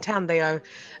people in town. They are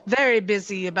very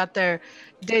busy about their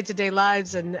day-to-day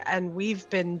lives, and we've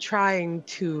been trying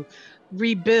to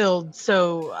rebuild.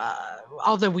 So,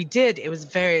 although we did, it was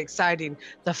very exciting.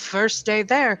 The first day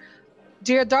there,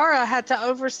 Diodara had to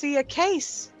oversee a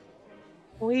case.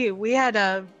 He had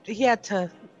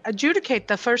to adjudicate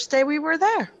the first day we were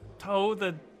there. Oh,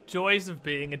 the joys of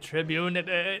being a tribune.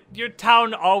 Your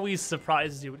town always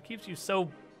surprises you. It keeps you so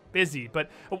busy. But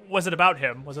was it about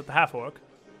him? Was it the half-orc?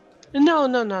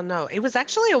 No. It was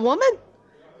actually a woman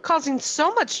causing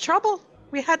so much trouble.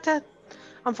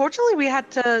 Unfortunately, we had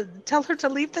to tell her to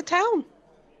leave the town.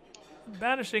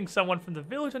 Banishing someone from the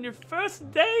village on your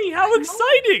first day. How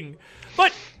exciting!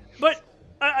 But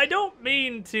I don't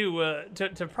mean to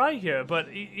pry here,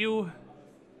 but you...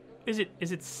 Is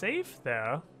it safe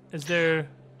there? Is there...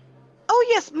 Oh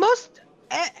yes,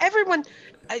 everyone.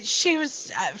 She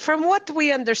was, from what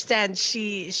we understand,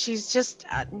 she's just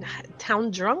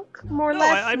town drunk, more or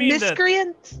less. I mean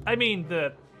miscreant. I mean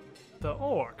the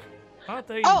orc. Aren't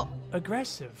they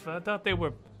aggressive? I thought they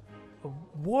were a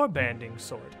warbanding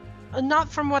sort. Not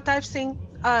from what I've seen.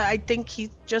 I think he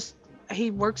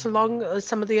works along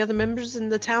some of the other members in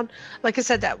the town. Like I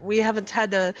said, that we haven't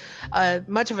had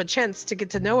much of a chance to get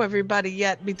to know everybody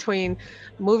yet, between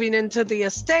moving into the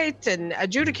estate and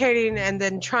adjudicating, and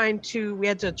then we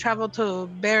had to travel to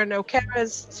Baron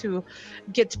O'Cara's to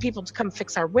get people to come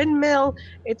fix our windmill.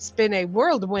 It's been a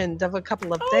whirlwind of a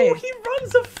couple of days. Oh, he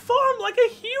runs a farm like a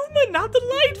human. How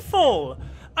delightful!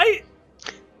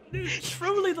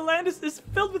 Truly, the land is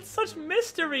filled with such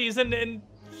mysteries and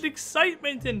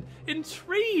excitement and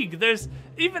intrigue. There's,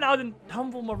 even out in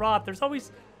humble Marat, there's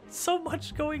always so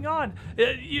much going on.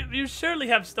 You surely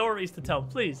have stories to tell,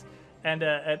 please. And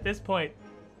at this point,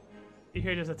 you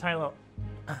hear just a tiny little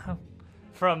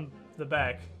from the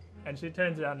back, and she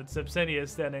turns around, and Sepsinia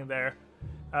is standing there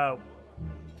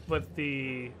with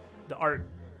the art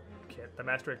kit, the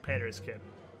Masteric Painter's kit,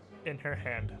 in her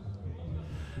hand.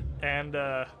 And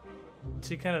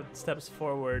she kind of steps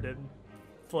forward, and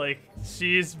like,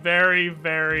 she's very,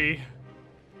 very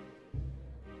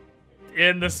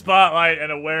in the spotlight and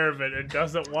aware of it and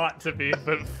doesn't want to be,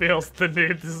 but feels the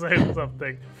need to say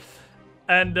something.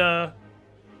 And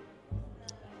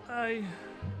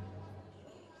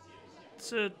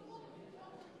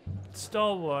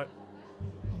Stalwart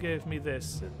gave me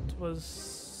this. It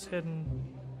was hidden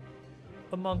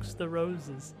amongst the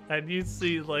roses. And you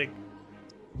see, like,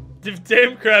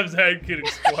 Dame Crab's head could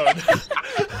explode.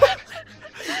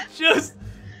 Just,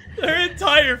 her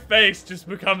entire face just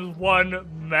becomes one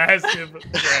massive grin.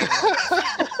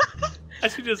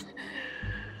 And she just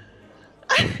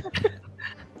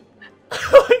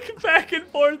like back and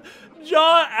forth,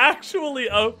 jaw actually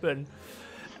open.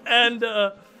 And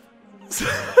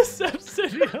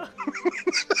Sepsinia,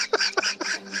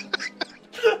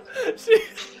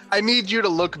 I need you to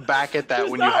look back at that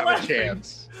when you have a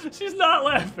chance. She's not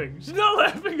laughing. She's not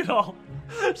laughing at all.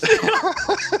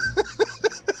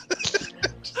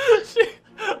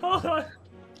 Hold on.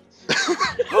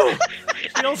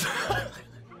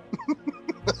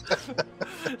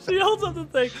 She holds up the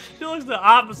thing. She looks the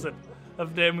opposite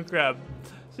of Dame Crab.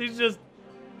 She's just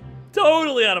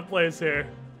totally out of place here.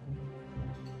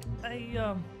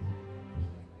 I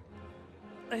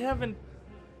haven't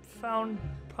found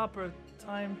proper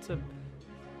time to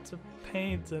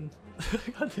paint and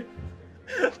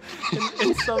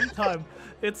in some time.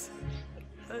 It's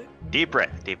Deep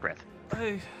breath.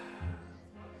 I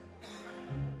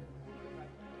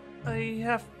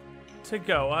have to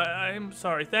go. I'm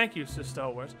sorry. Thank you, Sister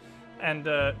Stalwart. And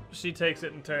she takes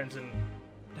it and turns and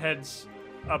heads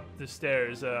up the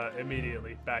stairs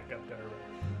immediately, back up to her room.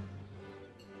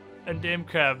 And Dame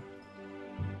Crab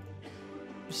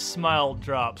smile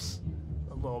drops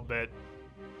a little bit.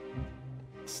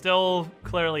 Still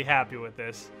clearly happy with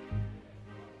this.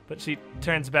 But she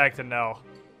turns back to Nell.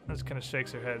 Just kind of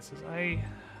shakes her head, says,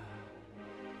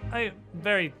 I'm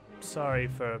very sorry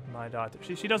for my daughter.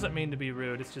 She doesn't mean to be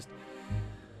rude. It's just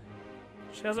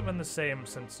she hasn't been the same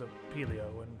since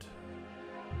Apelio, and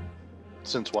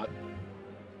Since what?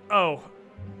 Oh,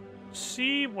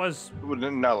 she was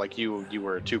No, like you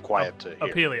were too quiet to hear.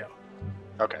 Apelio.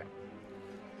 Okay.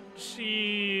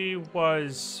 She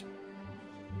was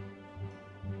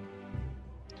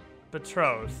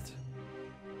betrothed,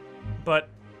 but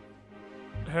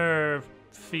her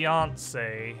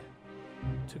fiance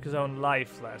took his own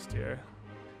life last year.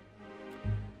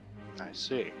 I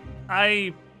see.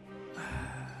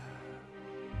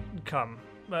 Come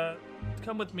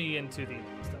with me into the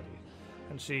study.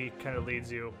 And she kind of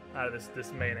leads you out of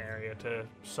this main area to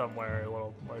somewhere a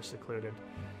little more secluded.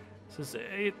 Says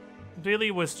it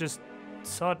really was just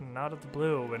sudden, out of the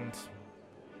blue, and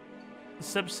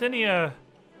Sepsinia,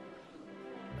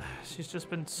 she's just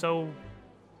been so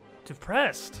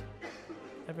depressed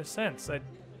ever since.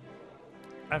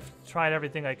 I've tried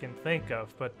everything I can think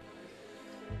of, but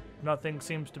nothing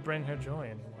seems to bring her joy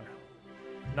anymore.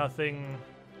 Nothing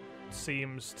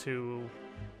seems to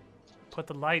put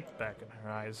the light back in her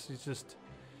eyes. She's just,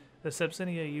 the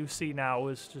Sepsinia you see now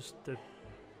is just the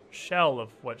shell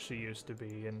of what she used to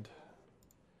be, and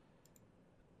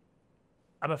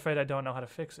I'm afraid I don't know how to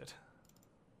fix it.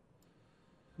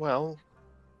 Well,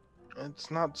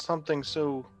 it's not something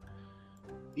so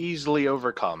easily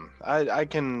overcome. I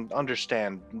can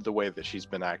understand the way that she's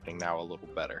been acting now a little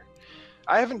better.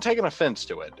 I haven't taken offense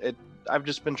to it. I've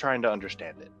just been trying to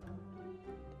understand it.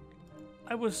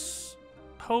 I was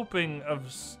hoping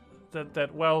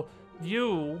that well,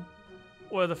 you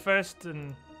were the first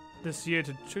in this year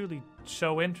to truly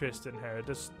show interest in her,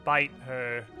 despite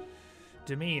her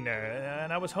demeanor,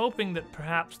 and I was hoping that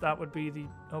perhaps that would be the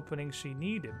opening she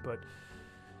needed, but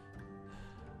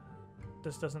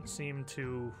this doesn't seem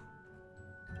to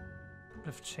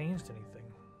have changed anything.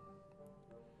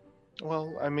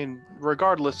 Well, I mean,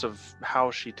 regardless of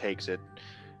how she takes it,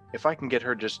 if I can get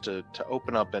her just to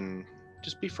open up and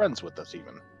just be friends with us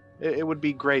even, it would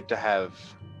be great to have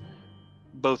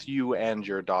both you and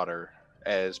your daughter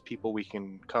as people we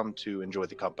can come to enjoy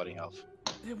the company of.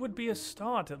 It would be a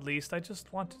start, at least. I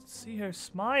just wanted to see her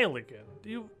smile again.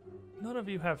 None of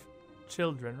you have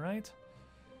children, right?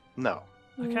 No.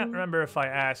 I can't remember if I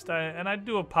asked, and I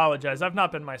do apologize. I've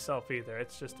not been myself either.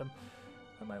 It's just I'm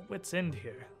at my wit's end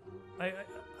here.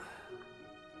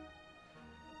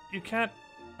 You can't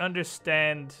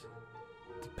understand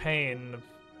the pain of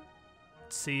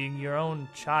seeing your own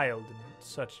child in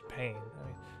such pain. I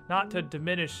mean, not to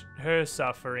diminish her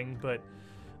suffering, but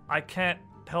I can't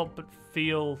help but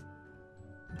feel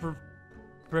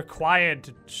required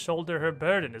to shoulder her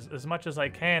burden as much as I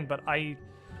can, but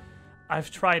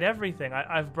I've tried everything.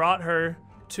 I've brought her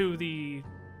to the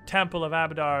Temple of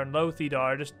Abadar and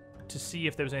Lothidar just to see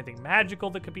if there was anything magical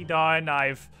that could be done.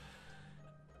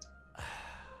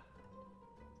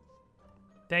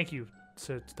 Thank you,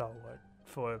 Sir Stalwart,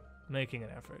 for making an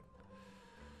effort.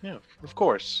 Yeah, of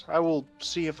course. I will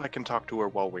see if I can talk to her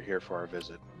while we're here for our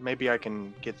visit. Maybe I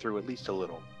can get through at least a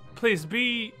little. Please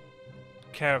be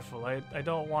careful. I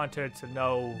don't want her to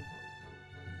know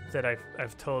that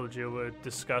I've told you or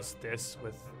discussed this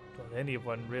with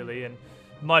anyone really, and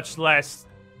much less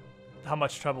how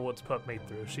much trouble it's put me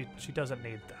through. She doesn't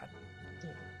need that.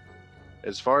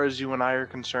 As far as you and I are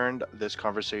concerned, this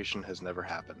conversation has never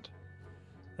happened.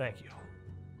 Thank you.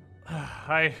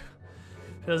 I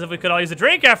feel as if we could all use a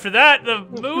drink after that. The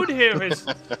mood here is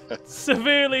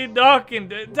severely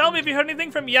darkened. Tell me if you heard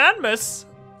anything from Yanmus.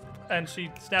 And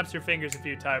she snaps her fingers a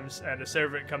few times, and a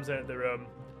servant comes into the room.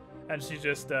 And she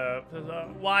just says,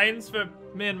 wines for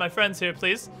me and my friends here,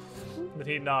 please. And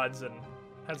he nods and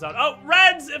heads out. Oh,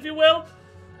 reds, if you will.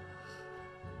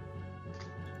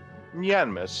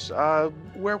 Yanmis,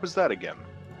 where was that again?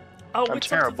 Oh, I'm it's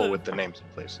terrible with the names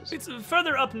of places. It's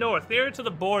further up north, nearer to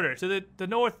the border, to the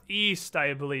northeast,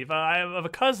 I believe. I have a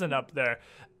cousin up there.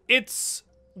 It's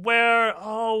where,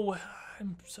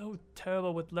 I'm so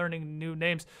terrible with learning new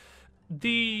names.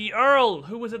 The Earl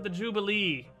who was at the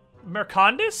Jubilee,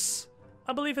 Mercandus,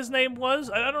 I believe his name was.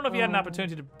 I don't know if you had an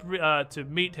opportunity to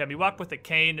meet him. He walked with a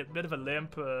cane, a bit of a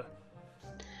limp.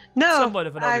 No, somewhat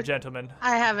of an older gentleman.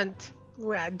 I haven't.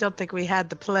 I don't think we had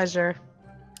the pleasure.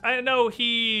 I know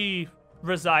he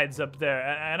resides up there,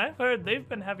 and I've heard they've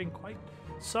been having quite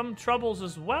some troubles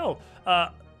as well.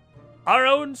 Our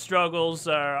own struggles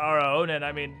are our own, and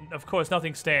I mean, of course,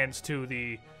 nothing stands to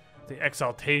the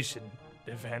exaltation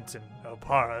event in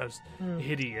Opara. It was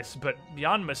hideous, but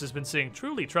Yanmus has been seeing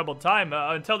truly troubled time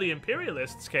until the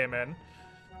Imperialists came in.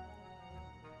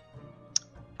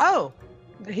 Oh,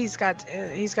 he's got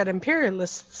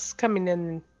Imperialists coming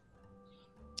in.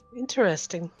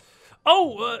 Interesting.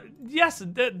 Yes,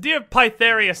 dear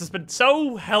Pytharius has been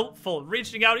so helpful,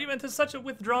 reaching out even to such a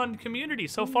withdrawn community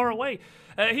so far away.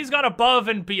 He's gone above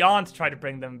and beyond to try to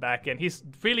bring them back in. He's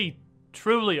really,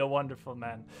 truly a wonderful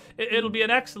man. It'll be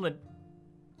an excellent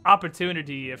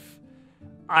opportunity if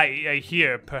I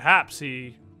hear perhaps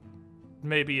he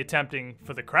may be attempting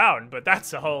for the crown, but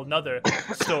that's a whole nother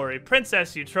story.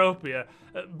 Princess Eutropia,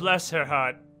 bless her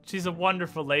heart. She's a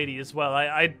wonderful lady as well.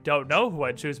 I don't know who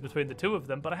I'd choose between the two of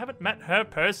them, but I haven't met her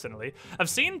personally. I've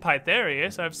seen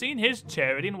Pytharius. I've seen his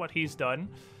charity and what he's done.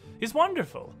 He's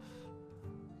wonderful.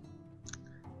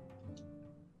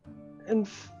 And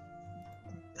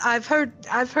I've heard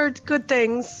good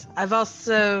things. I've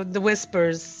also the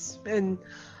whispers in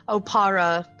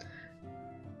Opara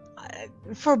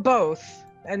for both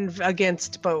and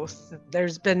against both.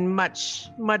 There's been much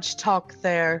talk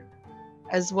there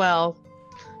as well.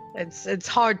 It's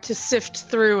hard to sift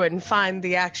through and find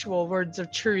the actual words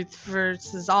of truth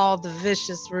versus all the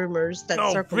vicious rumors that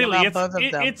circle about both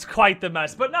of them. It's quite the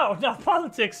mess. But no,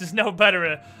 politics is no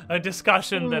better a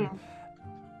discussion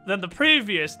than the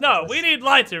previous. No, we need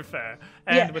lighter fare.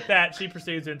 And with that, she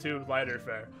proceeds into lighter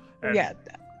fare. And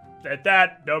at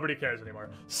that, nobody cares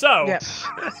anymore. So,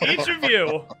 each of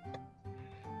you,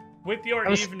 with your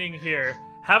evening here,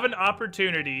 have an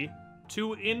opportunity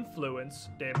to influence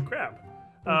Dame Crab.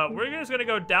 We're just going to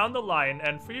go down the line,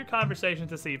 and for your conversations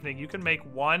this evening, you can make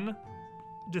one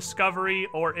discovery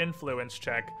or influence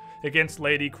check against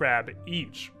Lady Crab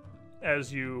each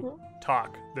as you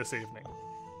talk this evening.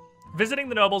 Visiting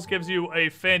the nobles gives you a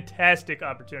fantastic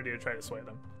opportunity to try to sway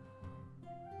them.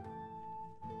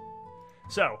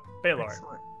 So, Baylor,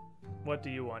 what do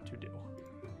you want to do?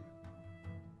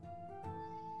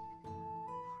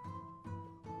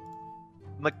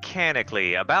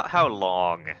 Mechanically, about how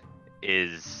long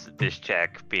is this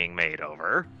check being made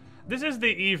over? This is the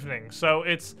evening, so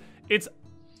it's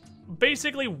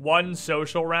basically one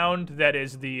social round that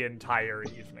is the entire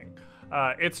evening.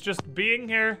 It's just being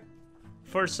here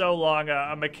for so long.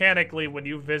 Mechanically, when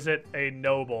you visit a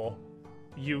noble,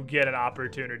 you get an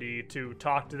opportunity to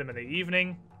talk to them in the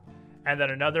evening, and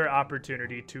then another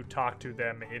opportunity to talk to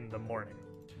them in the morning.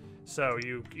 So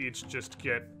you each just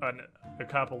get a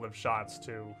couple of shots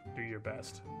to do your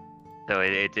best. So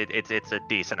it's a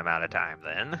decent amount of time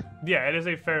then. Yeah, it is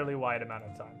a fairly wide amount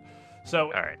of time. So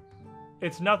all right,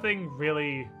 it's nothing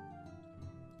really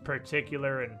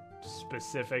particular and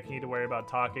specific you need to worry about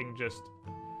talking. Just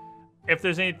if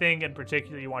there's anything in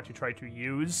particular you want to try to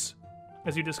use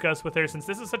as you discuss with her, since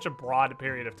this is such a broad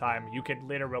period of time, you can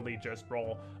literally just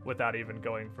roll without even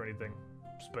going for anything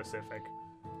specific.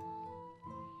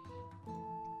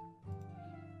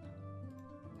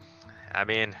 I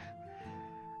mean,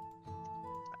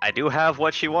 I do have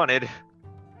what she wanted.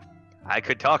 I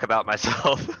could talk about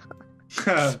myself.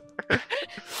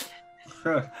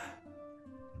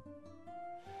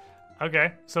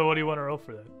 Okay, so what do you want to roll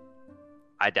for that?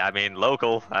 I mean,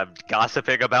 local. I'm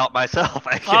gossiping about myself.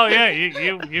 Oh yeah,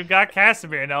 you got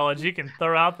Casimir knowledge. You can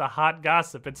throw out the hot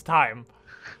gossip. It's time.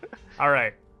 All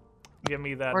right, give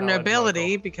me that. Or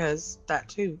nobility, because that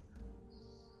too.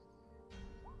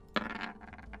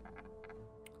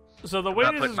 So the way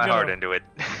I'm this putting is my gonna, heart into it.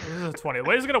 This is a 20. The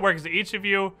way this is gonna work is each of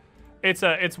you, it's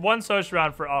one social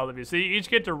round for all of you. So you each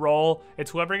get to roll.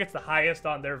 It's whoever gets the highest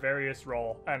on their various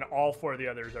roll, and all four of the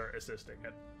others are assisting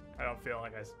it. I don't feel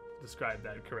like I described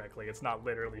that correctly. It's not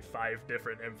literally 5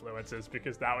 different influences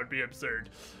because that would be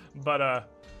absurd. But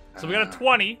so we got a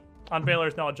 20 on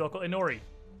Baylor's knowledge local. Inori,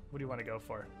 what do you want to go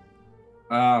for?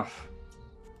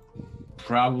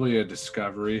 Probably a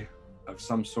discovery of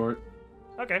some sort.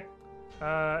 Okay.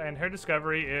 And her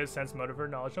discovery is sense, motive, or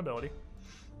knowledge, nobility.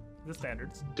 The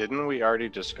standards. Didn't we already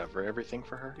discover everything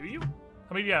for her? Do you? How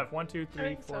many do you have? 1, 2, 3,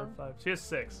 think 4, so. 5. She has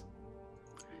 6.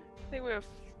 I think we have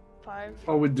 5.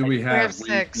 Oh, do we have 6.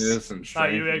 weakness and Oh,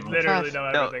 strength? you and all literally that?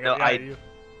 know No, everything. no, Yeah,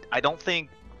 I don't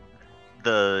think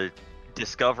the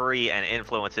discovery and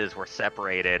influences were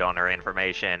separated on her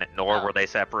information, nor were they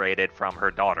separated from her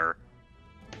daughter.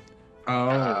 Oh.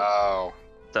 Oh.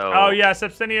 So Oh yeah,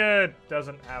 Sepsinia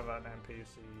doesn't have an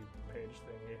NPC page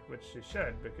thingy, which she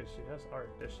should because she has art.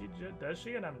 Does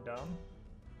she? And I'm dumb.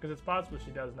 Because it's possible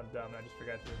she does, and I'm dumb. And I just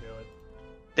forgot to reveal it.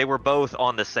 they were both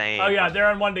on the same. Oh yeah, they're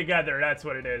on one together. That's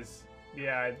what it is.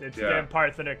 Yeah, it's Yeah. damn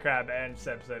Parthener Crab and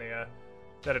Sepsinia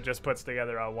that it just puts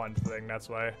together on one thing. That's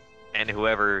why. And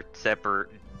whoever separate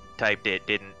typed it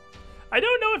didn't. I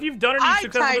don't know if you've done any I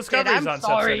successful typed it, discoveries I'm on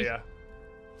sorry. Sepsinia.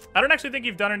 I don't actually think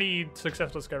you've done any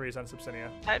successful discoveries on Sepsinia.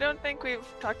 I don't think we've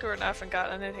talked to her enough and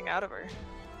gotten anything out of her.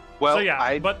 Well, So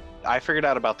yeah, but I figured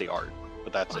out about the art,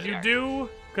 but that's it. you do,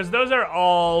 because those are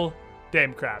all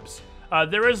Dame Crabs.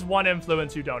 There is one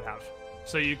influence you don't have,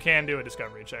 so you can do a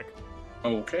discovery check.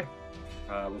 Okay.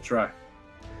 We'll try.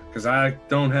 Because I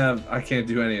can't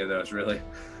do any of those, really.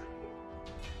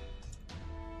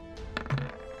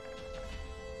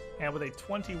 And with a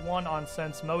 21 on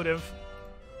sense motive,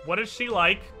 what is she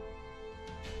like?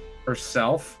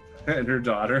 Herself and her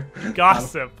daughter.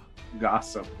 Gossip.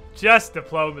 Gossip. Just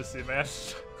diplomacy, man.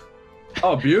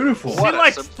 Oh, beautiful. She What a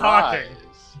likes surprise. talking.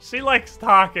 She likes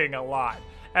talking a lot.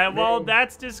 And while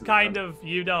that's just kind of,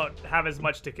 you don't have as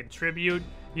much to contribute,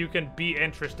 you can be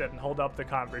interested and hold up the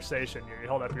conversation. You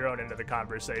hold up your own end of the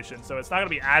conversation. So it's not going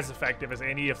to be as effective as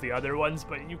any of the other ones,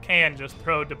 but you can just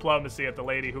throw diplomacy at the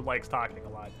lady who likes talking a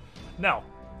lot. No.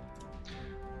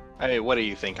 I mean, what do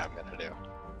you think I'm gonna do?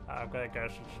 I'm going to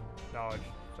guess it's knowledge.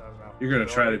 So I don't know. You're going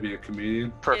to try to be a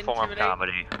comedian? Perform Intimidate.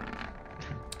 comedy.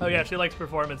 Oh yeah, she likes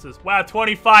performances. Wow,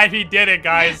 25, he did it,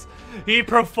 guys. He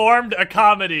performed a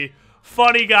comedy.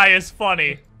 Funny guy is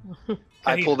funny.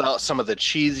 I pulled out some of the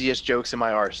cheesiest jokes in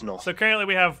my arsenal. So currently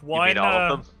we have You one, mean all of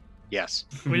them? Yes.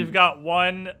 we've got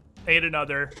one, ate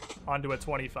another, onto a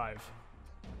 25.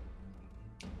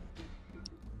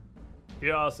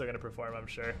 You're also going to perform, I'm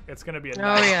sure. It's going to be a Oh,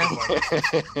 nice yeah.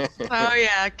 performance. Oh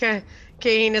yeah,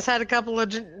 Kane has had a couple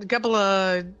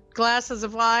of glasses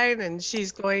of wine, and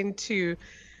she's going to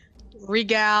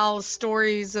regale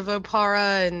stories of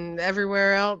Opara and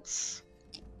everywhere else.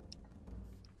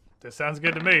 This sounds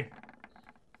good to me.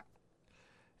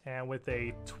 And with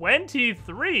a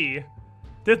 23,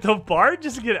 did the bard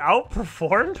just get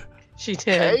outperformed? She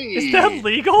did. Hey. Is that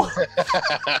legal?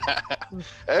 That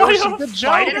Why was some don't good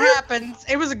fight joke. It happens.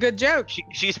 It was a good joke.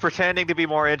 She's pretending to be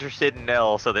more interested in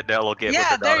Nell so that Nell will get with Yeah,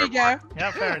 her there daughter you go. more.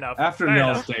 Yeah, fair enough. After fair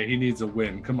Nell's enough. day, he needs a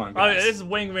win. Come on, Oh, yeah, guys. this is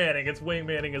wingmanning. It's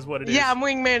wingmanning is what it is. Yeah, I'm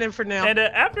wingmaning for now. And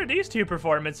after these two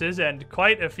performances and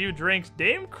quite a few drinks,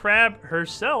 Dame Crab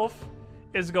herself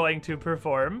is going to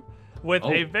perform with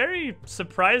a Oh. very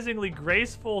surprisingly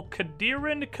graceful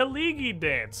Kadiran Kaligi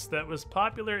dance that was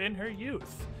popular in her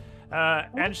youth.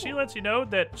 And she lets you know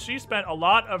that she spent a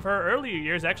lot of her earlier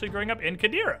years actually growing up in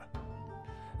Kadira.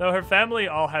 Though her family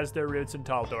all has their roots in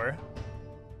Taldor,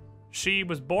 she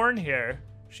was born here.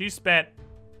 She spent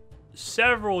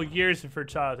several years of her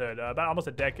childhood, about almost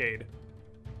a decade,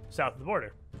 south of the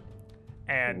border.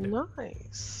 And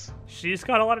Nice. she's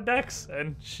got a lot of decks,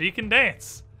 and she can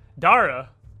dance. Dara,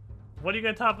 what are you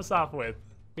going to top us off with?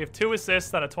 We have 2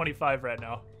 assists on a 25 right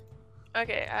now.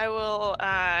 Okay, I will,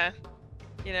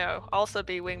 also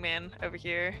be wingman over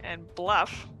here and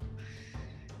bluff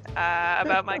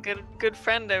about my good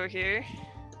friend over here.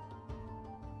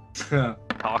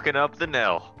 Talking up the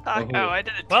Nell. Oh, I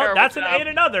did a Well, terrible that's an job. 8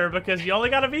 another because you only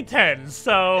got to be 10,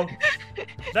 so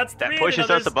that's 3 That pushes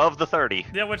us above the 30.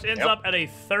 Yeah, which ends Yep. up at a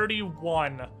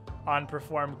 31 on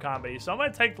perform comedy. So I'm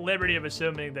going to take the liberty of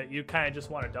assuming that you kind of just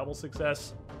want a double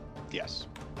success. Yes.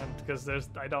 Because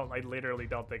I literally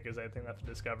don't think there's anything left to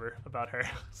discover about her.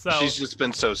 So She's just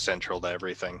been so central to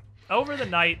everything. over the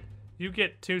night, you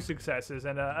get 2 successes,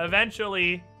 and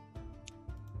eventually,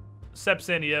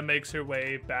 Sepsinia makes her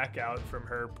way back out from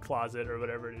her closet or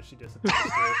whatever it is she disappears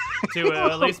to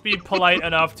at least be polite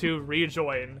enough to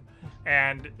rejoin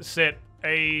and sit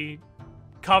a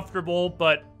comfortable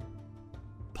but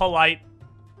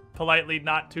politely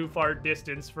not too far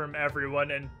distance from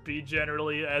everyone and be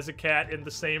generally as a cat in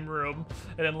the same room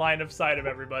and in line of sight of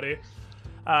everybody,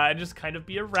 and just kind of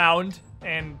be around.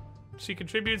 And she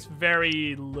contributes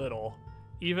very little,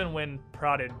 even when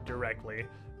prodded directly,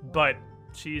 but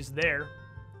she's there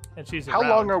and she's How around.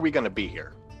 long are we going to be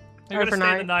here? You're gonna stay the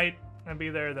Overnight? night and be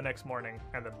there the next morning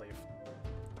and then leave.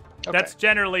 Okay. That's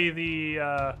generally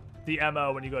the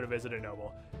MO when you go to visit a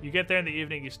noble. You get there in the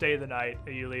evening, you stay the night,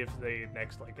 and you leave the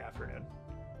next afternoon.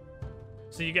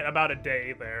 So you get about a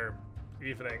day there,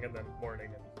 evening and then morning,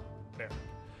 and there.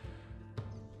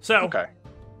 So Okay.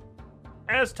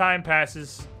 as time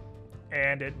passes,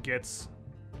 and it gets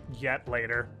yet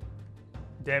later,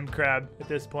 Dame Crab at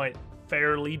this point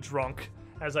fairly drunk,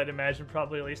 as I'd imagine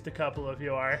probably at least a couple of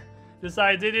you are,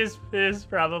 decides it is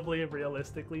probably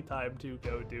realistically time to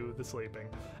go do the sleeping,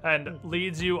 and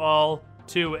leads you all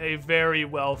to a very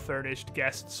well furnished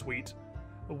guest suite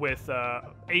with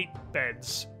 8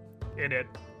 beds in it,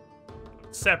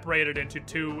 separated into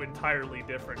 2 entirely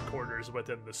different quarters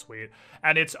within the suite,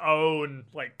 and its own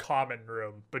common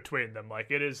room between them.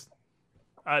 It is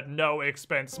no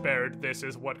expense spared. This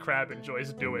is what Crab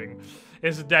enjoys doing,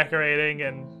 is decorating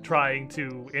and trying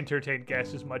to entertain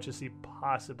guests as much as he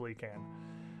possibly can.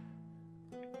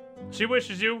 She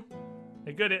wishes you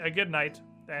a good night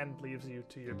and leaves you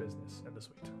to your business in the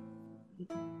suite. Is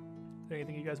there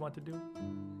anything you guys want to do?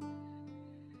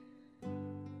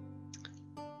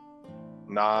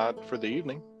 Not for the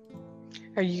evening.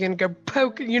 Are you gonna go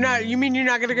poke? You mean you're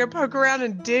not gonna go poke around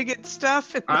and dig at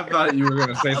stuff? I thought you were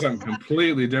gonna say something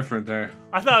completely different there.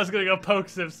 I thought I was gonna go poke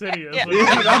Subsidious. Yeah.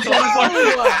 Yeah, that's what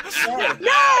I thought.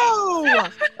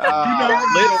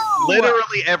 No!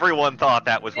 Literally everyone thought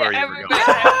that was where you were going.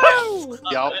 No!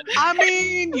 Yup. I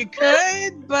mean, you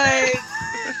could, but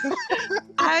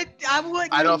I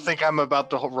wouldn't. I don't think I'm about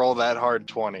to roll that hard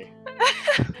 20.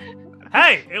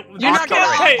 Hey, You're not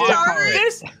gonna hey, Octart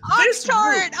this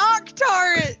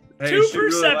Octart! Hey, Two she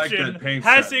really liked perception that paint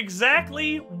has set.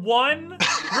 exactly one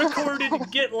recorded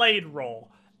get laid roll,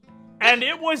 and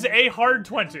it was a hard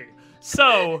 20.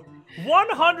 So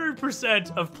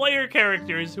 100% of player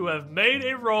characters who have made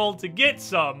a roll to get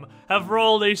some have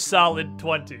rolled a solid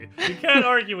 20. You can't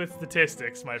argue with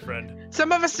statistics, my friend.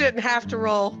 Some of us didn't have to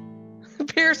roll.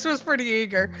 Pierce was pretty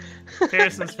eager.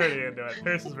 Pearson's pretty into it.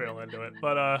 Pearson's real into it.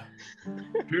 But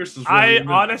Pierce is really I into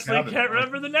the honestly cabin. can't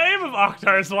remember the name of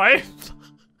Oktar's wife.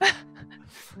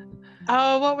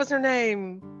 Oh, what was her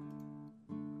name?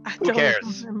 I Who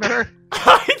cares? remember.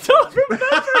 I don't remember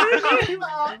her name.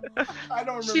 I don't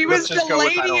remember. She was just the go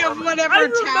with I lady don't of remember. whatever I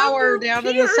remember tower down in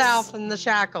the Pierce. south in the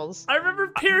shackles. I remember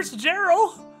Pierce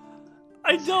Gerald.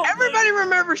 I don't. Everybody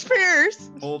remembers Pierce.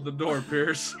 Hold the door,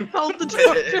 Pierce. Hold the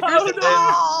door.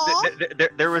 Oh, no.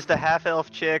 There was the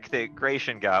half-elf chick that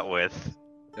Gratian got with.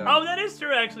 Oh, that is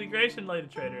true, actually. Gratian laid a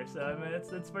traitor, so I mean,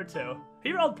 it's for two.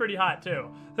 He rolled pretty hot, too.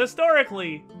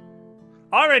 Historically,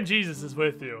 RN Jesus is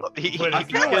with you. When I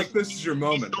it's feel good. like this is your He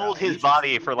moment. sold now. his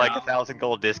body for like 1,000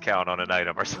 gold discount on an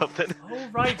item or something. Oh,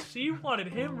 right, she wanted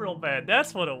him real bad.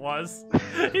 That's what it was.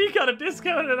 He got a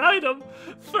discounted item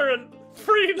for a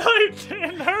free night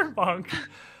in her bunk.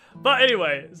 But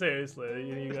anyway, seriously,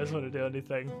 you guys want to do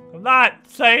anything? I'm not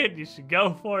saying you should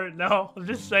go for it, no. I'm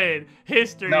just saying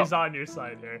history's on your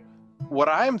side here. What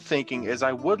I'm thinking is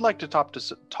I would like to talk to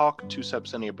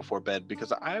Sepsinia before bed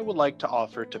because I would like to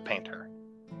offer to paint her.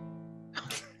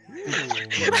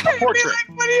 A portrait.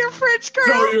 Like one of your French So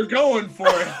girls. you're going for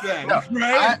it then, No,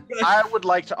 right? I would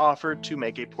like to offer to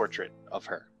make a portrait of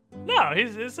her. No,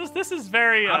 this is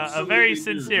very a Absolutely very do,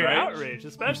 sincere right? outrage,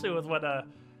 especially with what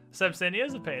Sepsinia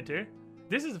is a painter.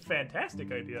 This is a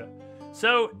fantastic idea.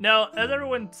 So now, as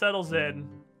everyone settles in,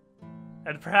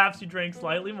 and perhaps you drink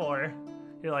slightly more,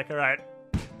 you're like, all right,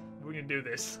 we can do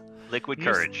this. Liquid You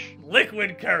just- courage.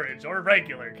 Liquid courage or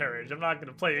regular courage. I'm not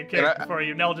gonna play a character I- for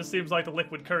you. Nell just seems like the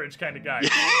liquid courage kind of guy.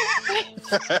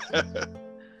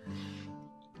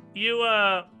 You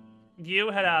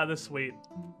head out of the suite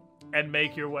and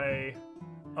make your way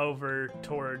over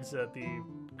towards the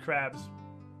crab's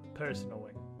personal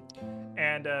wing,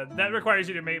 and that requires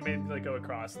you to basically go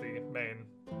across the main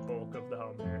bulk of the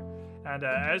home there. And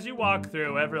as you walk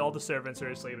through, all the servants are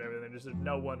asleep and everything. There's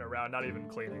no one around, not even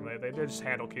cleaning. They just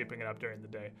handle keeping it up during the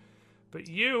day. But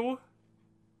you,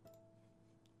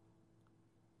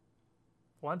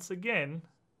 once again,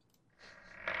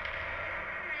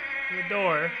 the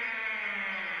door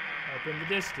up in the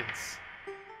distance.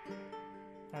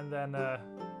 And then,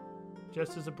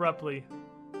 just as abruptly,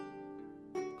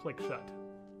 click shut.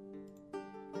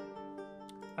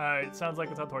 It sounds like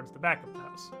it's out towards the back of the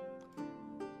house.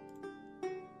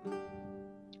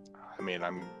 I mean,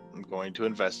 I'm going to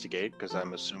investigate because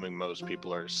I'm assuming most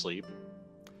people are asleep.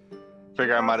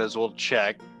 Figure I might as well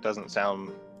check. Doesn't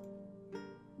sound.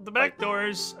 The back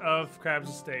doors of Crab's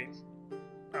estate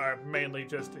are mainly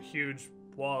just a huge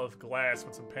wall of glass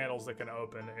with some panels that can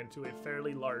open into a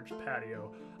fairly large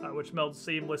patio, which melds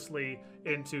seamlessly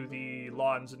into the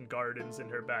lawns and gardens in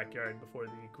her backyard before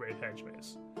the great hedge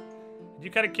maze. You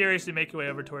kind of curiously make your way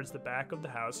over towards the back of the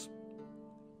house,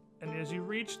 and as you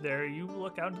reach there, you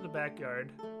look out into the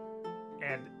backyard,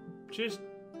 and just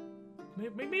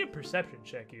make me a perception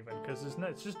check even, because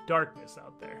it's just darkness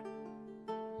out there.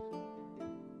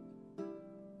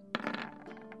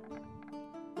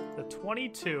 The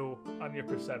 22 on your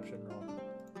perception roll.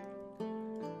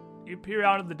 You peer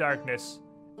out of the darkness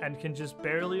and can just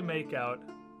barely make out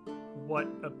what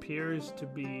appears to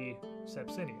be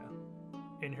Sepsinia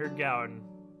in her gown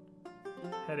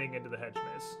heading into the hedge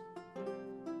maze.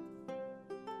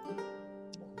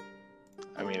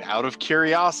 I mean, out of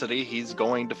curiosity, he's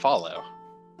going to follow.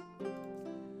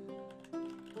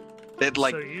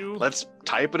 Let's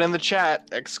type it in the chat!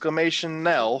 Exclamation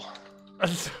Nell.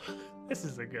 This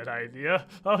is a good idea.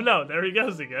 Oh no, there he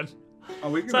goes again. Are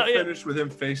we gonna So, yeah. finish with him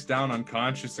face down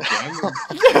unconscious again?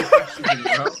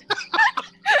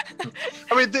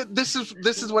 I mean, this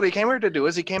is what he came here to do.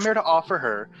 Is he came here to offer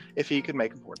her if he could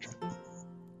make a portrait.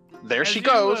 There As she you,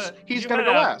 goes. He's you gonna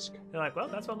head go out. ask. You're like, well,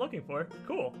 that's what I'm looking for.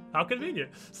 Cool. How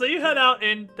convenient. So you head out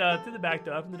through the back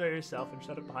door, open the door yourself, and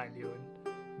shut it behind you. And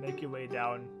make your way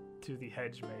down to the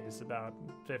hedge maze about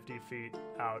 50 feet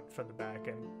out from the back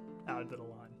and out into the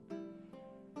lawn.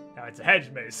 Now, it's a hedge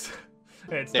maze.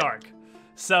 And it's dark.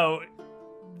 So,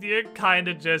 you're kind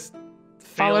of just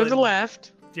Follow the feeling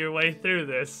left. your way through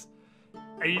this.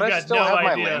 And you've But I got still no have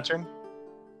my idea. lantern.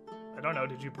 I don't know,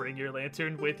 did you bring your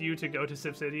lantern with you to go to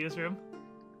Subsidia's room?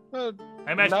 Uh,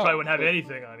 I imagine no, you probably wouldn't have but-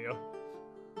 anything on you.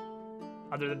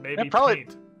 Other than maybe Yeah, probably-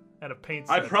 paint. And a paint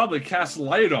I'd set. probably cast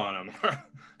light on him.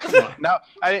 Come on. Now,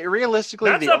 realistically,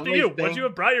 That's the up to only you. thing... Would you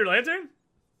have brought your lantern?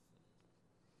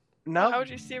 No, How would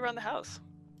you see around the house?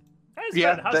 That's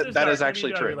Yeah, fair. The house that is is dark. Maybe actually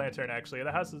you don't have true. Your lantern, actually.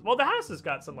 The house has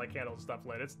got some like candles and stuff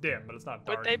lit. It's dim, but it's not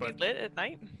dark. Would they but be lit at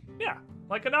night? yeah,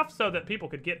 like enough so that people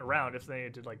could get around if they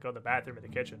needed to like go to the bathroom or the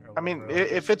kitchen. Or I mean, whatever.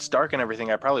 if it's dark and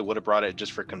everything, I probably would have brought it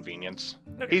just for convenience.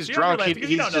 Okay, he's so you have your drunk, lantern, he- 'cause you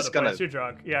he's don't know just the place, gonna- You're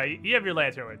drunk. Yeah, you have your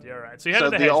lantern with you. All right. So you head So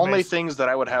to the the hedge only maze. things that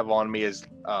I would have on me is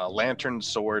lantern,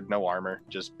 sword, no armor,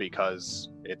 just because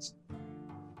it's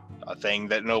a thing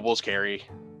that nobles carry.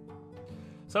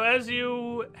 So as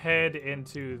you head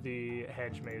into the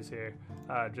hedge maze here,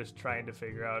 just trying to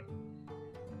figure out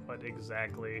what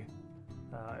exactly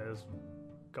is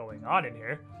going on in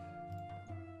here,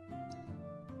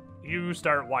 you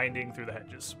start winding through the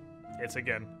hedges. It's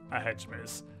again a hedge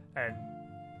maze, and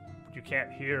you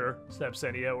can't hear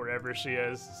Stepsinia wherever she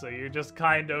is, so you're just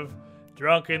kind of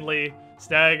drunkenly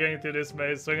staggering through this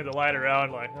maze, swinging the light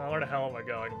around like, oh, where the hell am I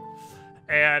going?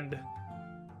 And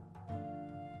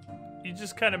you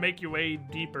just kind of make your way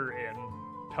deeper in,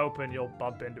 hoping you'll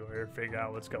bump into her, figure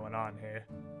out what's going on here.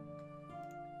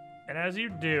 And as you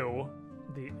do,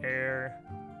 the air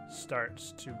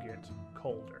starts to get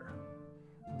colder.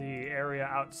 The area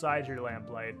outside your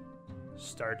lamplight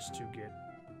starts to get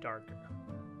darker.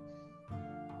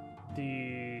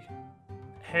 The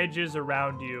hedges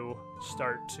around you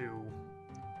start to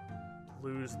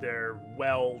lose their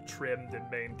well-trimmed and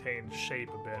maintained shape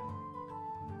a bit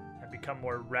and become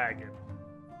more ragged.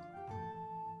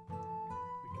 We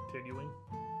continuing?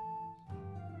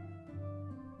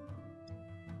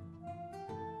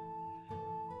 What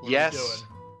are we Yes.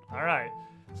 doing? All right.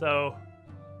 So,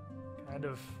 kind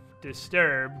of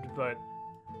disturbed, but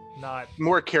not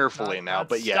More carefully not- now, not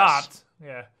but yes. stopped.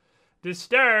 Yeah,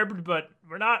 disturbed, but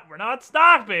we're not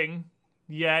stopping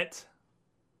yet.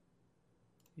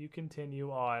 You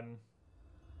continue on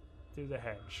through the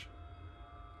hedge.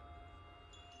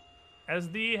 As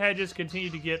the hedges continue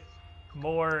to get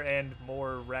more and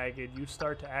more ragged, you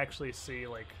start to actually see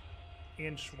like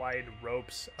inch-wide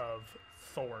ropes of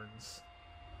thorns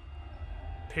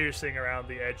piercing around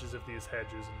the edges of these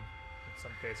hedges and in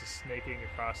some cases snaking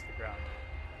across the ground.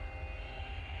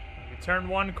 You turn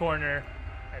one corner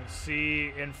and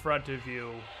see in front of you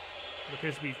what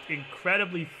appears to be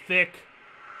incredibly thick,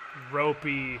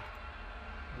 ropey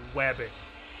webbing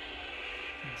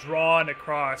drawn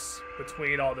across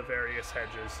between all the various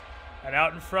hedges. And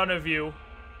out in front of you,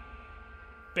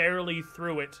 barely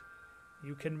through it,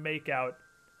 you can make out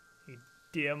a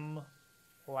dim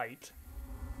light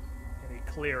in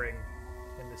a clearing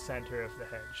in the center of the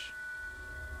hedge.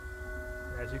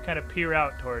 And as you kind of peer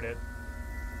out toward it,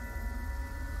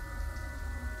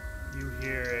 you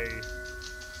hear a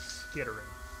skittering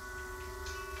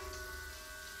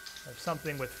of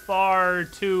something with far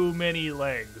too many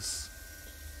legs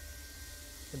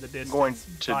in the distance. I'm going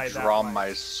to by that draw light.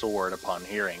 my sword upon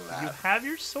hearing You that. have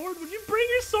your sword? Would you bring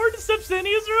your sword to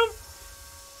Sepsinia's room?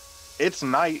 It's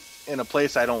night in a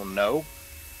place I don't know.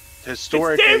 It's Dave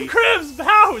Historically, Crib's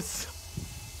house!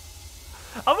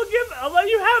 I'll let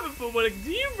you have it, but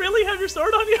do you really have your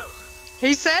sword on you?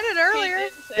 He said it He earlier.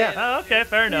 did say Yeah. it. Oh, okay,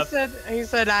 fair enough. He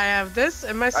said I have this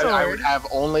and my sword. I would have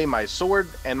only my sword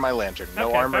and my lantern. No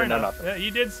Okay, armor, fair no enough. nothing. Yeah,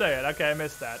 you did say it. Okay, I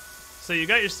missed that. So you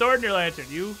got your sword and your lantern.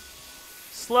 You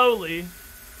slowly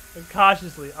and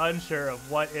cautiously, unsure of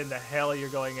what in the hell you're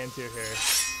going into here,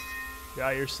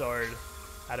 got your sword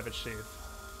out of its sheath.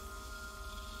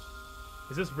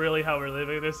 Is this really how we're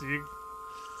living this?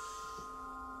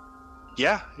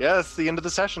 Yeah, that's the end of the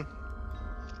session.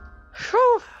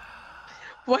 Whew.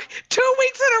 What? 2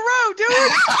 weeks in a row,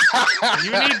 dude.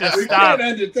 You need to We stop. can't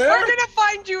end it We're there. gonna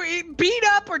find you beat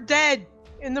up or dead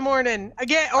in the morning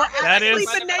again, or That is-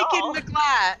 sleeping naked in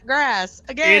the grass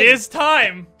again. It is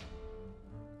time.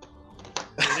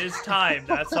 It is time.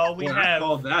 That's all we Boy, I have.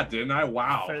 called that, didn't I?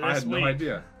 Wow. for I this had no week.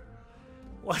 idea.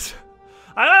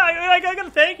 I gotta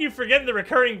thank you for getting the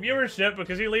recurring viewership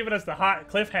because you're leaving us the hot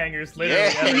cliffhangers literally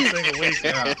every single week.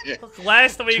 Yeah.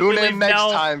 Last week Tune we in leave next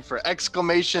Nell time for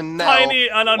exclamation Nell. tiny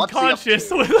and What's he up unconscious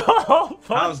to? with a whole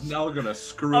How's bunch Nell gonna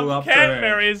screw of up cat there?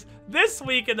 fairies. This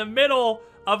week, in the middle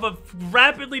of a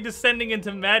rapidly descending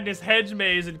into madness hedge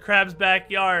maze in Crab's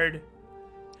backyard,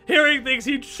 hearing things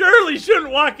he surely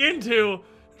shouldn't walk into,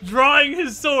 drawing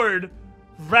his sword,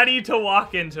 ready to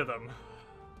walk into them.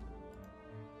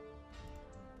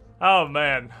 Oh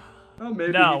man. Well,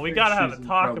 maybe No, he we thinks gotta have she's a in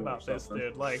talk trouble or about this, something.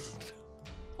 dude. Like,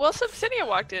 Well, Subsidia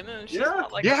walked in and she's Yeah,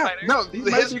 not like a Yeah, fighter. no, He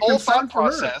might his be whole thought concerned for her.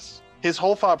 process. His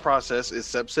whole thought process is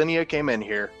Sepsinia came in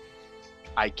here.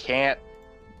 I can't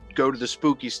go to the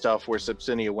spooky stuff where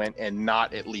Sepsinia went and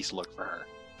not at least look for her.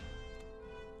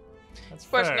 that's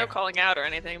Of course, fair. no calling out or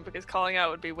anything because calling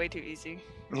out would be way too easy.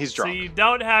 He's So drunk. you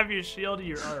don't have your shield or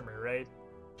your armor, right?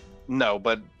 No,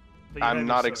 but But you have I'm your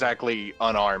not sword. exactly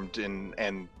unarmed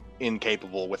and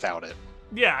incapable without it.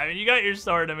 Yeah, I mean, you got your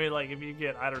sword. I mean, like, if you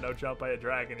get, I don't know, jumped by a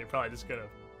dragon, you're probably just gonna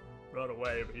run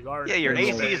away. But you've already. Yeah, your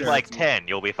Pretty AC is well. like 10.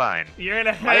 You'll be fine. You're in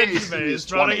a My hedge AC maze.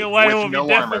 is Running 20 away with will be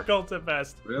no armor. difficult at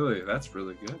best. Really, that's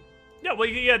really good. Yeah, well,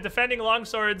 yeah, defending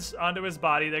longswords onto his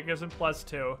body, that gives him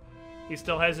 +2. He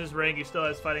still has his ring, he still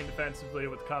has fighting defensively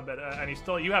with combat, and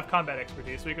you have combat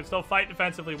expertise, so you can still fight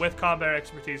defensively with combat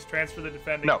expertise, transfer the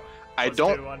defending. No, I +2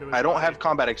 don't. onto his I don't body. have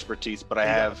combat expertise, but I You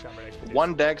have combat expertise.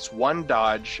 1 dex, 1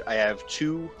 dodge. I have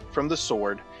 2 from the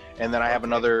sword, and then I have Okay.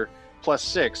 another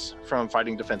 +6 from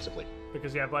fighting defensively.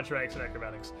 Because you have a bunch of ranks in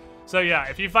acrobatics. So yeah,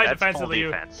 if you fight That's full defensively, you...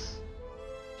 defense.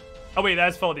 Oh wait,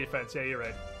 that's full defense. Yeah, you're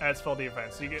right. That's full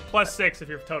defense. You get +6 if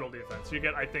you're total defense. You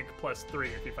get, I think, +3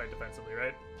 if you fight defensively,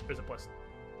 right? Or is it plus?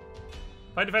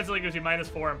 Fight defensively gives you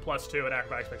 -4 and +2, and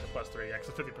acrobatics makes it +3. Yeah, 'cause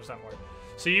it's 50% more.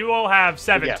 So you will have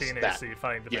 17 Yes, AC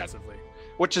fighting defensively.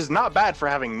 Which is not bad for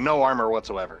having no armor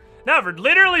whatsoever. Now, for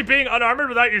literally being unarmored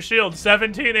without your shield,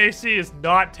 17 AC is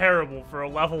not terrible for a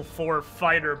level 4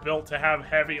 fighter built to have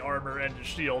heavy armor and a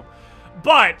shield.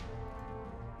 But,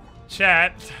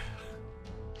 chat,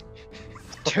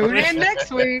 Tune in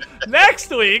next week.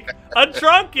 next week, a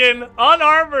drunken,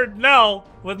 unarmored Nell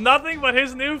with nothing but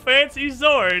his new fancy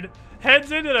sword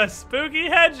heads into the spooky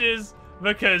hedges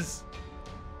because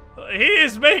he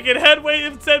is making headway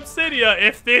in Sepsidia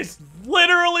if this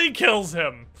literally kills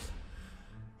him.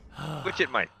 Which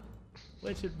it might.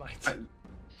 Which it might.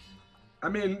 I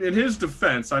mean, in his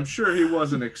defense, I'm sure he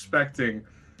wasn't expecting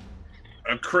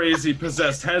a crazy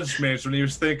possessed hedge mage when he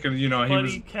was thinking, you know, But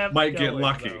he kept might get going,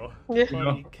 lucky. though. Yeah.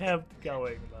 But he kept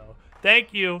going, though.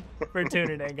 Thank you for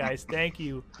tuning in, guys. Thank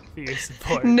you for your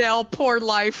support. Nell, poor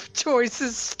life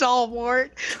choices,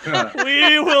 stalwart.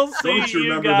 We will see Don't you you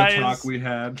remember guys the talk we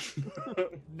had?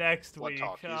 next What week.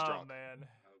 talk? He's Oh, drunk. man.